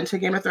I got into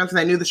Game of Thrones,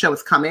 because I knew the show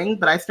was coming.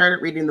 But I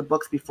started reading the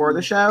books before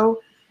the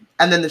show.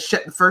 And then the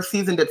first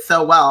season did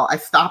so well, I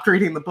stopped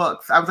reading the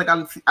books. I was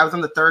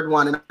on the 3rd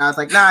one, and I was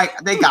like, nah,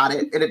 they got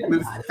it. And it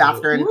moves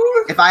faster. And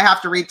if I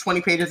have to read 20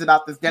 pages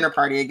about this dinner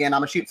party again,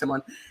 I'm gonna shoot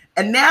someone.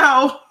 And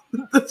now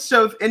the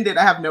show's ended.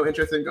 I have no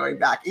interest in going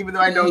back, even though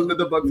I know that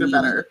the books are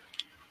better.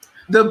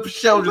 The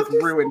show just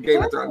ruined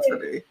Game of Thrones for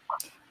me.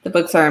 The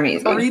books are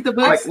amazing. I read the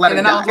books, and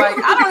then I was like,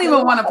 I don't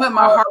even want to put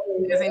my heart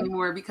in this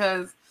anymore,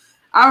 because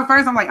I'm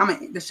like,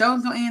 the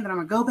show's gonna end, and I'm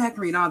gonna go back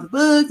and read all the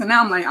books. And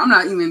now I'm like, I'm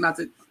not even about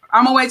to.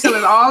 I'm gonna wait till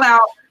it's all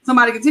out.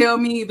 Somebody can tell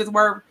me if it's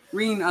worth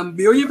reading a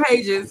million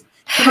pages.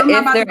 If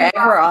they're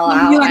ever all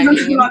out, I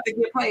mean, about to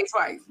get played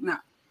twice. No.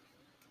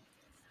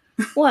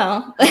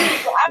 Well,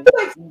 I feel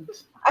like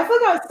I feel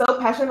like I was so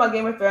passionate about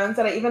Game of Thrones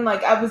that I even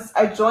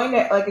I joined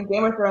it like a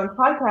Game of Thrones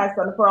podcast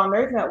on the For All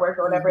Nerds Network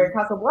or whatever,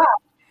 Castle Black.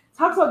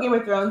 Talks about Game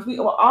of Thrones. We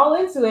were all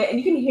into it, and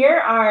you can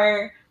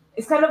hear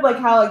it's kind of like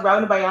how like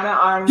Robyn and Bayana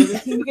are on movie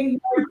team. You can hear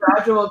a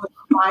gradual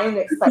decline in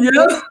excitement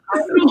as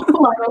it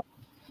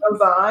goes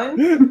on.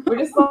 We're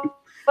just like,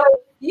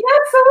 yeah,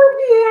 so we're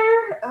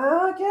here.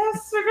 I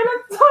guess we're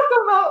gonna talk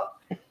about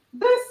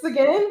this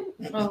again.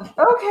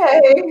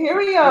 Okay, here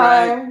we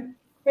are.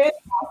 Right.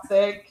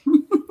 Fantastic.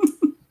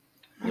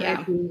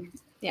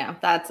 Yeah,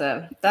 that's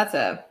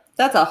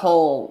a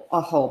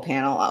whole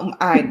panel.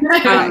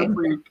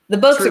 The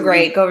books are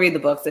great. Go read the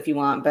books if you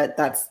want, but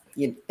that's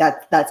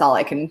all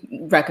I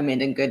can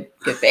recommend in good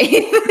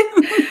faith.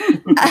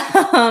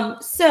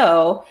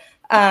 So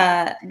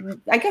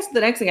I guess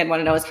the next thing I'd want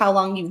to know is how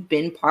long you've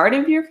been part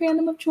of your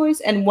fandom of choice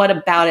and what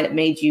about it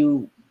made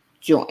you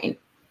join.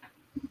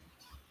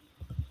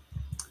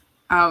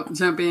 I'll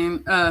jump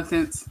in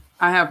since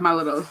I have my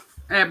little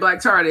Black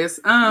TARDIS.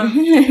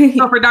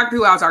 So for Doctor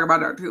Who, I'll talk about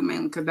Doctor Who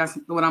mainly because that's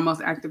what I'm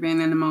most active in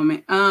the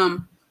moment.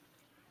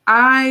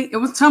 It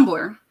was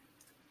Tumblr.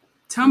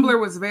 Tumblr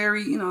was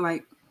very,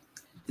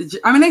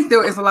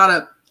 it's a lot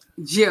of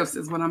GIFs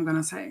is what I'm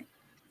gonna say.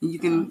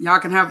 Y'all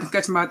can have a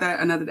discussion about that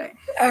another day.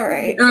 All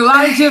right. There were a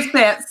lot of GIF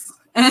sets,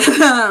 and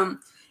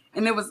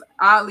it was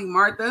oddly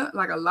Martha,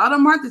 like a lot of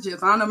Martha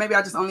GIFs. I don't know, maybe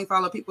I just only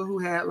follow people who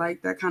had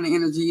like that kind of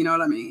energy. You know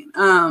what I mean?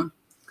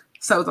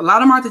 So it's a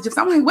lot of Martha GIFs.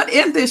 I'm like, what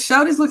is this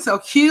show? This looks so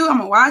cute. I'm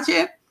gonna watch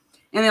it.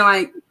 And then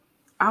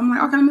I'm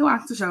like, okay, let me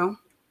watch the show.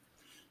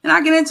 And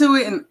I get into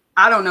it, and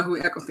I don't know who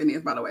Eccleston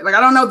is, by the way. Like,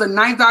 I don't know the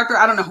Ninth Doctor.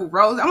 I don't know who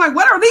Rose. I'm like,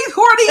 what are these?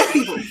 Who are these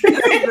people? This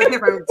is a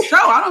different show.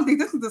 I don't think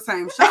this is the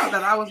same show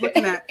that I was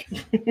looking at.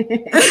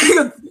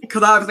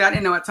 Because obviously I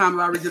didn't know at the time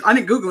I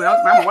didn't Google it. I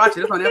was like, I'm gonna watch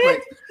it. It's on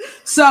Netflix.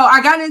 So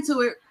I got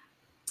into it.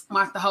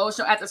 Watched the whole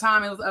show. At the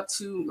time, it was up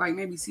to like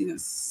maybe season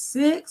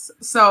 6.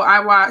 So I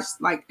watched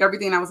like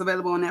everything that was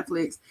available on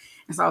Netflix.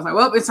 And so I was like,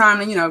 well, it's time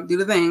to, do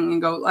the thing and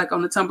go like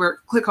on the Tumblr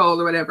clickhole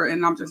or whatever.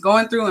 And I'm just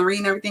going through and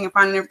reading everything and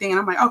finding everything. And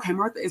I'm like, okay,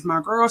 Martha is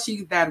my girl.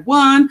 She's that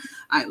one.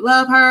 I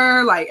love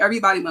her. Like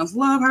everybody must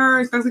love her,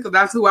 especially because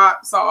that's who I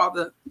saw all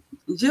the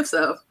GIFs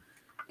of.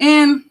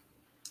 And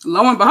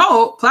lo and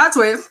behold, plot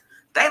twist,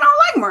 they don't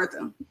like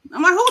Martha.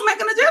 I'm like, who's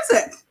making the GIF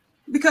set?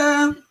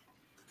 Because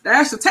the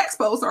actual text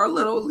posts are a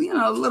little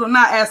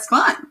not as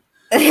fun.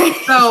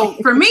 So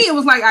for me, it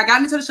was like I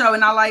got into the show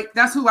and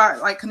that's who I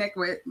like connect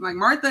with. Like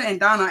Martha and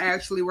Donna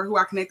actually were who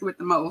I connected with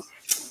the most.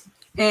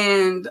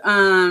 And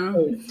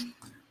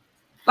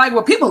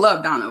people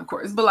love Donna, of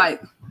course,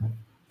 but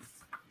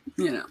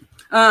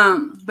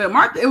but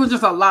Martha, it was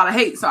just a lot of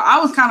hate. So I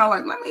was kind of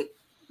like, let me,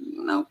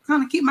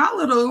 kind of keep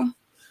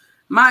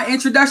my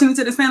introduction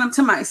into this fandom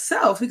to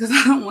myself because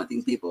I don't want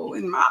these people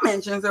in my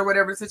mentions or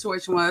whatever the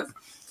situation was.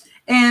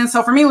 And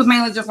so for me, it was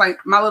mainly just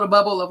like my little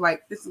bubble of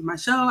like, this is my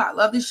show. I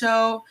love this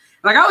show.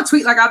 Like I would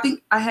tweet, like I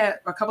think I had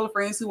a couple of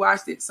friends who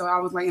watched it. So I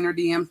was like in her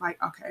DMs,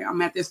 like, okay, I'm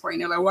at this point.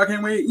 And they're like, well, I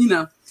can't wait,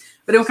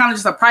 But it was kind of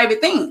just a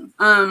private thing.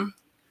 But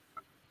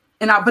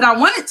I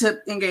wanted to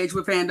engage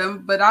with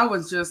fandom, but I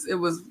was just, it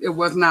was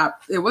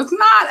not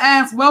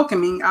as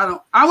welcoming.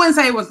 I wouldn't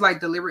say it was like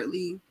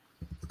deliberately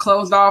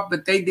closed off,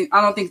 but I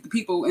don't think the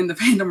people in the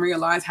fandom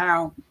realized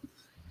how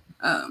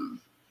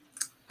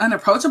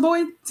unapproachable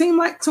it seemed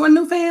like to a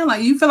new fan.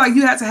 Like you feel like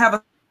you had to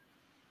have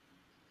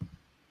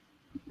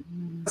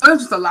so it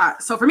was just a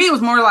lot. So for me, it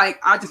was more like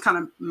I just kind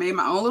of made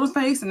my own little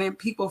space, and then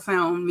people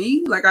found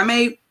me. Like I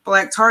made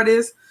Black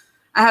TARDIS.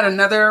 I had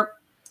another.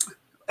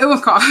 It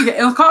was called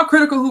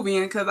Critical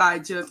Whovian because I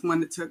just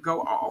wanted to go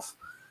off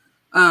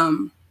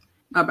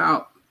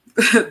about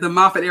the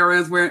Moffat era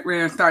is where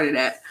it started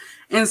at,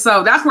 and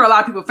so that's where a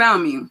lot of people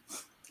found me.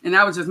 And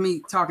that was just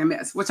me talking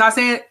mess, which I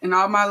said in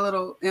all my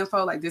little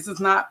info, like, this is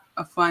not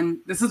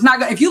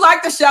good. If you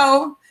like the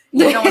show,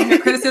 you don't want to hear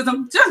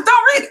criticism, just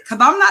don't read it. Because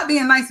I'm not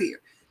being nice here.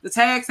 The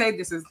tags say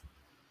this is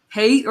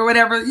hate or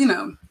whatever, But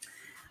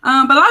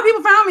a lot of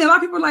people found me. A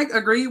lot of people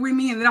agreed with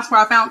me. And that's where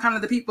I found kind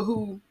of the people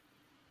who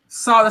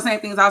saw the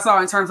same things I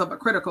saw in terms of a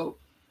critical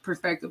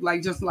perspective.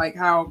 Like, just like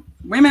how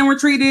women were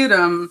treated,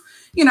 how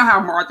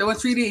Martha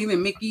was treated,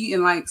 even Mickey.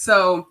 And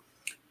so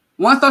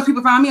once those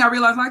people found me, I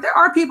realized there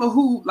are people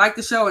who like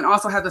the show and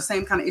also have the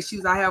same kind of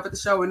issues I have with the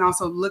show and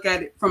also look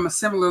at it from a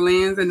similar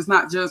lens. And it's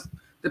not just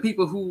the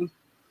people who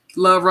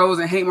love Rose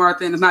and hate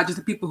Martha, and it's not just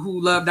the people who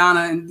love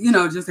Donna and,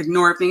 just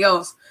ignore everything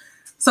else.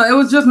 So it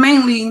was just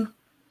mainly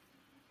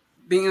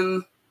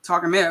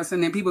talking mess,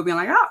 and then people being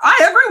like, oh,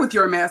 I agree with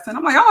your mess. And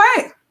I'm like, oh,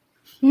 hey,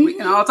 we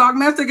can all talk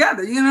mess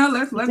together,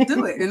 let's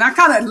do it. And that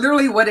kind of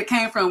literally what it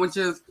came from, which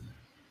is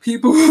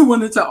people who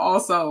wanted to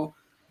also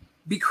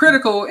be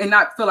critical and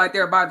not feel like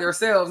they're by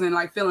themselves and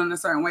feeling a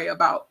certain way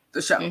about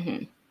the show.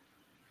 Mm-hmm.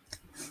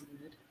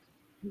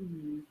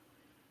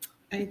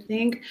 I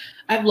think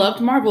I've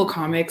loved Marvel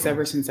comics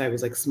ever since I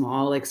was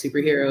small,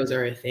 superheroes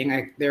are a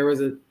thing. There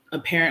was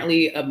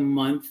apparently a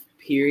month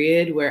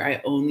period where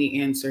I only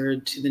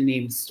answered to the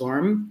name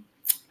Storm.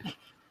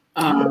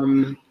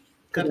 That's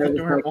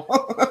adorable.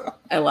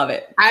 I love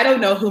it. I don't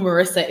know who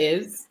Marissa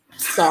is.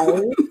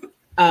 Sorry.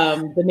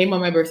 The name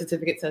on my birth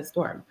certificate says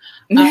Storm.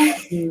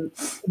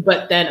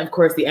 But then, of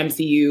course, the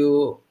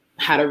MCU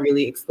had a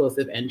really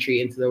explosive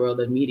entry into the world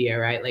of media,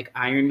 right? Like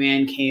Iron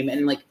Man came,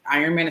 and like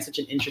Iron Man is such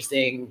an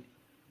interesting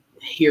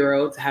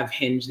hero to have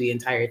hinged the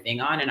entire thing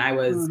on. And I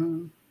was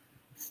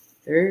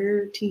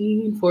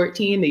 13,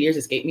 14, the years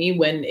escape me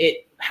when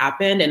it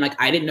happened. And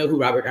like, I didn't know who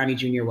Robert Downey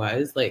Jr.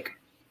 was. Like,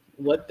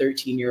 what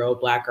 13-year-old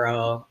Black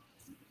girl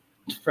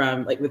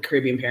from like with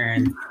Caribbean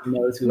parents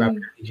knows who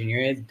Robert Downey Jr.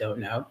 is? Don't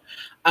know.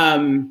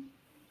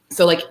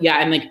 So like, yeah,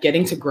 and like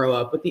getting to grow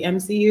up with the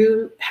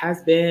MCU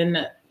has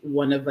been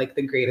one of like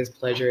the greatest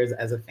pleasures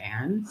as a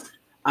fan.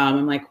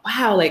 I'm like,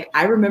 wow, like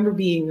I remember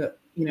being,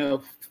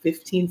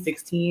 15,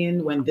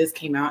 16 when this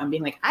came out and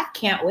being like, I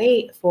can't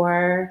wait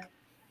for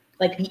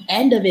like the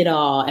end of it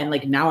all. And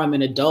like now I'm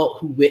an adult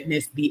who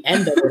witnessed the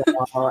end of it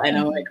all. And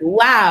I'm like,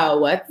 wow,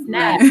 what's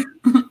next?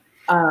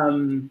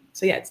 So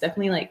yeah, it's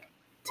definitely like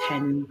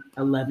 10,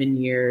 11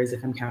 years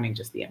if I'm counting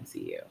just the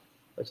MCU,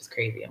 which is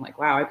crazy. I'm like,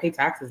 wow, I pay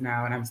taxes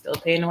now and I'm still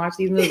paying to watch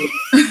these movies.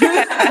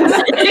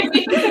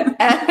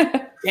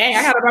 Dang,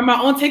 I gotta buy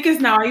my own tickets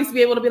now. I used to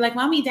be able to be like,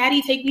 Mommy,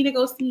 Daddy, take me to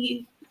go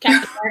see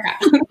Captain America.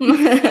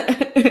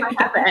 I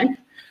haven't.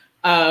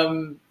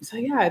 So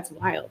yeah, it's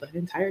wild. An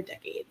entire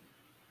decade.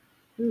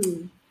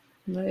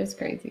 That is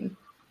crazy.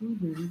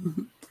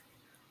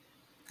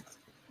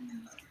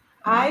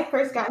 I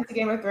first got into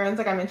Game of Thrones,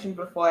 like I mentioned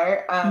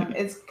before.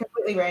 It's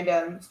completely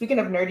random. Speaking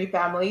of nerdy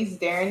families,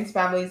 Darren's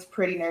family is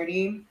pretty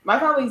nerdy. My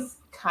family's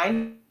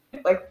kind of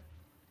like,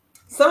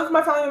 some of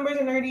my family members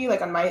are nerdy,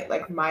 like on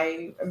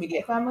my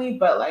immediate family,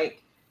 but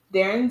like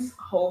Darren's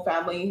whole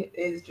family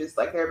is just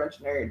like they're a bunch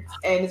of nerds.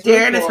 And it's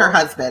Darren really is cool. her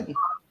husband.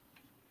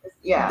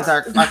 Yeah, is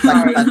our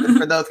husband.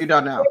 For those who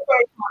don't know.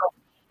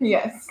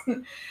 Yes,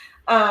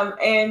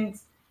 and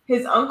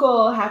his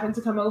uncle happened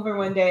to come over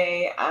one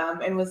day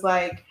and was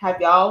like, "Have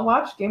y'all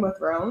watched Game of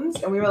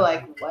Thrones?" And we were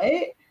like,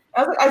 "What?"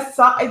 I was like,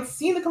 I'd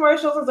seen the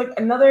commercials. I was like,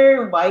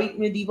 another white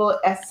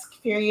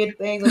medieval-esque period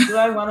thing. Like, do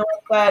I want to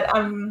watch that?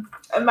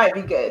 It might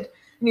be good.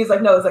 And he's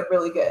like, no, it's like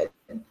really good.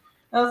 And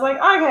I was like,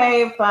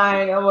 okay,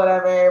 fine, or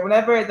whatever.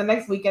 Whenever the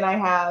next weekend I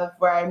have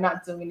where I'm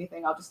not doing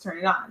anything, I'll just turn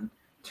it on.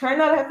 Turn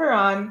that heifer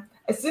on.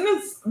 As soon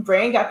as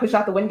Brain got pushed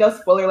out the window,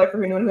 spoiler alert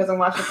for anyone who hasn't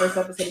watched the first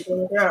episode of Game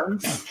of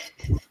Thrones.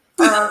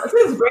 As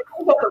soon as Brain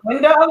pushed out the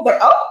window, I was like,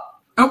 oh.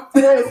 I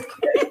just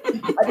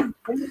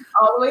went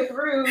all the way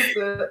through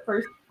the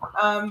first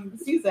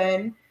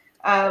season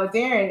with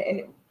Darren,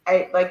 and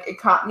it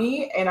caught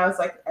me, and I was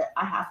like,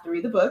 I have to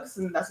read the books,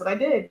 and that's what I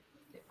did.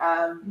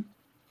 And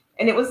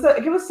it was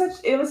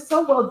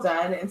so well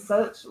done and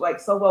so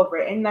well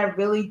written. I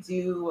really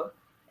do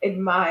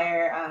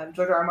admire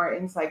George R.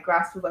 Martin's like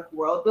grasp of like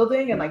world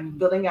building and like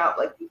building out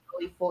like these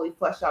really fully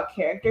fleshed out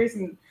characters.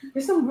 And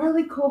there's some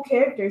really cool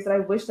characters that I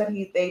wish that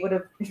they would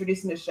have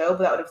introduced in the show, but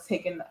that would have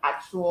taken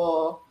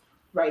actual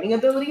writing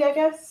ability, I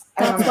guess.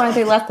 That's why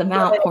they left them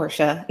out,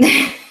 Porshèa.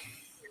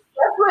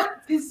 That's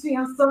what pissed me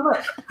off so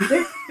much.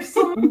 There's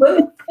so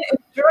many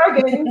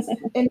dragons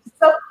and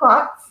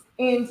subplots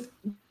and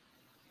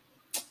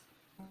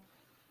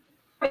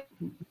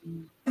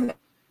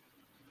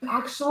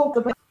actual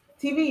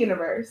TV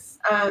universe.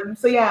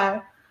 So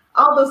yeah,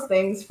 all those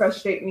things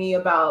frustrate me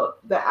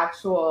about the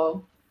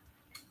actual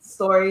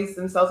stories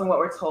themselves and what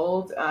we're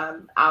told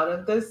out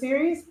of the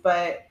series.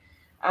 But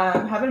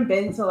having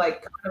been to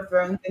like Game of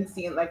Thrones and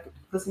seeing like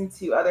listen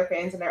to other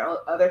fans and their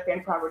other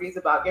fan properties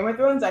about Game of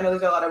Thrones, I know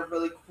there's a lot of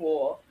really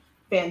cool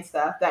fan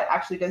stuff that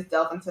actually does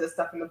delve into the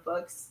stuff in the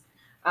books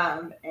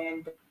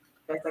and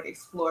does like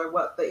explore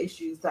what the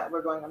issues that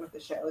were going on with the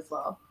show as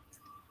well.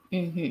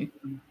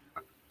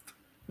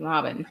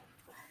 Robyn.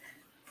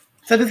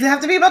 So does it have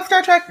to be about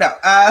Star Trek? No.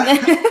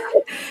 Could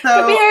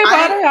be Harry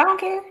Potter. I don't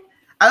care.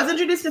 I was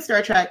introduced to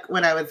Star Trek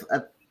when I was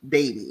a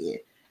baby.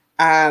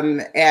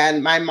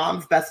 And my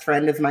mom's best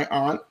friend is my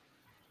aunt.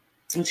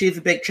 And she's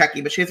a big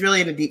Trekkie, but she's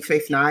really into Deep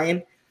Space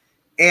Nine.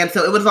 And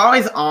so it was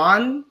always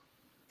on.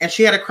 And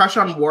she had a crush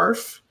on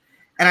Worf.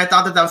 And I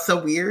thought that was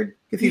so weird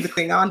because he's a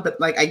Klingon. But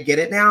like, I get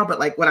it now. But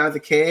like when I was a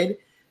kid,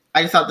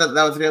 I just thought that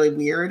was really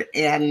weird.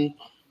 And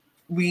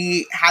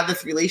we had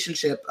this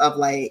relationship of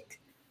like,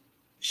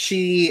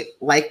 she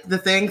liked the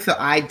thing, so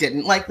I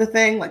didn't like the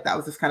thing. Like that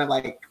was just kind of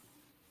like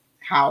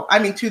how, I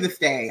mean, to this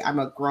day, I'm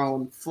a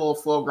grown,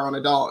 full grown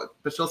adult,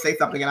 but she'll say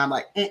something and I'm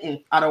like,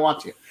 I don't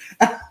want you.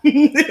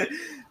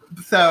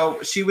 So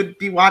she would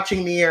be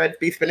watching me, or I'd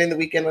be spending the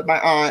weekend with my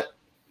aunt,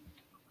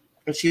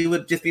 and she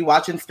would just be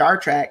watching Star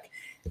Trek.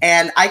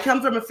 And I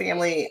come from a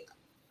family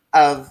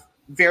of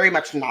very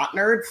much not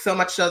nerds, so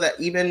much so that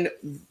even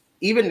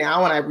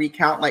now when I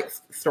recount like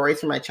stories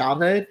from my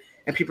childhood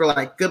and people are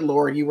like, good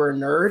Lord, you were a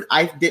nerd.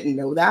 I didn't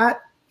know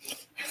that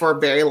for a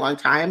very long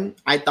time.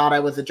 I thought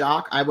I was a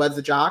jock. I was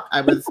a jock.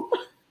 I was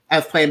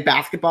playing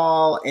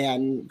basketball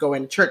and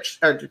going to church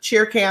or to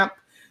cheer camp.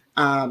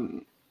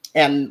 And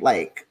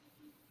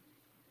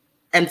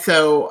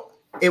so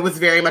it was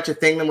very much a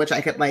thing in which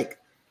I could like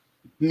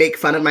make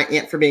fun of my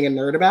aunt for being a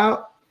nerd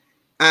about.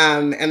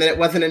 And then it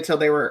wasn't until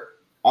they were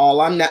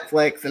all on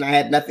Netflix and I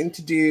had nothing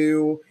to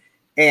do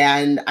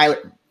And I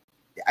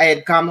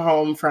had come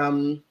home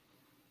from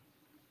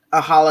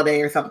a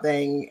holiday or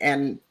something,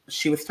 and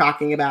she was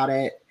talking about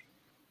it.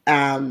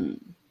 And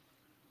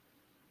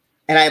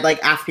I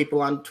like asked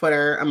people on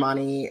Twitter,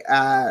 Amani,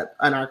 on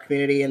our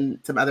community, and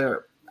some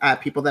other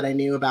people that I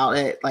knew about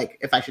it, like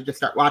if I should just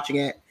start watching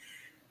it.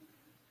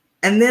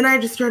 And then I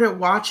just started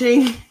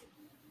watching,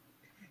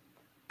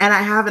 and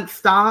I haven't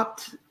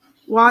stopped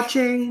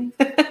watching.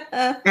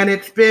 And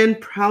it's been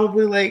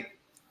probably like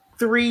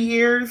 3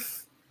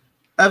 years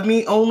of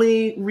me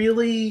only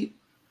really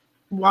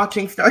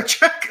watching Star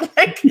Trek.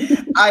 Like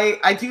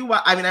I do.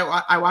 I mean,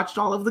 I watched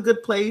all of The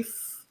Good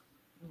Place.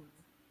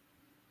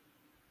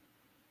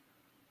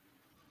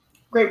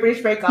 Great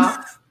British Bake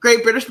Off.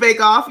 Great British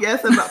Bake Off.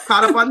 Yes, I'm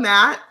caught up on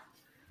that.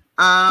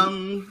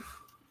 And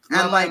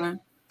Love like Island.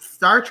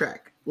 Star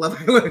Trek, Love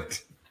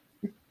Island.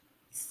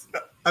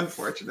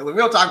 Unfortunately, we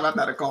don't talk about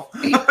that, Nicole.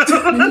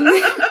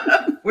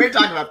 We're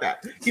talking about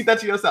that. Keep that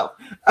to yourself.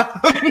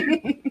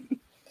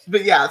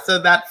 But yeah, so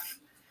that's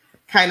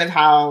kind of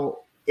how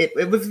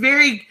it was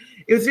very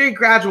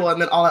gradual,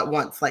 and then all at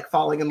once, like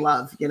falling in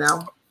love, you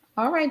know?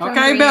 All right. John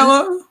Okay, Green.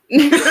 Bella.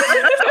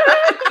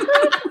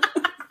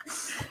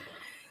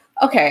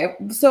 Okay,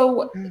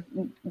 so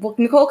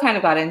Nicole kind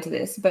of got into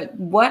this, but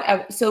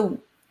so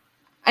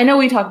I know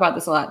we talk about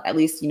this a lot, at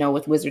least, you know,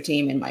 with Wizard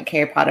Team and like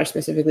Harry Potter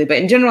specifically, but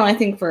in general, I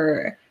think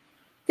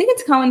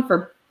it's common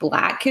for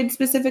Black kids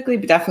specifically,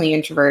 but definitely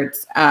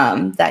introverts,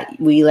 that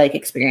we like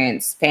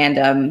experience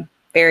fandom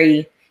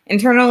very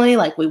internally.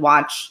 Like we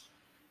watch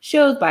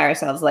shows by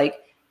ourselves. Like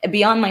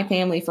beyond my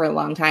family for a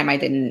long time, I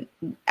grew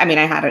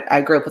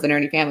up with a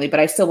nerdy family,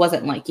 but I still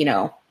wasn't like, you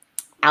know,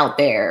 out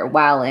there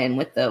wilding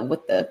with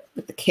the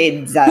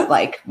kids at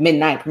like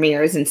midnight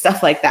premieres and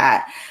stuff like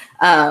that.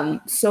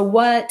 So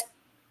what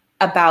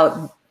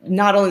about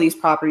not only these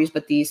properties,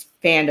 but these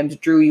fandoms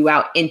drew you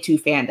out into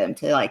fandom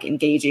to like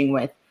engaging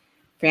with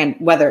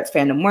whether it's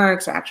fandom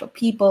works or actual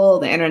people,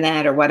 the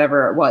internet, or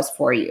whatever it was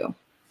for you?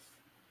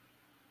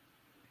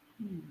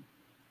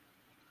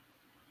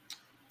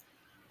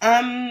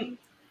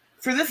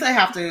 For this, I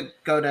have to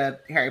go to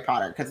Harry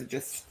Potter because it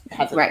just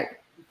hasn't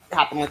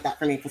happened like that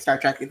for me for Star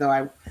Trek, though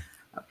I'd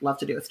love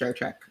to do a Star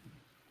Trek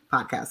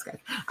podcast,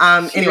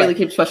 guys. She really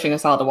keeps pushing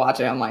us all to watch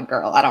it. I'm like,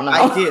 girl, I don't know.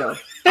 I do.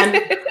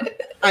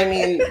 I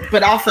mean,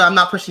 but also I'm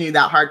not pushing you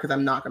that hard because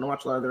I'm not going to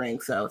watch Lord of the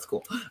Rings, so it's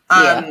cool.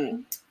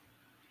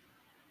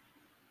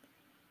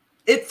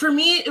 For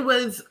me, it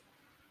was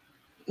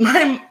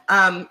my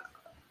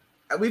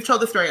we've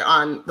told the story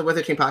on the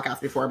Wizard Team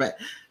podcast before, but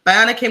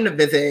Bianna came to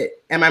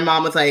visit, and my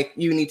mom was like,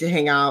 "You need to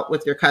hang out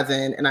with your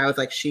cousin," and I was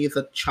like, "She's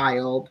a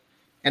child,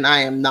 and I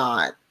am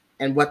not,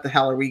 and what the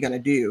hell are we gonna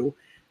do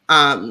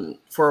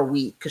for a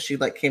week?" Because she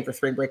like came for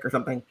spring break or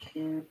something,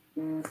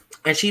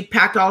 and she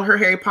packed all her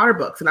Harry Potter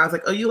books, and I was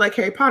like, "Oh, you like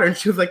Harry Potter?" And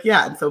she was like,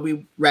 "Yeah." And so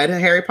we read a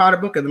Harry Potter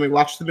book, and then we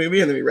watched the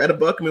movie, and then we read a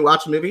book, and we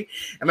watched the movie,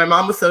 and my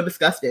mom was so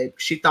disgusted.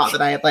 She thought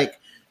that I had like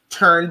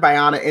turned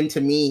Bianna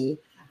into me.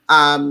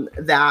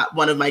 That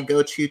one of my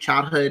go-to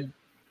childhood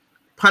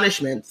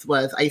punishments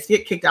was I used to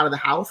get kicked out of the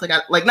house.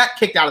 Like not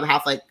kicked out of the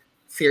house, like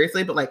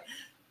seriously, but like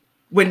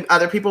when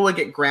other people would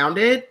get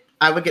grounded,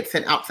 I would get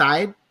sent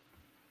outside.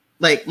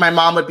 Like my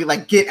mom would be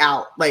like, "Get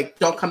out, like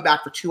don't come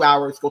back for 2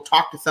 hours, go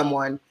talk to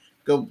someone,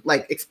 go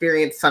like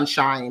experience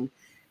sunshine."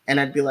 And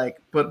I'd be like,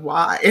 "But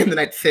why?" And then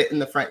I'd sit in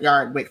the front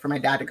yard, wait for my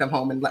dad to come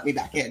home and let me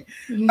back in.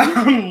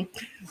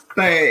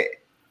 But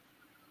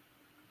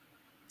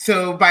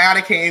so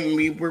Bianna came,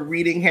 we were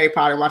reading Harry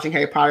Potter, watching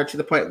Harry Potter to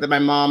the point that my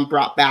mom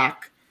brought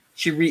back,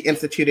 she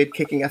reinstituted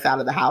kicking us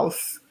out of the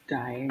house.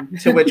 Dying.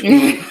 To which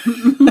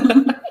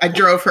I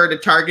drove her to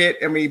Target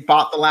and we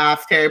bought the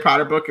last Harry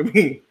Potter book and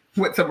we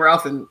went somewhere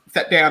else and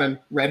sat down and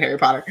read Harry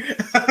Potter.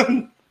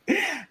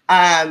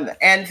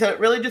 And so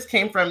it really just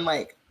came from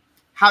like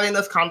having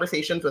those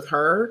conversations with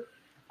her,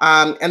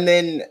 and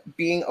then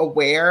being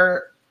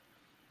aware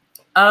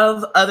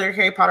of other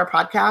Harry Potter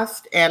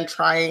podcasts and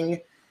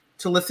trying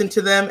to listen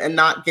to them and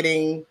not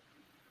getting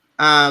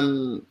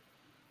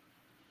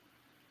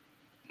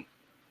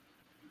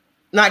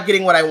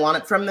what I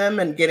wanted from them,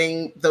 and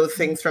getting those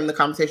things from the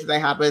conversations I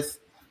had with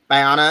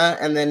Bianna,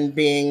 and then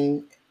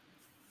being,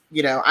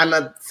 you know, I'm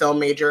a film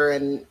major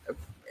and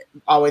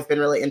always been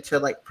really into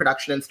like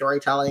production and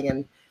storytelling,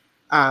 and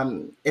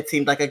it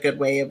seemed like a good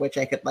way of which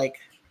I could like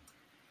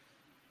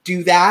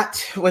do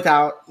that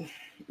without,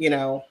 you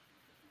know,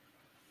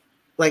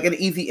 like an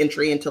easy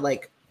entry into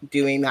like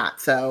doing that.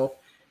 So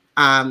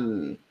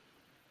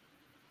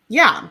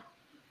yeah,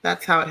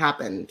 that's how it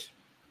happened.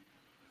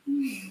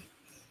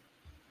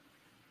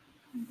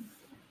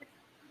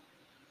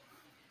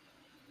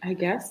 I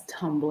guess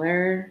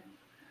Tumblr,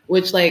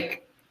 which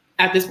like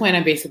at this point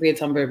I'm basically a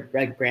Tumblr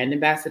like brand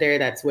ambassador.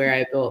 That's where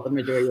I built the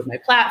majority of my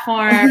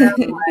platform.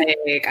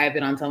 Like I've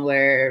been on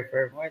Tumblr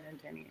for more than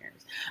 10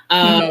 years.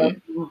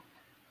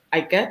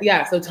 I guess,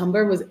 yeah, so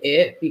Tumblr was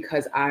it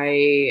because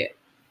I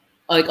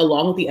like,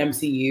 along with the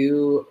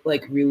MCU,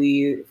 like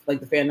really like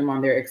the fandom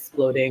on there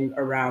exploding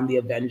around the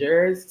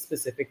Avengers,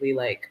 specifically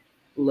like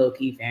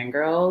low-key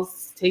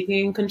fangirls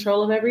taking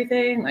control of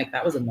everything. Like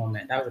that was a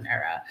moment, that was an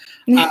era.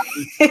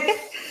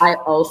 I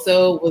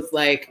also was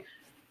like,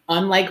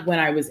 unlike when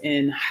I was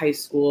in high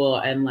school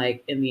and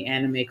like in the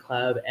anime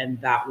club, and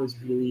that was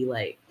really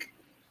like,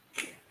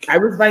 I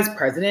was vice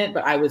president,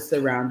 but I was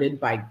surrounded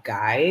by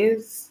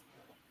guys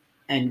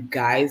and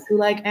guys who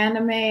like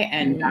anime,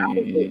 and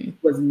that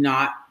was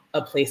not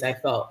a place I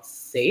felt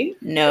safe.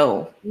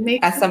 No,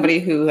 as somebody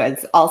who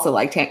has also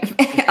liked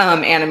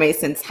anime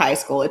since high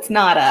school, it's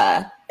not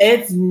a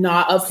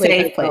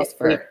safe place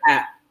for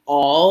at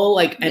all.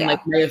 Like, and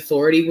like my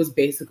authority was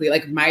basically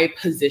like my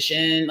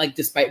position, like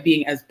despite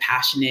being as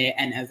passionate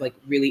and as like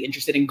really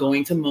interested in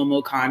going to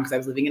MomoCon, because I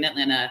was living in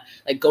Atlanta,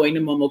 like going to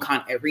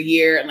MomoCon every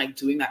year and like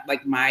doing that,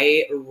 like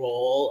my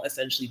role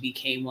essentially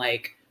became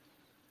like,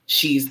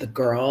 she's the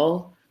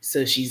girl,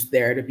 so she's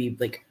there to be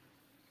like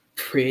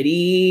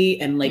pretty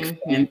and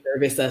like fan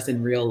service us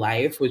in real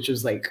life, which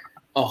was like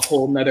a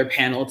whole nother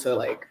panel to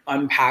like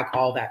unpack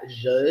all that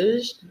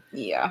zhuzh.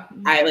 Yeah.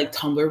 I like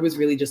Tumblr was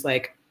really just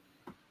like,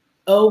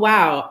 oh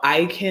wow,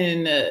 I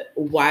can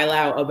while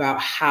out about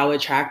how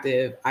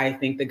attractive I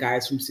think the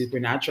guys from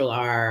Supernatural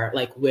are,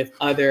 like with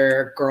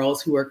other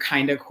girls who are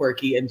kind of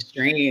quirky and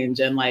strange,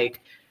 and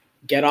like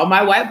get all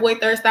my white boy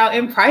thirst out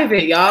in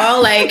private,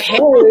 y'all. Like, hey.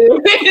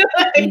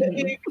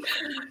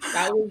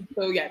 That was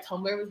so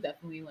Tumblr was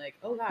definitely like,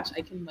 oh gosh,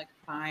 I can like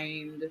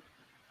find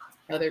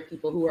other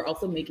people who are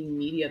also making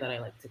media that I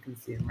like to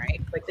consume, right?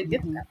 Like the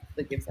gift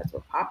sets were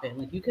popping.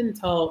 Like you can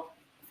tell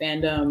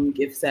fandom,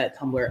 gift set,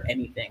 Tumblr,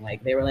 anything.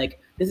 Like they were like,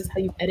 this is how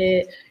you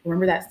edit.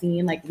 Remember that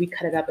scene? Like we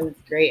cut it up and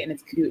it's great and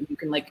it's cute. You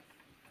can like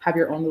have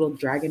your own little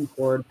dragon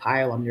horde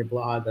pile on your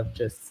blog of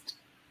just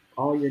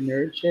all your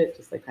nerd shit,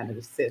 just like kind of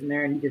just sitting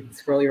there, and you can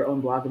scroll your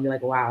own blog and be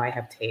like, wow, I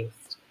have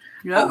taste.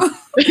 Yeah. So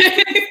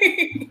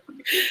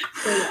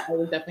I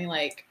was definitely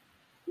like,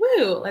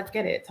 woo, let's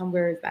get it.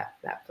 Tumblr is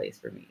that place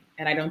for me.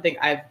 And I don't think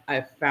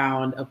I've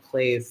found a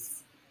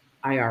place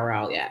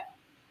IRL yet,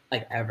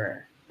 like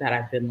ever, that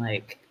I've been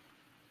like,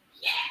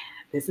 yeah,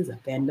 this is a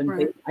fandom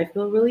place I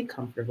feel really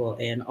comfortable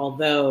in.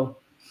 Although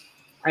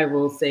I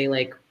will say,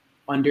 like,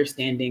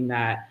 understanding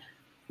that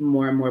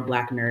more and more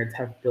Black nerds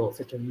have built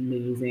such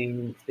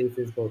amazing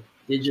spaces, both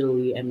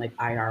digitally and like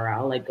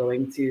IRL, like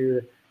going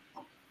to,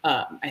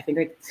 I think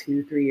like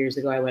 2-3 years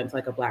ago, I went to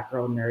like a Black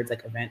Girl Nerds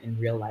like event in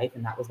real life.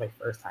 And that was my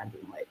first time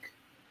being like,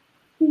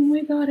 oh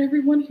my God,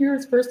 everyone here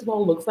is, first of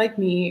all, looks like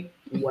me.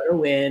 What a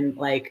win.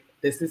 Like,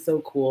 this is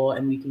so cool.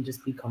 And we can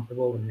just be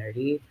comfortable and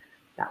nerdy.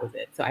 That was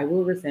it. So I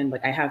will rescind,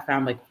 like I have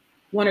found like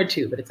 1 or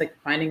 2, but it's like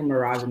finding a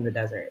mirage in the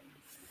desert.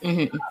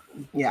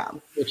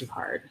 Which is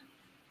hard.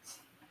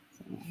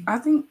 I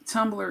think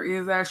Tumblr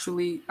is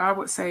actually, I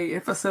would say,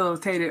 it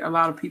facilitated a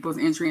lot of people's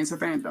entry into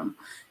fandom.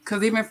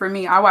 Because even for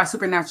me, I watch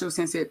Supernatural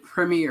since it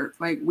premiered,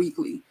 like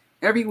weekly,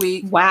 every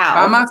week. Wow.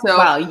 By myself.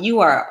 Wow,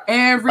 you are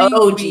every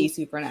OG week.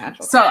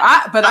 Supernatural. So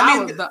I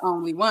was the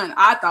only one.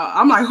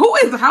 I'm like, how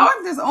is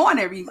this on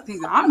every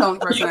season? I'm the only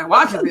person that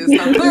watches this.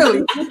 So clearly,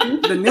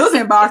 the news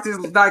inbox is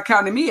not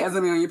counting me as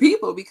a million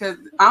people, because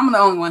I'm the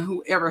only one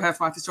who ever has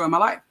watched the show in my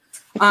life.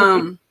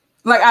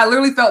 Like I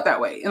literally felt that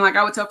way. And like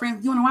I would tell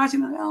friends, you want to watch it?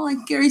 Like, I don't like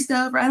scary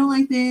stuff, or I don't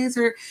like this,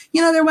 or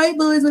they're white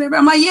boys, whatever.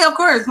 I'm like, yeah, of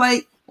course.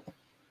 Like,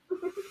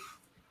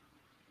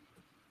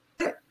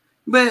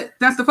 but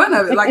that's the fun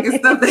of it. Like it's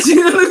stuff that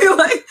you really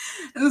like.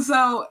 And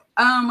so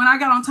when I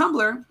got on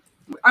Tumblr,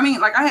 I mean,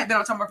 like I had been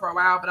on Tumblr for a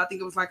while, but I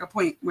think it was like a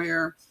point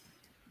where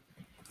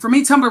for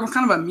me, Tumblr was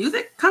kind of a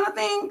music kind of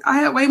thing. I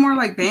had way more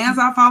like bands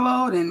I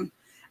followed, and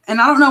I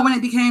don't know when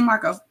it became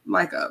like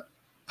a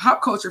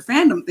pop culture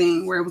fandom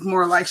thing where it was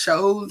more like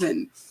shows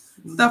and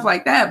stuff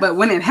like that. But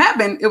when it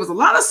happened, it was a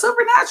lot of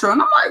Supernatural,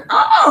 and I'm like,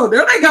 oh,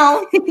 there they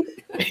go.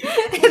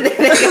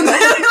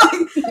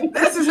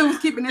 This is who's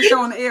keeping this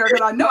show on the air.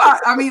 Because I know,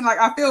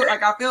 I feel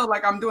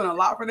like I'm doing a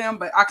lot for them,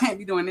 but I can't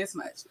be doing this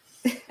much.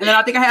 And then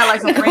I think I had like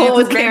some friends who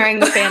was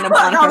carrying the fandom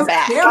on her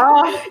back. And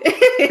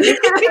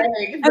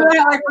then I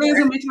had like friends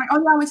who mentioned like,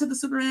 oh yeah, I went to the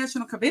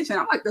Supernatural convention.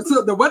 I'm like,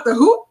 the what, the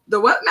who, the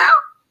what now,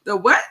 the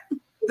what,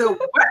 the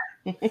what.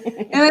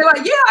 And they're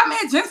like, yeah, I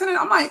met Jensen. And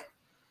I'm like,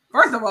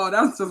 first of all,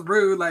 that's just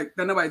rude. Like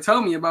that nobody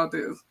told me about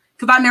this,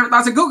 because I never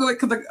thought to Google it.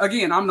 Because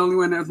again, I'm the only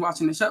one that's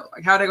watching the show.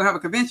 Like, how are they gonna have a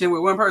convention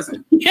with one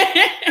person? You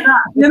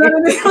know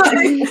what I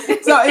mean?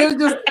 Like, so it was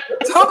just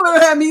Tumblr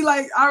had me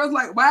like, I was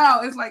like,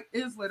 wow, it's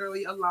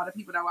literally a lot of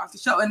people that watch the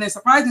show, and then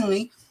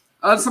surprisingly,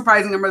 a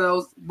surprising number of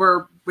those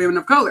were women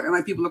of color and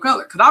like people of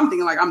color. Because I'm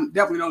thinking like I'm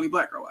definitely the only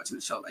Black girl watching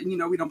the show. Like we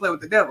don't play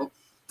with the devil.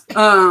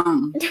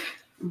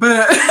 But no,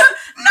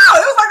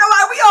 it was like a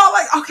lot. We all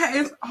like,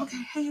 okay,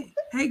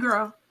 hey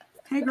girl,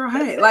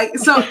 hey. Like,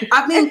 so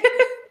I think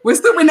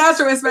with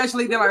Supernatural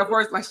especially, then like of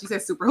course, like she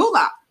said, Super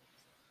Hula.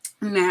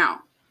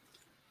 Now,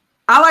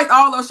 I liked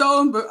all those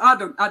shows, but I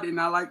did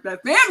not like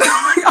that fandom.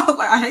 I was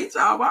like, I hate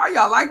y'all. Why are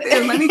y'all like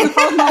this? Let me just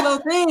post my little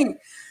thing.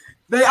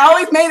 They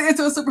always made it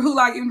into a Super Hula,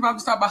 like, even if I'm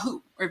just talking about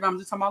Who, or if I'm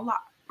just talking about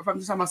Lot, or if I'm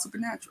just talking about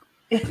Supernatural.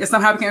 It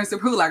somehow became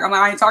Super Who. Like, I'm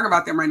like, I ain't talking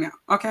about them right now.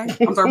 Okay,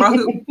 I'm talking about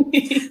Who. So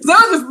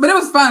it was but it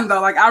was fun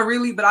though. Like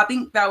but I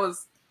think that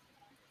was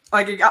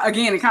like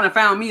again, it kind of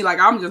found me like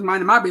I'm just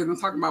minding my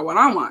business, talking about what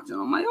I'm watching.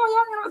 I'm like,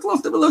 oh, yeah, it's a little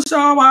stupid little show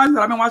I watch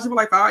that I've been watching for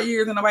like 5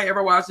 years and nobody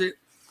ever watched it.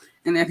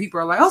 And then people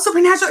are like, oh,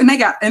 Supernatural,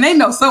 and they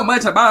know so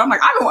much about it. I'm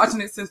like, I've been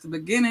watching it since the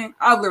beginning.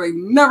 I've literally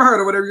never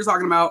heard of whatever you're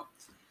talking about.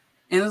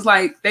 And it's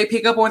like they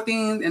pick up on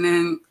things, and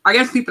then I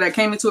guess people that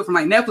came into it from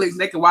like Netflix,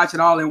 they can watch it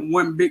all in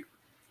one big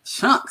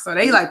chunk. So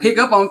they like pick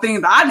up on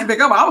things that I didn't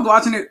pick up on. I was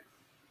watching it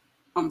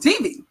on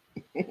TV,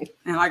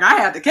 and like I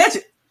had to catch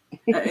it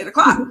at 8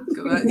 o'clock.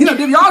 You know,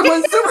 y'all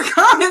wasn't super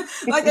common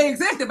like they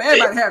existed, but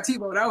everybody had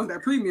TiVo. That was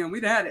that premium.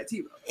 We didn't have that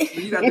TiVo. But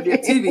you got to be a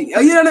TV.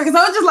 You know, so it's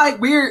just like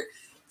weird.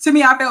 To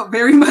me, I felt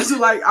very much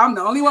like I'm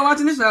the only one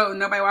watching the show, and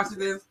nobody watches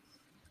this.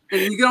 And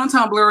then you get on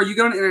Tumblr or you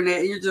get on the internet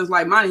and you're just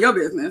like minding your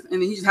business.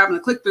 And then you just happen to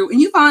click through and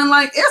you find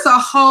like it's a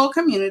whole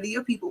community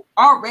of people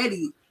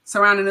already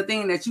surrounding the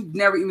thing that you've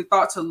never even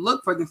thought to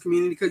look for this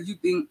community because you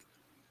think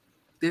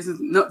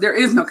there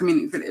is no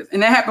community for this.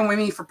 And that happened with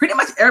me for pretty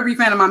much every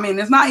fan of my men.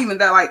 It's not even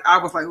that like I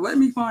was like, let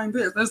me find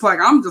this. It's like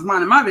I'm just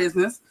minding my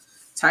business,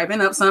 typing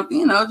up something,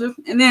 you know, just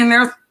and then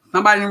there's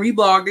somebody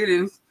reblogged it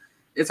and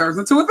it turns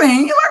into a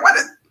thing. You're like, what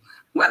is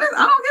I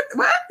don't get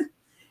what?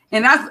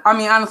 And that's, I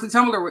mean, honestly,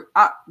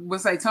 I would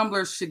say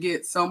Tumblr should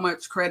get so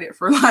much credit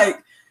for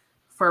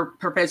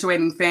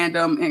perpetuating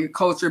fandom and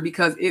culture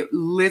because it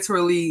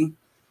literally,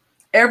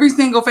 every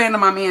single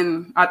fandom I'm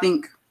in, I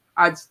think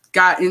I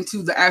got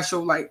into the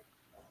actual, like,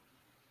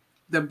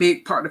 the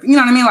big part of, you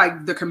know what I mean?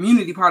 Like the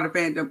community part of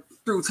fandom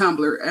through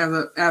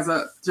Tumblr as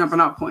a jumping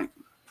off point.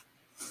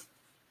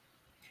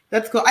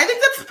 That's cool. I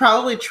think that's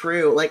probably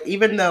true. Like,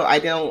 even though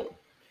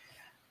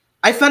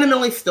I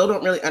fundamentally still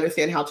don't really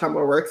understand how Tumblr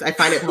works. I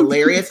find it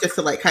hilarious just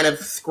to like kind of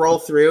scroll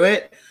through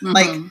it. Mm-hmm.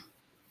 Like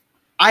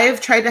I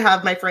have tried to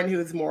have my friend who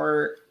is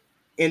more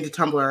into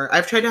Tumblr,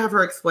 I've tried to have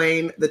her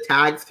explain the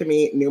tags to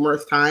me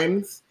numerous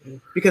times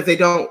because they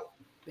don't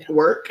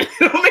work.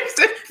 They don't make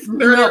sense.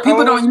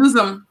 People don't use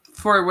them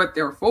for what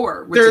they're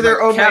for, which is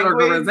their own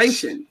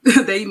categorization.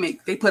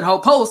 they put whole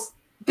posts.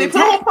 They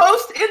put whole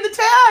post in the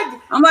tag.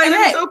 I'm like,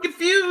 I'm so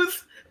confused.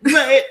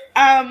 But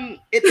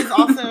it is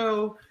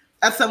also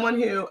as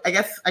someone who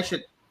as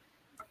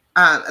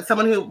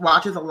someone who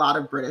watches a lot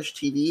of British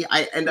TV,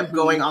 I end up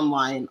going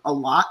online a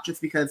lot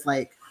just because,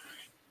 like,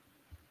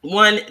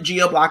 one,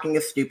 geo-blocking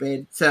is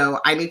stupid. So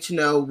I need to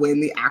know when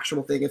the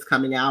actual thing is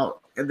coming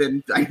out, and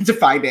then I need to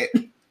find it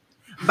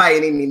by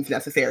any means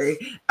necessary.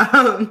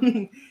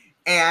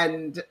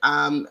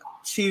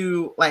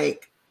 Two,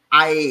 like,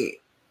 I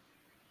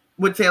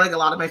would say, like, a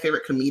lot of my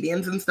favorite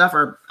comedians and stuff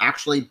are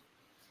actually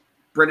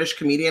British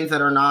comedians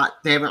that are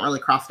not, they haven't really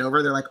crossed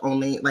over. They're like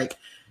only like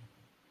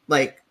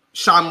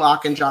Sean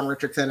Locke and John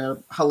Richardson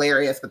are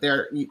hilarious, but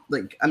they're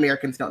like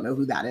Americans don't know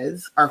who that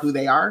is or who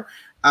they are.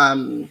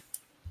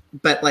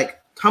 But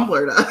like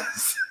Tumblr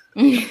does.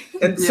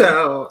 And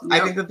so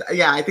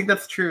I think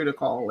that's true to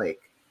call, like,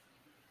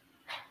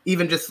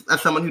 even just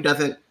as someone who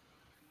doesn't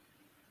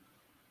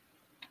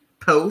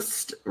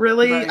post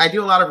really. Right. I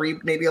do a lot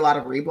of maybe a lot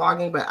of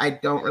reblogging, but I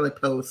don't really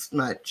post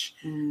much.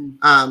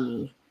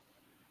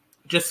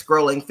 Just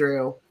scrolling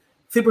through.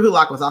 Super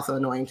Hulock was also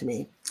annoying to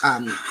me.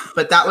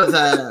 But that was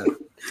a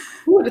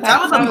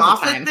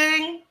Moffat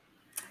thing.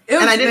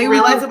 And I didn't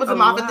realize it was a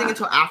Moffat thing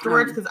until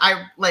afterwards, because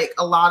I like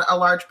a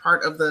large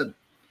part of the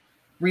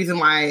reason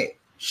why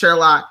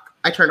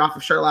I turned off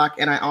of Sherlock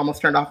and I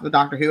almost turned off of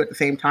Doctor Who at the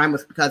same time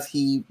was because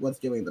he was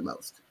doing the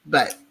most.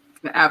 But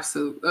the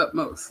absolute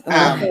utmost.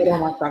 I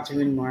don't watch Doctor Who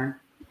anymore.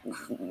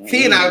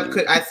 See, and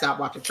I stopped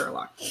watching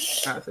Sherlock.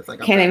 Like,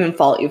 can't even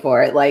fault you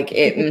for it. Like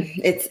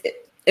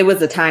it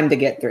was a time to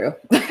get through.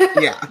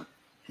 Yeah,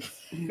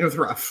 it was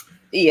rough.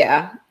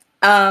 Yeah.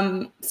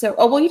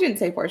 So, you didn't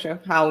say,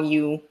 Porshèa, how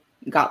you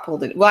got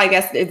pulled in. Well, I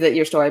guess is it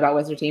your story about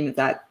Wizard Team? Is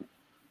that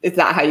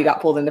how you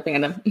got pulled into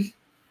fandom?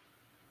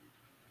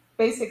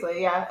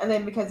 Basically, yeah. And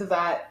then because of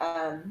that,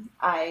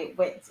 I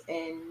went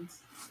and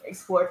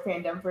explored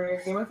fandom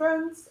for Game of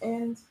Thrones,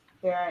 and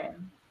there I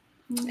am.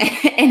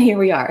 And here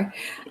we are.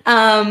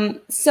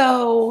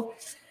 So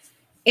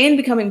in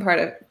becoming part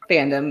of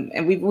fandom,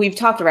 and we've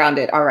talked around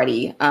it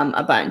already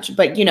a bunch,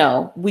 but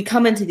we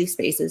come into these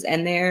spaces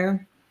and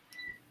they're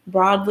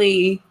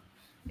broadly,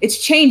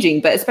 it's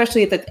changing, but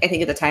especially I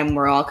think at the time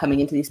we're all coming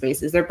into these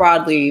spaces, they're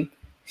broadly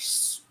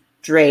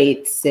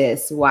straight,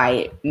 cis,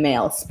 white,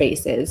 male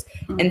spaces.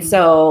 And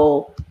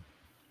so,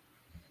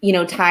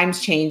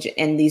 times change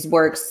and these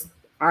works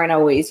aren't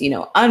always,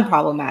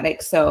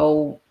 unproblematic.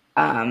 So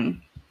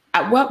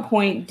at what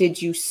point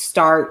did you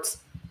start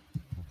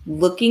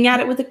looking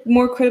at it with a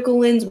more critical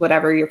lens,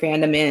 whatever your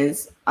fandom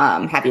is?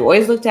 Have you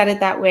always looked at it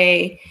that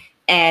way?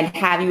 And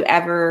have you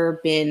ever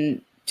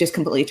been just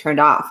completely turned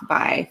off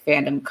by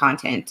fandom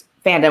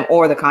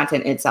or the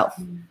content itself?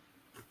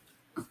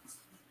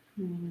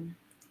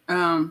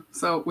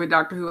 So with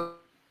Doctor Who,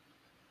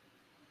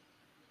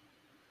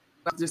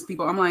 just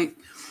people, I'm like,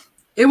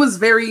 it was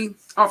very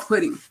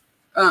off-putting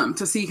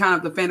to see kind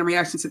of the fandom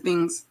reaction to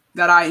things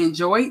that I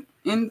enjoyed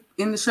in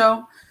the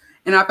show.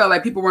 And I felt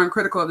like people weren't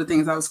critical of the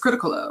things I was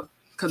critical of,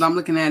 because I'm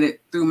looking at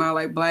it through my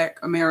like Black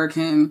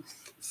American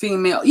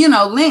female, you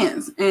know,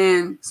 lens.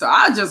 And so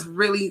I just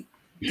really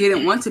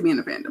didn't want to be in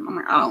the fandom. I'm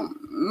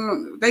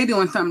like, they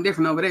doing something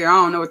different over there. I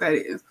don't know what that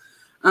is.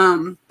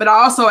 But I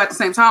also at the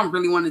same time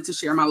really wanted to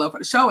share my love for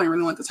the show and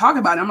really wanted to talk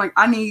about it. I'm like,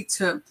 I need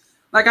to,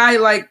 like, I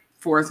like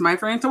force my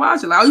friends to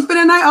watch it. Like, oh, you spend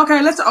a night?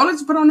 Okay, let's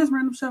put on this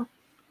random show.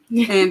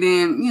 And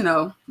then, you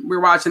know,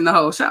 we're watching the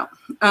whole show.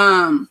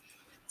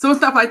 So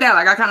stuff like that.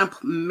 Like, I kind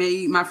of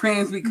made my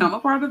friends become a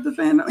part of the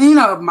fandom, you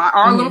know,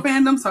 our little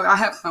fandom. So I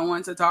have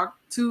someone to talk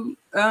to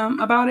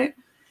about it.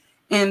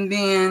 And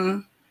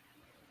then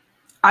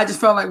I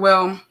just felt like,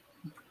 well,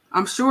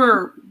 I'm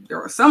sure there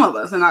were some of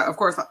us, and of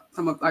course,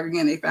 some of, like,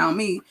 again, they found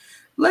me.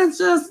 Let's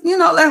just, you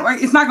know,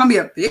 it's not going to be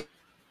a big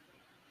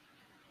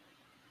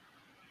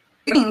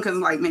thing because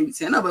like maybe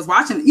 10 of us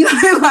watching it, you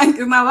know, like it's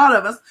not a lot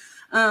of us.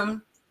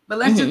 But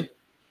let's just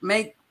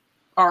make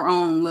our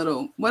own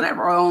little,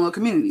 whatever, our own little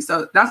community.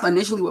 So that's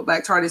initially what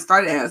Black Tardis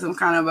started as, some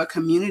kind of a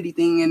community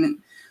thing. And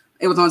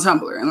it was on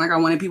Tumblr. And like, I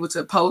wanted people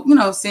to post, you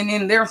know, send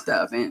in their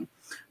stuff.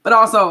 But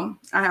also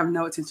I have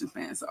no attention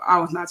span. So I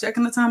was not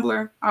checking the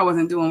Tumblr. I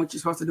wasn't doing what you're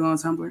supposed to do on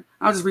Tumblr.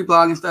 I was just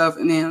reblogging stuff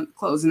and then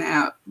closing the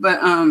app.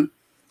 But,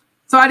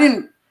 so I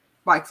didn't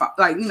like,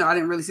 you know, I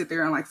didn't really sit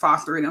there and like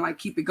foster it and like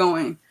keep it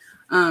going.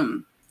 So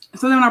then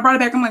when I brought it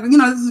back, I'm like, you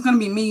know, this is going to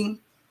be me.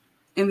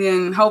 And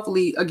then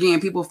hopefully, again,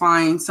 people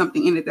find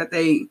something in it that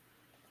they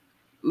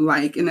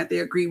like and that they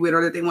agree with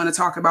or that they want to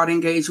talk about,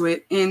 engage with.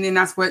 And then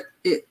that's what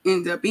it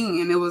ended up being.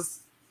 And it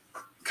was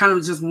kind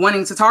of just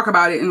wanting to talk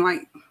about it. And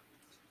like,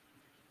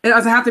 it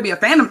doesn't have to be a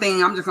fandom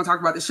thing. I'm just going to talk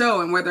about the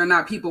show, and whether or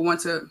not people want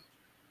to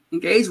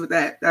engage with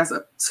that, that's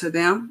up to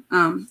them.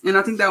 And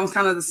I think that was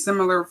kind of the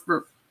similar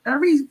for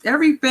every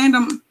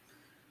fandom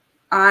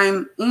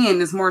I'm in.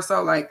 Is more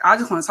so like, I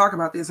just want to talk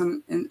about this,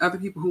 and other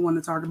people who want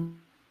to talk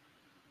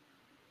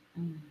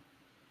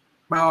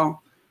about,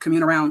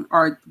 commune around,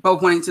 or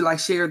both wanting to like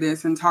share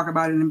this and talk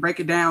about it and break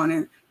it down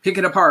and pick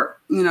it apart.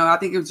 You know, I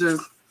think it's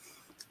just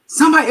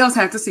somebody else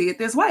had to see it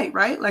this way,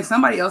 right? Like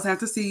somebody else had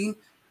to see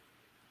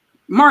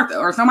Martha,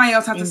 or somebody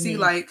else had to see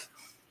like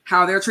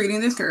how they're treating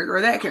this character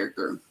or that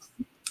character.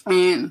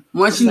 And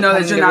once you know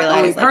that you're not the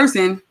only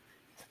person,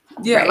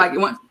 like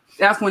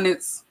that's when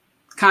it's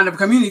kind of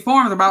community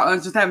forums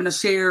about just having a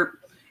shared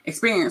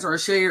experience or a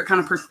shared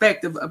kind of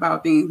perspective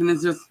about things. And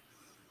it's just,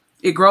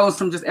 it grows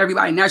from just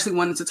everybody naturally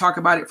wanting to talk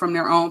about it from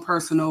their own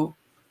personal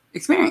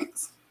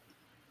experience.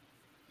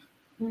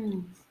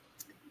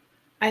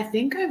 I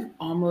think I've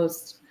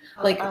almost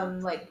like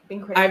being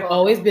critical. I've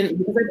always been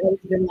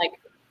like,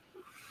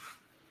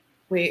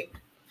 wait,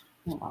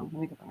 hold on,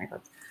 let me get my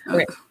thoughts.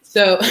 Okay,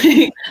 so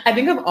I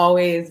think I've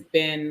always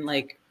been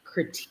like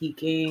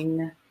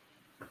critiquing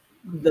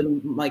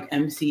the like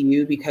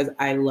MCU because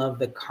I love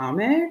the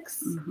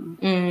comics,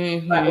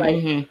 but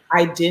like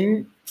I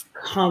didn't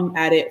come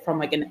at it from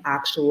like an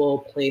actual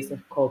place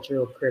of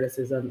cultural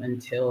criticism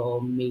until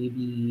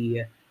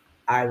maybe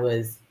I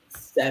was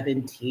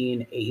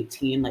 17,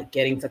 18, like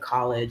getting to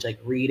college, like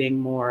reading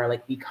more,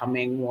 like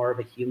becoming more of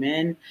a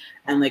human,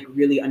 and like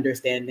really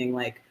understanding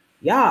like,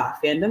 yeah,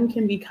 fandom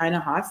can be kind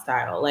of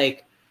hostile.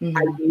 Like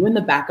I knew in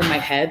the back of my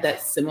head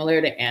that similar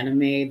to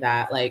anime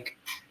that like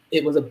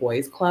it was a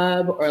boys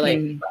club, or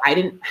like I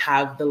didn't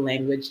have the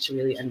language to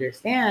really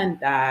understand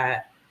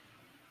that,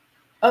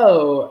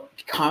 oh,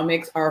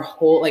 comics are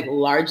like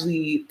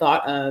largely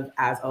thought of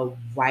as a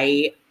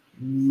white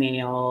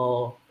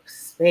male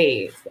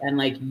space, and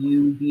like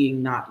you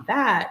being not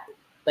that,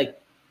 like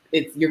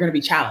you're going to be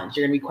challenged,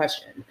 you're going to be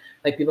questioned.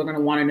 Like people are going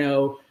to want to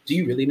know, do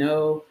you really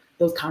know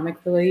those comics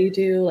the way you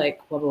do?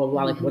 Like blah blah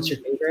blah. Like what's your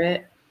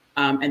favorite?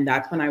 And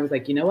that's when I was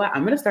like, you know what?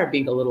 I'm going to start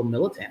being a little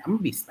militant. I'm going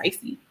to be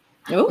spicy.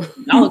 Oh,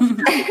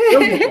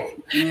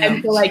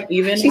 and so like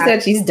even she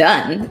said she's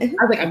done.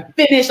 I was like, I'm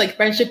finished. Like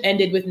friendship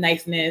ended with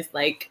niceness.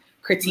 Like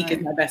critique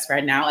is my best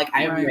friend now. Like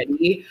I am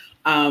ready.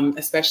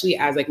 Especially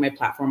as like my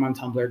platform on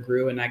Tumblr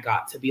grew and I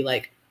got to be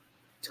like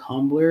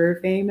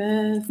Tumblr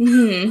famous.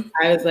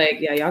 I was like,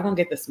 yeah, y'all gonna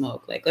get the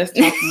smoke. Like let's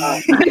talk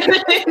about.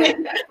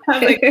 I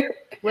was like,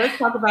 let's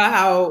talk about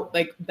how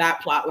like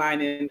that plot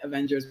line in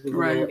Avengers was a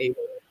little able.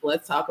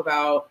 Let's talk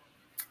about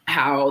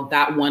how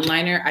that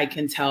one-liner, I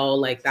can tell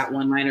like that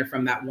one-liner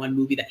from that one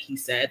movie that he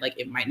said, like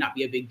it might not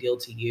be a big deal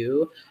to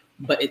you,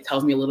 but it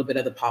tells me a little bit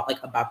of the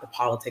about the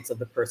politics of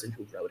the person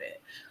who wrote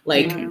it.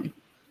 Like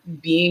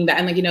being that,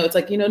 and like, you know, it's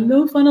like, you know,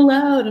 no fun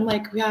allowed. I'm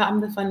like, yeah, I'm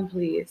the fun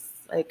police.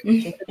 Like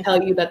just to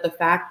tell you that the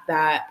fact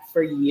that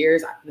for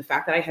years, the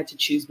fact that I had to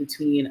choose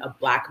between a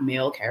Black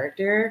male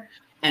character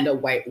and a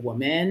white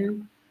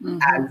woman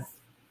as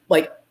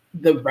like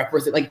the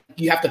represent, like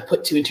you have to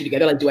put two and two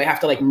together. Like, do I have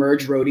to like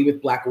merge Rhodey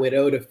with Black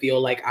Widow to feel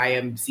like I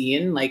am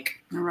seen?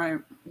 Like,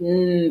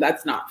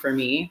 that's not for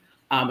me.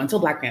 Until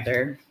Black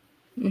Panther.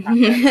 But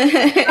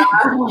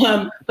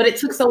it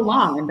took so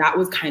long, and that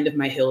was kind of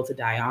my hill to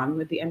die on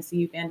with the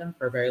MCU fandom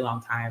for a very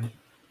long time,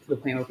 to the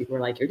point where people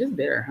were like, "You're just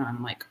bitter, huh?" And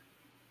I'm like,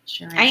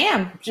 Sure I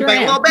am. Sure like,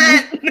 I am. a little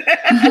bit.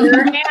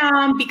 Sure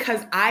am,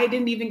 because I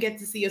didn't even get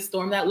to see a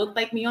Storm that looked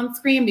like me on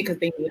screen because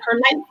they made her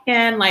light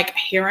skin. Like,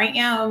 here I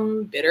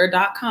am,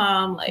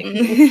 bitter.com. Like,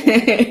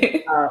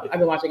 I've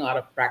been watching a lot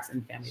of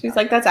Braxton Family. She's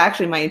like, that's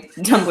actually my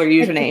Tumblr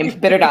username,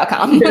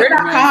 bitter.com.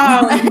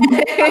 Bitter.com.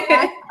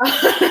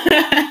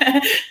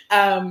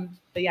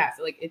 But yeah,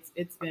 so like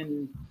it's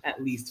been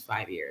at least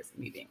 5 years of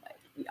me being like,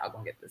 y'all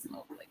gonna get this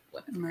smoke. Like,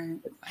 whatever. Right.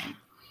 It's fine.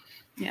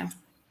 Yeah.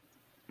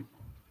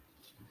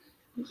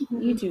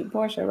 You too,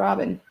 Porshèa,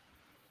 Robyn.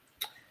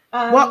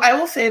 Well, I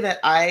will say that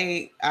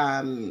I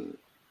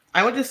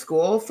went to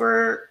school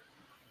for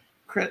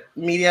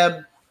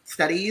media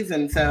studies,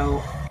 and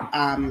so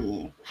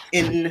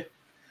in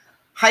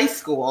high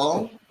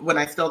school, when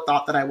I still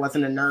thought that I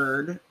wasn't a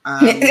nerd,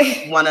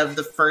 one of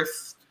the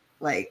first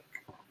like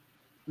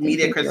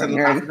media criticism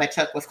classes I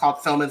took was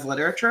called Film as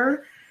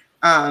Literature,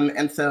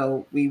 and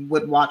so we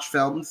would watch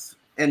films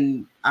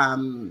and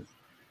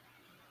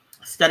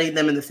study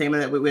them in the same way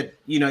that we would,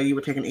 you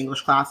would take an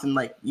English class and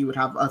like you would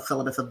have a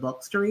syllabus of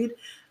books to read.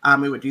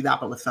 We would do that,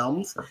 but with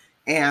films.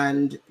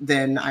 And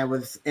then I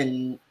was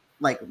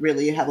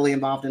really heavily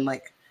involved in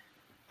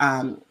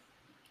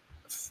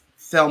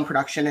film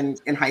production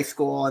in high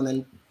school, and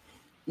then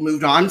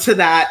moved on to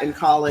that in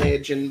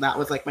college. And that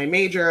was like my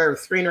major,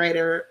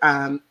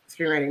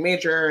 screenwriting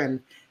major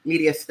and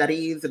media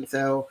studies. And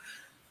so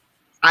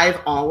I've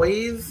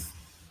always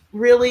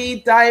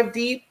really dived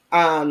deep.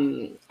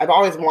 I've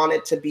always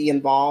wanted to be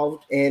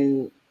involved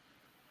in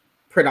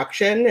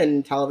production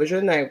and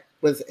television. I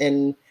was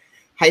in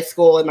high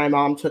school and my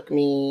mom took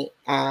me,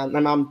 my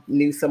mom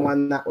knew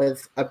someone that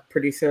was a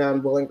producer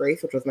on Will and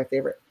Grace, which was my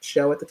favorite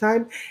show at the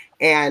time,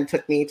 and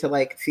took me to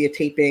like see a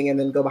taping and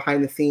then go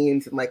behind the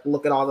scenes and like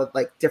look at all the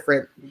like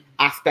different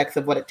aspects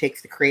of what it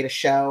takes to create a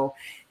show.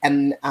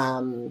 And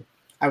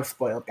I was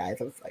spoiled, guys.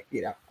 I was like,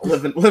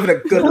 living a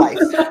good life.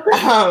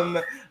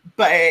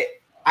 But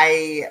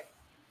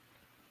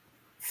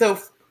so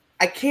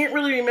I can't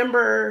really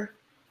remember,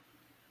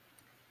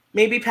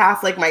 maybe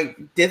past like my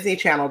Disney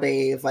Channel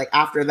days, like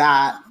after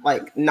that,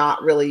 like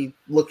not really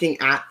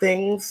looking at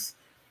things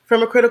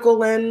from a critical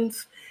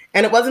lens.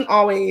 And it wasn't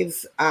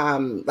always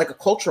like a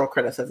cultural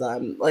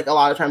criticism. Like a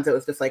lot of times it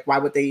was just like, why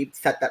would they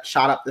set that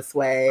shot up this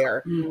way?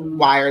 Or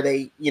why are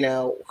they,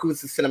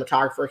 who's the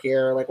cinematographer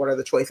here? Like, what are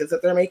the choices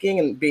that they're making?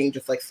 And being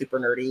just like super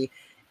nerdy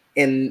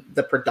in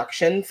the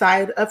production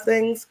side of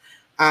things.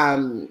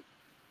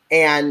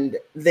 And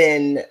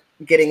then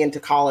getting into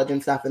college and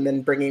stuff, and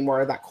then bringing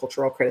more of that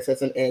cultural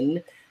criticism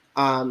in,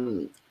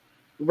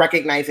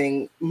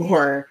 recognizing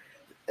more,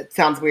 it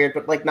sounds weird,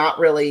 but like not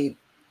really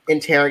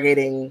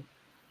interrogating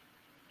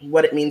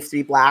what it means to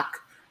be Black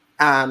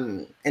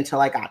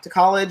until I got to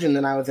college. And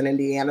then I was in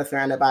Indiana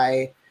surrounded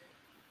by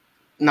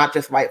not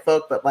just white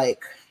folk, but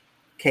like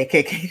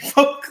KKK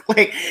folk,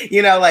 like,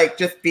 like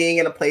just being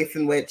in a place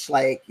in which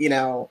like,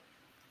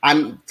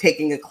 I'm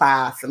taking a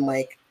class and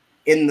like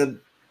in the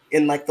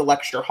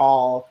lecture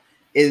hall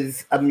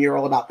is a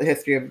mural about the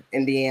history of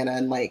Indiana,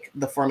 and like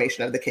the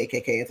formation of the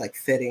KKK is like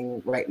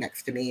sitting right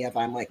next to me as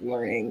I'm like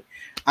learning,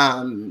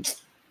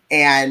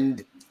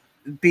 and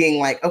being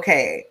like,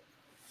 okay,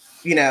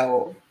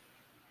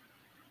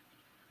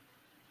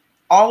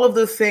 all of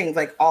those things,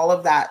 like all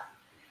of that,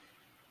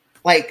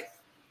 like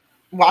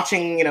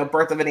watching,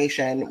 Birth of a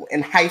Nation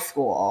in high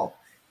school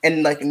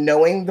and like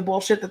knowing the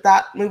bullshit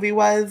that movie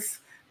was,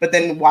 but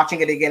then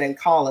watching it again in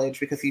college,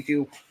 because if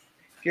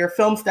you're a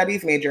film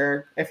studies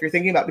major, if you're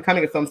thinking about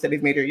becoming a film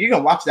studies major, you're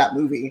going to watch that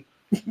movie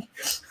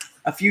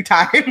a few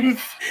times.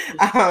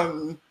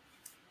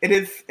 It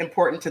is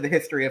important to the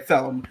history of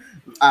film,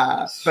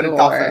 but it's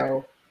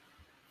also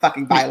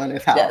fucking violent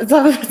as hell. Yeah, it's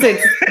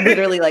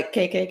literally like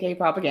KKK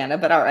propaganda,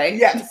 but all right.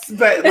 Yes,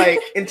 but like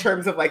in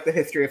terms of like the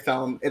history of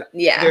film,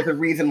 there's a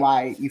reason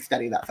why you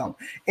study that film.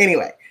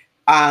 Anyway,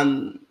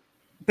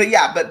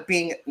 but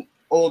being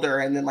older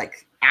and then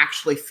like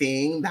actually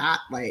seeing that,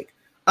 like,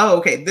 oh,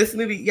 okay, this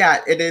movie,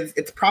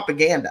 it's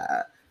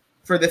propaganda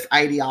for this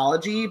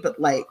ideology,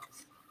 but like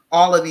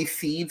all of these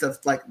seeds of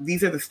like,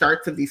 these are the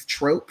starts of these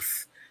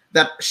tropes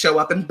that show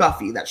up in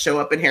Buffy, that show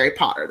up in Harry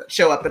Potter, that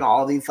show up in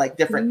all these like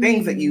different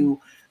things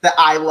that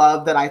I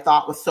love, that I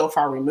thought was so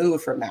far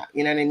removed from that.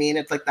 You know what I mean?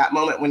 It's like that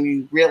moment when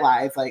you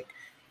realize like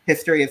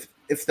history is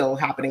still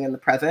happening in the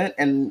present.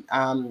 And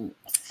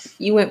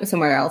you went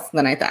somewhere else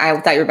than I thought.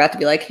 I thought you were about to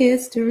be like,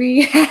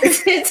 history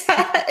has its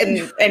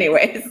and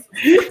anyways.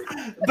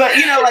 But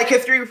like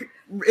history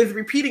is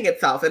repeating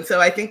itself. And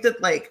so I think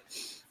that like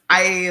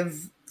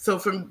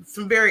from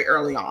very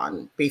early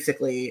on,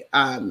 basically,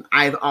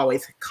 I've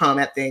always come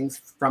at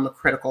things from a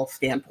critical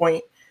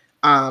standpoint.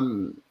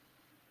 And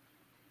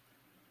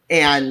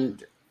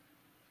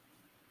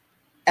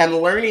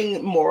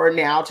learning more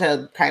now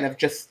to kind of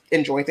just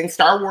enjoy things.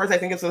 Star Wars, I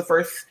think, is the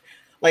first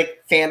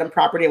like fandom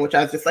property in which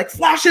I was just like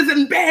flashes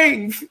and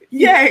bangs,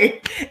 yay!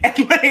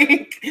 And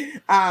like,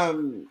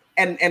 and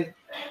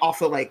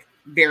also like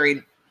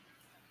very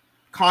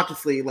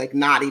consciously like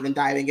not even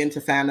diving into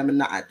fandom and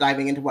not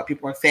diving into what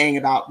people are saying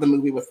about the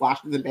movie with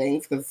flashes and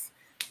bangs, because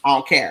I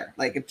don't care.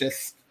 Like it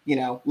just, you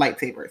know,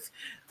 lightsabers.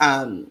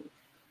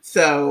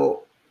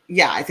 So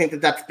yeah, I think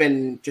that that's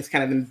been just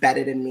kind of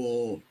embedded in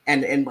me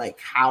and in like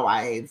how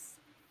I've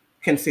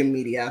consumed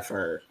media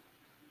for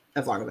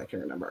as long as I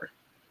can remember.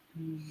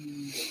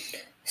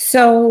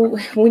 So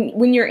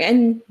when you're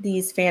in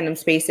these fandom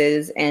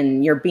spaces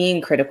and you're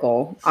being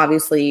critical,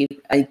 obviously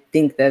I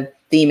think the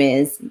theme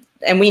is,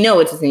 and we know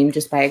it's a theme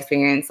just by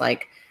experience,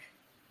 like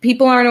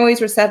people aren't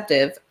always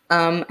receptive.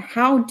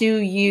 How do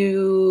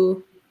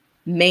you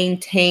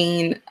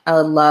maintain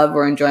a love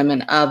or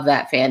enjoyment of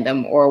that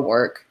fandom or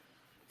work?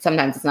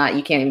 Sometimes it's not,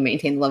 you can't even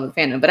maintain the love of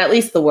the fandom, but at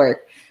least the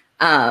work,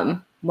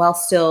 while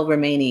still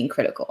remaining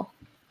critical.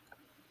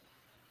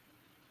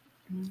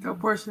 Go,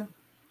 Porshèa.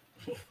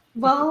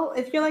 Well,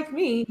 if you're like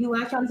me, you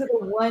latch onto the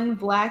one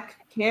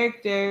Black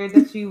character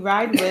that you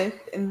ride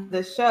with in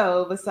the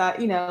show, beside,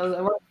 you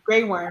know,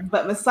 Grey Worm,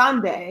 but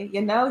Missandei,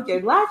 you know,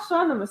 you're latched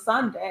on to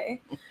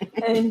Missandei.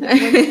 And when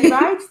she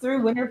rides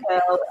through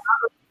Winterfell,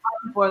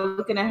 before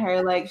looking at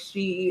her like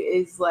she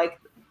is like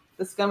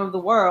the scum of the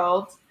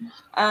world,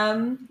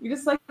 you're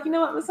just like, you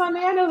know what,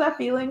 Missandei, I know that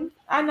feeling.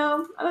 I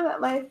know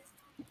that life.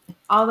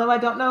 Although I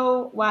don't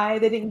know why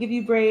they didn't give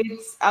you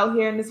braids out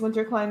here in this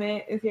winter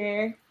climate with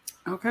your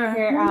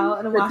hair out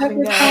and a wash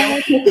and go.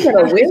 You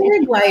got a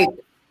wig, like,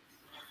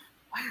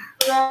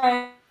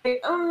 right.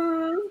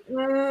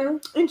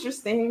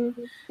 Interesting.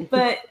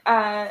 But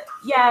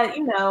yeah,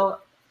 you know,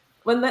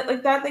 when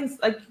that thing's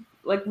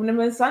like when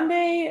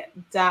Missandei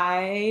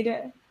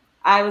died,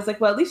 I was like,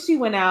 well, at least she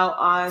went out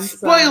on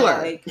spoiler,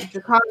 some, like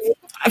Dracarys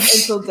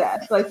until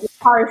death. Like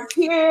Dracarys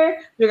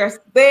here, Dracarys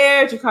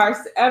there,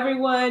 Dracarys to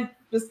everyone.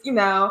 Just, you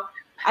know,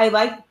 I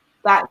like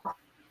that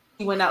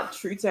she went out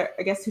true to,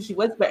 I guess, who she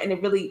was, but and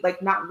it really,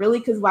 like, not really,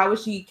 because why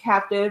was she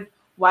captive?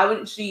 Why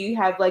wouldn't she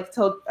have like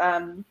told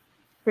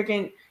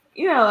freaking,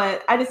 you know,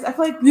 I feel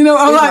like, you know,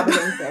 a lot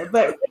things there,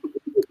 but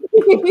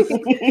I feel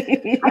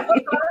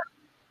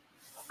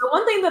the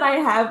one thing that I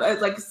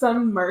have like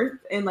some mirth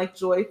and like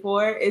joy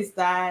for is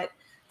that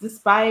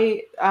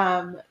despite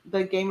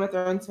the Game of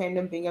Thrones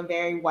fandom being a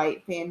very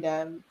white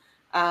fandom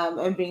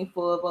and being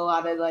full of a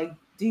lot of like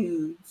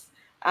dudes,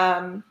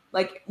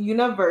 like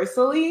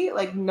universally,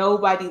 like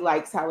nobody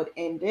likes how it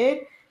ended,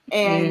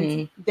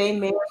 and they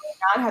may or may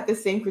not have the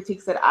same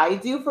critiques that I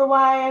do for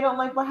why I don't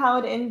like how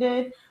it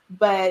ended,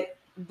 but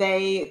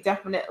they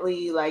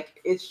definitely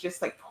like it's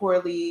just like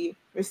poorly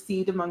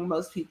received among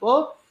most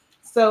people.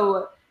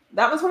 So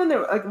that was one of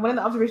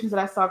the observations that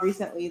I saw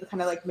recently that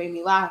kind of like made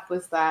me laugh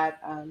was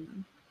that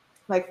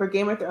like for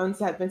Game of Thrones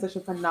to have been such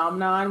a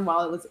phenomenon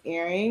while it was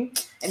airing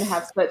and to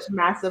have such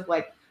massive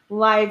like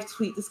live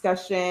tweet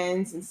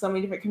discussions and so many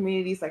different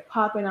communities like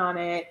popping on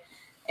it,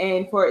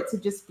 and for it to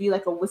just be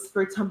like a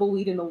whisper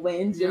tumbleweed in the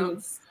wind, you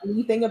don't see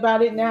anything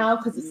about it now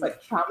because it's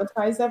like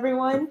traumatized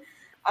everyone.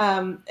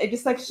 It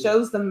just like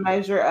shows the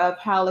measure of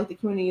how like the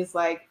community is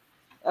like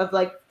of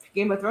like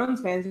Game of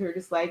Thrones fans who are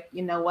just like,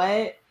 you know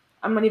what,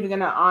 I'm not even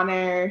gonna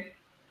honor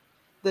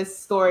this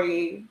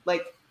story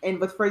like and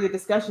with further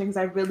discussion because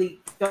I really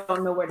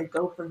don't know where to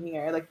go from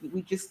here. Like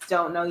we just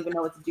don't even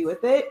know what to do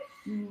with it.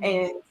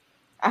 And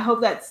I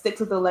hope that sticks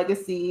with the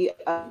legacy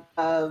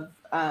of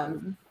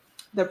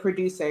the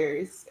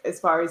producers as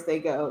far as they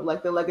go.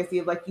 Like the legacy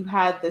of like you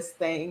had this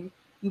thing,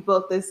 you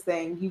built this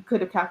thing, you could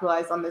have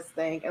capitalized on this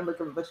thing, and look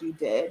at what you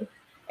did.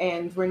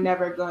 And we're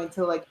never going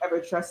to like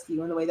ever trust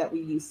you in the way that we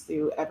used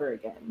to ever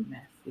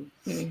again.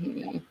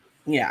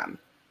 Yeah.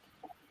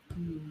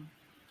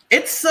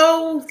 It's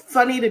so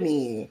funny to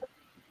me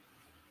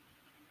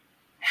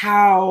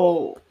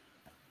how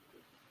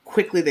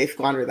quickly they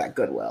squander that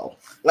goodwill.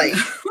 Like,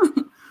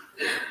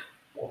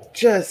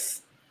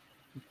 just,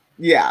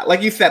 yeah,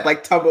 like you said,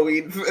 like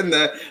tumbleweeds in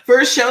the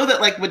first show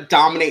that like would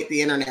dominate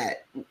the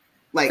internet,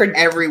 like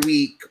every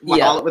week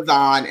while it was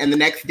on, and the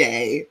next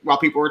day while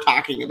people were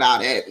talking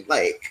about it.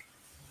 Like,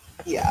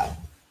 yeah,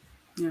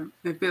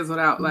 it fizzled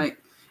out. Like,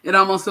 it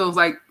almost feels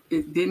like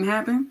it didn't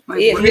happen.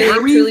 Like, it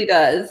really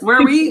does.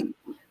 Were we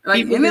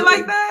like in it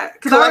like that?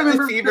 Because I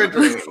remember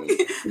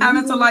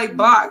having to like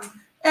block,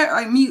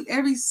 like mute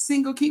every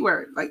single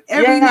keyword, like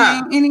every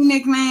name, any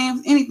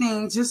nicknames,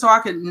 anything, just so I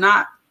could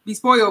not be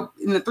spoiled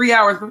in the 3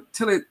 hours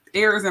till it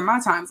airs in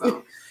my time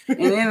zone. And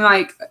then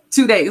like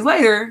 2 days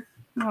later,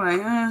 I'm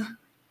like,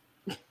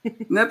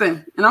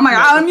 nothing. And I'm like,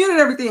 I unmuted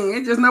everything.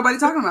 It's just nobody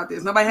talking about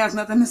this. Nobody has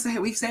nothing to say.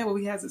 We said what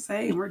we had to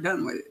say, and we're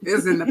done with it.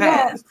 It's in the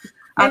past.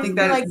 I think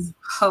that is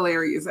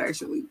hilarious,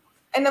 actually.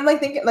 And I'm like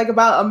thinking like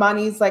about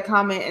Amani's like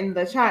comment in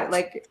the chat.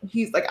 Like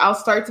he's like, I'll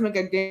start to make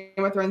a Game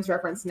of Thrones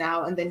reference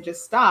now and then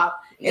just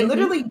stop. And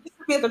literally used to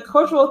be like a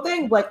cultural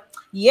thing. Like,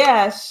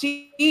 yeah,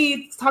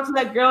 she talked to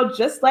that girl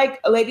just like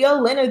Lady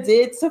Eliyannah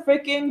did to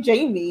freaking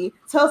Jamie.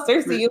 Tell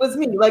Cersei it was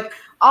me. Like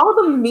all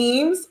the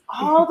memes,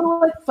 all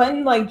the like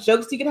fun like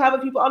jokes you can have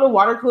with people, all the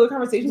water cooler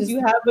conversations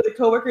you have with the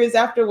coworkers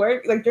after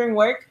work, like during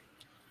work,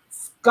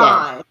 it's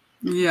gone.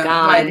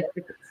 Yeah. Like,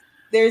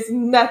 There's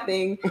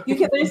nothing you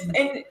can. There's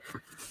and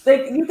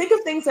like you think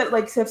of things that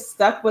like have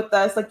stuck with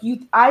us. Like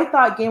I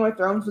thought Game of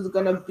Thrones was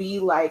gonna be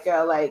like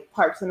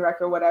Parks and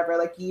Rec or whatever.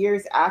 Like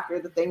years after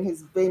the thing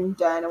has been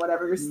done or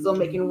whatever, you're still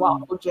making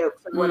waffle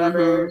jokes and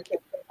whatever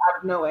out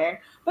of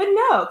nowhere. But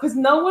no, because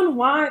no one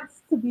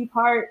wants to be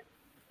part.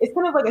 It's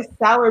kind of like a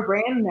sour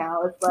brand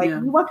now. It's like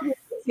you want to be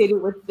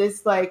associated with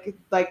this like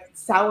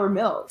sour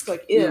milk.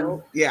 Like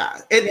ew.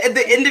 Yeah.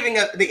 The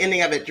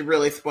ending of it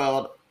really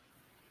spoiled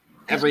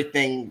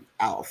everything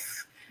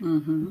else.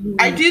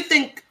 I do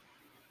think,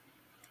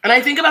 and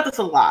I think about this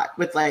a lot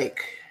with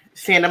like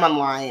fandom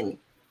online,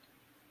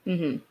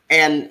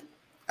 and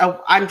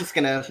I'm just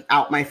gonna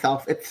out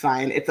myself. It's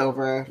fine. It's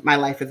over. My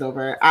life is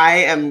over. I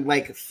am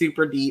like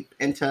super deep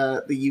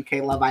into the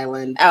UK Love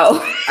Island.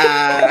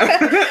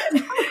 I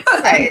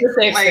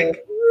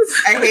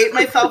hate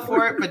myself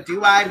for it, but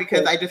do I?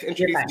 Because I just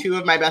introduced two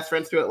of my best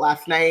friends to it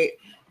last night.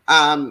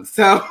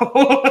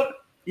 So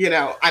you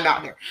know, I'm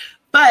out here.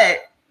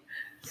 But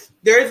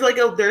there's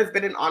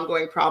been an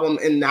ongoing problem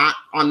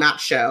on that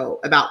show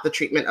about the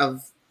treatment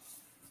of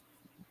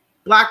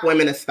Black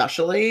women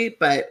especially,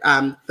 but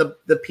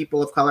the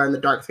people of color and the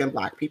dark-skinned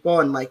Black people,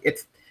 and like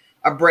it's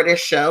a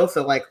British show,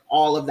 so like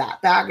all of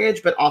that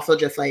baggage, but also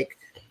just like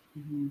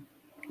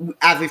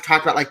as we've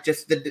talked about, like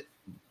just the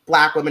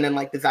Black women and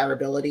like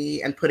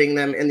desirability and putting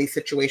them in these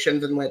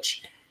situations in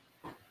which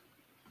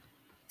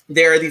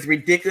there are these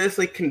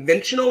ridiculously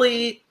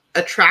conventionally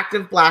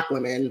attractive Black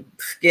women,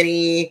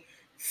 skinny,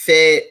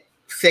 fit,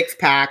 six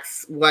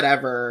packs,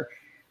 whatever,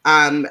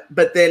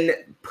 but then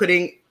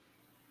putting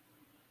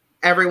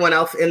everyone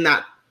else in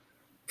that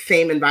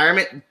same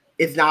environment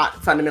is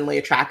not fundamentally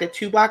attracted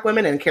to Black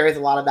women and carries a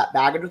lot of that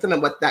baggage with them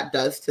and what that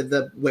does to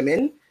the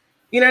women.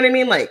 You know what I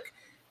mean? Like,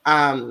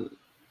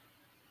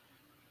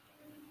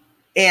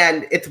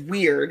 and it's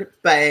weird,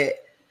 but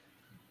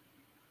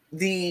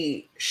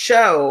the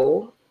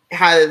show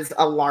has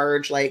a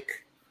large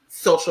like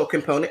social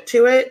component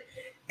to it.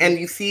 And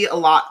you see a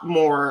lot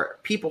more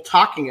people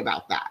talking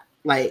about that,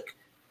 like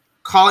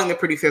calling the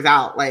producers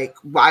out. Like,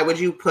 why would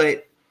you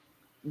put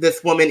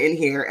this woman in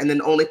here and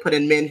then only put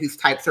in men whose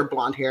types are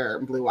blonde hair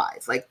and blue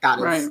eyes? Like that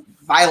is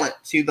violent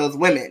to those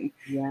women.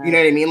 Yeah. You know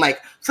what I mean?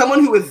 Like someone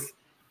who is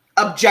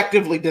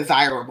objectively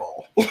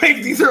desirable.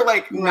 Like these are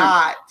like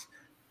not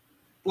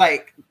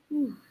like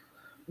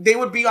they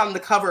would be on the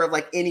cover of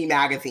like any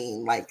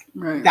magazine, like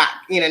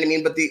that, you know what I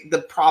mean? But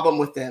the problem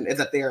with them is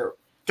that they're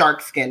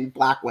dark-skinned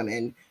Black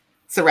women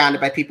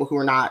surrounded by people who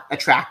are not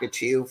attracted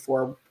to,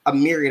 for a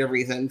myriad of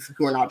reasons,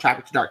 who are not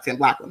attracted to dark-skinned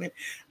Black women.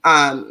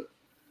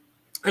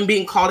 And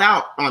being called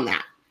out on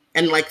that.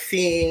 And like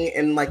seeing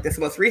in like this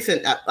most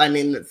recent, I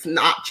mean, it's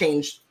not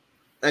changed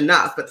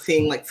enough, but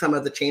seeing like some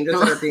of the changes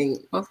that are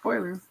being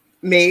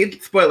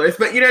made, spoilers,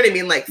 but you know what I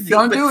mean? Like,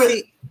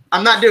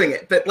 I'm not doing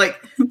it, but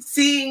like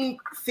seeing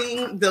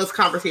those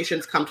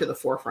conversations come to the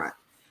forefront.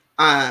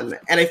 And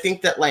I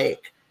think that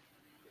like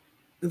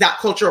that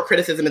cultural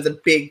criticism is a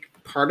big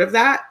part of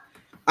that.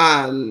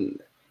 One,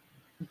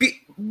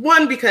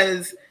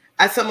 because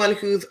as someone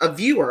who's a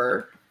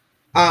viewer,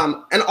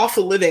 and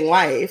also living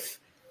life,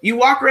 you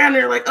walk around and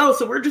you're like, oh,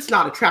 so we're just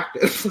not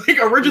attractive, like,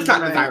 or we're just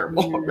not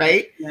desirable,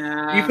 right?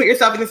 Yeah. You put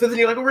yourself in this position,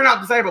 you're like, oh, we're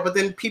not desirable. But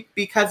then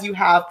because you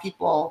have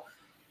people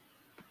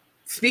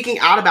speaking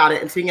out about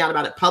it and speaking out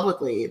about it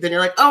publicly, then you're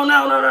like, oh,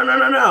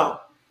 no.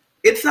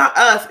 It's not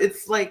us.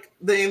 It's like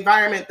the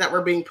environment that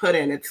we're being put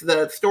in. It's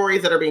the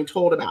stories that are being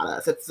told about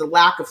us. It's the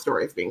lack of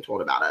stories being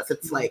told about us.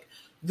 It's like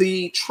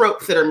the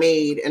tropes that are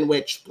made in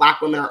which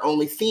Black women are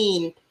only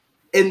seen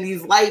in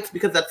these lights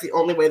because that's the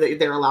only way that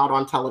they're allowed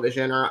on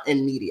television or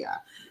in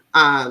media.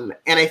 And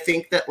I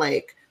think that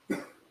like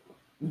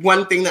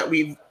one thing that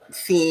we've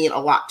seen a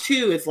lot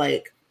too is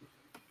like,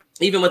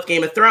 even with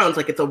Game of Thrones,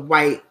 like it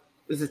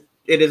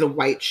is a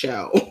white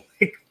show,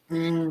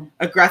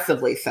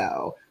 aggressively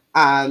so.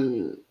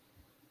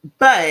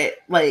 But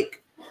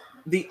like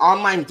the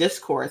online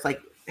discourse,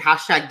 like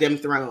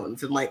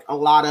 #DemThrones and like a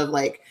lot of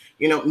like,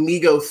 you know,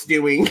 Migos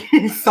doing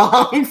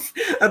songs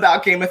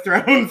about Game of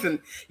Thrones and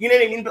you know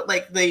what I mean? But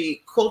like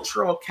the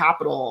cultural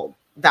capital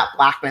that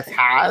Blackness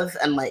has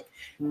and like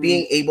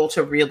being able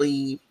to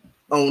really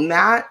own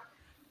that,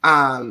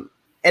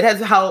 it has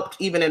helped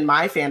even in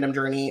my fandom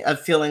journey of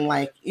feeling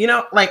like, you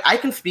know, like I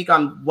can speak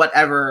on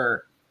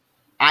whatever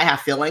I have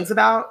feelings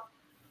about.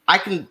 I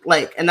can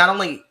like, and not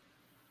only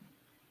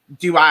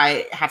do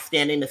I have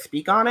standing to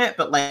speak on it,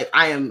 but like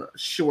I am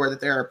sure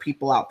that there are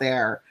people out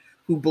there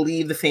who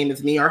believe the same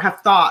as me or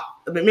have thought,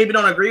 maybe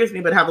don't agree with me,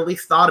 but have at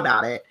least thought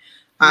about it.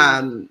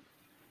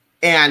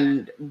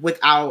 And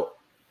without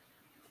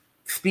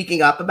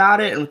speaking up about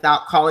it and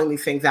without calling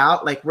these things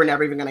out, like we're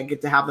never even going to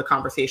get to have the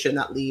conversation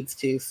that leads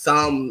to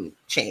some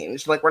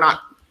change. Like we're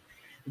not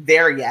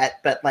there yet,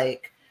 but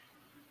like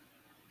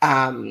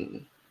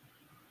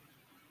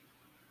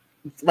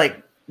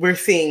we're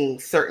seeing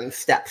certain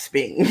steps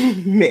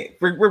being made.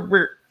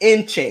 We're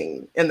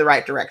inching in the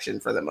right direction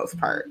for the most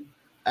part,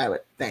 I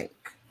would think.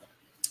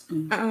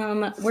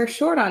 We're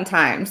short on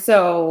time,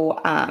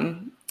 so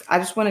I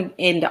just want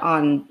to end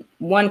on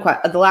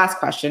the last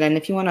question. And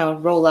if you want to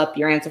roll up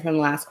your answer from the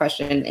last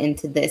question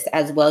into this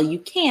as well, you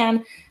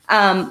can.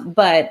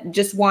 But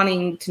just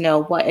wanting to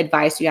know what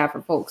advice you have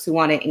for folks who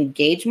want to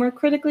engage more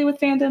critically with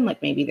fandom.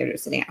 Like maybe they're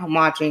just sitting at home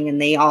watching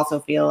and they also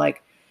feel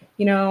like,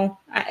 you know,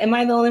 am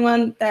I the only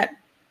one that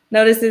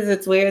notices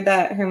it's weird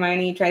that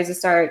Hermione tries to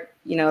start,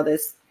 you know,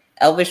 this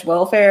elvish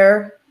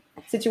welfare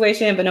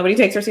situation, but nobody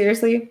takes her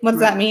seriously? What does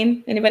that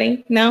mean?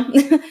 Anybody? No?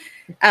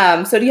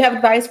 So do you have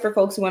advice for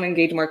folks who want to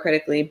engage more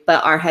critically,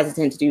 but are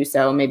hesitant to do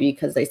so, maybe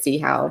because they see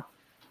how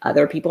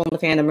other people in the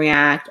fandom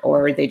react,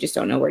 or they just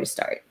don't know where to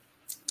start?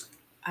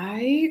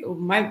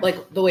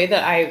 The way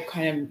that I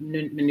kind of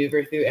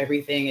maneuver through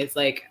everything is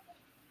like,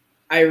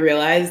 I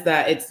realize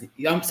that it's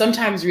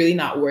sometimes really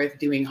not worth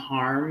doing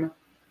harm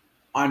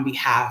on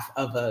behalf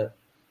of a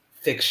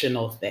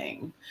fictional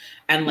thing.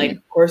 And like,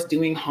 of course,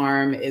 doing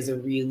harm is a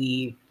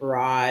really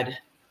broad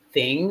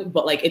thing,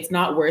 but like, it's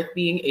not worth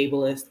being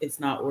ableist. It's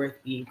not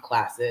worth being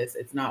classist.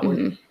 It's not worth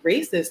being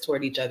racist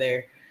toward each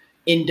other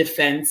in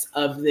defense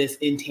of this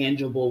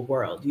intangible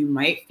world. You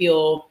might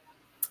feel,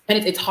 and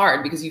it's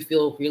hard because you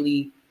feel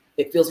really,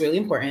 it feels really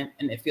important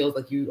and it feels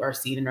like you are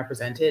seen and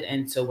represented.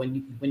 And so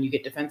when you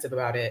get defensive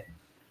about it,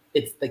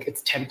 it's like,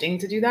 it's tempting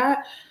to do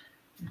that,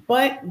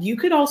 but you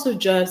could also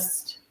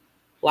just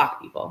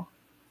block people.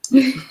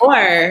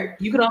 Or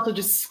you could also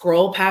just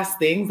scroll past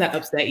things that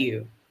upset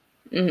you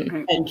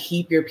and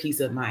keep your peace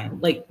of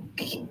mind. Like,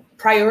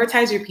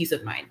 prioritize your peace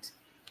of mind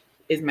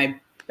is my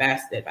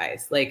best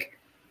advice. Like,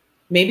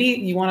 maybe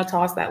you want to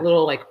toss that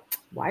little, like,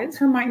 why is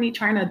Hermione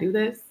trying to do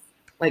this?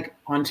 Like,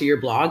 onto your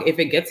blog. If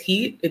it gets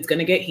heat, it's going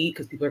to get heat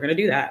because people are going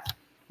to do that.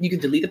 You can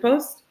delete the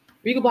post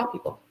or you can block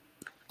people.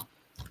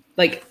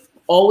 Like,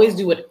 always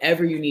do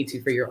whatever you need to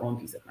for your own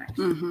peace of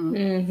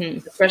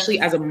mind. Especially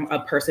as a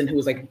person who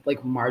is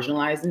like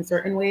marginalized in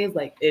certain ways.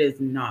 Like, it is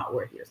not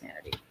worth your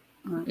sanity.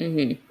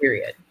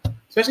 Period.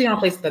 Especially on a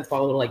place that's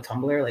followed like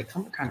Tumblr. Like,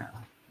 Tumblr kind of.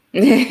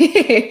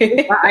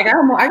 I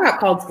got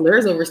called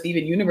slurs over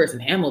Steven Universe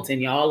and Hamilton,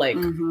 y'all. Like,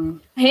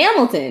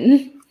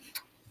 Hamilton.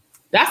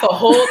 That's a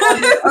whole.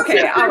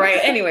 Okay, all right.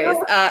 Anyways,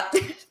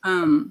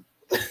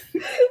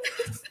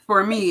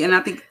 for me, and I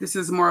think this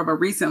is more of a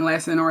recent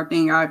lesson or a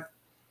thing I've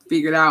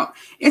figured out,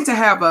 is to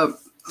have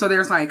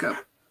there's like a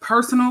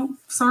personal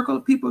circle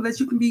of people that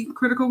you can be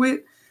critical with,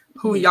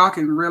 who y'all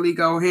can really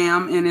go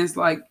ham, and it's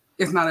like,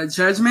 it's not a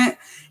judgment.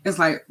 It's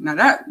like, is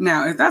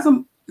that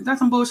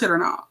some bullshit or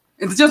not?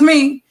 It's just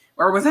me.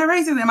 Or was that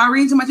racist? Am I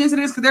reading too much into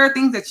this? Because there are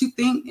things that you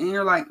think and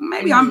you're like,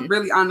 maybe I'm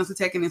really honestly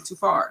taking it too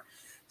far.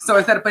 So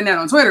instead of putting that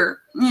on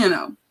Twitter, you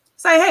know,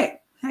 say,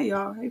 hey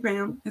y'all, hey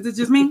fam, is it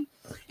just me?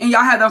 And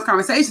y'all have those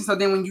conversations. So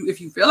then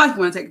if you feel like you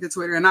want to take it to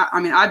Twitter, and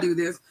I do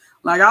this,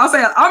 like I'll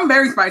say, I'm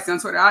very spicy on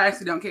Twitter. I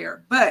actually don't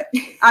care, but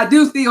I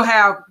do still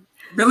have,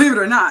 believe it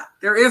or not,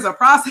 there is a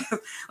process.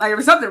 Like if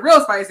it's something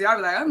real spicy, I'll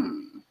be like,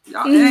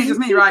 y'all, it ain't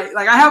just me, right?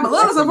 Like I have a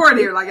little support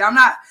here. Like I'm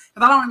not,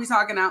 because I don't want to be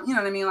talking out, you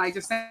know what I mean? Like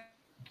just saying.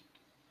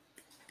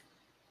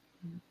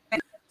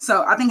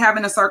 So I think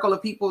having a circle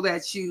of people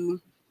that you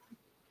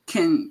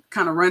can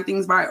kind of run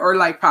things by or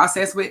like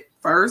process with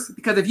first,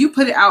 because if you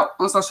put it out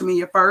on social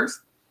media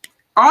first,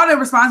 all the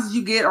responses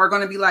you get are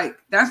going to be like,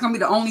 that's going to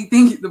be the only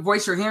thing, the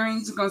voice you're hearing.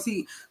 You're just going to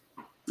see,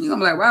 you're going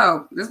to be like,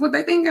 wow, this is what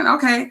they thinking.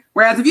 Okay.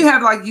 Whereas if you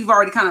have like, you've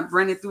already kind of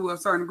run it through a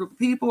certain group of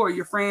people or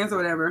your friends or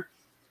whatever,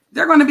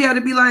 they're going to be able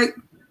to be like,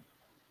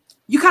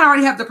 you kind of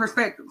already have the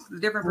perspectives, the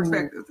different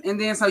perspectives.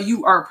 And then so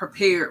you are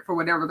prepared for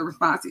whatever the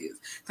response is.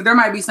 So there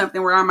might be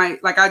something where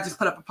I just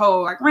put up a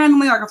poll, like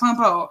randomly, like a fun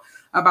poll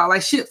about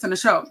like ships in the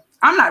show.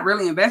 I'm not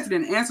really invested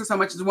in the answer so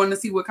much as wanting to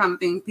see what kind of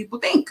things people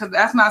think, because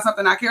that's not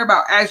something I care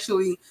about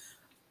actually.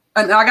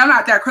 Like I'm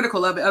not that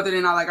critical of it, other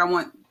than I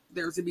want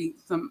there to be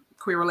some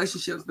queer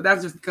relationships, but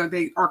that's just because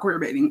they are queer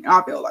baiting.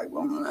 I feel like,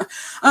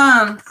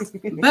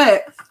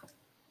 but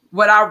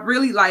what I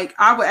really like,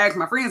 I would ask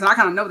my friends, and I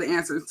kind of know the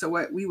answers to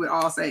what we would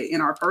all say in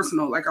our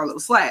personal, like our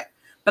little Slack.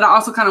 But I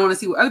also kind of want to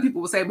see what other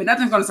people will say, but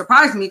nothing's going to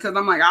surprise me because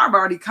I'm like, I've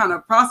already kind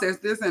of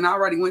processed this and I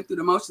already went through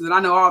the motions and I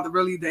know all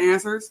the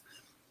answers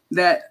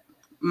that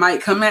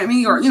might come at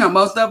me, or, you know,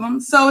 most of them.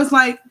 So it's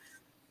like,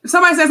 if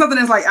somebody says something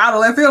that's like out of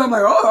left field, I'm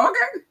like, oh,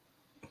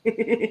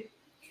 okay.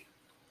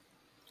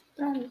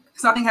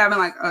 So I think having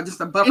like just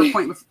a buffer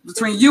point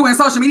between you and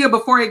social media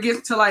before it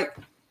gets to like,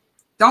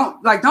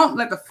 don't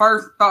let the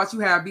first thoughts you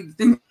have be the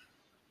thing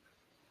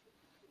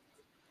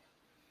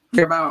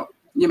about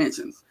your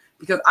mentions,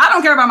 because I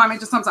don't care about my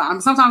mentions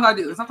sometimes. Sometimes I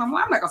do. Sometimes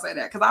I'm not gonna say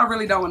that because I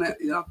really don't want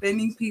to offend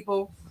these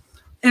people,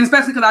 and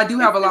especially because I do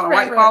have a lot of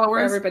white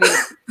followers. Everybody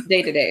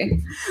day to day,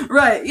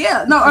 right?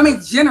 Yeah. No, I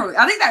mean generally,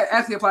 I think that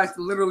actually applies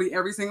to literally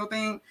every single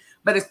thing.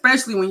 But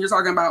especially when you're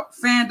talking about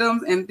fandoms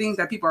and things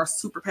that people are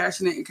super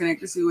passionate and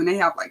connected to, and they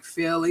have like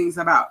feelings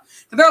about.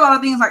 Because there are a lot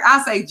of things like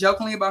I say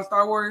jokingly about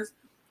Star Wars.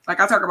 Like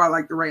I talk about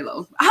like the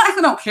Reylos. I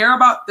actually don't care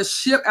about the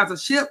ship as a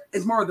ship.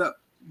 It's more the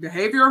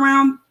behavior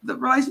around the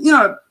relation, you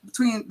know,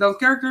 between those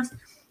characters.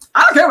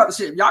 I don't care about the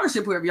ship. Y'all can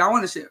ship whoever y'all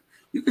want to ship.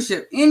 You can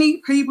ship any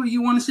people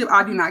you want to ship.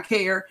 I do not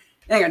care.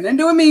 It ain't got nothing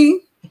to do with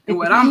me. and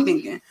what I'm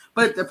thinking.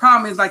 But the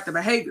problem is like the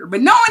behavior.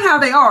 But knowing how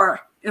they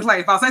are, it's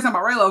like if I say something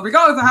about Raylo,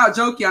 regardless of how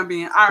jokey I'm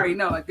being, I already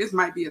know like this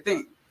might be a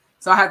thing.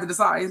 So I have to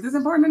decide, is this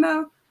important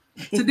enough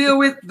to deal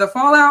with the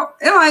fallout?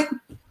 And like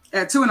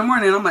at 2 a.m,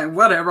 I'm like,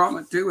 whatever, I'm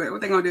gonna do it. What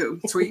they gonna do?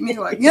 Tweet me?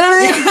 Like, you know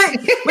what I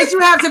mean? But you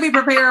have to be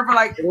prepared for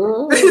like.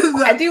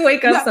 I do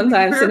wake up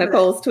sometimes to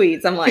Nicole's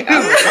tweets. I'm like,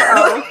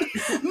 oh.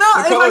 No,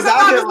 it's like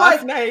sometimes it's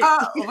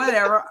like,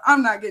 whatever.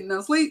 I'm not getting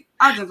no sleep.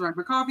 I just drank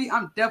my coffee.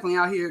 I'm definitely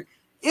out here.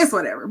 It's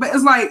whatever. But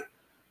it's like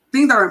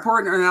things that are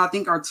important and I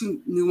think are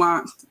too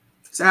nuanced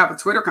to have a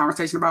Twitter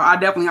conversation about. I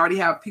definitely already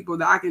have people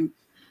that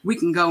we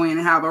can go in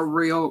and have a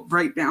real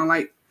breakdown.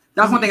 Like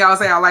that's one thing I would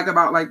say I like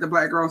about like the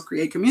Black Girls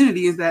Create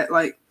community is that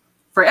like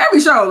for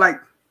every show, like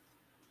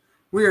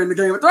we're in the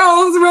Game of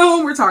Thrones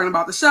room, we're talking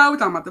about the show, we're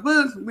talking about the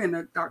books, we're in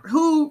the Doctor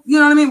Who, you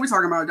know what I mean? We're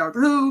talking about Doctor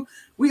Who,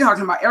 we're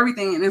talking about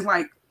everything, and it's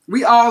like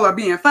we all are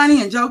being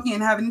funny and joking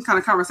and having these kind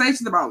of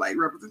conversations about like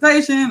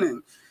representation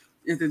and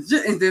is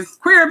this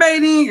queer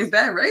baiting? Is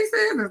that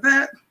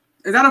racist?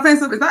 Is that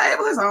offensive? Is that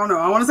ableist? I don't know.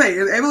 I want to say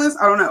is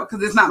ableist. I don't know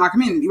because it's not my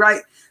community,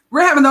 right?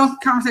 We're having those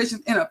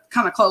conversations in a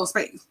kind of closed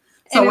space.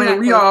 So when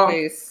we all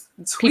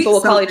people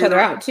will call each other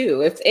out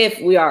too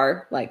if we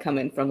are like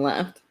coming from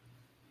left.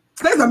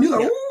 Say something, you're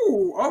like,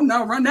 ooh, oh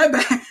no, run that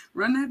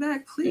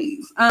back,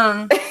 please.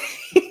 Don't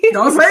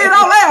say it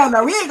out loud.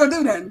 No, we ain't gonna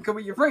do that because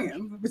we're your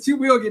friends, but you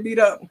will get beat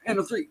up in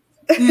the street.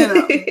 You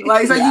know,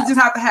 like so you just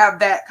have to have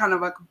that kind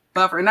of a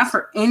buffer, and that's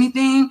for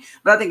anything.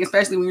 But I think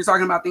especially when you're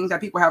talking about things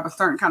that people have a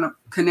certain kind of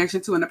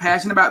connection to and a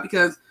passion about,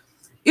 because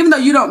even though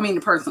you don't mean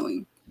it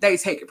personally, they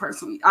take it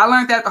personally. I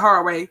learned that the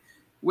hard way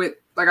with,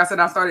 like I said,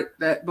 I started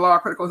that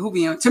blog Critical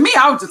Whovian. To me,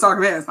 I was just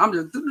talking mess. I'm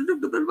just,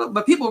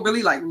 but people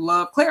really like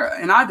love Clara,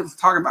 and I was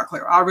talking about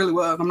Clara. I really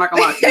was. I'm not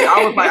gonna lie to you.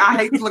 I was like, I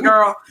hate this little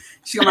girl.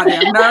 She got my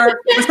damn nerve.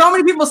 But so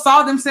many people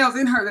saw themselves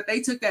in her that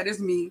they took that as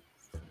me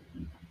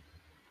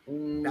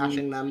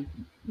bashing them.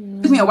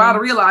 It took me a while to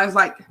realize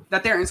like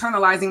that they're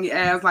internalizing it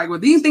as like, well,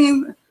 these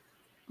things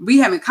we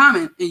have in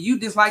common, and you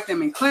dislike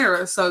them in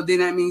Clara, so then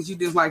that means you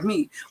dislike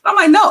me. But I'm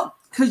like, no,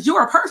 because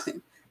you're a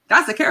person.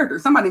 That's a character.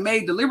 Somebody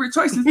made deliberate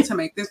choices to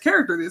make this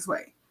character this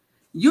way.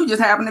 You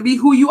just happen to be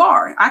who you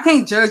are. I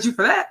can't judge you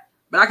for that,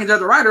 but I can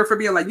judge the writer for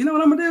being like, you know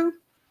what I'm gonna do?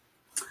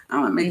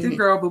 I'm gonna make this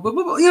girl boo, boo,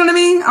 boo, boo. You know what I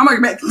mean? I'm gonna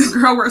make this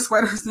girl wear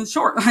sweaters and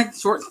short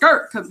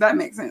skirt because that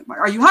makes sense. Like,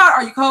 are you hot?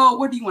 Are you cold?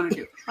 What do you want to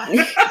do?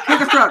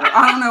 Pick a struggle.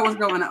 I don't know what's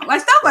going on.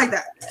 Like stuff like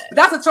that. But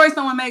that's a choice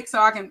someone makes, so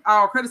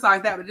I'll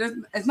criticize that. But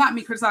it's not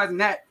me criticizing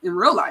that in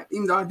real life,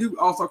 even though I do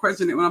also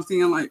question it when I'm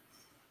seeing like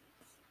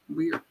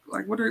weird.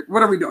 Like, what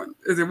are we doing?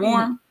 Is it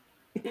warm?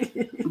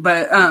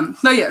 But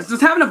so yeah,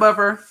 just having a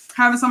buffer,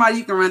 having somebody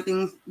you can run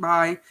things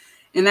by,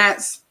 and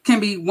that's can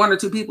be 1 or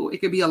 2 people. It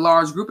could be a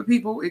large group of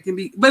people. It can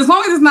be, but as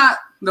long as it's not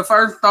the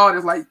first thought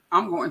is like,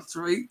 I'm going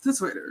straight to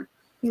Twitter.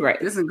 Right.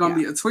 This is gonna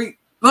be a tweet.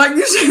 Like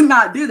you should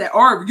not do that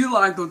or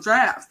utilize those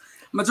drafts.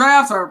 My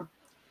drafts are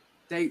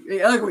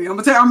they ugly. I'm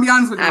gonna be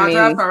honest with you. My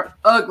drafts are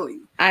ugly.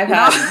 I've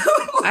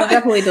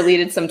definitely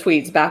deleted some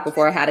tweets back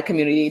before I had a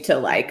community to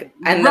like,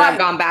 and then I've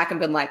gone back and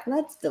been like,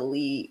 let's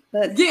delete.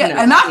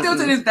 And I still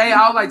to this day,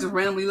 I'll like just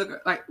randomly look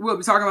at, like we'll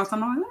be talking about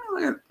something. I'm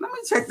like, let me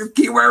check this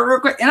keyword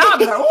real quick, and I'll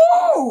be like,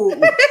 oh,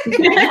 you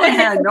didn't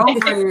have no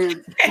friends.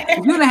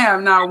 You didn't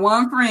have not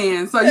one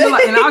friend. So you're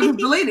like, and I'll just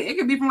delete it. It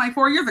could be from like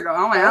 4 years ago.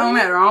 I'm like, I don't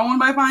matter. I don't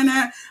want anybody to find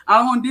that. I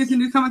don't want Disney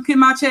to come and get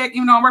my check,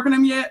 even though I'm working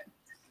them yet.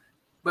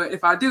 But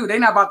if I do, they're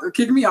not about to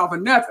kick me off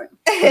of nothing.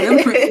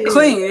 They're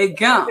clean, they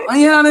gone.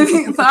 You know what I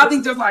mean? So I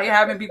think just like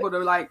having people to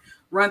like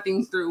run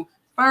things through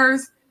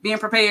first, being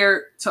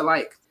prepared to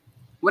like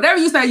whatever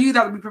you say, you either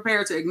have to be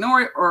prepared to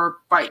ignore it or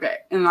fight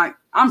back. And like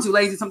I'm too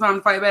lazy sometimes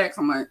to fight back.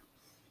 So I'm like,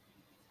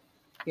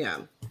 yeah.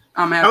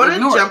 I want to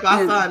jump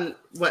off on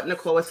what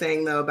Nicole was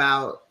saying though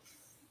about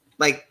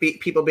like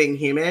people being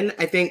human.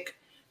 I think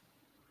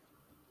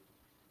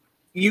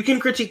you can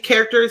critique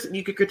characters,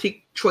 you can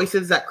critique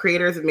choices that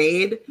creators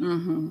made,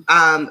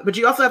 but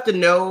you also have to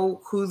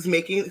know who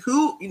made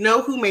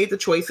the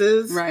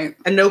choices, right?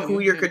 And know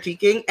who you're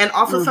critiquing. And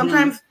also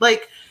sometimes,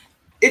 like,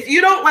 if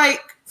you don't like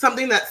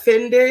something that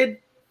Finn did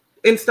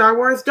in Star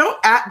Wars, don't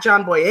at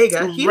John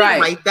Boyega. He didn't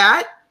write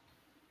that.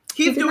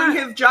 He's doing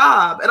his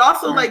job. And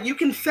also, like, you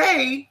can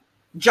say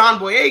John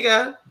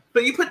Boyega,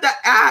 but you put that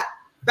at,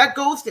 that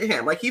goes to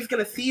him. Like, he's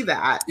going to see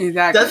that.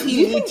 Exactly. Does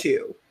he need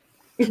to?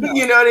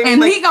 You know what I mean?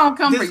 And like, he gonna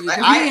come for you.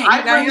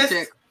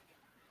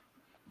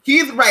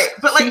 He's right,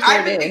 but like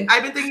I've been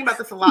thinking about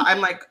this a lot.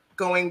 I'm like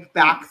going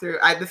back through.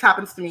 This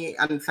happens to me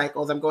on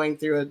cycles. I'm going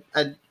through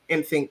a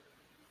instinct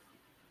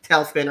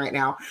tailspin right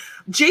now.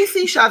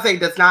 JC Chasez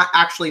does not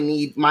actually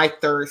need my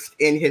thirst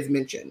in his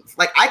mentions.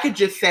 Like I could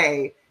just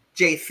say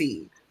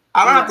JC.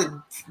 I don't have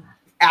to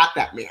at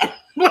that man.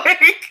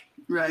 Like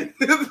right.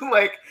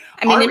 Like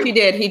I mean, if you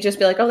did, he'd just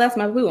be like, "Oh, that's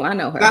my boo. I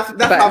know her." That's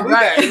my boo.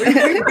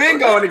 We've been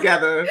going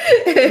together.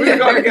 We've been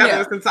going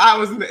together since I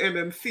was in the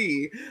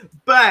NMC.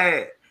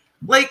 But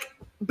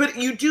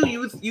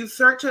you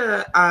start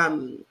to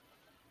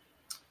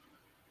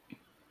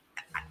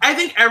I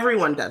think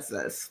everyone does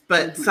this,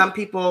 but some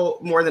people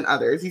more than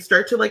others. You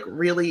start to like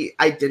really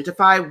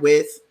identify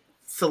with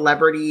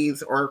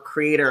celebrities or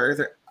creators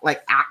or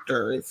like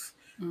actors.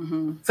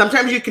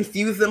 Sometimes you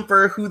confuse them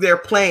for who they're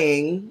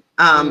playing.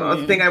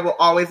 A thing I will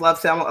always love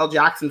Samuel L.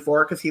 Jackson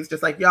for, because he's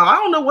just like, yo, I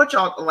don't know what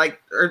y'all like,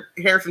 or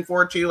Harrison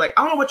Ford too. Like,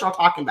 I don't know what y'all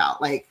talking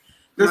about. Like,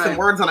 there's some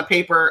words on a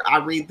paper, I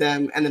read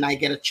them, and then I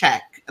get a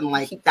check. And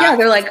like,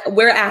 they're like,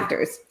 we're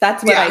actors.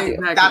 That's what I do.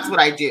 Exactly. That's what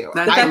I do.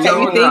 The fact that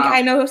you think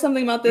I know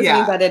something about this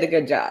means I did a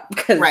good job.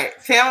 Right.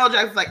 Samuel L.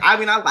 Jackson's like, I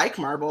mean, I like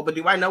Marvel, but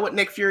do I know what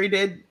Nick Fury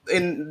did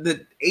in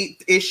the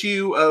 8th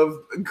issue of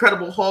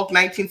Incredible Hulk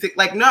 1960?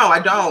 Like, no, I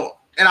don't.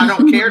 And I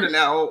don't care to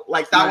know.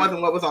 Like, that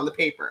wasn't what was on the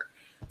paper.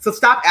 So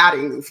stop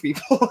adding these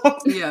people.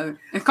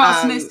 It's called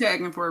snitch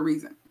tagging for a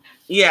reason.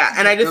 Yeah,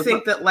 and I just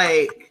think that,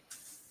 like,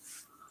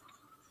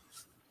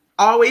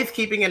 always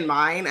keeping in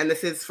mind, and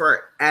this is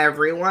for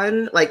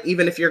everyone, like,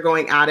 even if you're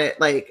going at it,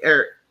 like,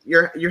 or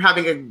you're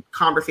having a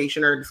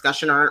conversation or a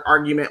discussion or an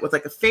argument with,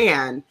 like, a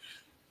fan,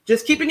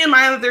 just keeping in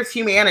mind that there's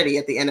humanity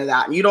at the end of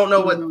that. And you don't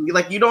know what,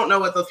 like, you don't know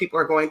what those people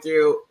are going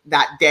through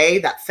that day,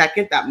 that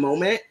second, that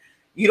moment.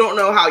 You don't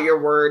know how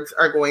your words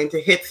are going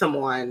to hit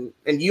someone.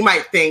 And you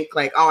might think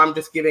like, oh, I'm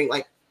just giving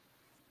like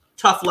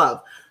tough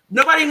love.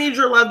 Nobody needs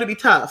your love to be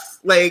tough.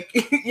 Like,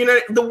 you know,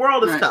 the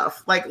world is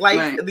tough. Like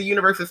life, the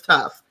universe is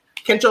tough.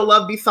 Can't your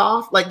love be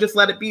soft? Like, just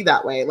let it be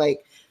that way.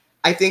 Like,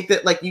 I think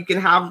that like you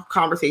can have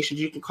conversations,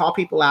 you can call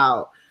people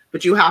out,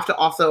 but you have to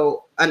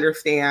also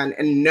understand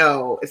and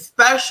know,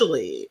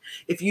 especially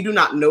if you do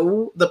not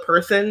know the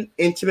person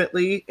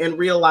intimately in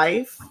real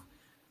life,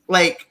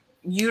 like,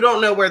 you don't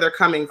know where they're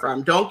coming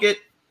from. Don't get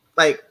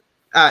like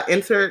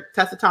insert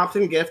Tessa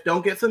Thompson gift.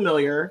 Don't get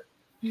familiar.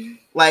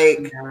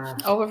 Like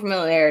over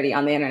familiarity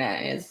on the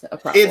internet is a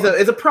problem.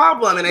 Is a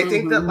problem, and I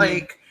think that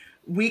like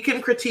we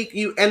can critique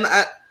you and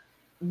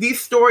these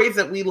stories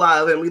that we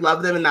love, and we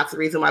love them, and that's the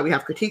reason why we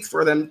have critiques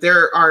for them.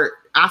 There are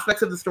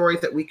aspects of the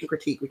stories that we can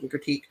critique. We can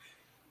critique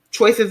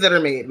choices that are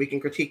made. We can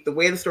critique the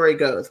way the story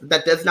goes. But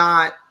that does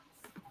not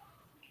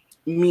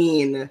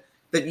mean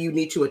that you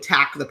need to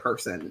attack the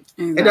person.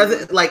 It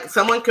doesn't, like,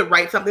 someone could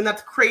write something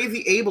that's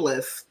crazy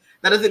ableist.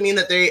 That doesn't mean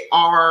that they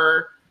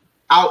are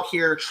out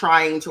here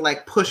trying to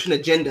like push an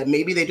agenda.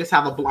 Maybe they just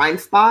have a blind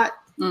spot,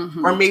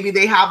 or maybe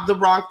they have the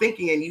wrong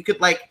thinking, and you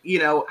could like, you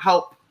know,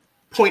 help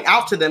point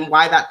out to them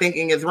why that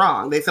thinking is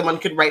wrong. Someone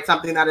could write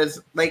something that is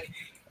like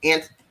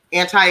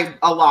anti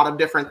a lot of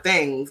different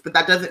things, but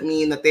that doesn't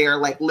mean that they are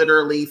like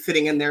literally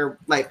sitting in their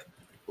like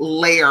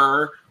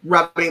lair,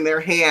 rubbing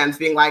their hands,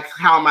 being like,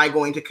 how am I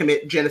going to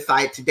commit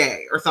genocide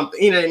today or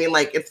something? You know what I mean?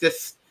 Like, it's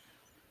just,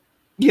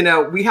 you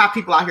know, we have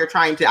people out here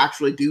trying to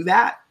actually do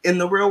that in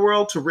the real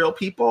world to real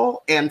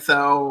people. And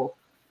so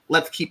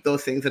let's keep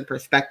those things in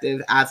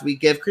perspective as we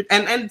give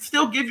and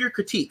still give your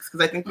critiques,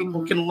 because I think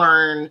people can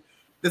learn.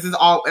 This is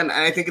all, and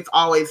I think it's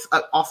always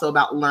also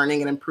about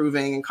learning and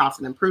improving and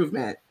constant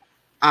improvement.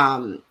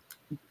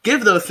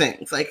 Give those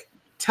things, like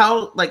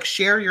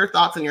share your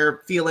thoughts and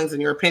your feelings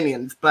and your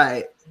opinions,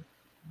 but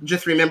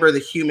just remember the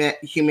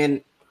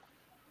human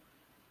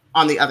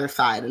on the other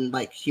side, and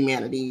like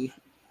humanity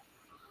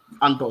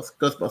on goes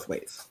both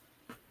ways.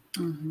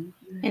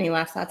 Any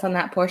last thoughts on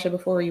that, Porshèa,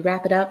 before we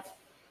wrap it up?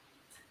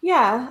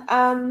 Yeah,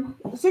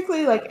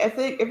 particularly like if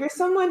you're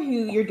someone who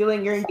you're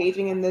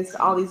engaging in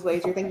all these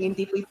ways, you're thinking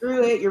deeply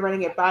through it, you're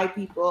running it by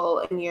people,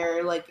 and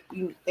you're like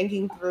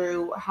thinking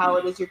through how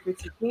it is you're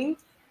critiquing.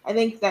 I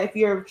think that if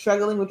you're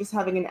struggling with just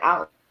having an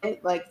outlet,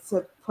 like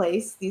to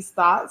place these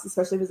thoughts,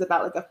 especially if it's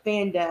about like a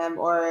fandom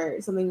or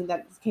something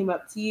that came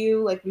up to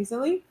you like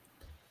recently,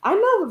 I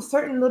know of a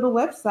certain little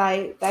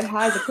website that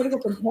has a critical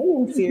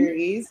companion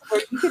series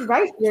where you can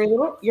write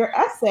your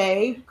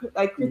essay,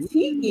 like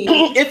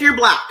critiquing. If you're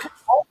Black,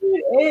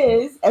 it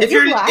is. If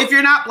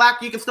you're not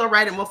Black, you can still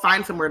write it. And we'll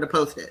find somewhere to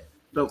post it.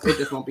 So it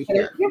just won't be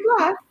here. If you're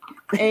Black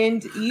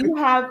and you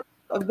have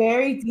a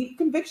very deep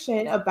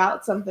conviction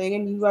about something,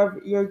 and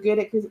you're good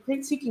at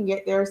critiquing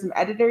it, there are some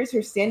editors who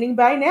are standing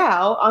by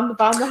now on the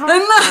bottom of the house.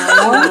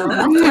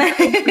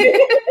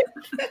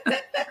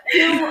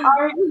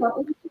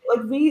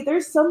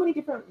 There's so many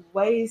different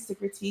ways to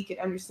critique and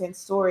understand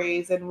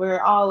stories, and we're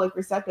all like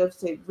receptive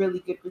to really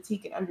good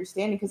critique and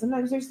understanding, because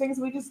sometimes there's things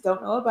we just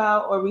don't know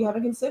about or we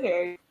haven't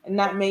considered, and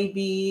that may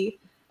be,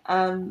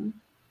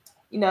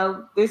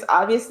 there's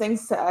obvious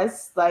things to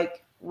us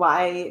like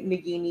why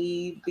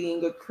Nagini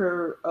being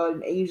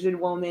an Asian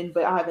woman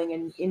but having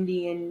an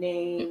Indian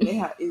name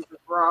is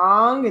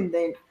wrong, and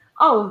then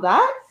all of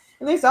that.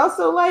 And there's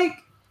also like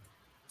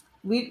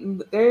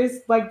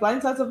there's like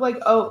blind spots of like,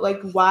 oh, like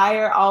why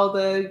are all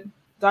the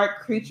dark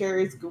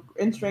creatures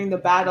entering the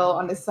battle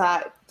on the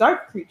side?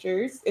 Dark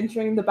creatures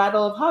entering the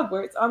battle of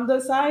Hogwarts on the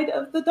side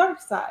of the dark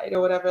side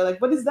or whatever.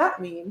 Like, what does that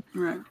mean?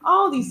 Right.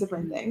 All these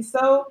different things.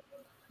 So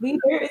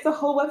there is a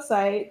whole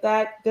website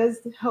that does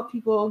help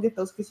people get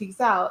those critiques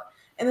out.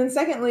 And then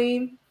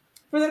secondly,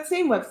 for that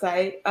same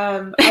website,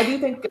 I do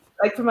think,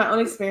 like from my own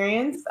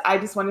experience, I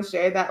just want to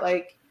share that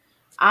like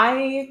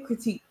I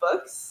critique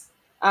books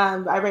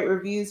I write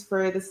reviews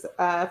for this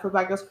for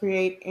Black Girls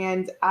Create,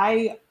 and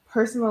I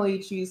personally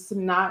choose to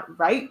not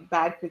write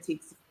bad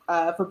critiques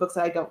for books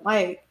that I don't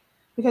like,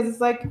 because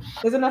it's like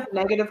there's enough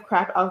negative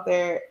crap out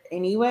there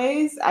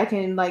anyways. I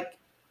can like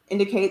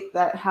indicate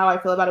that how I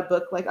feel about a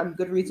book, like on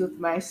Goodreads with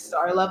my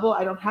star level.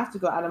 I don't have to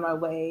go out of my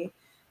way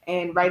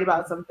and write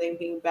about something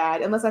being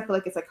bad unless I feel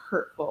like it's like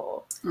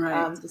hurtful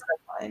to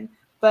someone.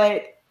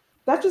 But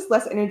that's just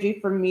less energy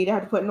for me to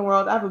have to put in the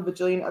world. I have a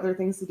bajillion other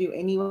things to do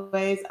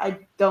anyways. I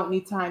don't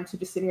need time to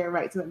just sit here and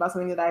write something about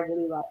something that I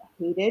really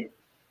hated.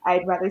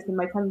 I'd rather spend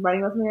my time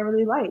writing about something I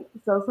really like.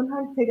 So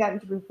sometimes take that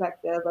into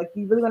perspective. Like,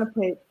 you really want to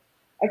put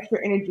extra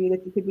energy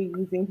that you could be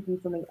using to do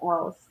something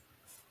else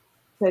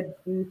to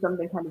do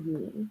something kind of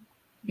mean.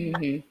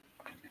 Mm-hmm.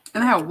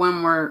 And I have one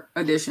more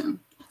addition.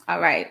 All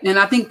right. And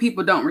I think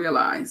people don't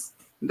realize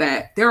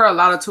that there are a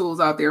lot of tools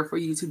out there for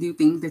you to do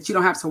things that you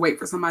don't have to wait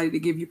for somebody to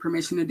give you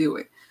permission to do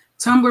it.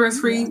 Tumblr is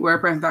free.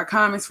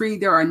 WordPress.com is free.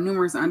 There are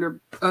numerous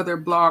other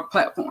blog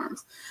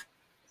platforms.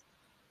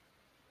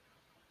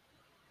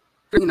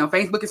 You know,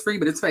 Facebook is free,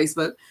 but it's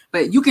Facebook.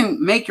 But you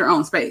can make your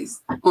own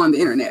space on the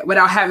internet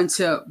without having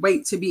to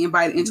wait to be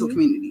invited into a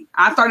community.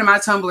 I started my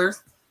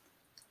Tumblrs.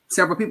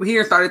 Several people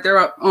here started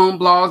their own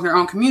blogs, their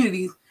own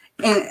communities.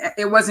 And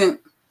I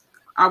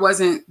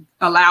wasn't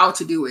allowed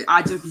to do it.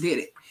 I just did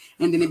it.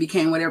 And then it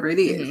became whatever it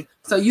is.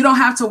 So you don't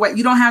have to wait.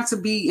 You don't have to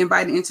be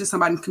invited into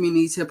somebody's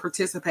community to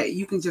participate.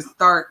 You can just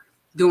start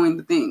doing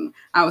the thing.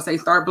 I would say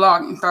start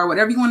blogging, start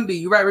whatever you want to do.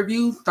 You write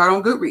reviews, start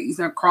on Goodreads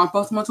and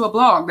cross-post them onto a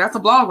blog. That's a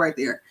blog right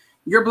there.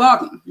 You're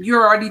blogging.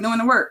 You're already doing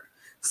the work.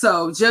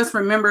 So just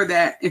remember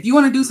that if you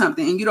want to do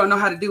something and you don't know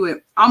how to do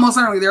it, almost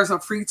certainly there's a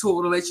free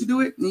tool to let you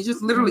do it. And you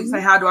just literally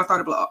say, how do I start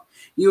a blog?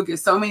 You'll get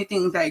so many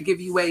things that give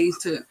you ways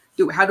to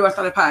do it. How do I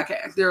start a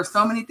podcast? There are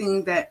so many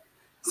things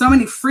so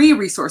many free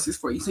resources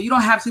for you. So you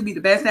don't have to be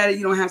the best at it.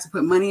 You don't have to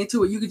put money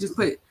into it. You can just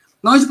as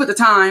long as you put the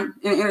time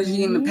and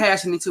energy and the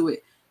passion into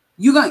it,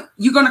 you're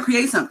going to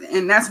create something.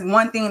 And that's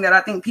one thing that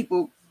I think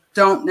people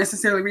don't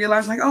necessarily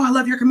realize, like, oh, I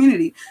love your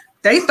community.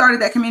 They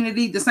started that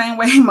community the same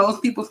way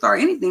most people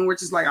start anything,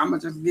 which is like, I'm going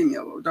to just give me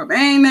a little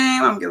domain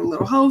name. I'm going to get a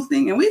little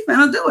hosting and we're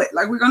going to do it.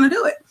 Like, we're going to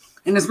do it.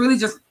 And it's really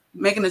just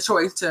making the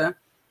choice to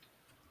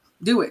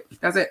do it.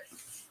 That's it.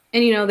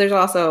 And, you know, there's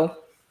also,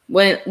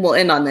 we'll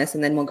end on this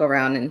and then we'll go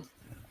around and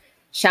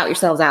shout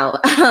yourselves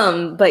out.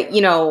 But,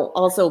 you know,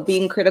 also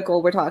being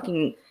critical, we're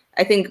talking,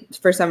 I think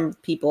for some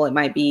people, it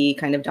might be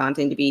kind of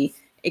daunting to be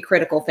a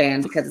critical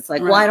fan because it's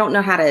like, well, I don't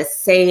know how to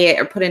say it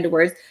or put into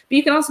words, but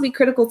you can also be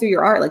critical through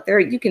your art. Like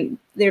there's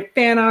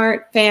fan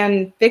art,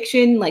 fan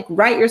fiction, like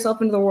write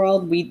yourself into the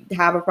world. We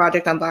have a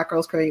project on Black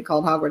Girls Create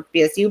called Hogwarts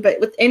BSU,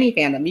 but with any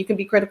fandom, you can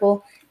be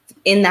critical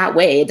in that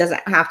way. It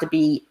doesn't have to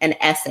be an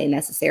essay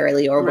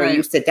necessarily, or where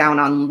you sit down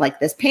on like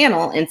this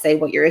panel and say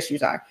what your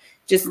issues are.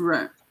 Just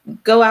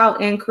go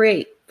out and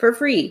create for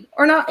free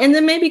or not, and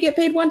then maybe get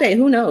paid one day.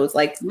 Who knows?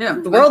 Like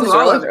the world is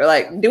yours, or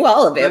like do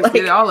all of it. Let's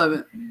get all of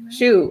it.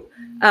 Shoot.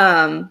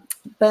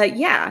 But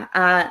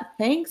yeah,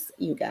 thanks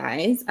you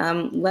guys.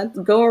 Let's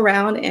go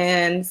around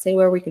and say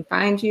where we can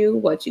find you,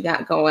 what you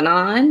got going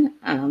on.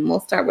 We'll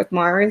start with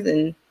Mars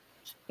and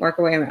work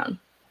our way around.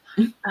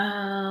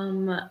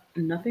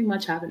 Nothing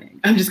much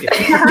happening. I'm just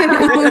kidding.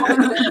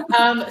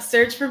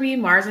 Search for me,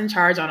 Mars in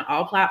Charge, on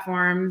all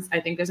platforms. I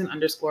think there's an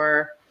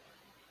underscore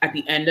at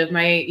the end of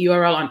my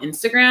URL on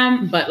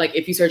Instagram, but like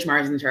if you search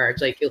Mars in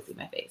Charge, like you'll see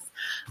my face.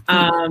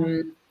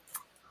 I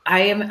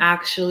am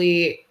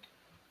actually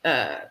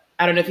I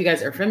don't know if you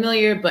guys are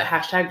familiar, but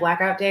hashtag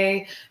Blackout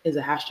Day is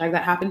a hashtag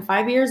that happened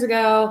 5 years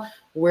ago.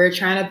 We're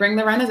trying to bring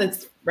the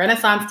Renaissance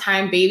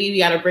time, baby. We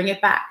got to bring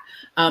it back.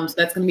 So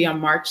that's going to be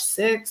on March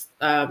 6th.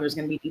 There's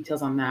going to be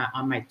details on that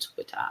on my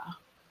Twitter,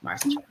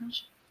 Mars in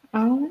Charge.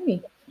 All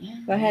right.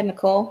 Go ahead,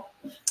 Nicole.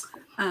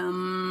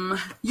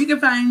 You can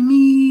find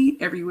me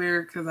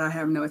everywhere because I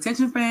have no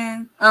attention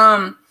span.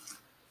 So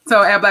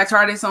at Black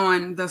Chartist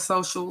on the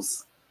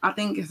socials. I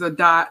think it's a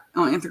dot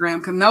on Instagram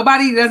because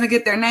nobody doesn't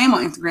get their name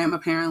on Instagram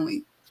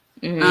apparently.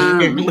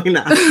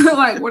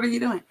 Like, what are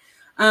you doing?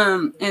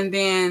 And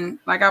then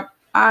like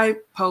I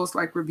post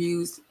like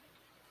reviews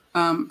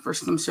for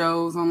some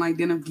shows on like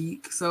Den of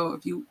Geek. So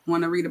if you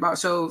want to read about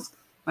shows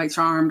like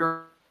Charmed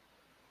and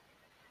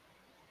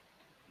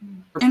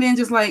then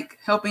just like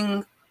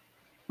helping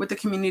with the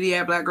community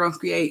at Black Girls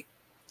Create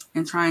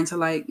and trying to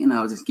like, you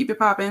know, just keep it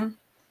popping.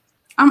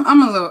 I'm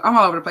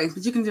all over the place,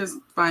 but you can just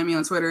find me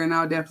on Twitter and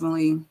I'll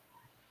definitely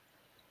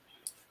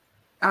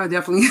like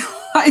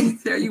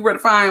tell you where to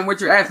find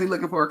what you're actually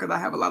looking for because I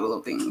have a lot of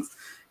little things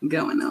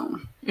going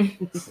on.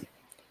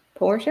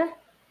 Porshèa?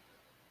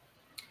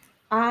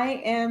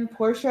 I am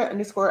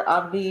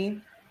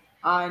Porshèa_Avdi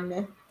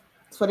on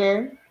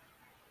Twitter.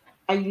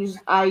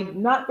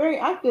 I'm not very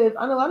active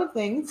on a lot of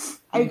things.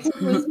 I can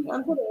listen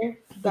on Twitter.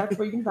 That's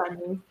where you can find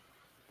me.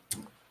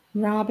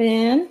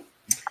 Robyn?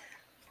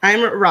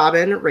 I'm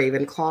Robyn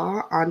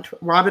Ravenclaw on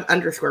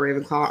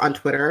Robyn_Ravenclaw on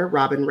Twitter.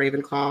 Robyn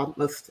Ravenclaw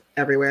most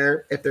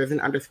everywhere. If there's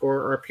an underscore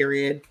or a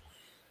period,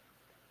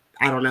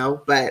 I don't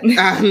know. But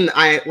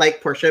I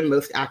like Porshèa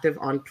most active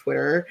on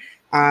Twitter.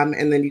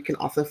 And then you can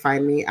also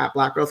find me at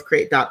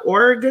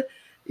blackgirlscreate.org.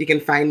 You can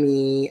find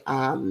me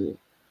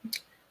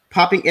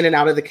popping in and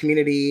out of the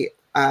community.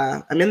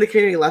 I'm in the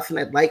community less than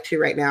I'd like to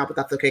right now, but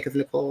that's okay because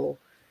Nicole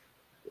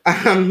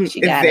is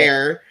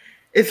there.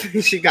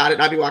 She got it.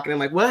 I'll be walking in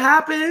like, what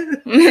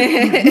happened?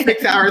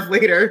 6 hours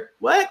later,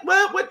 what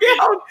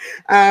down?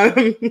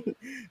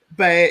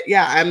 But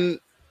yeah,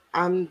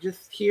 I'm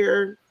just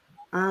here,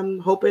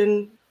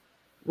 hoping,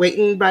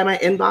 waiting by my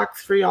inbox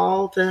for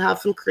y'all to have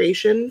some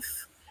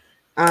creations.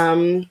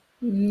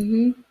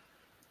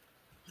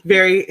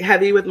 Very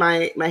heavy with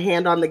my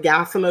hand on the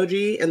gas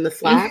emoji in the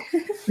Slack.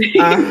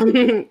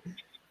 And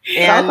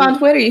it's on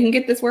Twitter. You can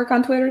get this work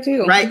on Twitter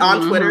too. Right,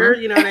 on Twitter,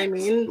 you know what I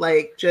mean?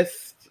 Like,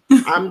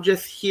 I'm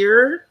just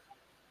here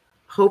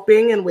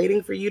hoping and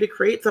waiting for you to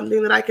create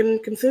something that I can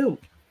consume.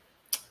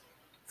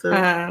 So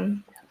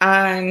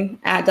I'm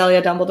at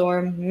Delia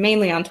Dumbledore,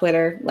 mainly on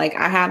Twitter. Like,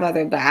 I have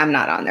other, but I'm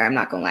not on there. I'm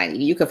not gonna lie to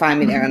you. You can find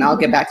me there and I'll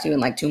get back to you in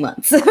like 2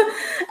 months.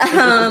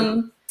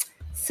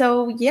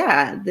 So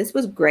yeah, this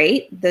was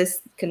great.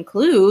 This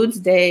concludes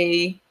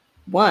day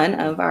 1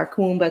 of our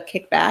Kuumba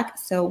kickback.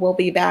 So we'll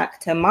be back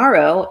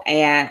tomorrow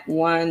at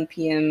 1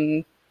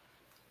 p.m.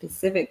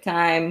 Pacific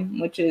time,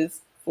 which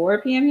is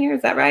 4 p.m. here.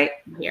 Is that right?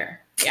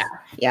 Here.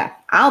 Yeah.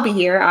 I'll be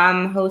here.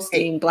 I'm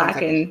hosting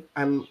Black and...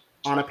 I'm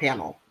on a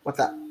panel. What's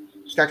up?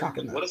 Start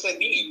talking though. What does that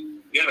mean?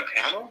 You're on a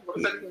panel? What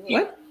does that mean?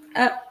 What?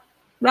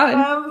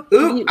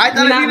 Robyn. I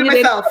thought I muted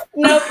myself.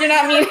 Nope, you're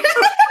not muted.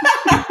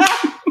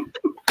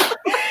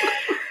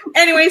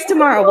 Anyways,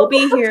 tomorrow we'll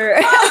be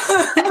here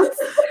 1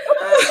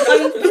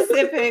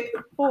 Pacific,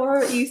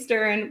 4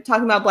 Eastern,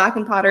 talking about Black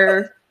and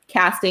Potter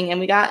casting, and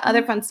we got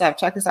other fun stuff.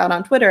 Check us out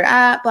on Twitter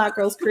at Black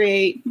Girls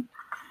Create.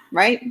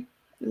 Right?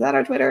 Is that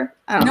our Twitter?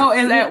 No,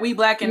 is that We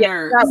Black and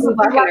Nerds?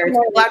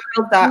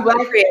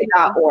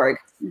 Blackgirls.create.org.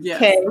 Yes.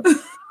 Okay.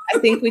 I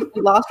think we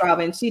lost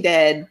Robyn. She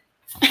dead.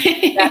 That's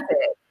it.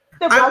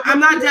 I'm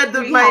not dead.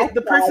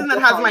 The person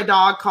that has my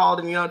dog called,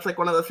 and it's like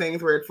one of those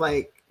things where it's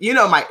like,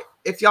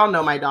 if y'all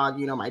know my dog,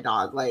 you know my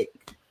dog. Like,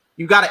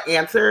 you got to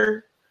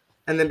answer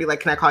and then be like,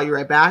 can I call you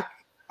right back?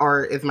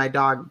 Or is my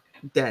dog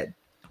dead?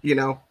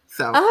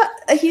 So.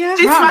 Yeah.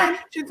 She's fine.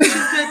 She's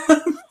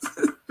good.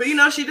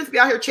 But, she just be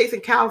out here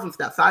chasing cows and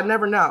stuff. So I'd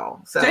never know.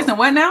 So chasing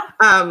what now?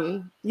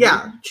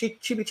 Yeah. She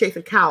be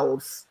chasing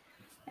cows.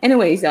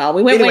 Anyways, y'all,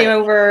 we went way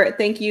over.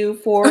 Thank you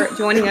for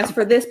joining us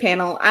for this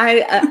panel.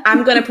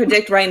 I'm going to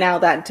predict right now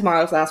that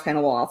tomorrow's last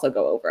panel will also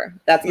go over.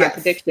 That's my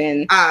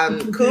prediction.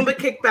 Kuumba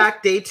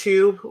Kickback Day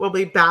 2 will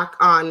be back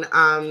on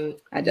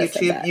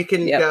YouTube. You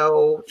can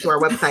go to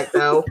our website,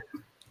 though,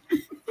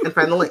 and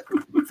find the link.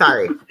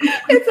 Sorry.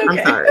 It's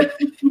okay. I'm sorry.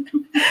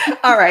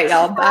 All right,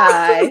 y'all.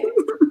 Bye.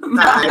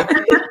 Bye.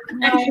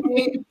 Bye.